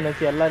மிஷின் கன்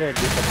வச்சு எல்லாரும்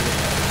அடி.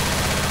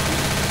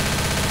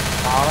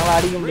 அவனால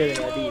அடிக்க முடியாது.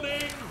 அடி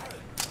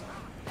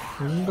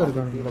எங்க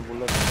இருக்காங்க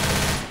புல்லட்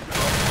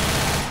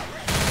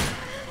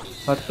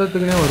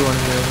சத்தத்துக்குனே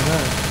வருவானுங்க.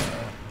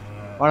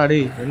 வாடாடி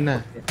என்ன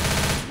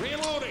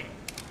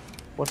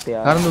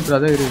போட்டியா கறந்து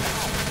விட்டுறாத இரு.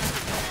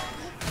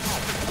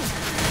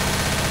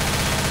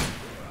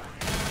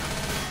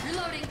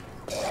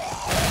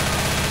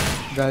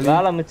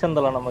 வேலை மிச்சம்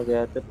தல நமக்கு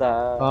திட்டா.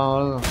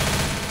 அவ்வளவுதான்,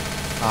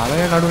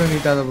 அதையே நடுவில்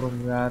நீட்டாத ப்ரோ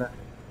வேற.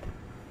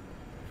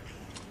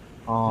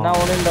 நான்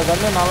ஒண்ணு இந்த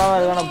கண்ணு நல்லா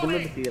இருக்கான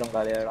புல்லட் தீரம்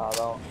காலியாயிடும்.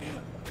 அதான்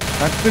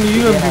டக்குன்னு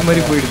யூஎம்பி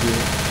மாதிரி போயிடுது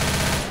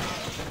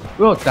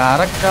ப்ரோ.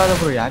 திறக்காத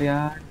ப்ரோ, யார்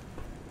யார்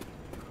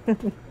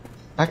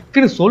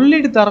டக்குன்னு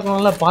சொல்லிட்டு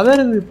திறக்கணும்ல,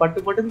 பதறுது. பட்டு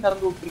பட்டுன்னு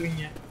திறந்து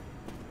விட்டுறீங்க.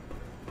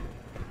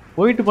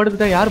 போயிட்டு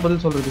படுத்துட்டா யார்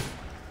பதில் சொல்றது?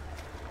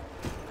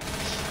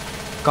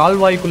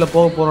 கால்வாய்க்குள்ள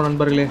போக போறோம்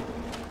நண்பர்களே.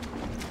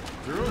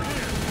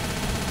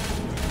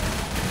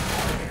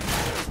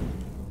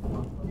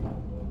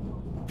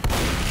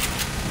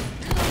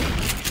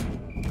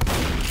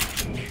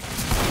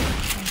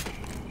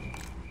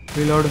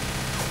 Reload.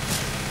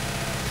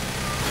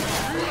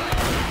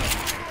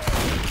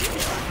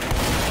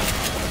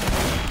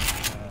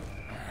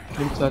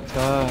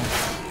 முடிச்சாச்சா?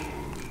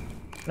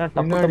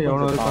 பின்னாடி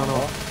எவனோ இருக்கானோ.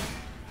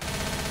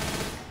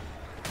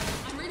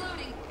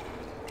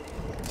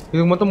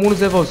 இதுக்கு மொத்தம் 3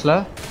 சேஃப் ஹவுஸ்ல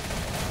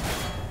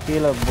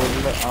கீழே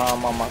புல்ல.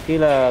 ஆமாமா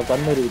கீழே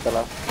கண்ணு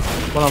இருக்குதல.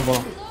 போலாம்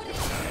போலாம்.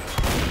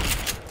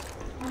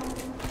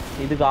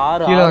 இதுக்கு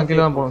 6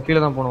 கீழே தான் போணும்.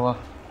 கீழே தான் போணும். வா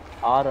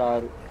 6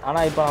 6. ஆனா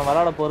இப்போ நான்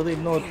விளையாட போறது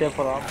இன்னும் ஒரு சேஃப்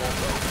தான்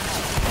போறேன்.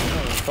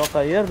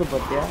 டோக்கா ஏறுது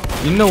பாத்தியா?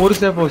 இன்னும் ஒரு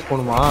சேஃப் ஹவுஸ்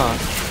போணுமா?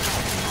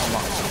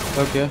 ஆமா.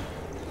 ஓகே.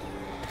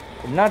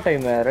 என்ன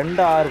டைம்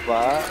 2 6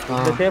 பா.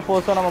 இந்த சேஃப்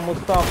ஹவுஸ் நம்ம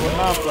முடிச்சோம்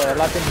அப்படினா அப்ப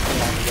எல்லாத்தையும்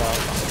முடிச்சலாம்.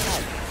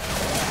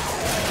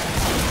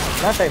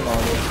 என்ன டைம்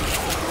ஆகுது?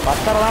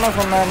 10:30 தானே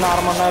சொன்னேன். இன்னும்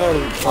 1/2 மணி நேரம்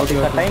இருக்கு.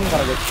 அதுக்கு டைம்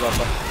கணக்கு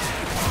வச்சுக்கோ.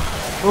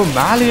 ஓ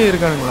மேலேயே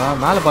இருக்கானுங்களா?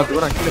 மேலே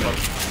பார்த்துக்கோ, நான் கீழே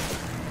பார்த்து.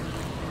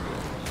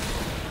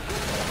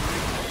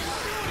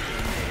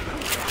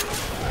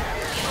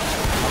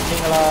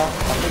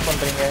 தப்பு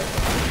பண்றீங்க.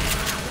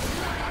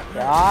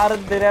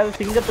 யாரும் தெரியாத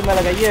சிங்கத்து மேல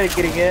கைய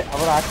வைக்கிறீங்க.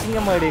 அப்புறம்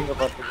அசிங்கமாயிடுங்க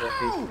பாத்துக்கோ.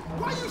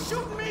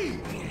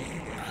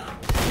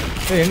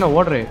 என்ன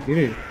ஓடுறே?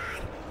 இரு,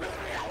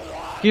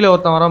 கீழே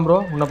ஒருத்தன் வரான் ப்ரோ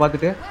உன்னை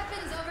பார்த்துட்டு.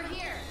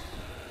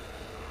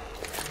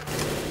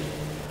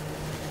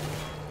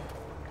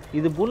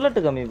 இது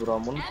புல்லட் கம்மி ப்ரோ.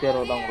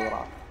 360 தான்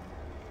கொடுக்குறான்.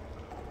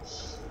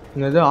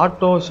 இது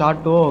ஆட்டோ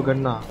ஷாட்டோ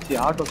கன்னா?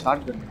 ஆட்டோ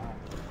ஷாட் கன்னா.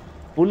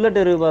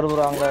 புல்லட் இருக்கு பாரு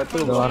ப்ரோ.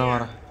 அங்க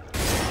வரேன்.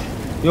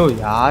 யோ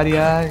யார்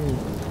யார்?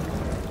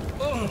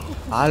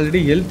 ஆல்ரெடி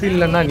ஹெல்த்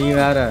இல்லைன்னா நீ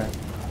வேற.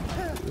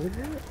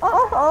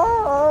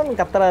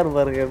 கத்தரா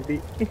இருப்பாருங்க எப்படி?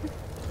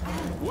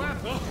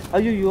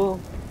 ஐயோ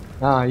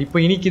இப்போ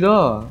இனிக்குதோ?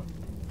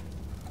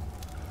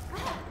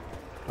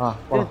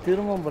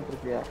 திரும்ப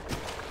பட்டிருக்கியா?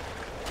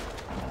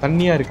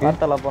 தண்ணியா இருக்கு.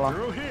 காத்தல போலாம்.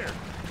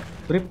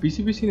 ஒரே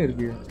பிசி பிசின்னு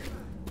இருக்கு.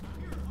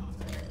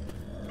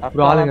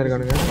 ப்ரோ ஆளுங்க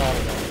இருக்கானுங்க.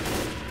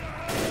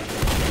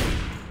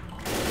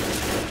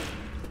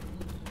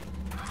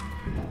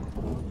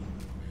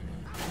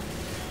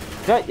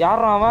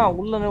 யாரா அவன்?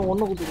 உள்ள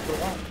ஒண்ணு குடுத்துட்டு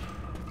இருக்கான்.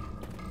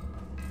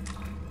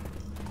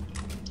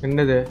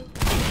 என்னது?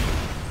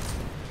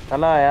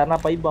 தல யாரனா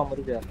பைப் பாம்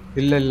இருக்கு?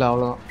 இல்ல இல்ல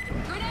அவ்வளவுதான்.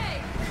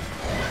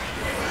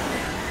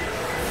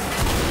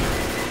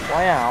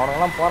 போயா அவனுங்க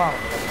எல்லாம் போறான்.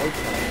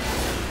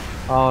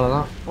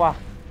 அவ்வளவுதான். வா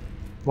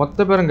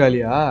மொத்த பேரும்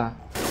காலியா?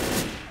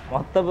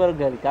 மொத்த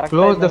பேரும் காலி. கரெக்ட்டா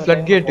க்ளோஸ் தி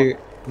ஃப்ளட் கேட்.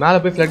 மேல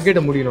போய் ஃப்ளட்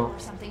கேட்ட முடியணும்.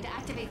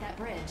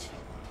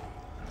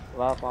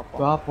 வா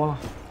பாப்போம். வா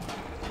போலாம்.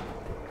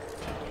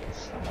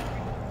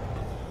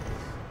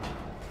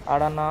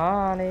 அட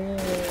நானே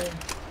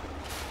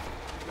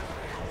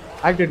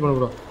ஆக்டிவேட் பண்ணு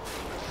ப்ரோ.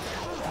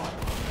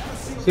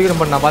 சீக்கிரம்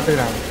பண்ணு, நான்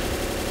பாத்துக்கிறேன்.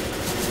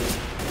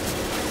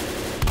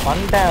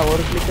 பண்ணிட்டேன்.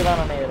 ஒரு கிளிக்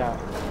தான் நினைக்கிறேன்.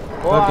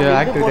 ஓகே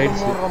ஆக்டிவேட்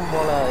ஆயிடுச்சு. மூறோம்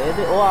போல.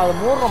 எது? ஓ அது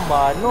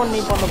மூறோம்பா. இன்னொன்னு நீ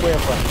பண்ண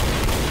போயப்ப.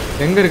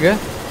 எங்க இருக்கு?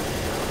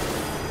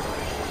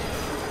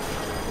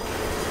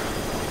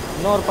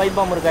 இன்னொரு பைப்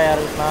பாம் இருக்கா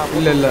யாருக்குனா?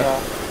 இல்ல இல்ல.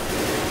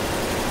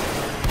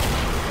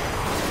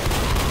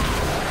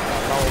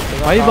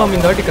 பைப் பாம்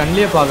இந்த வாட்டி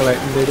கண்ணிலே பார்க்கல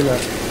இந்த இதுல.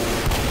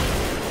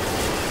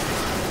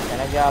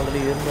 எனக்கு ஆல்ரெடி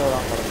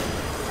இருந்ததான்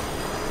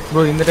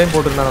ப்ரோ. இந்த டைம்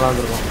போட்டுருந்தா நல்லா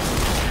இருந்திருக்கும்.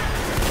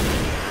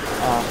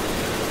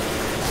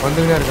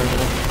 வந்துகிட்டே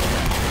இருக்காங்க.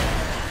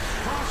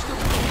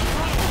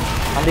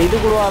 அந்த இது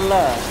கூடவா இல்ல?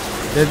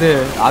 எது?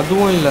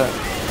 அதுவும் இல்ல,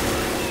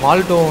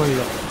 மால்டோவும்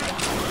இல்ல.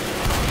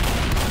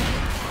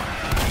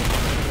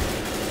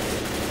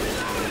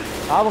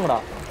 ஆவுங்கடா.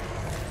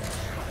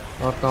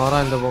 ஒருத்தன்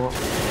வரான் இந்த பக்கம்.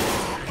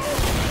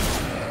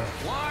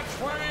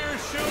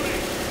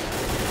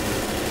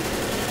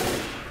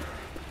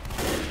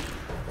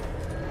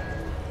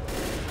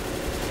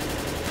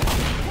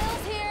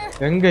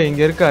 எங்க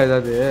இங்க இருக்கா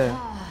ஏதாவது?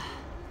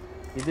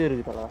 இது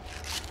இருக்குடா.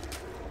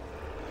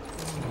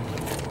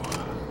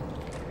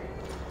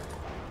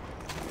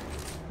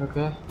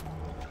 ஓகே.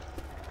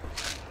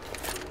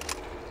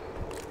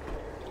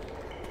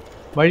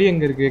 வழி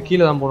எங்க இருக்கு?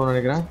 கீழே தான் போகணும்னு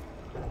நினைக்கிறேன்.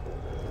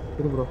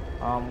 இரு ப்ரோ.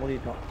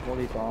 மூடிட்டோம்.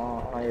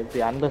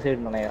 எப்படி அந்த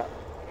சைடு நினைக்கிறேன்.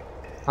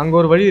 அங்க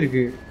ஒரு வழி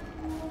இருக்கு.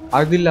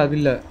 அது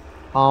இல்ல.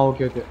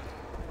 ஓகே.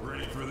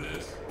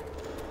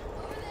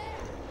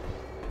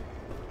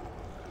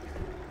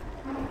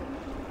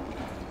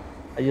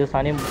 ஐயோ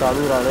சனி முட்டை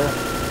அழுகுறாரு.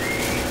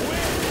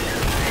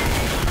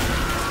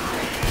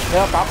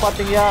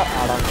 காப்பாத்தீங்க.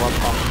 அடா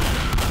போட்டான்.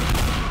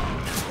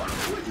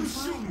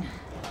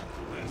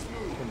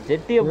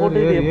 ஜெட்டியை போட்டு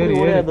எப்படி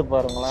ஓடியாது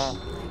பாருங்களேன்.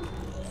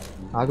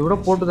 அது கூட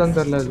போட்டுதான்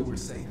தெரியல. அது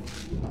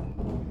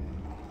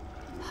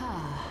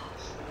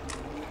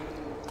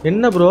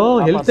என்ன ப்ரோ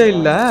ஹெல்த்தே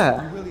இல்ல.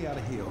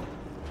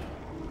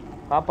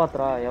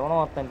 காப்பாத்துறா. எவனோ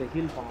ஒருத்தன் இப்ப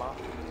ஹீல் பண்ணான்.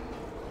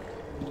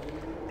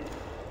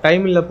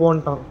 டைம் இல்ல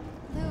போன்ட்டான்.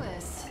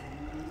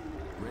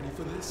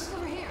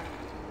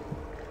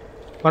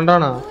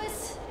 பண்றானா?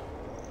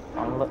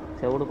 அவங்கள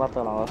செவுடு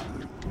பார்த்தாலாம்.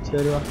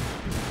 சரி வா.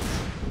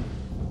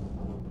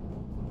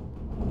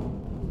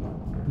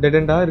 டெட்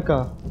எண்டா இருக்கா?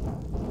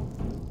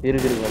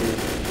 இருக்கு வழி.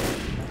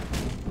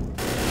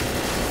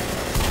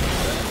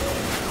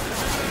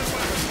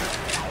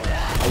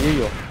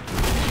 ஐயோ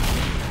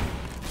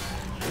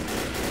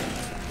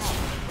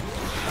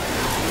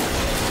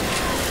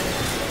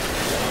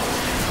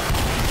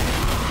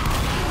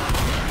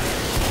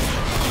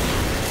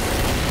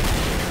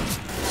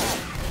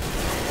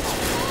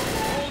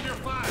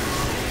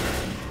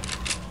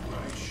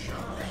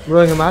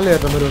ப்ரோ இங்க மேலே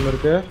ஏறுற மாதிரி ஒன்று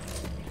இருக்கு.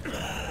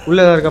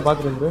 உள்ள ஏதாவது இருக்கா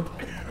பார்த்துட்டு வந்து.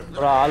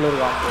 ப்ரோ ஆள்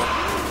இருக்கான்.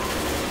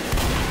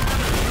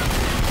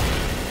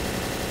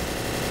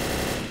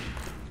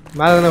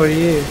 மேலே தானே வழி?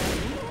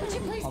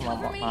 ஆமா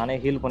நானே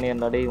ஹீல்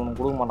பண்ணியிருந்தா டேய் உனக்கு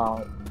கொடுக்க மாட்டான்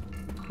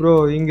ப்ரோ.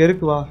 இங்க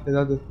இருக்கு வா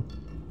ஏதாவது.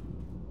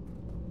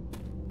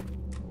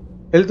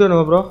 ஹெல்த்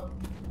வேணுமா ப்ரோ?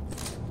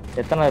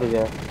 எத்தனை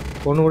இருக்கு?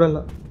 ஒன்று கூட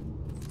இல்லை.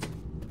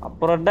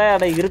 அப்புறம்டா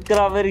அட இருக்கிற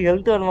மாதிரி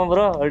ஹெல்த் வேணுமா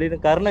ப்ரோ அப்படின்னு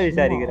கருணை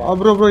விசாரிக்கிறேன்.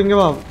 ப்ரோ இங்க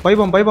வா.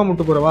 பைபாம்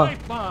விட்டு போற வா.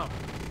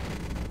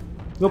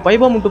 ப்ரோ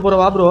பைபாம் விட்டு போற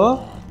வா ப்ரோ.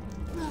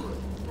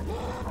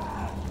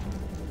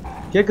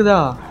 கேக்குதா?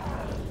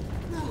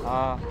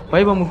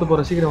 பைபாம் விட்டு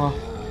போற சீக்கிரம் வா.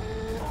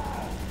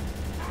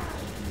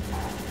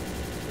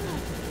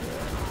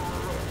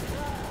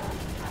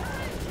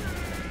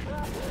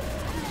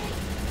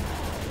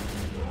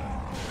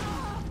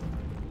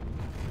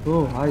 ஓ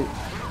ஹாய்.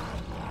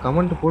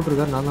 கமெண்ட்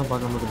போட்டிருக்காரு, நான் தான்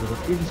பார்க்க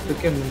மாட்டேன். ஃபீல்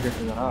ஸ்பெக்கே என்னன்னு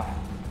கேட்டிருக்காரா?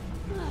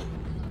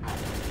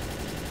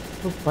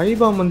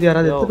 பைபாம் வந்து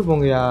யாராவது எடுத்துட்டு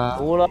போங்கயா.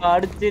 இவ்வளோ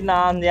அடிச்சு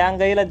நான் என்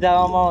கையில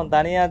ஜாவாம அவன்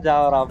தனியா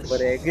ஜாவரா.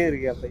 அப்புறம் எங்க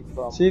இருக்கியா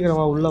பைபாம்?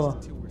 சீக்கிரமா உள்ள வா.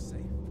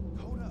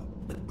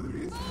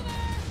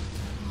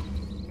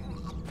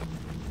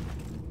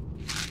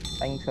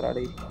 தேங்க்ஸ்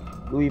ராடி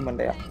லூயி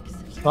மண்டையா.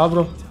 வா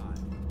ப்ரோ.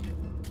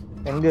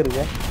 எங்க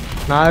இருக்கு?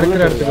 நான்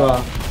இருக்கிற இடத்துக்கு வா.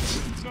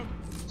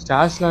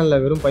 ஸ்டாஷ்லாம் இல்லை,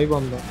 வெறும்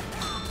பைபாம் தான்.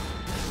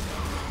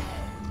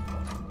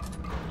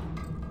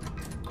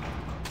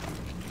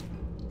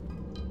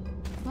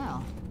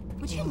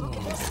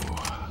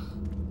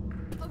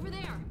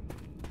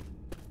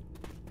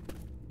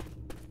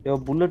 யோ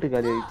புல்லட்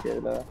காலி ஆயிடுச்சு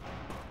அதுல.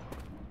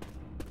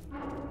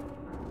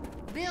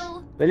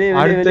 வெளியே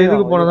அடுத்த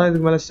இதுக்கு போனதான்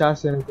இதுக்கு மேல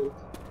ஸ்டார்ஸ் எனக்கு.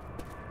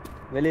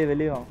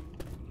 வெளியே வா.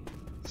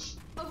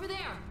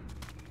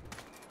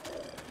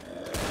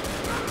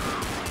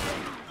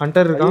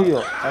 ஹண்டர் இருக்கான்.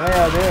 ஐயோ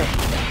அவனையாது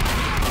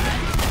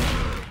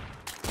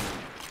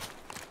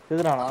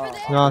செத்துறானா?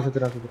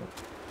 செத்துறான்.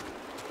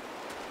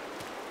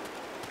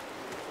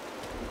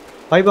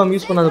 பைபாம்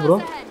யூஸ் பண்ணாத ப்ரோ.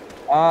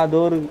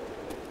 டோர்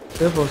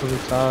சேஃப் ஹவுஸ்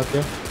வந்துச்சா?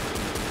 ஓகே.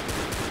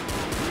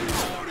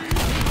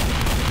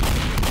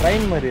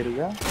 ட்ரெயின் மாதிரி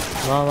இருக்கா?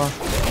 வா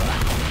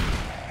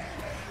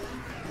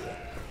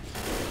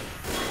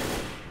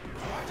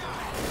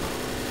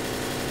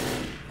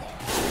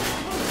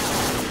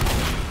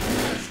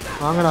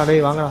வாங்கடா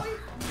டேய் வாங்கடா.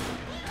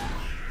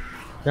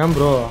 ஏன்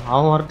ப்ரோ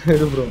அவன் வரட்டும்.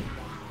 எது ப்ரோ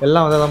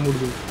எல்லாம் வந்தாதான்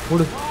மூடு.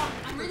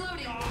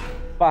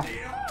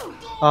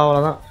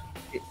 அவ்வளோதான்.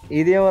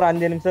 இதே ஒரு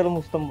 5 நிமிஷத்துல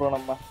முடிச்சிட்டோம் ப்ரோ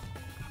நம்ம.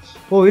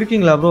 ஓ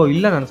இருக்கீங்களா ப்ரோ?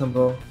 இல்லை நினச்சேன்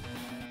ப்ரோ.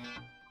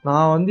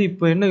 நான் வந்து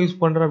இப்போ என்ன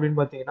யூஸ் பண்ணுறேன்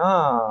அப்படின்னு பார்த்தீங்கன்னா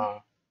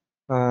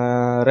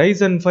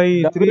Ryzen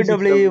 5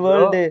 360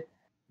 வேர்ல்டு.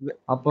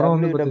 அப்புறம்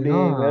வந்து பார்த்தீங்கன்னா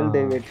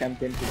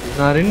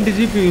நான் 2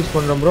 GB யூஸ்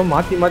பண்ணுறேன் ப்ரோ.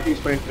 மாற்றி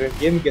யூஸ் பண்ணிட்டு இருக்கேன்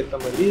கேமுக்கு ஏற்ற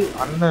மாதிரி.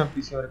 அண்ணன்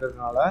பிசியும்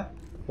இருக்கிறதுனால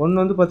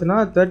ஒன்று வந்து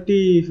பார்த்தீங்கன்னா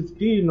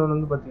 3050, இன்னொன்று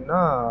வந்து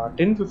பார்த்தீங்கன்னா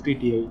 1050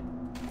 Ti.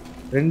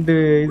 2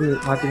 இது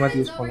மாற்றி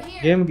யூஸ் பண்ணுறேன்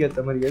கேமுக்கு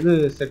ஏற்ற மாதிரி. எது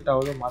செட்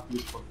ஆகுதோ மாற்றி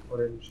யூஸ் பண்ணுறேன்.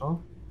 ஒரே நிமிஷம்.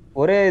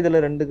 ஒரே இதுல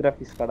 2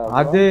 கிராபிக்ஸ் கார்டு?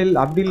 அதே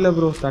அப்படி இல்லை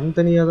ப்ரோ,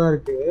 தனித்தனியாக தான்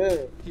இருக்கு.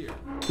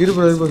 ஹீல்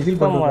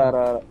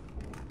பண்ணுறேன்.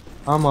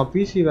 ஆமாம்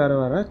பிசி வேறு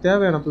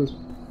தேவையானப்போ யூஸ்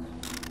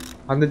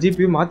அந்த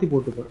ஜிபியும் மாற்றி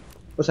போட்டுப்பேன்.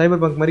 இப்போ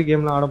சைபர் பங்க் மாதிரி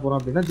கேம்லாம் ஆட போகிறோம்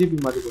அப்படின்னா ஜிபி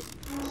மாற்றிக்கும்.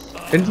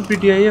 1050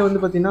 Tiயே வந்து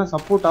பார்த்தீங்கன்னா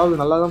சப்போர்ட் ஆகுது,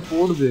 நல்லா தான்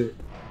போடுது.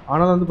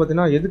 ஆனாலும் வந்து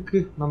பார்த்தீங்கன்னா எதுக்கு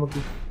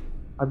நமக்கு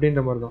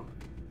அப்படின்ற மாதிரி தான்.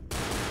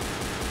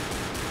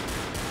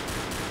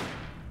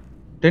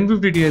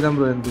 1050 Ti தான்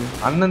ப்ரோ இருந்து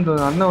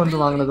அண்ணன் வந்து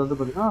வாங்கினது வந்து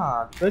பார்த்தீங்கன்னா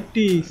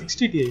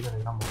 3060 Ti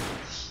நினைக்கிறேன்.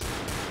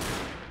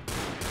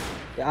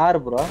 யாரு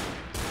ப்ரோ?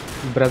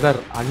 பிரதர்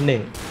அண்ணே.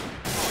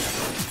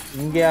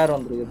 இங்க யார்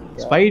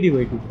வந்திருக்கு? Spidey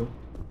வைட்டி bro.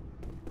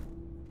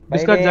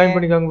 டிஸ்கார்ட் ஜாயின்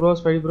பண்ணிக்காங்க ப்ரோ.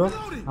 ஸ்பைடி ப்ரோ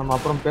நம்ம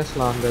அப்புறம்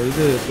பேசலாம். அந்த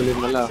இது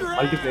சொல்லிருந்தல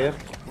மல்டிப்ளேயர்.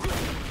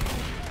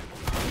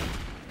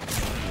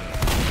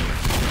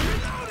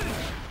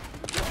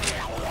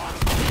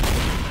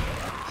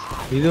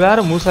 இது வேற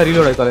மூசா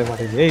ரீலோட் தொலை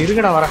மாட்டேங்குது.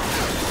 இருக்கடா வரேன்.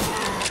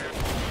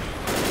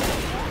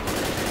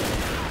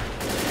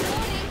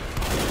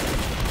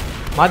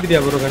 மாத்திட்டியா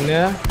ப்ரோ கண்ணு?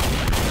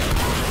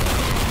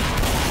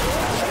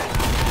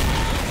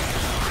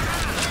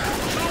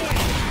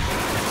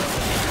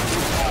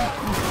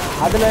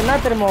 அதுல என்ன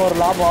தெரியுமா ஒரு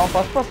லாபம்?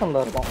 ஃபர்ஸ்ட் பர்சன்ல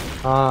இருக்கும்.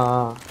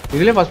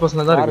 இதுலயே ஃபர்ஸ்ட்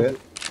பர்சன்ல தான் இருக்கு.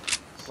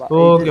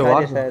 ஓகே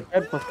வார்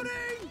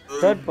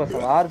தேர்ட்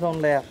பர்சன் வார்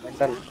ஜோன்ல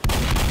மெண்டல்.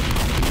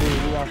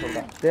 இதுதான்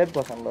சொல்றேன். தேர்ட்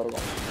பர்சன்ல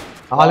இருக்கும்.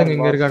 ஆளுங்க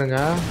இங்க இருக்கானுங்க.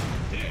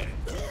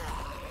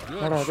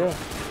 என்னடா இது?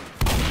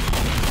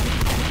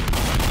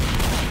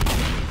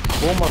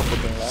 ஹோம்வொர்க்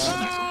போடுறீங்களா?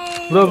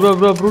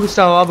 ப்ரோ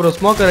ப்ரூடிஸ்டா வா ப்ரோ.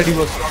 Smoker ready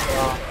bro.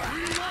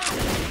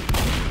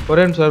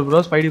 ஒரே நிமிஷம் ப்ரோ.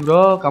 ஸ்பைடி ப்ரோ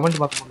கமெண்ட்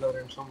பார்க்க முடியல. ஒரே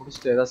நிமிஷம்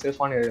முடிச்சுட்டு ஏதாவது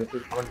சேஃபான ஏரியாவுக்கு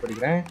கமெண்ட்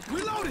படிக்கிறேன்.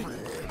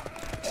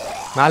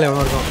 மேலே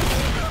எவ்வளோ இருக்கும்?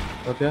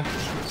 ஓகே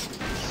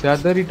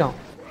செதறிட்டான்.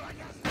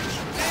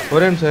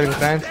 ஒரே நிமிஷம் இருக்கு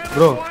ஃப்ரெண்ட்ஸ்.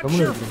 ப்ரோ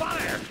கம்முன்னு இருக்கு.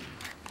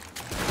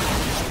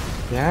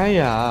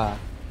 ஏயா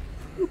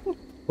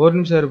ஒரு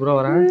நிமிஷம் இரு ப்ரோ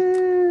வரேன்.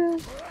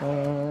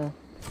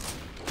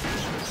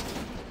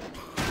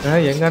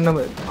 எங்க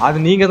அண்ணன் அது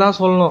நீங்க தான்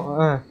சொல்லணும்.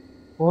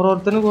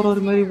 ஒருத்தனுக்கு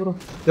ஒரு மாதிரி ப்ரோ.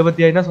 இதை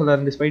பத்தி என்ன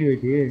சொல்றாரு ஸ்பைடி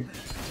வைட்டி?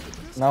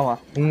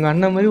 உங்க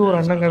அண்ணன் மாதிரி ஒரு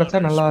அண்ணன் கிடைச்சா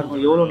நல்லா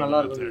இருக்கும். எவ்வளவு நல்லா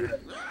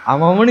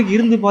இருக்கும். அவனுக்கு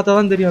இருந்து பார்த்தா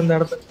தான் தெரியும் அந்த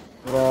இடத்த.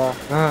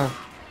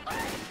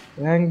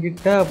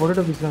 என்கிட்ட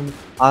பொட்டேட்டோ பீஸ்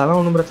அதெல்லாம்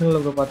ஒன்றும் பிரச்சனை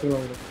இல்லை ப்ரோ.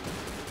 பார்த்துக்கலாம்.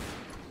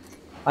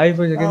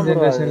 i5 செகண்ட்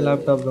ஜெனரேஷன்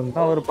லேப்டாப் தான்.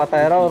 ஒரு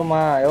 10,000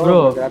 வருமா? எவ்வளோ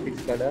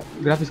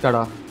கிராஃபிக்ஸ்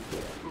கார்டா?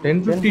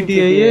 1050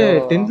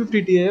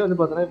 Ti வந்து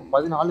பார்த்தோன்னா இப்போ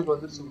 14க்கு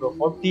வந்துருச்சு ப்ரோ.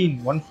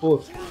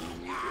 14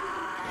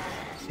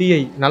 Ti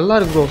நல்லா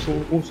இருக்கு ப்ரோ.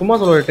 சும்மா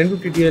சொல்லுவேன்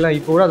 1050 Ti எல்லாம்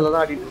இப்போ கூட அதில்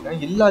தான் ஆடிட்டு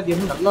இருக்கேன். எல்லா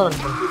கேமும் நல்லா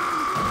ரன் பண்ணுது.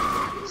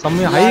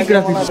 செம்மையா ஹை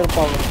கிராஃபிக்ஸ்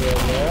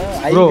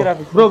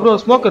ப்ரோ.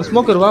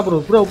 ஸ்மோக்கர் வா ப்ரோ.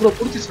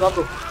 பிடிச்சிச்சு வா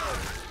ப்ரோ.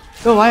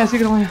 வாயா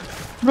சீக்கிரம் வாயா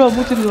ப்ரோ.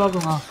 முடிச்சிருக்கு வா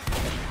ப்ரோ.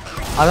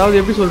 அதாவது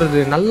எப்படி சொல்றது,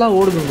 நல்லா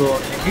ஓடுது ப்ரோ.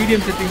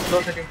 மீடியம் செட்டிங்ஸ் லோ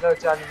செட்டிங்ஸ்லாம்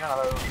வச்சு ஆடிங்கன்னா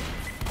நல்லா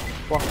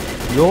இருக்கும்.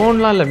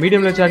 லோன்லாம் இல்லை,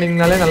 மீடியம்ல வச்சு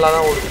ஆடிங்கனாலே நல்லா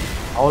தான் ஓடுது.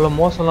 அவ்வளோ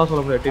மோசம்லாம்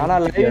சொல்ல முடியாது.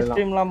 ஆனால் லைவ்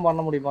ஸ்ட்ரீம்லாம் பண்ண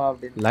முடியுமா?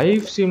 அப்படின்னு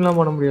லைவ் ஸ்ட்ரீம்லாம்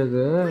பண்ண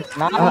முடியாது.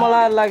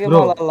 நார்மலாக எல்லா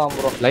கேமும் விளாடலாம்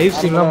ப்ரோ. லைவ்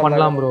ஸ்ட்ரீம்லாம்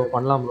பண்ணலாம் ப்ரோ.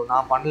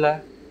 நான் பண்ணல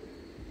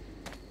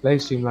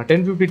லைவ் ஸ்ட்ரீம்லாம்.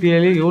 1050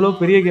 Tiலே எவ்வளோ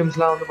பெரிய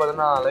கேம்ஸ்லாம் வந்து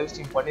பார்த்தீங்கன்னா லைவ்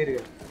ஸ்ட்ரீம்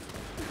பண்ணியிருக்கேன்.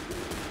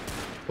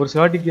 ஒரு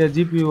 30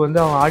 GPU வந்து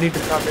அவன் ஆடிட்டு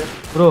இருக்கான்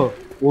ப்ரோ.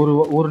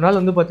 ஒரு நாள்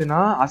வந்து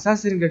பார்த்தீங்கன்னா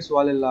அசாசின் கிரீட்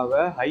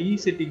வாலெல்லாவை ஹை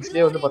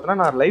செட்டிங்ஸ்லேயே வந்து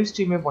பார்த்தீங்கன்னா நான் லைவ்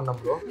ஸ்ட்ரீமே பண்ணேன்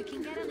ப்ரோ.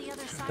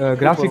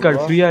 கிராஃபிக் கார்டு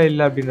ஃப்ரீயா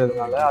இல்லை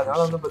அப்படின்றதுனால. அதனால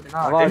வந்து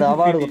பார்த்தீங்கன்னா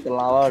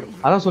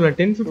அதான் சொல்ல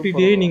 1050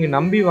 Ti நீங்கள்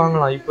நம்பி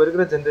வாங்கலாம். இப்போ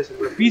இருக்கிற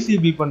ஜென்ரேஷன்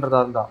பிசிபி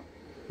பண்ணுறதா இருந்தா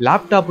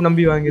லேப்டாப்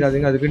நம்பி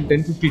வாங்கிறாதுங்க. அதுக்குன்னு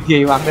 1050 Ti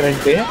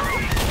வாங்குறேன்ட்டு.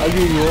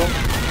 ஐயோ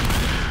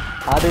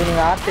அது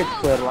நீங்க RTX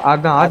போயிடலாம்.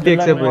 அதான் RTX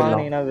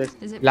போயிடலாம்.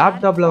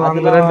 லேப்டாப்ல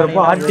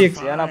வாங்குறேன்றப்போ RTX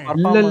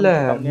இல்ல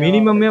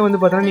மினிமமே வந்து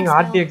பார்த்தா நீங்க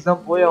RTX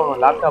தான் போய் ஆகணும்.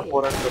 லேப்டாப்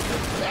போறேன்னு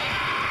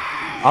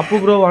அப்போ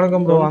ப்ரோ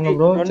வணக்கம் ப்ரோ. வாங்க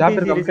ப்ரோ.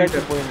 Chapter complete.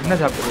 என்ன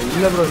சாப்டர்?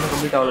 இல்ல ப்ரோ இன்னும்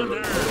கம்ப்ளீட் ஆகல ப்ரோ.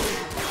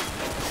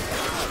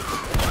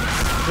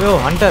 யோ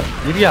ஹண்டர்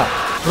இரியா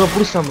ப்ரோ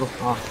புடிச்சான்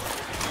ப்ரோ.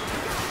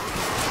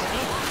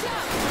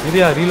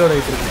 இரியா ரீலோட்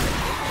ஆயிட்டு இருக்கு.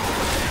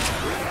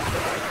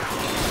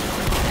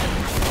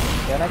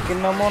 எனக்கு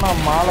இன்னமும் நான்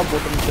மாலை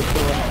போட்டு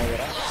செத்துருவேன்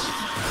நினைக்கிறேன்.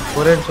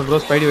 ஒரே நிமிஷம் ப்ரோ.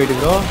 Spidey wait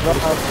bro.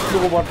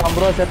 போட்டான்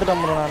ப்ரோ.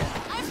 செத்துட்டேன் ப்ரோ. நான்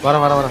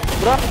வரேன்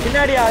ப்ரோ.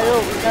 பின்னாடி ஆயோ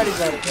பின்னாடி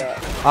தான் இருக்கு.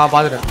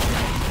 பாத்துட்டேன்.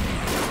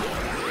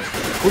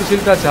 புடிச்சு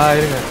இழுத்தாச்சா?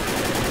 இருங்க.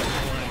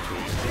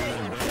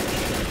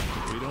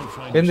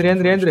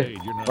 ஏந்திரு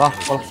வா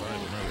போலாம்.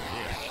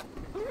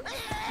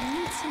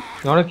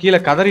 அவனும் கீழே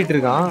கதறிட்டு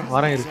இருக்கான்.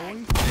 வரேன் இரு.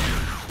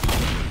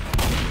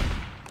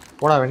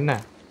 போடா வெண்ண.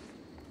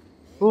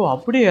 ஓ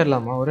அப்படியே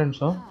ஏறலாமா? ஒரே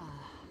நிமிஷம்.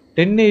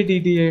 1080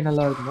 Ti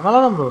நல்லா இருக்கும். நல்லா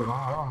தான் ப்ரோ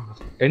இருக்கும்.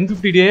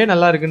 1050 Ti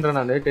நல்லா இருக்குன்ற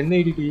நான்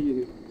 1080 Ti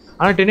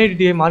ஆனால் 1080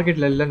 Ti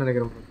மார்க்கெட்டில் இல்லைன்னு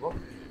நினைக்கிறேன் ப்ரோ.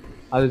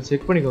 அது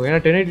செக் பண்ணிக்கோங்க.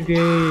 ஏன்னா 1080 Ti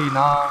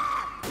நான்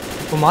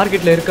இப்போ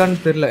மார்க்கெட்டில்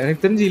இருக்கான்னு தெரியல.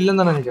 எனக்கு தெரிஞ்சு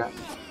இல்லைன்னு தான் நினைக்கிறேன்.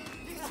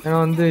 ஏன்னா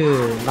வந்து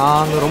நான்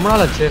அங்கே ரொம்ப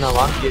நாள் ஆச்சு நான்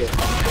வாங்கி.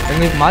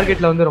 எங்களுக்கு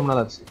மார்க்கெட்டில் வந்து ரொம்ப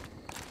நாள் ஆச்சு.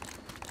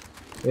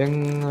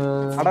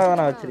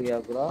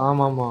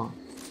 ஆமாம்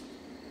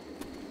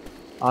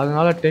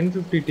அதனால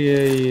 1050 Ti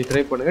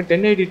ட்ரை பண்ணுங்க.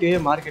 1080 Ti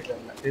மார்க்கெட்டில்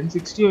இல்லை.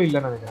 1060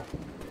 இல்லைன்னு நினைக்கிறேன்.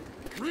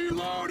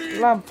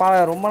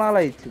 ரொம்ப நாள்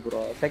ஆயிடுச்சு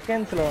ப்ரோ.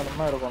 செகண்ட்ஸ்ல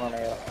வேணுமா இருக்கும்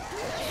நினைக்கிறேன்.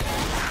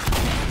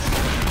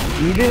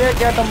 இதுவே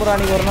கேட்டேன் ப்ரோ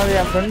அன்னைக்கு ஒரு நாள்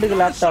என் ஃப்ரெண்டுக்கு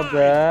லேப்டாப்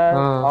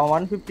அவன்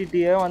 150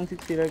 டிஏ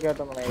 160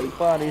 கேட்டேன்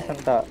இப்போ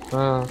ரீசெண்டா.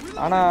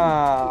 ஆனா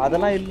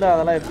அதெல்லாம் இல்ல,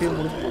 அதெல்லாம் எப்பயும்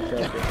முடிஞ்சு போச்சு.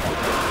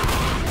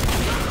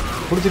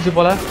 புடிச்சிச்சு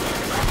போல.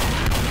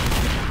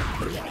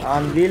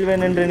 நான்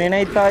வீழ்வேன் என்று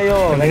நினைத்தாயோ?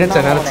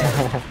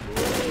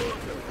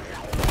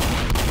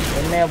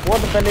 என்னைய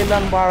போட்டு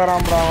தள்ளிடலான்னு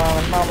பாக்குறான் ப்ரோ அவன்.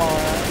 வேணாமா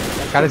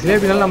கடைசியிலே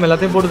எப்படினாலும் நம்ம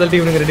எல்லாத்தையும் போட்டு தள்ளி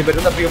இவனுங்க 2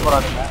 பேரும் தப்பிக்க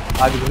போறாங்க.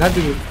 அதுக்கு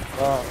என்னத்துக்கு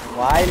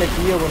வாயில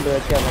தீய கொண்டு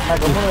வச்சு என்ன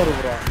கம்மனு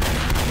இருக்கிறோம்.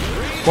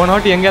 போன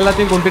வாட்டி எங்க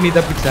எல்லாத்தையும் கொண்டு நீ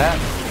தப்பிச்ச.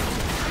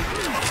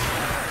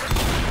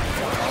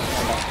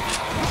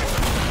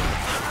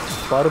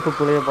 பருப்பு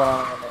புளிய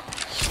போறாங்க.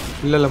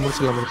 இல்ல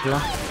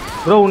முடிச்சிடலாம்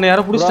ப்ரோ. உன்னை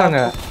யாரோ புடிச்சிட்டாங்க.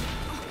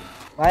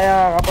 வாயா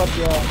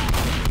காப்பாத்தியா.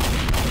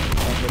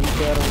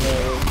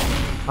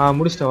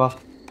 முடிச்சிட்ட வா.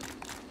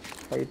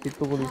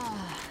 பித்து குடி.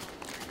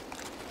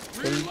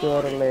 ஹெல்த்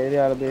வரல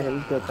ஏரியால போய்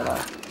ஹெல்த்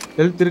ஏத்தலாம்.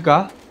 ஹெல்த் இருக்கா?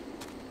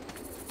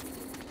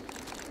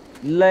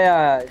 இல்லையா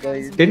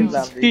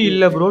 1050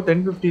 இல்ல ப்ரோ.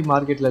 1050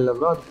 மார்க்கெட்ல இல்ல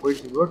ப்ரோ. அது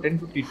போயிடுச்சு ப்ரோ.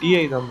 1050 Ti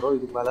தான் ப்ரோ.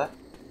 இதுக்கு மேல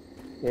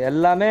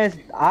எல்லாமே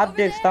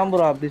RTX தான்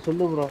ப்ரோ. அப்படி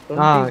சொல்லு ப்ரோ.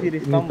 20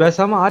 சீரிஸ் தான்.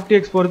 பேசாம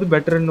RTX போறது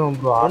பெட்டர்ன்னு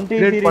ப்ரோ.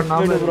 அப்கிரேட்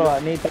பண்ணாம ப்ரோ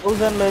நீ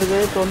 1000ல இருக்கு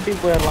 20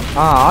 போயிரலாம்.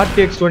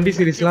 RTX 20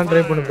 சீரிஸ்லாம்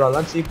ட்ரை பண்ணு ப்ரோ.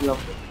 அதான் சீப் இல்ல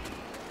ப்ரோ.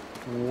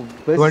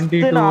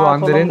 22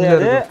 அந்த ரேஞ்ச்ல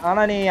இருக்கு.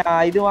 ஆனா நீ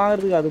இது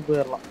வாங்குறதுக்கு அது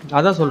போயிரலாம்.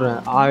 அதான் சொல்றேன்.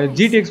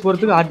 GTX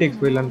போறதுக்கு RTX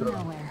போயிடலாம்ன்ற.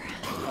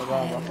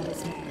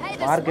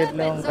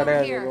 மார்க்கெட்ல ஒன்னு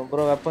கிடையாது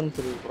ப்ரோ. வெப்பன்ஸ்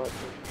இருக்கு ப்ரோ.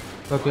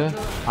 ஓகே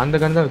அந்த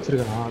கன் தான்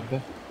வச்சிருக்கேன். ஓகே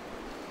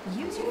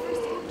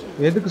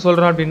எதுக்கு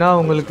சொல்றேன் அப்படின்னா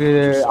உங்களுக்கு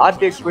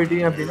RTX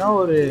போயிட்டீங்க அப்படின்னா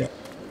ஒரு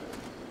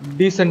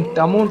decent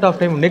amount of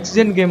time next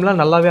gen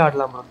கேம்லாம் நல்லாவே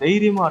ஆடலாம் ப்ரோ.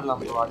 தைரியமா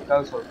ஆடலாம் ப்ரோ.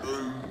 அதுக்காக சொல்றேன்.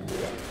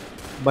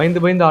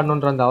 பயந்து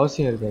ஆடணுன்ற அந்த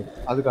அவசியம் இருக்காது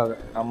அதுக்காக.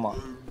 ஆமா.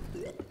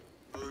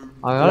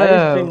 அதனால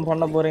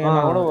பண்ண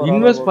போறீங்கன்னா கூட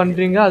இன்வெஸ்ட்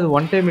பண்றீங்க. அது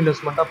ஒன் டைம்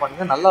இன்வெஸ்ட்மென்ட்டா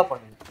பண்ணுங்க. நல்லா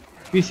பண்ணுங்க.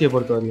 பிசியை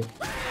பொறுத்த வரையும்.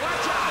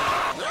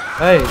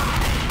 ஏய்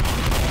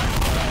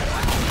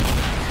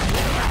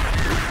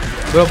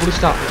ப்ரோ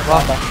புடிச்சிட்டான். வா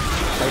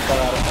கைட்டால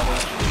அரட்டானே.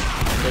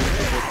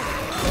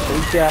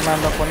 ஹெல்த் யாரா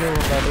அந்த பண்ணி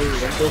விடுறாரு.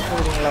 2 வருஷம்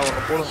விடுங்களா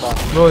ஒன்னு போடுடா.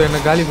 ப்ரோ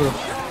என்ன காலி ப்ரோ.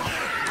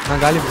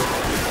 நான் காலி ப்ரோ.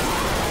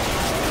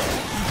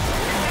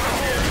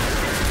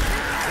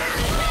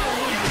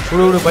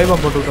 விடு பைப்பா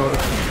போட்டு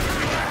விட்டோம்.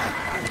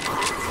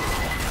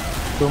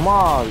 சும்மா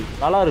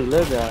நல்லா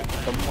இருக்குல்ல இது.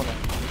 சம்மன.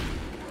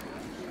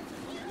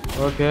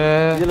 ஓகே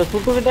இதுல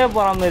சுட்டுக்கிட்டே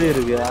போற மாதிரி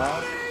இருக்கு.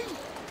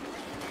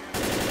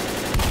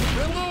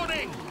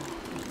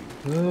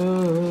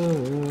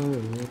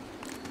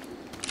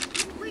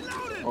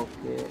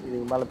 ஓகே இது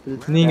மேல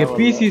நீங்க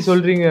பிசி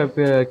சொல்றீங்க.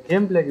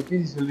 கேம் பிளேக்கு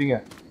பிசி சொல்றீங்க.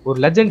 ஒரு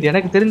லெஜெண்ட்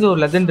எனக்கு தெரிஞ்ச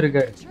ஒரு லெஜெண்ட்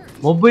இருக்கு.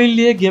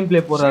 மொபைல்லயே கேம்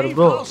பிளே போறாரு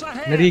ப்ரோ.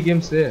 நிறைய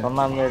கேம்ஸ்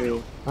சொன்ன மாதிரி.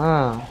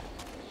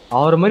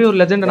 அவர மாதிரி ஒரு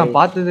லெஜெண்ட் நான்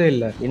பார்த்ததே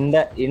இல்ல.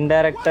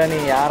 இன்டைரக்ட்டா நீ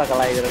யாரை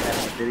கலாய்க்கிறன்னு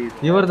எனக்கு தெரியுது.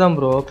 இவர்தான்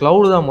ப்ரோ.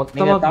 கிளவுட் தான்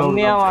மொத்தமா.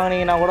 கம்மியா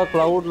வாங்குனீங்கன்னா கூட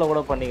கிளவுட்ல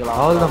கூட பண்ணிக்கலாம்.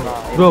 அவ்வளவுதான்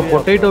ப்ரோ.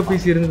 பொட்டேட்டோ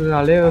பிசி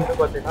இருந்ததுனாலே வந்து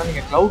பாத்தீங்கன்னா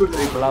நீங்க கிளவுட்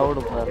ட்ரை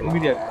கிளவுட்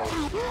NVIDIA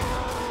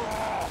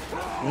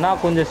இன்னும்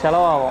கொஞ்சம்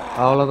செலவாகும்.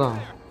 அவ்வளவுதான்.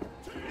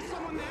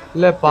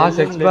 இல்ல pass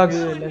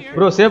Xbox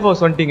bro. Safe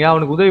house வந்துட்டீங்க.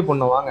 அவனுக்கு உதவி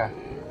பண்ணோம் வாங்க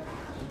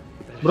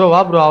ப்ரோ. வா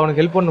ப்ரோ.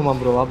 அவனுக்கு ஹெல்ப் பண்ணுமா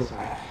ப்ரோ? வா ப்ரோ.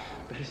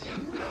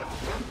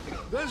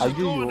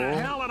 ஐயோ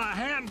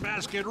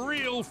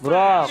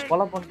ப்ரோ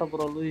கொலை பண்ணிட்ட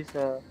ப்ரோ. லூயிஸ்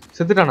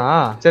செத்துட்டானா?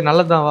 சரி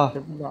நல்லதுதான். வா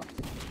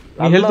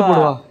நீ ஹெல்த்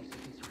போடுவா.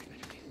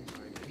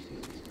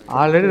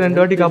 ஆல்ரெடி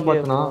 2 வாட்டி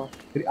காப்பாத்துனா.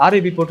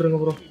 RIP போட்டுருங்க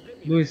ப்ரோ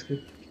லூயிஸ்க்கு.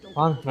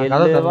 வாங்க நான்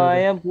கதை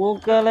தரேன்.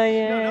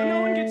 பூக்களையே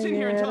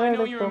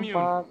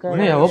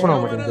என்ன ஓபன் ஆக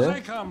மாட்டேங்குது.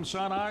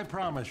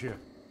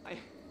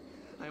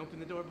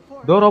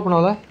 டோர் ஓபன்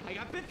ஆகல.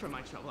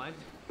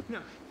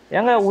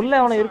 ஏங்க உள்ள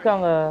அவன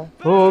இருக்காங்க.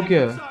 ஓ ஓகே.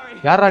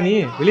 யாரா நீ?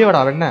 வெளிய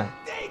வாடா. என்ன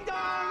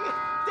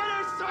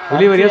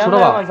வெளிய வரியா?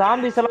 சுடவா?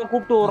 ஜாம்பிஸ் எல்லாம்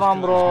கூப்பிட்டு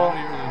வர்றான் ப்ரோ.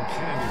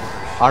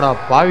 ஆடா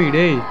பாவி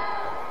டேய்.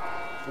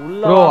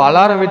 ப்ரோ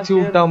அலாரம் வெச்சு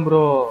விட்டான்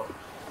ப்ரோ.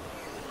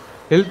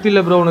 ஹெல்த்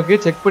இல்ல ப்ரோ உனக்கு.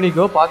 செக்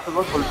பண்ணிக்கோ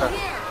பாத்துக்கோ சொல்லிட்டேன்.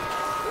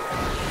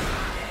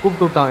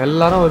 கூப்பிட்டு விட்டான்.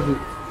 எல்லாரும் வருது.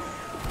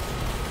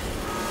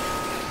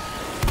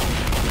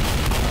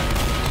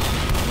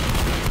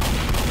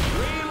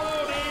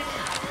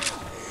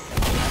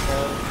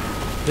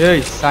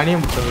 ஏய்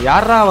சனியம் முட்டை.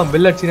 யாரா அவன்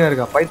பெல் அடிச்சுனே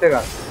இருக்கான்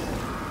பைத்தியக்கார.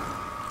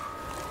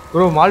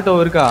 ப்ரோ மால்டோ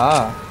இருக்கா?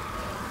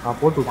 நான்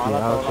போட்டு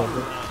விட்டேன்.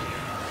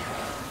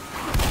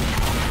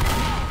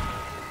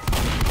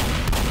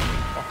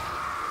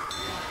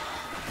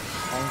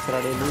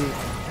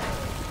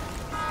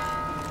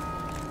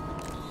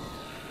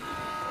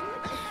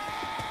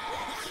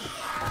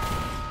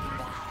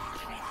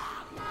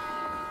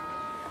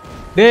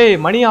 டேய்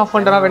மணி ஆஃப்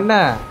பண்றா என்ன?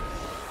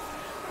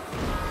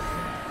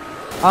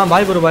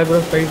 Bye bro. Bye bro.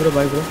 Bye bro.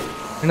 Bye bro.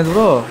 என்னது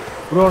ப்ரோ?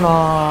 ப்ரோ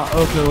நான்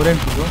ஓகே ஒரே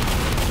நிமிஷம் ப்ரோ.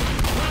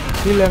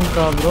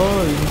 ஸ்ரீலங்கா ப்ரோ.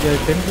 இங்க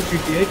 1050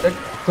 Ti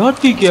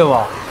 30K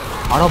வா?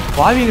 ஆனா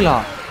பாவீங்களா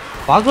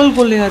பகல்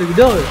கொள்ளையா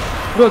இருக்குதோ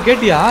ப்ரோ.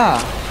 கேட்டியா?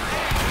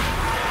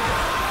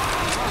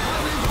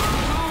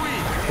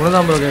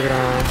 உனதான் ப்ரோ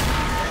கேக்குறேன்.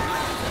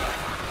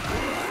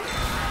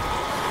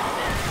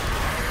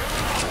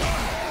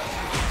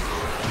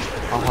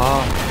 ஆஹா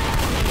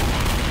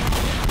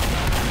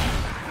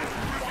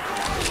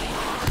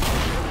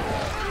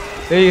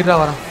ஏய் இருடா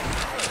வரேன்.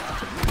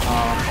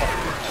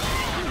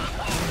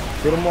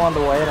 திரும்ப அந்த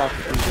ஒயர்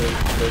ஆசிட்டு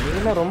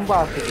நீங்க ரொம்ப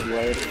ஆசிட்டு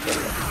ஒயர்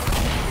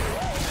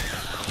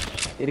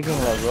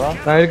இருக்கீங்களா ப்ரோ?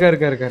 நான்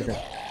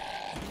இருக்கேன்.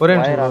 ஒரே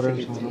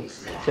நிமிஷம்.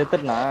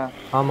 செத்துட்டனா?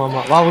 ஆமா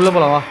வா உள்ள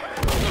போலாம் வா.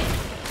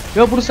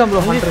 யோ புடிச்சான்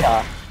ப்ரோ ஹண்டர்.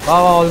 வா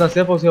அவ்வளவுதான்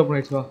சேஃப் ஹவுஸ் ஓபன்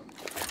ஆயிடுச்சு வா.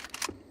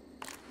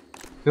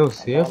 யோ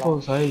சேஃப்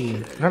ஹவுஸ் ஆயி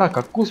என்னடா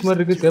கக்கூஸ் மாதிரி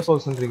இருக்கு சேஃப்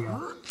ஹவுஸ்ன்றீங்க?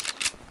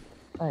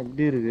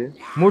 இப்படி இருக்கு.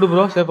 Mood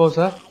bro safe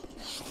ஹவுஸா.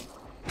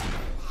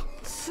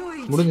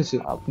 முடிஞ்சிச்சு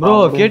ப்ரோ.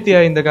 கேட்டியா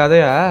இந்த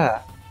கதைய?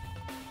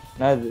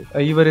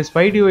 இவர்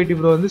ஸ்பைடி ஒயிட்டி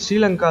ப்ரோ வந்து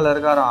ஸ்ரீலங்கால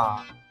இருக்காராம்.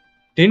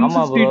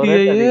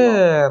 1050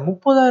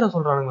 30,000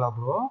 சொல்றானுங்களா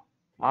ப்ரோ?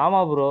 ஆமா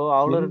ப்ரோ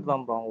அவ்வளவு ரேட்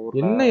தான் ப்ரோ ஊர்ல.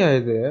 என்னையா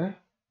இது?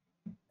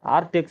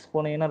 ஆர்டிஎக்ஸ்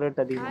போனீங்கன்னா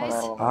ரேட் அதிகமா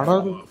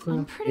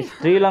இருக்கும்.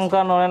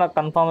 ஸ்ரீலங்கான்னு நான்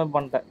கன்ஃபார்மே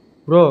பண்ணிட்டேன்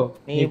ப்ரோ.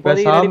 நீ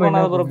இப்போதைக்கு ரெடி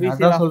பண்ணாத ப்ரோ.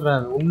 அதான்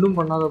சொல்றேன் ஒண்ணும்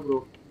பண்ணாத ப்ரோ.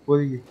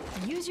 இப்போதைக்கு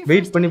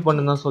வெயிட் பண்ணி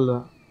பண்ணுன்னு தான்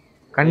சொல்லுவேன்.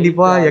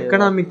 கண்டிப்பா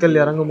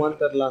எக்கனாமிக்கல்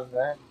இறங்குமான்னு தெரியலாங்க.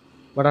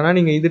 பட் ஆனா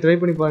நீங்க இது ட்ரை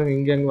பண்ணி பாருங்க.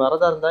 இங்க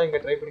வரதா இருந்தா இங்க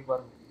ட்ரை பண்ணி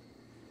பாருங்க.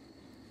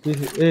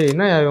 ஏய்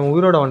என்ன இவன்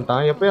உயிரோட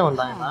வந்துட்டான்? எப்பயே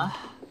வந்தாங்க?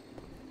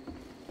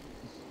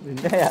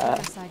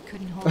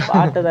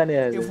 பாட்டுதானே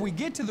அது.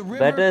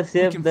 பெட்டர்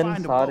சேஃப் தென்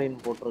சாரின்னு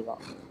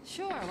போட்டிருக்கான்.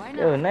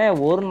 என்ன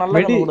ஒரு நல்ல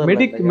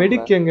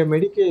மெடிக் எங்க?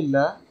 மெடிக்கே இல்ல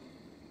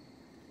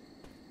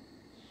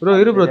ப்ரோ.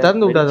 இரு ப்ரோ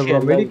திறந்து விட்டாத ப்ரோ.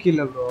 மெடிக்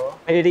இல்ல ப்ரோ.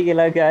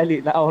 மெடிக்கலா காலி.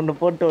 நான் ஒன்னு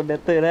போட்டு ஒன்னு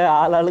எடுத்துக்கிறேன்.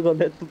 ஆளாளுக்கு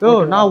ஒன்னு எடுத்து. ப்ரோ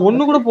நான்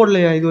ஒண்ணு கூட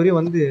போடலையா இது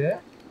வரையும் வந்து.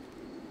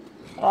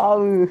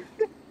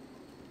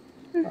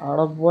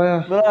 அட போயா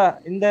ப்ரோ.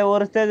 இந்த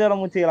ஒரு ஸ்டேஜோட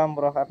முடிச்சிக்கலாம்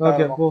ப்ரோ.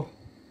 ஓகே போ.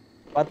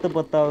 10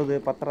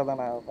 10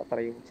 தானே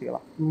 10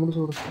 முடிச்சிக்கலாம். முடிச்சு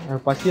விடு.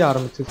 பசி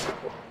ஆரம்பிச்சிருச்சு.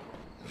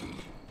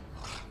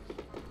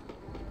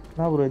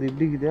 நான் ப்ரோ இது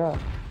இப்படி இருக்குதா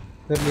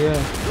தெரியலையா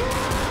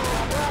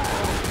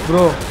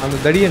ப்ரோ? அந்த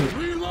தடியன்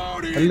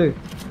அல்லு.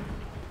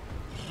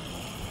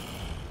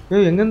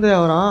 ஏய் எங்கேருந்து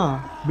அவரான்?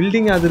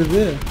 பில்டிங் அது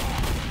இருக்கு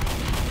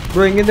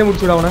ப்ரோ. எங்கேருந்தே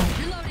முடிச்சு விட அவனை.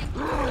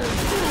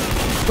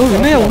 ஓ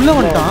என்னையா உள்ள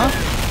வந்துட்டான்?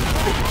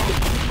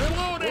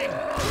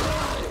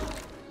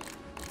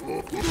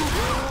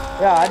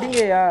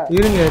 அடிங்கயா.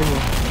 இருங்க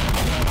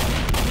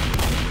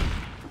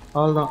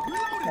அவ்வளவுதான்.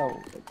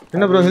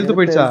 என்ன ப்ரோ ஹெல்த்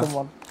போயிடுச்சா?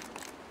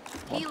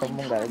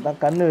 இதான்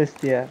கண்ணு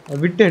வச்சிட்டியா?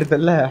 விட்டு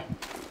எடுத்தல்ல.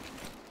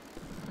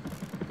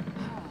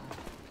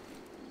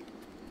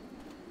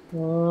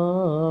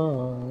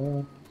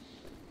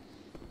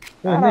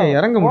 என்ன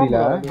இறங்க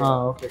முடியல?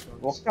 ஓகே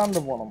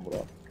உட்கார்ந்து போனோம்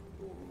ப்ரோ.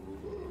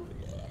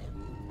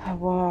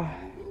 அப்பா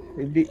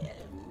இப்படி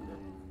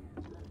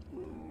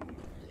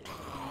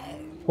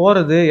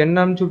போறது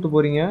என்ன அனுப்பிச்சு விட்டு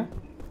போறீங்க?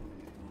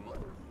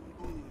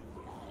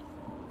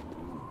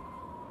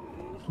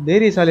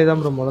 தைரியசாலியை தான்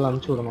ப்ரோ முதல்ல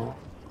அனுப்பிச்சு விடணும்.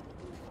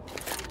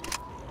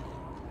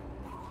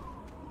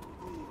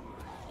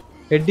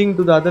 Heading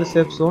to the other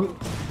safe zone.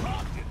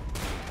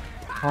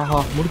 ஆஹா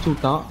முடிச்சு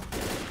விட்டான்.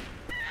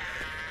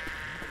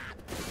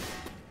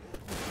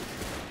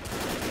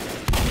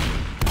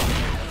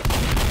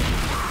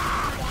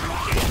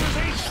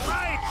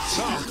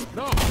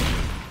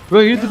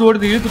 ப்ரோ இழுத்துட்டு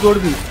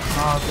ஓடுது.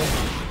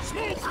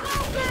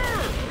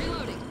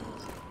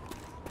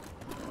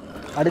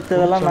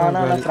 அடுத்ததெல்லாம்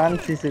நானா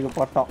பிரான்சிஸுக்கு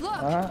போட்டோம்.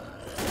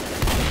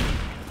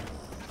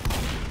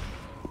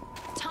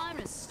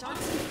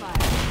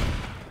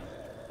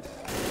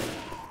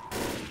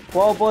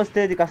 போ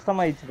ஸ்டேஜ்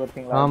கஷ்டமாயிடுச்சு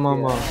பாத்தீங்களா? ஆமா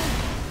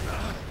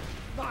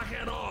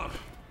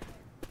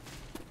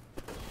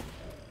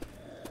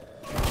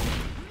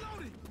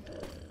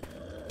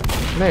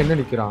என்ன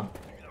நிக்கிறான்?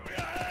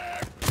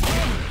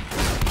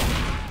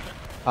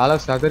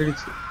 அலெக்ஸ்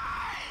அதறிடுச்சு.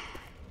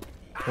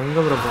 எங்க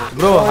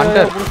ப்ரோ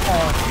ஹண்டர்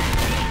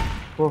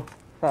போ.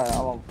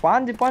 அவன்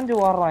பாஞ்சு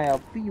ஓடுறான்.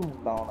 அப்பயும்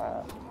அவனை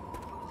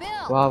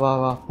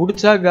வா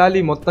புடிச்சா காலி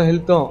மொத்தம்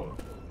ஹெல்த்தும்.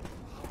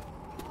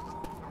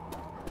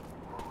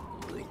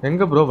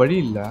 எங்க ப்ரோ வழி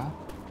இல்ல.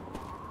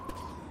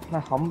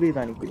 நான் ஹம்பி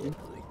தான் நிக்குது.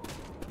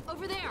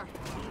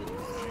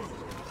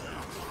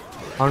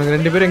 அவனுக்கு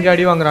 2 பேரும் எங்க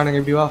அடி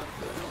வாங்குறானுங்க. இப்படி வா.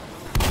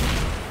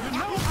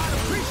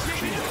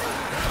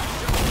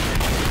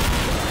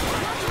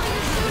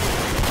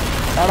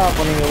 என்னடா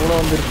அப்ப நீங்க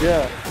இவ்வளவு வந்துருச்சு?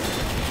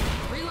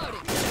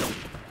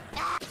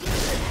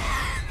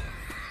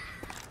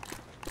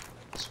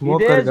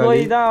 ஸ்மோக்கர் காலி.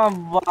 Zoey தான்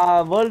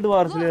வேர்ல்ட்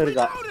வார்ஸ்லயே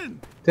இருக்கா.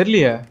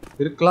 தெரியலையே.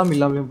 இருக்கலாம்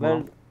இல்லாமலே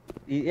போலாம்.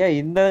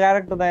 இந்த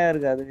கேரக்டர் தான்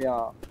இருக்கு அதுலயா?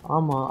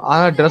 ஆமா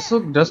ஆனா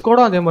Dress கோட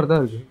அதே மாதிரி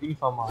தான் இருக்கு.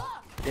 யூனிஃபார்மா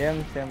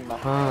சேம்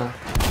தான்.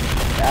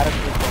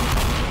 கேரக்டர்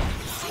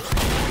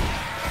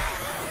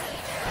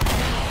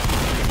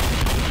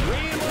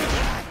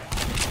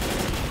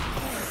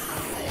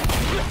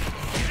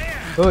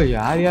ஓ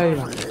யார்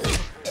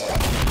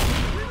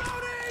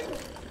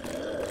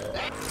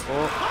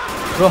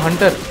ப்ரோ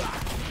ஹண்டர்.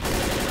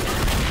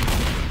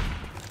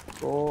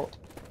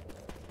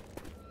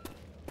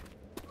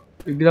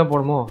 இப்படிதான்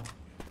போணுமோ?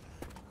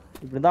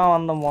 இப்படிதான்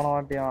வந்த போன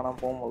வாட்டி ஆனா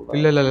போகும்போது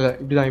இல்ல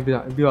இப்படிதான்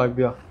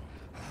இப்படி வா.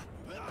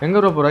 எங்க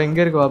ப்ரோ போற? இங்க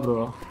இருக்கு வா ப்ரோ.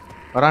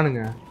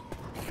 வரானுங்க.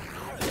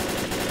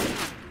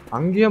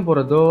 அங்கேயும்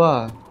போற தோவா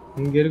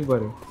இங்க இருக்கு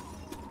பாரு.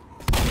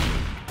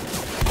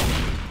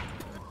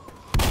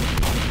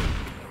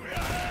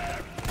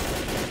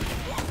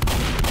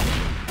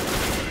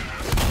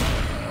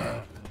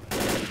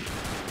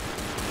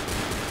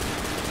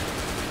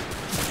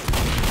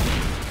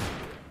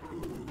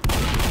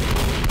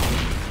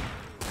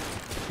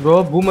 ப்ரோ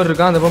பூமர்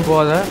இருக்கான், அந்த பக்கம்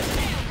போகாத,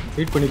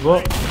 வெயிட் பண்ணி போ.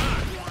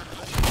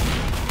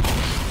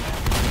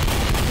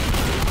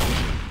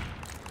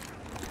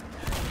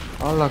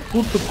 ஆளா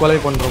கூட்டு கொலை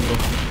பண்றோம் ப்ரோ.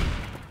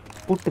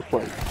 கூட்டு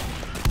கொலை.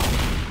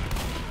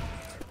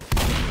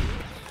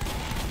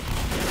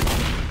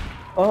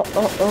 ஓ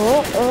ஓ ஓ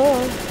ஓ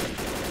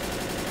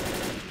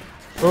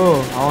ஓ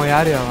அவன்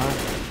யாரு அவன்?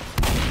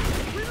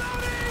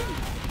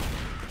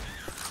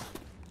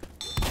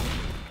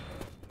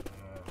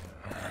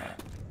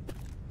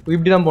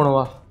 இப்படிதான்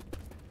போனவா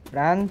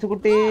பிரான்ஸ்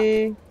குட்டி.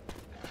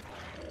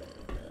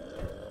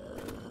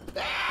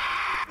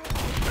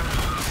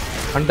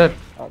 ஹண்டர்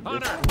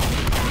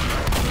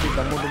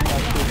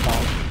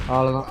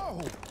அவ்வளோதான்.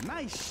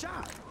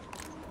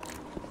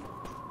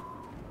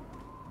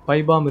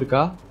 பைபாம்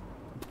இருக்கா?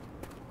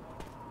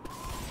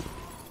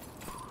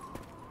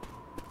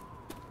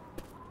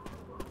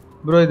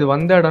 ப்ரோ இது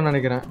வந்த இடம்னு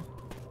நினைக்கிறேன்.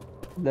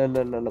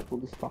 இல்ல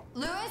புதுசுதான்.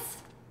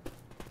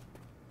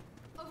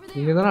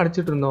 இங்க தானே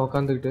அடிச்சிட்டு இருந்தோம்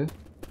உட்காந்துக்கிட்டு.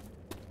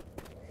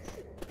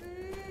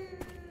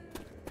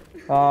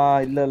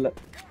 இல்ல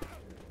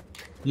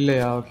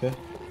இல்லையா? ஓகே.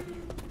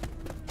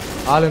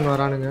 ஆளுங்க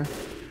வரானுங்க.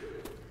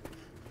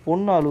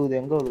 பொண்ணு அழுகுது.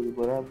 எங்க அழுகுது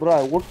ப்ரோ? ப்ரோ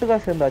ஒட்டுக்கா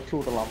சேர்ந்து அடிச்சு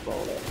விடலாம் ப்ரோ.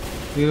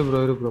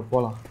 அவ்வளோ இரு ப்ரோ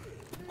போலாம்.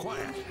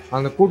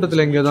 அந்த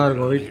கூட்டத்துல எங்கே தான்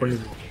இருக்கும், வெயிட்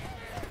பண்ணிப்போம்.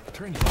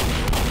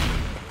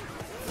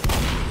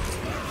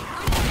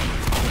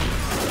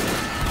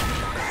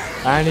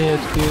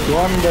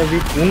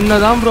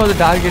 உன்னதான் ப்ரோ அது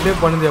டார்கெட்டே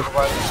பண்ணுது. எப்ப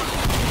பாரு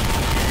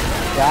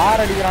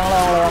யார் அடிக்கிறாங்களோ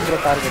அவங்களதான் ப்ரோ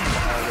டார்கெட்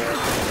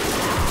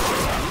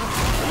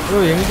ப்ரோ.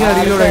 எங்கேயா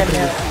ரீலோட் ஆயிட்டு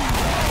இருக்கு?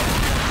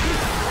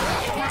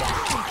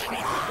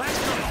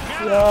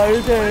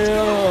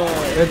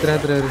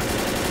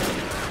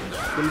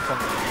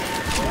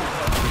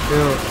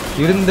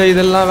 இருந்த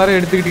இதெல்லாம் வேற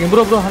எடுத்துக்கிட்டீங்க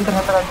ப்ரோ. ப்ரோ ஹண்டர்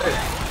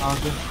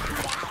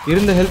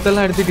இருந்த ஹெல்த்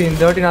எல்லாம் எடுத்துக்கிட்டீங்க.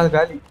 இந்த வாட்டி நான்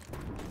காலி.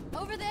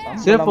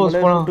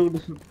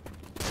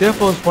 சேஃப்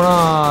ஹவுஸ் போனா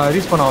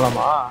ரீச் பண்ண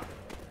ஆகலாமா?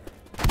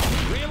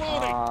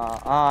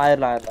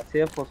 ஆயிரலாம்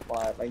சேஃப் ஹவுஸ்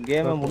போனா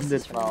கேமே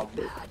முடிஞ்சிருச்சுனா.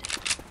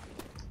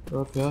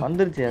 ஓகே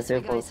வந்துருச்சு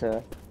சேஃப் ஹவுஸ்.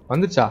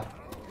 வந்துச்சா?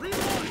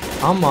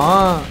 ஆமா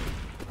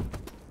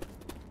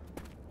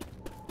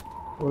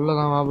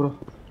உள்ளதான் வா ப்ரோ.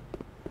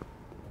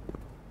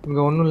 இங்க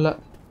ஒண்ணும் இல்ல.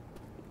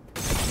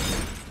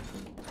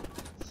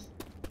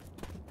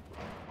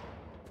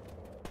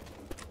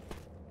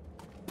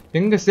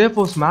 எங்க சேஃப்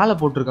ஹவுஸ் மேல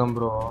போட்டுருக்கான்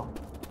bro.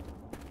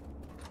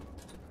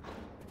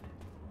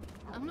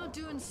 I'm not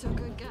doing so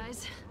good,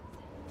 guys.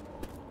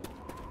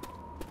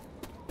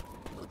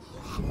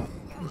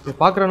 Okay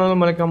பாக்குறனால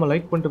மறக்காம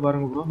லைக் பண்ணிட்டு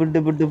பாருங்க ப்ரோ.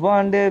 பிட்டு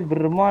பாண்டே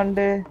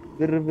பிரமாண்டே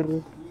பிரு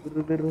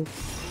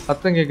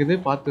சத்தம் கேக்குது,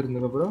 பாத்து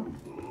இருந்துங்க ப்ரோ.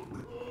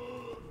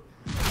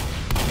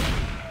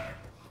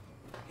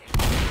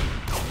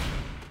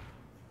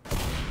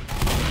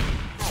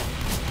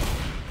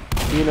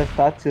 கீழ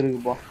ஸ்டாட்ச்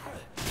இருக்குப்பா.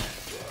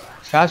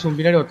 ஷாஷ் உன்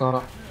பின்னாடி ஒருத்தன்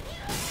வரான்.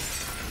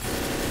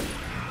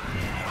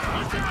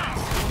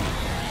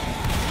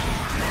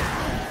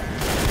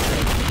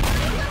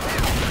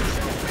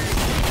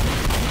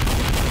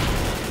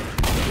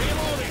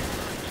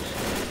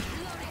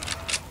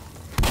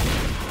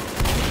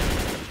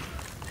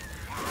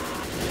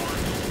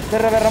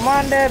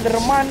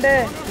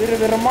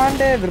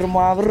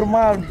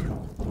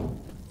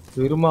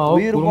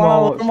 உயிர்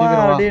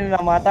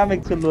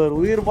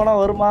போனா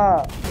வருமா?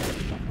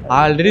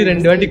 ஆல்ரெடி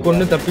 2 வாட்டி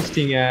கொன்னு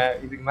தப்பிச்சிட்டீங்க.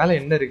 இதுக்கு மேல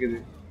என்ன இருக்குது?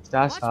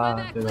 ஸ்டாஷா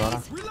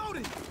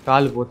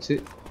கால் போச்சு.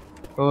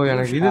 ஓ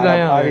எனக்கு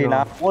இதுதான்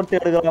நான் போட்டு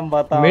எடுக்கலாம்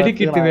பார்த்தா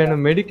மெடிக்கிட்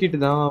வேணும். மெடிக்கிட்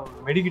தான்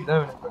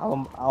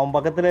வேணும். அவன்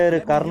பக்கத்துல ஒரு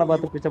கர்ண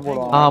பார்த்து பிச்சை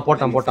போடுவான்.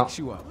 போட்டான்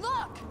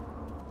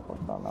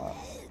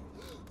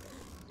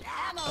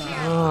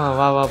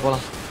வா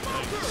போலாம்.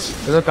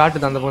 ஏதோ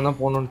காட்டுது அந்த பக்கம் தான்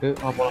போகணுன்ட்டு.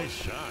 வா போலாம்.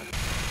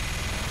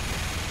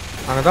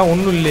 அங்கதான்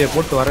ஒன்றும் இல்லையே,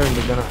 போட்டு வர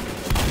வேண்டியது தானே.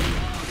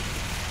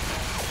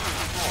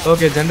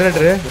 ஓகே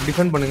ஜெனரேட்டரு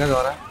டிஃபெண்ட் பண்ணுங்க. அது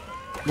வரேன்.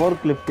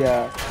 ஃபோர்க் லிஃப்ட்யா?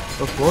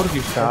 ஃபோர்க்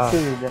லிஃப்டா?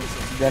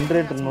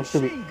 ஜெனரேட்டர்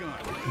நொட்டுது.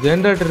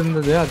 ஜெனரேட்டர்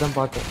இருந்தது அதான்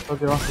பார்த்தேன்.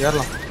 ஓகே வா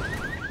ஏறலாம்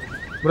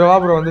ப்ரோ. வா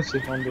ப்ரோ வந்துச்சு.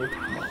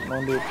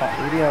 வந்து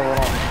ஏரியா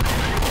வரும்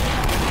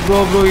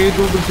ப்ரோ.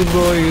 இது விட்டுச்சு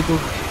ப்ரோ.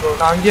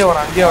 நான் அங்கேயே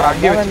வரேன்.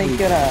 அங்கேயே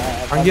நிக்கிறேன்.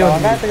 அங்கேயே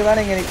வங்காயத்துக்கு தான்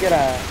நீங்க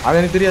நிக்கிறேன். அது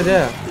எனக்கு தெரியாதே.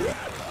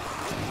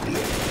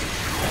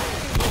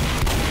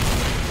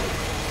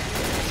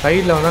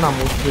 சைடில் வந்தால் நான்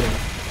முடிச்சுக்கிறேன்.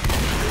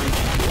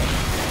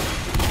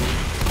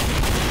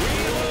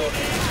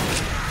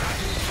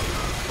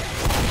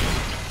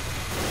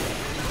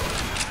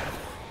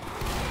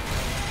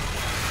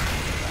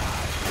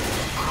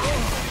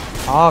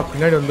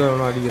 பின்னாடி வந்து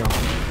அவனும் அடிக்கிறான்.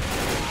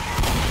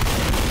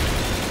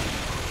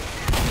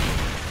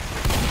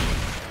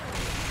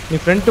 நீ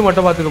ஃப்ரண்ட்டு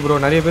மட்டும் பார்த்துக்க ப்ரோ.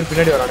 நிறைய பேர்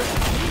பின்னாடி வரானு.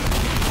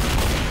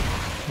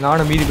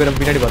 நானும் மீதி பேரும்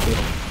பின்னாடி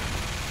பார்த்துக்கிறோம்.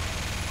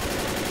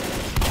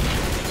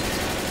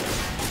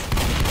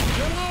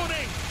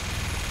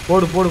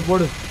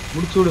 போடு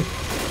முடிச்சு விடு.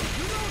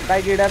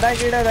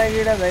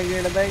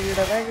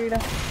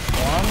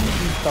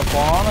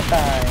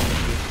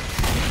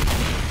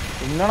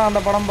 இன்னும் அந்த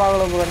படம்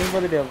பார்க்கல ப்ரோ. நீ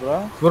பார்த்துட்டியா ப்ரோ?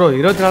 ப்ரோ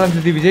 24ஆம்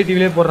தேதி விஜய்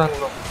டிவிலே போடுறாங்க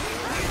ப்ரோ.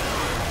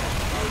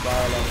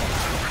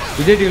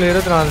 விஜய் டிவில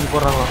 24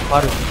 போடுறாங்க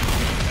பாரு.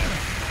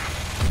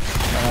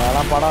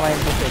 அதெல்லாம் படம் நான்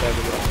இன்ட்ரெஸ்ட்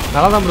ஆகுது ப்ரோ.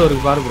 நல்லா தான் ப்ரோ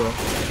இருக்கு பாரு ப்ரோ.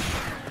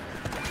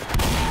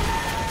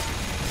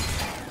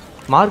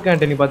 Mark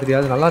Antony பாத்துட்டியா?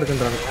 அது நல்லா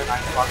இருக்குன்றாங்க.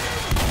 நான் பார்க்கல.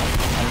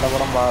 அந்த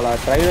படம் பார்க்கல.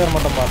 ட்ரைலர்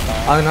மட்டும்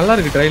பார்த்தேன். அது நல்லா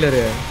இருக்கு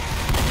ட்ரைலரு.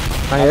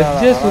 நான்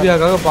எஸ்ஜே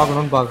சூர்யாக்காக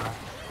பார்க்கணும்னு பார்க்கறேன்.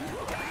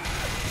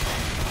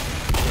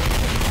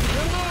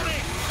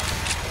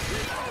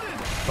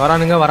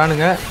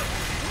 வரானுங்க.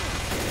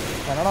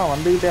 என்னடா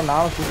வந்துகிட்டே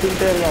நான்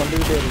சுத்திக்கிட்டே இருக்கேன்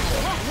வந்துகிட்டே இருக்கேன்.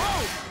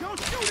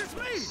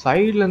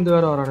 சைடுல இருந்து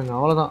வேற வரானுங்க.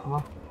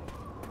 அவ்வளவுதான்.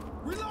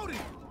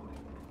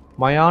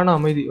 மயான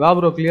அமைதி. வா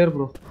ப்ரோ கிளியர்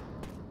ப்ரோ.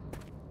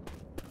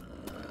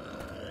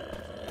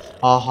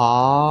 ஆஹா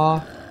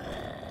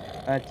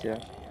ஆச்சு.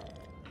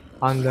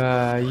 அந்த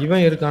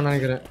இவன் இருக்கான்னு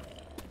நினைக்கிறேன்.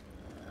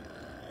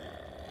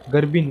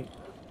 கர்பின்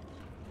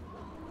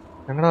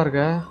எங்கடா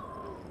இருக்க?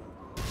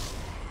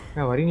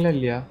 வரீங்களா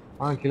இல்லையா?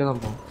 கீழே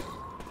தான் போ.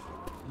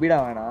 பீடா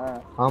வேணா?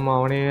 ஆமா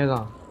அவனே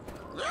தான்.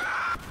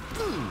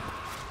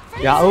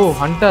 ஓ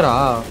ஹண்டரா?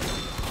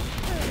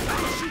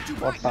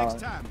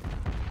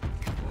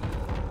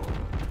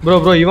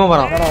 ப்ரோ இவன்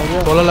வரான்.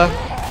 சொல்லல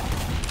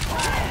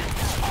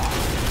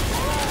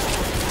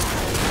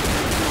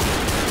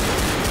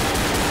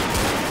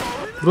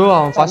ப்ரோ.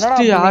 அவன்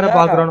ஃபர்ஸ்ட் யாரை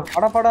பாக்குறானோ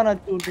படபட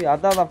நச்சு ஊட்டி.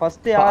 அதான்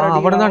ஃபர்ஸ்ட் யாரை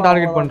அவன் தான்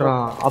டார்கெட்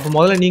பண்றான். அப்ப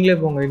முதல்ல நீங்களே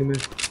போங்க இனிமே.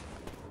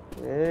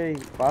 ஏய்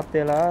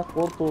பாத்தேலா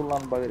கோர்த்து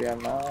விடலான்னு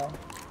பாக்குறியாண்ணா?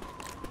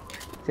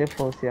 சேஃப்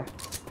ஹவுஸ்யா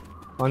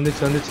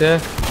வந்துச்சு.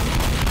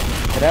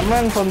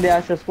 ரெமனன்ஸ் ஆன் தி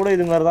ஆஷஸ் கூட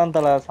இது மாதிரி தான்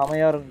தல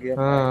சமையா இருக்கு.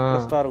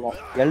 இன்ட்ரெஸ்டா இருக்கும்.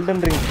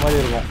 எல்டன் ரிங்ஸ் மாதிரி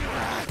இருக்கும்.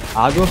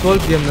 அதுவும்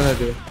சோல் கேம் தானே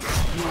அது.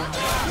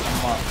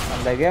 ஆமா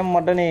அந்த கேம்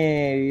மட்டும் நீ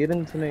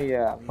இருந்துச்சுன்னு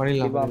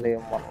பண்ணிடலாம். அந்த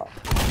கேம் பண்ணலாம்.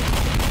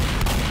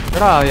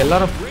 என்னடா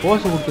எல்லாரும்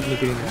போஸ் கொடுத்துட்டு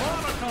இருக்கீங்க?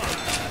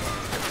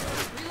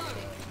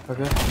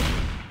 ஓகே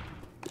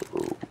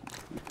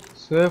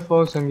சேஃப்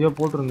ஹவுஸ் எங்கேயோ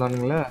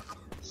போட்டிருந்தானுங்களே.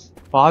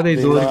 பாதை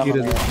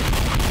தோறிக்கிறது.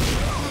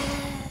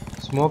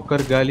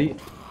 ஸ்மோக்கர் காலி.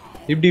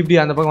 இப்படி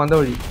அந்த பக்கம் வந்த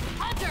வழி.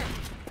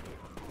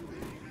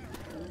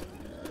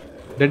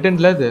 டெட்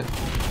எண்ட்ல இது.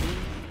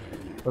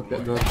 Okay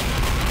good.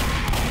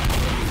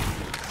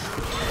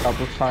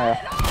 தப்புச்சாயா.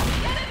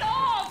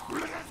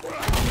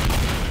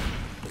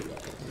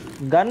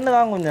 கன்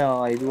தான் கொஞ்சம்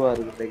இதுவா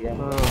இருக்கு இந்த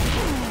கேம்.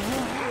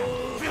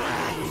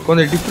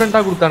 கொஞ்சம் டிஃப்ரெண்டா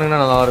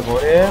கொடுத்தானுங்கன்னா நல்லா இருக்கும்.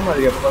 ஒரே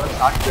மாதிரி எப்போ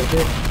ஷார்ட் கன்னு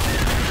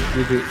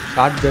இது,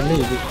 ஷார்ட் கன்னு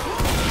இது.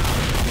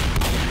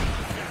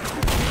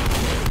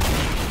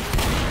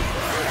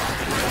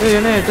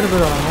 என்ன எத்தனை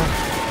பேர் வராங்க?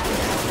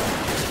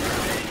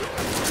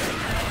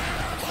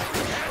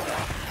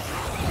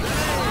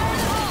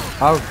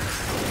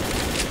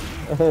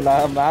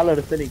 நான் மேல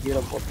எடுத்து நீ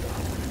கீழே போட்டேன்.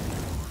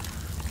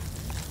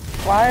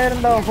 ஃபயர்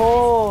இந்த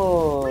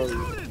ஹோல்.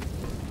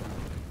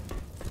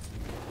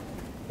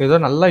 ஏதோ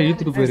நல்லா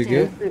இழுத்துட்டு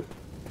போயிருக்கு.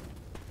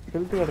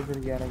 ஹெல்த்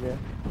கிடைச்சிருக்கு எனக்கு.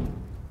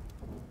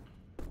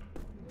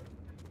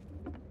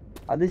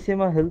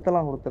 அதிசயமா ஹெல்த்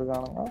எல்லாம்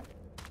கொடுத்துருக்கானுங்க.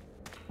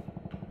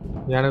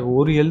 எனக்கு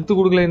ஒரு ஹெல்த்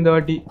கொடுக்கல இந்த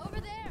வாட்டி.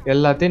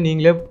 எல்லாத்தையும்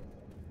நீங்களே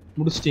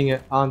முடிச்சிட்டீங்க.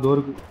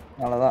 தோருக்கு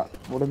அவ்வளோதான்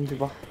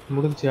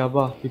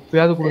முடிஞ்சியாப்பா.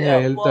 இப்பயாவது கொடுங்க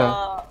ஹெல்த்தை.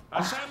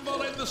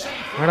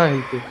 என்னடா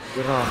ஹெல்த்து?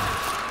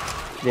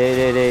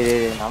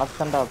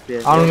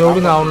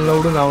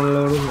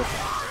 அவனுங்களை விடுங்க.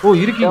 ஓ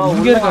இருக்கு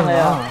இங்க இருக்காங்க.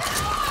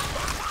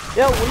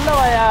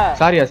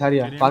 சாரியா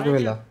பார்க்கவே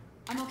இல்லை.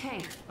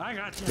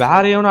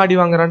 வேற எவனும் அடி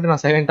வாங்குறான்ட்டு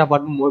நான் சைலண்டா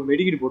பாட்டு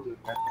மெடிக்கிட்டு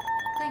போட்டுருக்கேன்.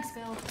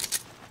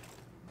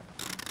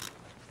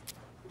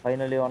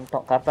 ஃபைனலி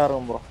வந்துட்டோம். கரெக்டாக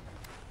இருக்கும் ப்ரோ.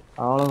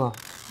 அவ்வளோதான்.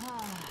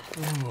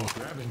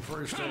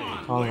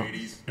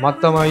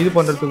 மற்றவன் இது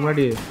பண்ணுறதுக்கு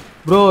முன்னாடி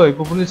ப்ரோ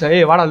இப்போ புரிஞ்சுச்சா?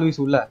 வாடா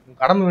லூயிஸ் உள்ள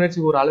கடமை முயற்சி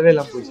ஒரு அளவே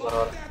இல்லாமல் போயிடுச்சு. வர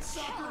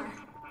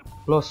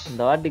க்ளோஸ்.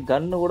 இந்த வாட்டி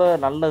கன்னு கூட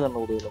நல்ல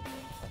கன்னு கொடுக்கல.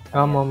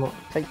 ஆமாம்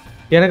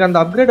எனக்கு அந்த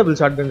அப்கிரேடபிள்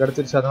ஷாட் கன்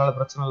கிடச்சிருச்சு. அதனால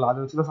பிரச்சனை இல்லை. அதை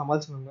வச்சு தான்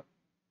சமாளிச்சுங்க.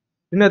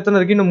 இன்னும் எத்தனை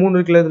இருக்கு? இன்னும் 3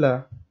 இருக்குல்ல இதில்.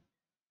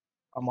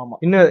 ஆமாம்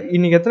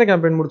இன்னைக்கு எத்தனை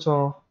கேம்பெயின்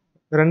முடிச்சோம்?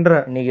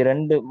 2.5. இன்னைக்கு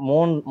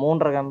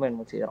 3.5 கேம்பெயின்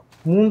முடிச்சிக்கிறோம்.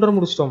 3.5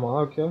 முடிச்சிட்டோமா?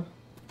 ஓகே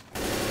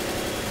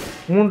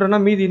 3.5னா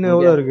மீதி இன்னும்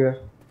எவ்வளோ இருக்கு?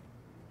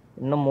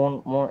 இன்னும்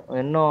 3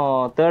 இன்னும்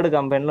தேர்ட்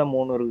கேம்பெயின்ல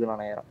 3 இருக்கு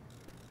நினைக்கிறேன்.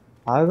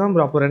 அதுதான்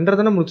ப்ரோ. அப்போ 2.5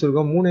 தானே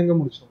முடிச்சிருக்கோம். 3 எங்க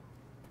முடிச்சோம்?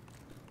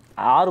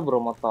 6 ப்ரோ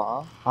மொத்தம்.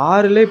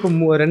 6ல இப்போ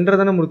 2.5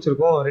 தானே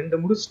முடிச்சிருக்கோம். 2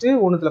 முடிச்சிட்டு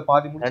ஒண்ணுத்துல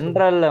பாதி முடிச்சிட்டோம்.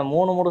 2 இல்ல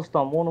 3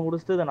 முடிச்சிட்டோம். 3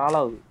 முடிச்சிட்டு இது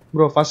 4வது.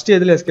 ப்ரோ ஃபர்ஸ்ட்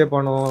எதுல எஸ்கேப்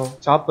ஆனோம்?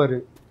 Chopper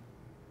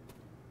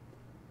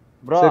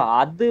bro.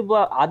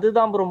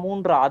 அதுதான் ப்ரோ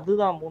 3.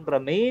 அதுதான் 3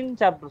 மெயின்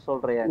சாப்டர்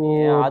சொல்றியா நீ?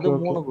 அது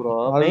 3 ப்ரோ.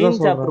 Main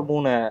chapter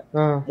 3.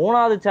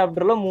 மூணாவது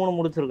சாப்டர்ல 3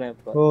 முடிச்சிருக்கேன்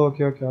இப்போ.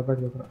 ஓகே அதான்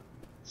கேக்குறேன்.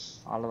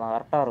 அவ்வளவுதான்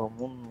கரெக்டா இருக்கும்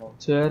 3.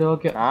 சரி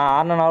ஓகே. நான்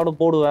ஆர்னனாவோட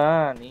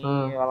போடுவேன். நீ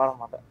விளையாட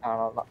மாட்டேன்.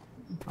 அவ்வளவுதான்.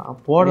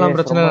 போடலாம்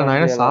பிரச்சனை இல்லை. நான்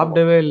என்ன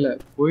சாப்பிடவே இல்லை.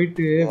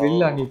 போயிட்டு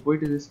வெளில நீ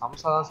போயிட்டு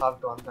சம்சா தான்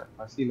சாப்பிட்டு வந்தேன்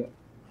பசியில.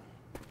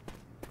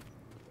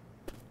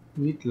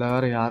 வீட்டுல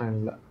வேற யாரும்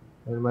இல்லை.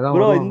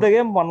 ப்ரோ இந்த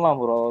கேம் பண்ணலாம்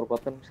ப்ரோ. ஒரு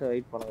 10 நிமிஷம்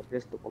வெயிட் பண்ணுங்க.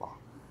 பேசிட்டு போலாம்.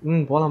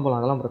 போலாம்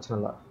அதெல்லாம் பிரச்சனை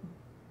இல்லை.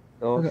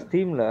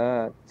 ஸ்டீம்ல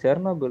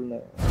செர்னோபில்னு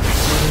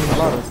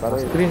நல்லா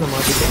இருக்கு. ஸ்கிரீனை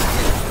மாத்திட்டேன்.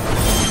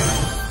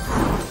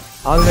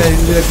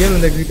 இந்த கேம்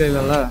இந்த எக்ஸிட்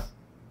ஆகல.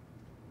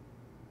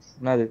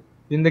 என்னது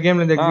இந்த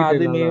கேம்ல இருந்து எக்ஸிட்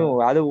அது நீ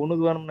ஆயிடலாம். அது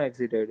உனக்கு வேணும்னா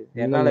எக்ஸிட் ஆயிடு.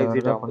 இல்ல என்னால இல்ல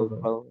எக்ஸிட் வரதா ஆக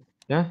முடியாது. பண்ணக்கூடாது.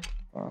 ஏன்?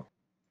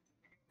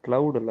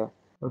 கிளவுட் இல்ல.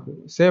 ஓகே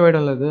சேவ்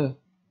ஆயிடும்ல இது.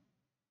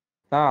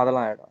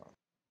 அதெல்லாம் ஆயிடும்.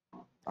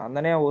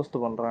 அந்தனே ஹோஸ்ட்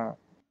பண்றேன்.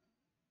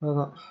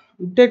 அதான்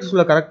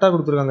இன்டெக்ஸ்ல கரெக்டா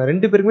கொடுத்துருக்காங்க.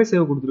 2 பேருக்குமே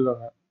சேவ்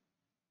கொடுத்துருக்காங்க.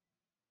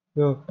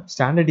 ஐயோ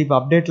ஸ்டாண்டர்ட் இப்ப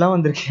அப்டேட்லாம்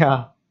வந்திருக்கியா?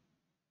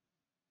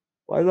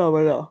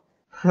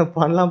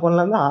 பண்ணலாம்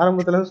பண்ணலாம் தான்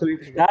ஆரம்பத்துல இருந்து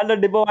சொல்லிட்டு இருக்கேன்.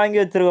 ஸ்டாண்டர்ட் இப்போ வாங்கி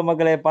வச்சிருக்க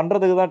மக்களே,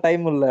 பண்றதுக்கு தான்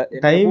டைம் இல்ல.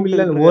 டைம்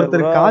இல்ல.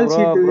 ஒருத்தர் கால்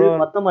ஷீட் ப்ரோ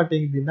பத்த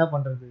மாட்டேங்குது. என்ன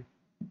பண்றது?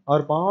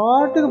 அவர்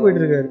பாட்டுக்கு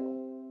போயிட்டு இருக்காரு.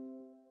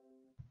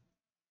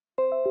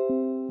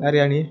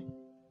 யாரியா நீ?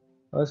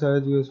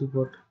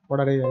 சப்போர்ட்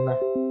போடா டேய் என்ன?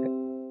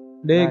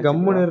 டேய்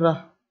கம்முனுடா.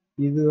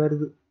 இது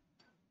வருது.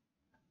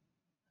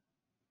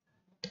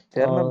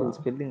 செர்னபிள்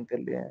ஸ்பெல்லிங்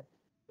தெரியல.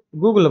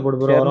 கூகுள்ல போடு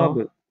ப்ரோ வரும்.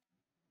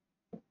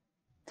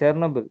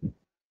 செர்னபிள்.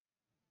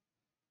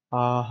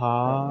 ஆஹா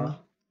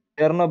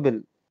செர்னபிள்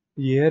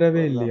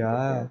ஏறவே இல்லையா?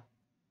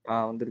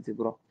 வந்துருச்சு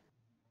ப்ரோ.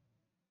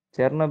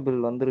 செர்னபிள்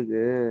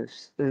வந்திருக்கு.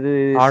 இது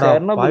ஆடா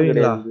செர்னபிள்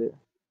பாவீங்களா? கிடையாது.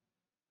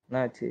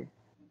 என்னாச்சு?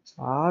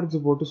 சார்ஜ்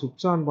போட்டு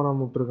சுவிட்ச் ஆன்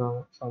பண்ணாம விட்டுருக்காங்க.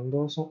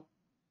 சந்தோஷம்.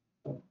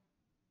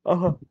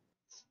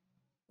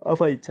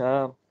 ஆஃப் ஆயிடுச்சா?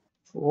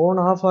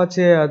 ஃபோன் ஆஃப்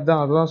ஆச்சே.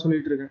 அதான்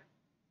சொல்லிட்டு இருக்கேன்.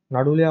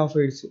 நடுவுலயே ஆஃப்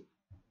ஆயிடுச்சு.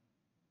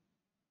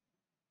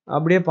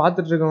 அப்படியே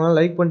பார்த்துட்டு இருக்கவங்க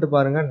லைக் பண்ணிட்டு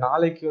பாருங்க.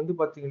 நாளைக்கு வந்து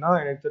பாத்தீங்கன்னா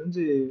எனக்கு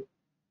தெரிஞ்சு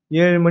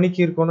 7 மணிக்கு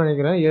இருக்கும்னு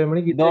நினைக்கிறேன். 7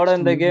 மணிக்கு இதோட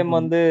இந்த கேம்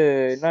வந்து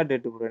என்ன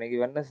டேட் ப்ரோ? இன்னைக்கு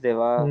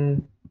வெட்னஸ்டேவா?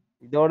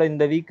 இதோட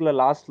இந்த வீக்ல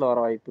லாஸ்ட்ல வர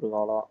வாய்ப்பு இருக்கு.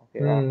 அவ்வளோ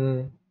ஓகேவா?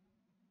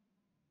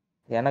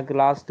 எனக்கு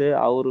லாஸ்ட்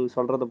அவரு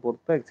சொல்றத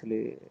பொறுத்து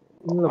ஆக்சுவலி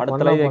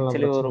அடுத்த லைவ்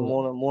ஆக்சுவலி ஒரு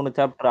 3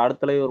 சாப்டர்,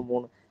 அடுத்த லைவ் ஒரு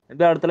 3,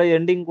 இது அடுத்த லைவ்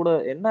எண்டிங் கூட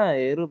என்ன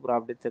ப்ரோ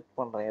அப்படி செக்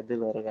பண்றேன்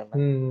எதுல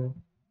இருக்கேன்னு.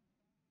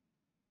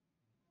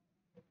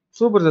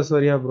 சூப்பர் ஜஸ்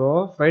வரியா ப்ரோ?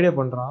 ஃப்ரைடே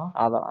பண்றான்.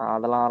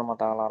 அதெல்லாம் வர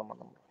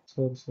மாட்டாங்க.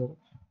 சரி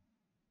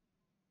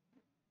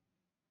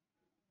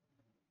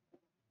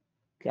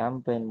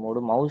கேம்பெயின் மோடு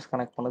மவுஸ்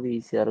கனெக்ட் பண்ணது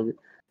ஈஸியா இருக்கு.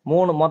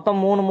 மொத்தம்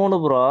 3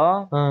 ப்ரோ.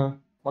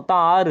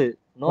 மொத்தம் 6.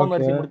 நோ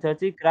மெர்சி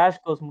முடிச்சாச்சு,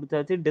 கிராஷ் கோர்ஸ்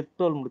முடிச்சாச்சு, டெத்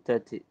டோல்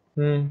முடிச்சாச்சு.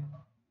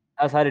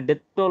 சாரி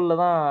டெத் டோல்ல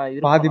தான்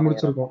பாதி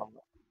முடிச்சிருக்கோம்.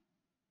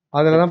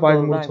 அதுல தான்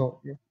பாதி முடிச்சோம்.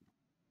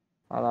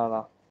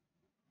 அதான்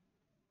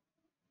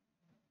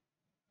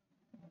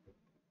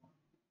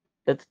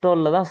டெத்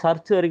டோல்ல தான்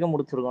சர்ச் வரைக்கும்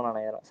முடிச்சிருக்கோம்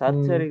நினைக்கிறேன்.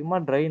 Search வரைக்குமா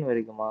train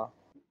வரைக்குமா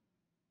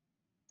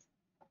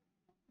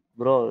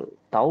bro?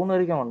 டவுன்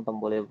வரைக்கும் வந்துட்டோம்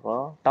போலே ப்ரோ.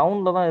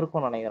 டவுன்ல தான்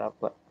இருக்கும் நினைக்கிறேன்.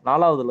 அப்ப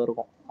 4வதுல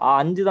இருக்கும்.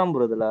 5 தான்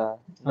ப்ரோ. இதுல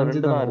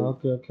 2 தான்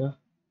இருக்கு.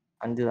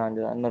 5 தான்.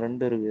 இன்னும்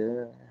 2 இருக்கு.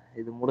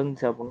 இது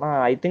முடிஞ்சு அப்படின்னா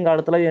ஐ திங்க்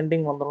அடுத்த லைவ்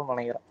எண்டிங் வந்துடும்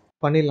நினைக்கிறேன்.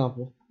 பண்ணிடலாம்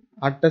அப்போ.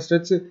 அட்ட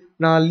ஸ்ட்ரெச்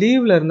நான்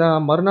லீவ்ல இருந்தா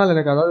மறுநாள்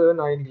எனக்கு, அதாவது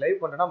நான் இன்னைக்கு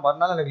லைவ் பண்றேன்னா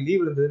மறுநாள் எனக்கு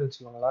லீவ் இருந்ததுன்னு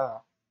வச்சுக்கோங்களேன்,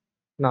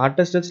 நான்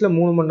அட்ட ஸ்ட்ரெச்ல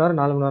 3 மணி நேரம்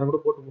 4 மணி நேரம் கூட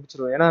போட்டு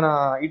முடிச்சிருவேன். ஏன்னா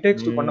நான்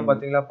இடெக்ஸ் 2 பண்ண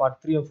பாத்தீங்களா, பார்ட்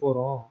 3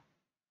 4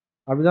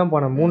 அப்படிதான்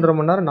பண்ணேன். 3.5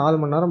 மணி நேரம்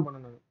 4 மணி நேரம்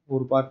பண்ணேன்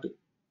ஒரு பார்ட்.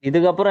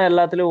 இதுக்கப்புறம்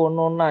எல்லாத்துலயும்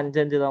 1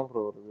 5 தான்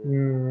ப்ரோ வருது.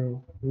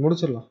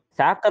 முடிச்சிடலாம்.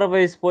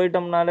 சாக்ரிஃபைஸ்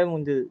போயிட்டோம்னாலே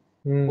முடிஞ்சது.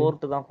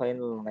 4th தான்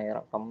ஃபைனல்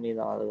நினைக்கிறேன். கம்மி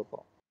தான்.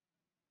 அதுக்கப்புறம்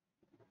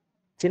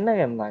சின்ன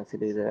கேம் தான்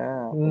ஆக்சுவலி. இது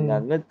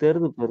அதுவே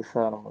தெரிது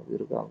பெருசா நமக்கு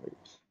இருக்காங்க.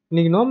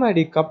 இன்னைக்கு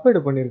நோமேடி கப் எடு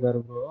பண்ணிருக்காரு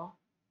ப்ரோ.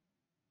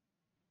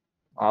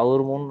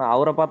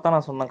 அவரை பார்த்தா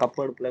நான் சொன்னேன் கப்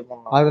எடு ப்ளே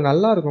பண்ணலாம். அது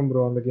நல்லா இருக்கும்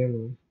ப்ரோ அந்த கேம்.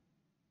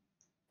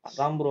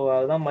 அதான் ப்ரோ,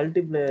 அதுதான்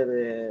மல்டிபிளேயர்.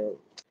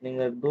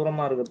 நீங்க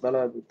தூரமா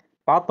இருக்கிறதால அது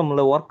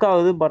பார்த்தோம்ல ஒர்க்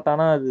ஆகுது. பட்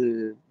ஆனா அது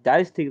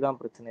ஜாய்ஸ்டிக் தான்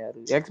பிரச்சனையா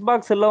இருக்கு.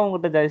 எக்ஸ்பாக்ஸ் எல்லாம்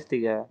உங்ககிட்ட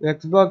ஜாய்ஸ்டிக்கா?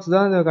 எக்ஸ்பாக்ஸ்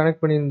தான்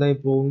கனெக்ட் பண்ணியிருந்தேன்.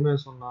 இப்போ உண்மையை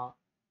சொன்னா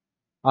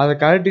அதை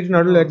கழட்டிட்டு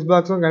நடுவில்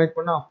எக்ஸ்பாக்ஸும் கனெக்ட்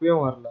பண்ணா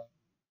அப்பயும் வரல.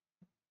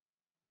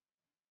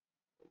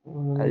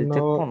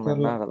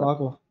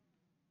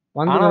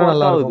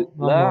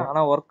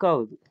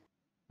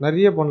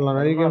 நிறைய பண்ணலாம்,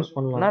 நிறைய கேம்ஸ்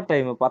பண்ணலாம். என்ன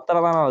டைம்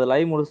 10 தான் ஆகுது.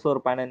 லைவ் முடிச்சு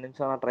ஒரு 15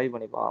 நிமிஷம் ட்ரை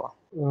பண்ணி பார்க்கலாம்.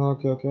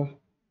 Okay okay.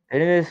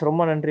 எனிவேஸ்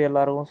ரொம்ப நன்றி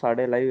எல்லாருக்கும்.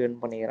 சாட்டர்டே லைவ்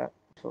எண்ட் பண்ணிக்கிறேன்.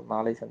 ஸோ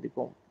நாளை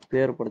சந்திப்போம்.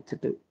 பேர்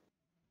படிச்சுட்டு.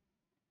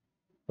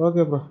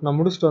 ஓகே ப்ரோ, நான்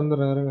முடிச்சுட்டு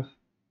வந்துடுறேன். இருங்க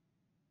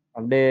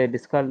அப்படியே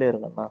டிஸ்கார்ட்லேயே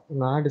இருங்கண்ணா.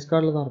 நான்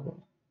டிஸ்கார்ட்ல தான்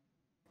இருப்பேன்.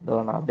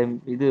 நான் அப்படியே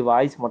இது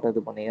வாய்ஸ் மட்டும்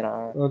இது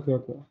பண்ணிக்கிறேன். ஓகே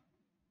ஓகே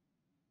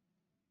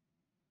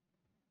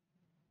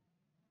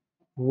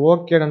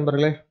ஓகே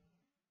நண்பர்களே,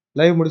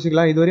 லைவ்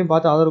முடிச்சுக்கலாம். இதுவரையும்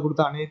பார்த்து ஆதரவு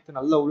கொடுத்த அனைத்து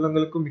நல்ல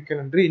உள்ளங்களுக்கும் மிக்க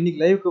நன்றி. இன்னைக்கு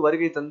லைவுக்கு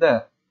வருகை தந்த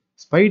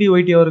ஸ்பைடி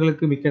ஒய்டி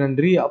அவர்களுக்கு மிக்க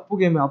நன்றி.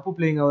 அப்பு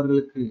பிளேயிங்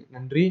அவர்களுக்கு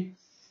நன்றி.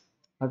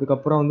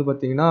 அதுக்கப்புறம் வந்து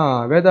பார்த்தீங்கன்னா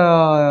வேதா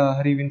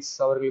ஹரிவின்ஸ்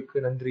அவர்களுக்கு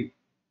நன்றி.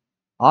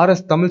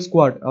 ஆர்எஸ் தமிழ்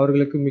ஸ்குவாட்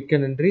அவர்களுக்கு மிக்க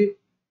நன்றி.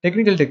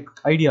 டெக்னிக்கல் டெக்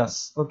ஐடியாஸ்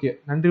ஓகே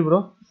நன்றி ப்ரோ.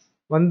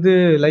 வந்து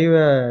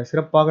லைவை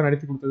சிறப்பாக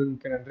நடத்தி கொடுத்ததுக்கு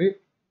மிக்க நன்றி.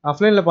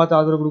 ஆஃப்லைனில் பார்த்து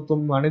ஆதரவு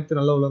கொடுக்கும் அனைத்து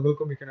நல்ல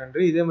உள்ளவங்களுக்கும் மிக்க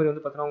நன்றி. இதே மாதிரி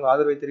வந்து பார்த்தீங்கன்னா உங்கள்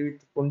ஆதரவை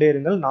தெரிவித்து கொண்டே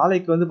இருங்கள்.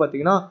 நாளைக்கு வந்து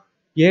பார்த்தீங்கன்னா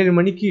 7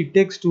 மணிக்கு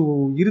டேக்ஸ் 2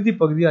 இறுதி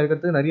பகுதி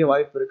இருக்கிறதுக்கு நிறைய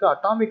வாய்ப்பு இருக்குது.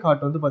 அட்டாமிக்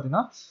ஹார்ட் வந்து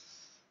பார்த்தீங்கன்னா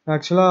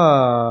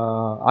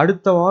ஆக்சுவலாக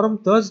அடுத்த வாரம்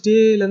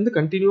தேர்ஸ்டேலேருந்து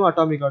கண்டினியூ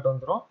அட்டாமிக் ஹார்ட்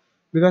வந்துடும்.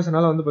 பிகாஸ்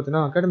அதனால் வந்து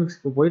பார்த்தீங்கன்னா அகாடமிக்ஸ்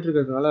இப்போ போயிட்டு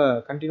இருக்கிறதுனால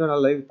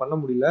கண்டினியூவாக லைவ் பண்ண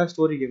முடியல.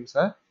 ஸ்டோரி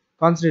கேம்ஸை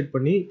கான்சன்ட்ரேட்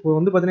பண்ணி இப்போ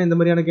வந்து பார்த்தீங்கன்னா இந்த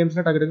மாதிரியான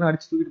கேம்ஸ்லாம் டக்கு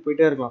அடிச்சு தூக்கிட்டு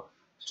போயிட்டே இருக்கலாம்.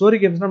 ஸ்டோரி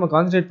கேம்ஸ்னால் நம்ம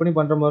கான்சன்ட்ரேட் பண்ணி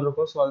பண்ணுற மாதிரி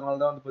இருக்கும். ஸோ அதனால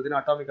தான் வந்து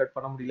பார்த்தீங்கன்னா அட்டாமிக் ஹார்ட்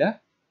பண்ண முடியல.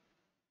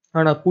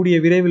 ஆனால் கூடிய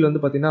விரைவில்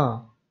வந்து பார்த்தீங்கன்னா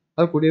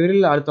அதாவது கூடிய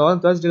விரைவில் அடுத்த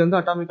வாரம் தேர்ஸ்டேலேருந்து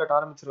அட்டாமிக் ஹார்ட்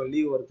ஆரம்பிச்சிருவேன்,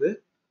 லீவ் வருது.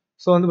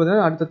 ஸோ வந்து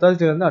பார்த்தீங்கன்னா அடுத்த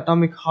தேர்ஸ்டேலேருந்து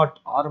அட்டாமிக் ஹார்ட்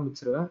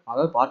ஆரம்பிச்சிருவேன்.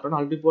 அதாவது பார்ட் 1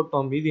 ஆல்ரெடி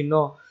போட்டோம், மீதி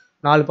இன்னும்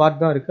 4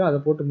 பார்ட் தான் இருக்குது. அதை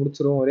போட்டு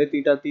முடிச்சிருவோம், ஒரே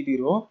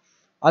தீட்டிடுவோம்.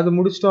 அது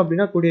முடிச்சிட்டோம்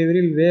அப்படின்னா கூடிய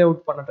விரைவில் வே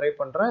அவுட் பண்ண ட்ரை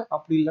பண்ணுறேன்.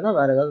 அப்படி இல்லைன்னா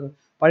வேறு ஏதாவது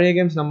பழைய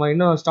கேம்ஸ் நம்ம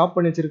இன்னும் ஸ்டாப்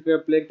பண்ணி வச்சிருக்கு.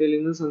 பிளேக் டெய்ல்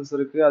இன்னசென்ஸ்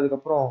இருக்குது,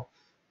 அதுக்கப்புறம்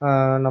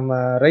நம்ம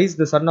raise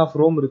the son of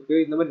Rome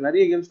இருக்குது. இந்த மாதிரி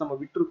நிறைய கேம்ஸ் நம்ம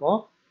விட்டுருக்கோம்.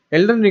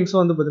 எல்டன்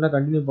ரிங்ஸும் வந்து பார்த்தீங்கன்னா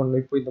கண்டினியூ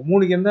பண்ணணும். இப்போ இந்த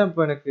 3 கேம் தான்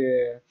இப்போ எனக்கு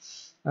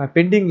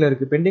பெண்டிங்கில்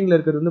இருக்குது. பெண்டிங்கில்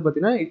இருக்கிறது வந்து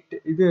பார்த்தீங்கன்னா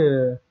இது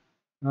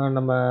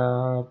நம்ம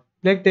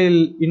பிளேக் டெய்ல்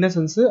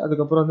இன்னசென்ஸு,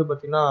 அதுக்கப்புறம் வந்து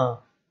பார்த்தீங்கன்னா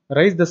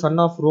raise the son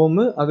of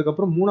ROM,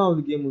 அதுக்கப்புறம்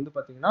 3வது கேம் வந்து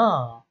பார்த்தீங்கன்னா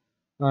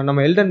நம்ம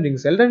எல்டன்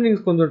ரிங்ஸ்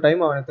கொஞ்சம்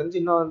டைம் ஆகும். எனக்கு தெரிஞ்சு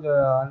இன்னும் அந்த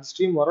 5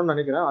 ஸ்ட்ரீம் வரும்னு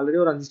நினைக்கிறேன். ஆல்ரெடி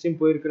ஒரு 5 ஸ்ட்ரீம்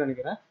போயிருக்குன்னு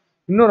நினைக்கிறேன்.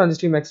 இன்னொரு 5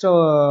 ஸ்ட்ரீம் எக்ஸ்ட்ரா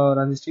ஒரு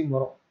 5 ஸ்ட்ரீம்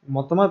வரும்.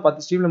 மொத்தமாக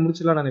 10 ஸ்ட்ரீமில்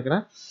முடிச்சிடலாம்னு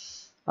நினைக்கிறேன்.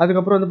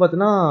 அதுக்கப்புறம் வந்து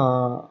பார்த்தீங்கன்னா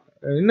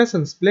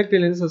இன்னசென்ஸ், பிளேக்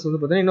டெய்ல் இன்னசென்ஸ் வந்து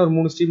பார்த்தீங்கன்னா இன்னொரு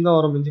 3 ஸ்ட்ரீம் தான்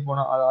வரும் மிஞ்சி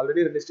போனால். அது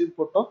ஆல்ரெடி 2 ஸ்ட்ரீம்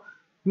போட்டோம்,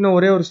 இன்னும்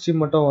ஒரே ஒரு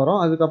ஸ்ட்ரீம் மட்டும் வரும்.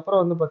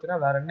 அதுக்கப்புறம் வந்து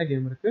பார்த்தீங்கன்னா வேற என்ன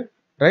கேம் இருக்குது,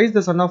 raise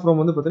the son of Rome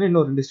வந்து பார்த்தீங்கன்னா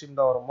இன்னும் 2 ஸ்ட்ரீம்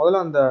தான் வரும்.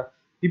 முதல்ல அந்த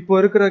இப்போ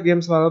இருக்கிற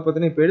கேம்ஸ்லாம் அதாவது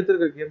பார்த்தீங்கன்னா இப்போ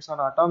எடுத்துருக்கிற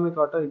கேம்ஸான அட்டாமிக்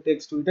ஹார்ட்டும் இட்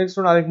டேக்ஸ்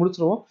டூ நாளைக்கு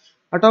முடிச்சிருவோம்.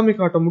 அட்டாமிக்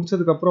ஹார்ட்டை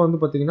முடிச்சதுக்கப்புறம் வந்து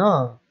பார்த்தீங்கன்னா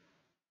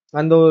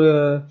அந்த ஒரு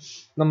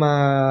நம்ம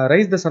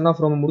raise the son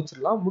of Rome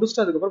முடிச்சிடலாம்.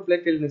 முடிச்சுட்டு அதுக்கப்புறம்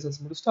பிளேக் டெய்ல்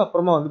இன்னசென்ஸ் முடிச்சுட்டு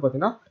அப்புறமா வந்து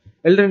பார்த்தீங்கன்னா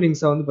எல்டன்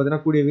ரிங்ஸை வந்து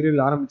பார்த்தீங்கன்னா கூடிய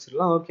விரைவில்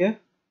ஆரம்பிச்சிடலாம். ஓகே,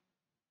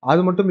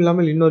 அது மட்டும்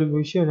இல்லாமல் இன்னொரு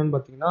விஷயம் என்னன்னு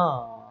பார்த்தீங்கன்னா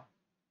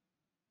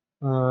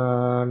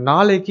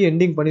நாளைக்கு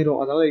எண்டிங்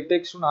பண்ணிடுவோம். அதாவது இட்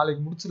டேக்ஸ் டூ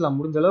நாளைக்கு முடிச்சிடலாம்.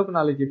 முடிஞ்ச அளவுக்கு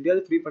நாளைக்கு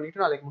எப்படியாவது ஃப்ரீ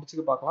பண்ணிட்டு நாளைக்கு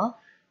முடிச்சுக்க பார்க்கலாம்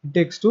இட்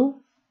டேக்ஸ் டூ.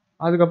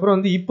 அதுக்கப்புறம்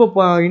வந்து இப்போ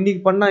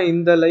இன்னைக்கு பண்ண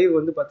இந்த லைவ்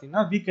வந்து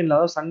பார்த்தீங்கன்னா வீக்கெண்டில்,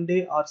 அதாவது சண்டே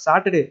ஆர்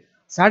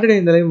சாட்டர்டே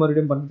இந்த லைவ்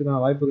மறுபடியும் பண்ணுறதுக்கான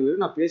வாய்ப்புகள்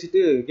இருக்குது. நான் பேசிட்டு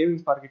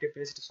கேமிங் ஸ்பார்க்கிட்டே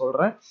பேசிட்டு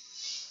சொல்கிறேன்.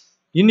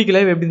 இன்னைக்கு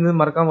லைவ் எப்படி இருந்தது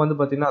மறக்காமல் வந்து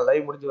பார்த்தீங்கன்னா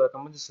லைவ் முடிஞ்ச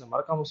கமெண்ட்ஸில்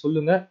மறக்காமல்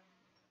சொல்லுங்கள்.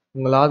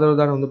 உங்கள் ஆதரவு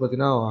தான் வந்து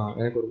பார்த்தீங்கன்னா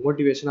எனக்கு ஒரு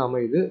மோட்டிவேஷனாக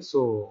அமையுது. ஸோ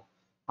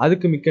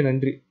அதுக்கு மிக்க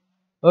நன்றி.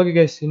 ஓகே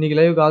கைஸ், இன்னைக்கு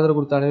லைவுக்கு ஆதரவு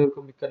கொடுத்த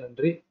அனைவருக்கும் மிக்க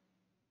நன்றி.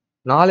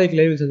 நாளைக்கு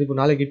லைவில் சந்திப்போம்.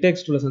 நாளைக்கு இட்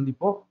டேக்ஸ் டூவில்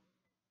சந்திப்போம்,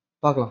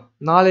 பார்க்கலாம்.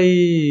 நாளை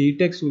இட்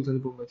டேக்ஸ் டூவில்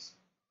சந்திப்போம் கைஸ்.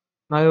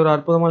 நாளை ஒரு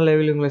அற்புதமான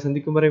லைவில் உங்களை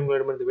சந்திக்கும் வரை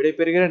உங்களிடமிருந்து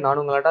விடைபெறுகிறேன். நான்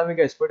உங்கள் அட்டாமிக்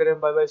கைஸ். போய்ட்டு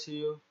by by, see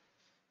you.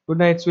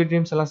 Good night, sweet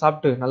dreams எல்லாம்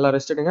சாப்பிட்டு நல்லா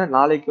ரெஸ்ட் எடுங்க.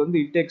 நாளைக்கு வந்து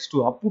it takes two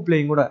Appu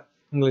playing கூட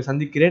உங்களை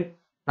சந்திக்கிறேன்.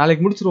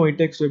 நாளைக்கு முடிச்சிருவோம் இட்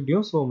டேக்ஸ் டூ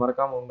எப்படியும். ஸோ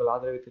மறக்காமல் உங்கள்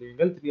ஆதரவை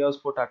தெரிவிங்கள். 3 hours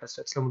போட்டு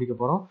அட்டஸ்டெக்ஸில் முடிக்க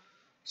போகிறோம்.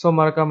 ஸோ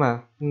மறக்காமல்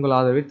உங்கள்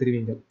ஆதரவை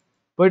தெரிவிங்கள்.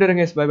 போய்ட்டு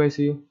இருங்க, பை பை,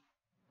 see you.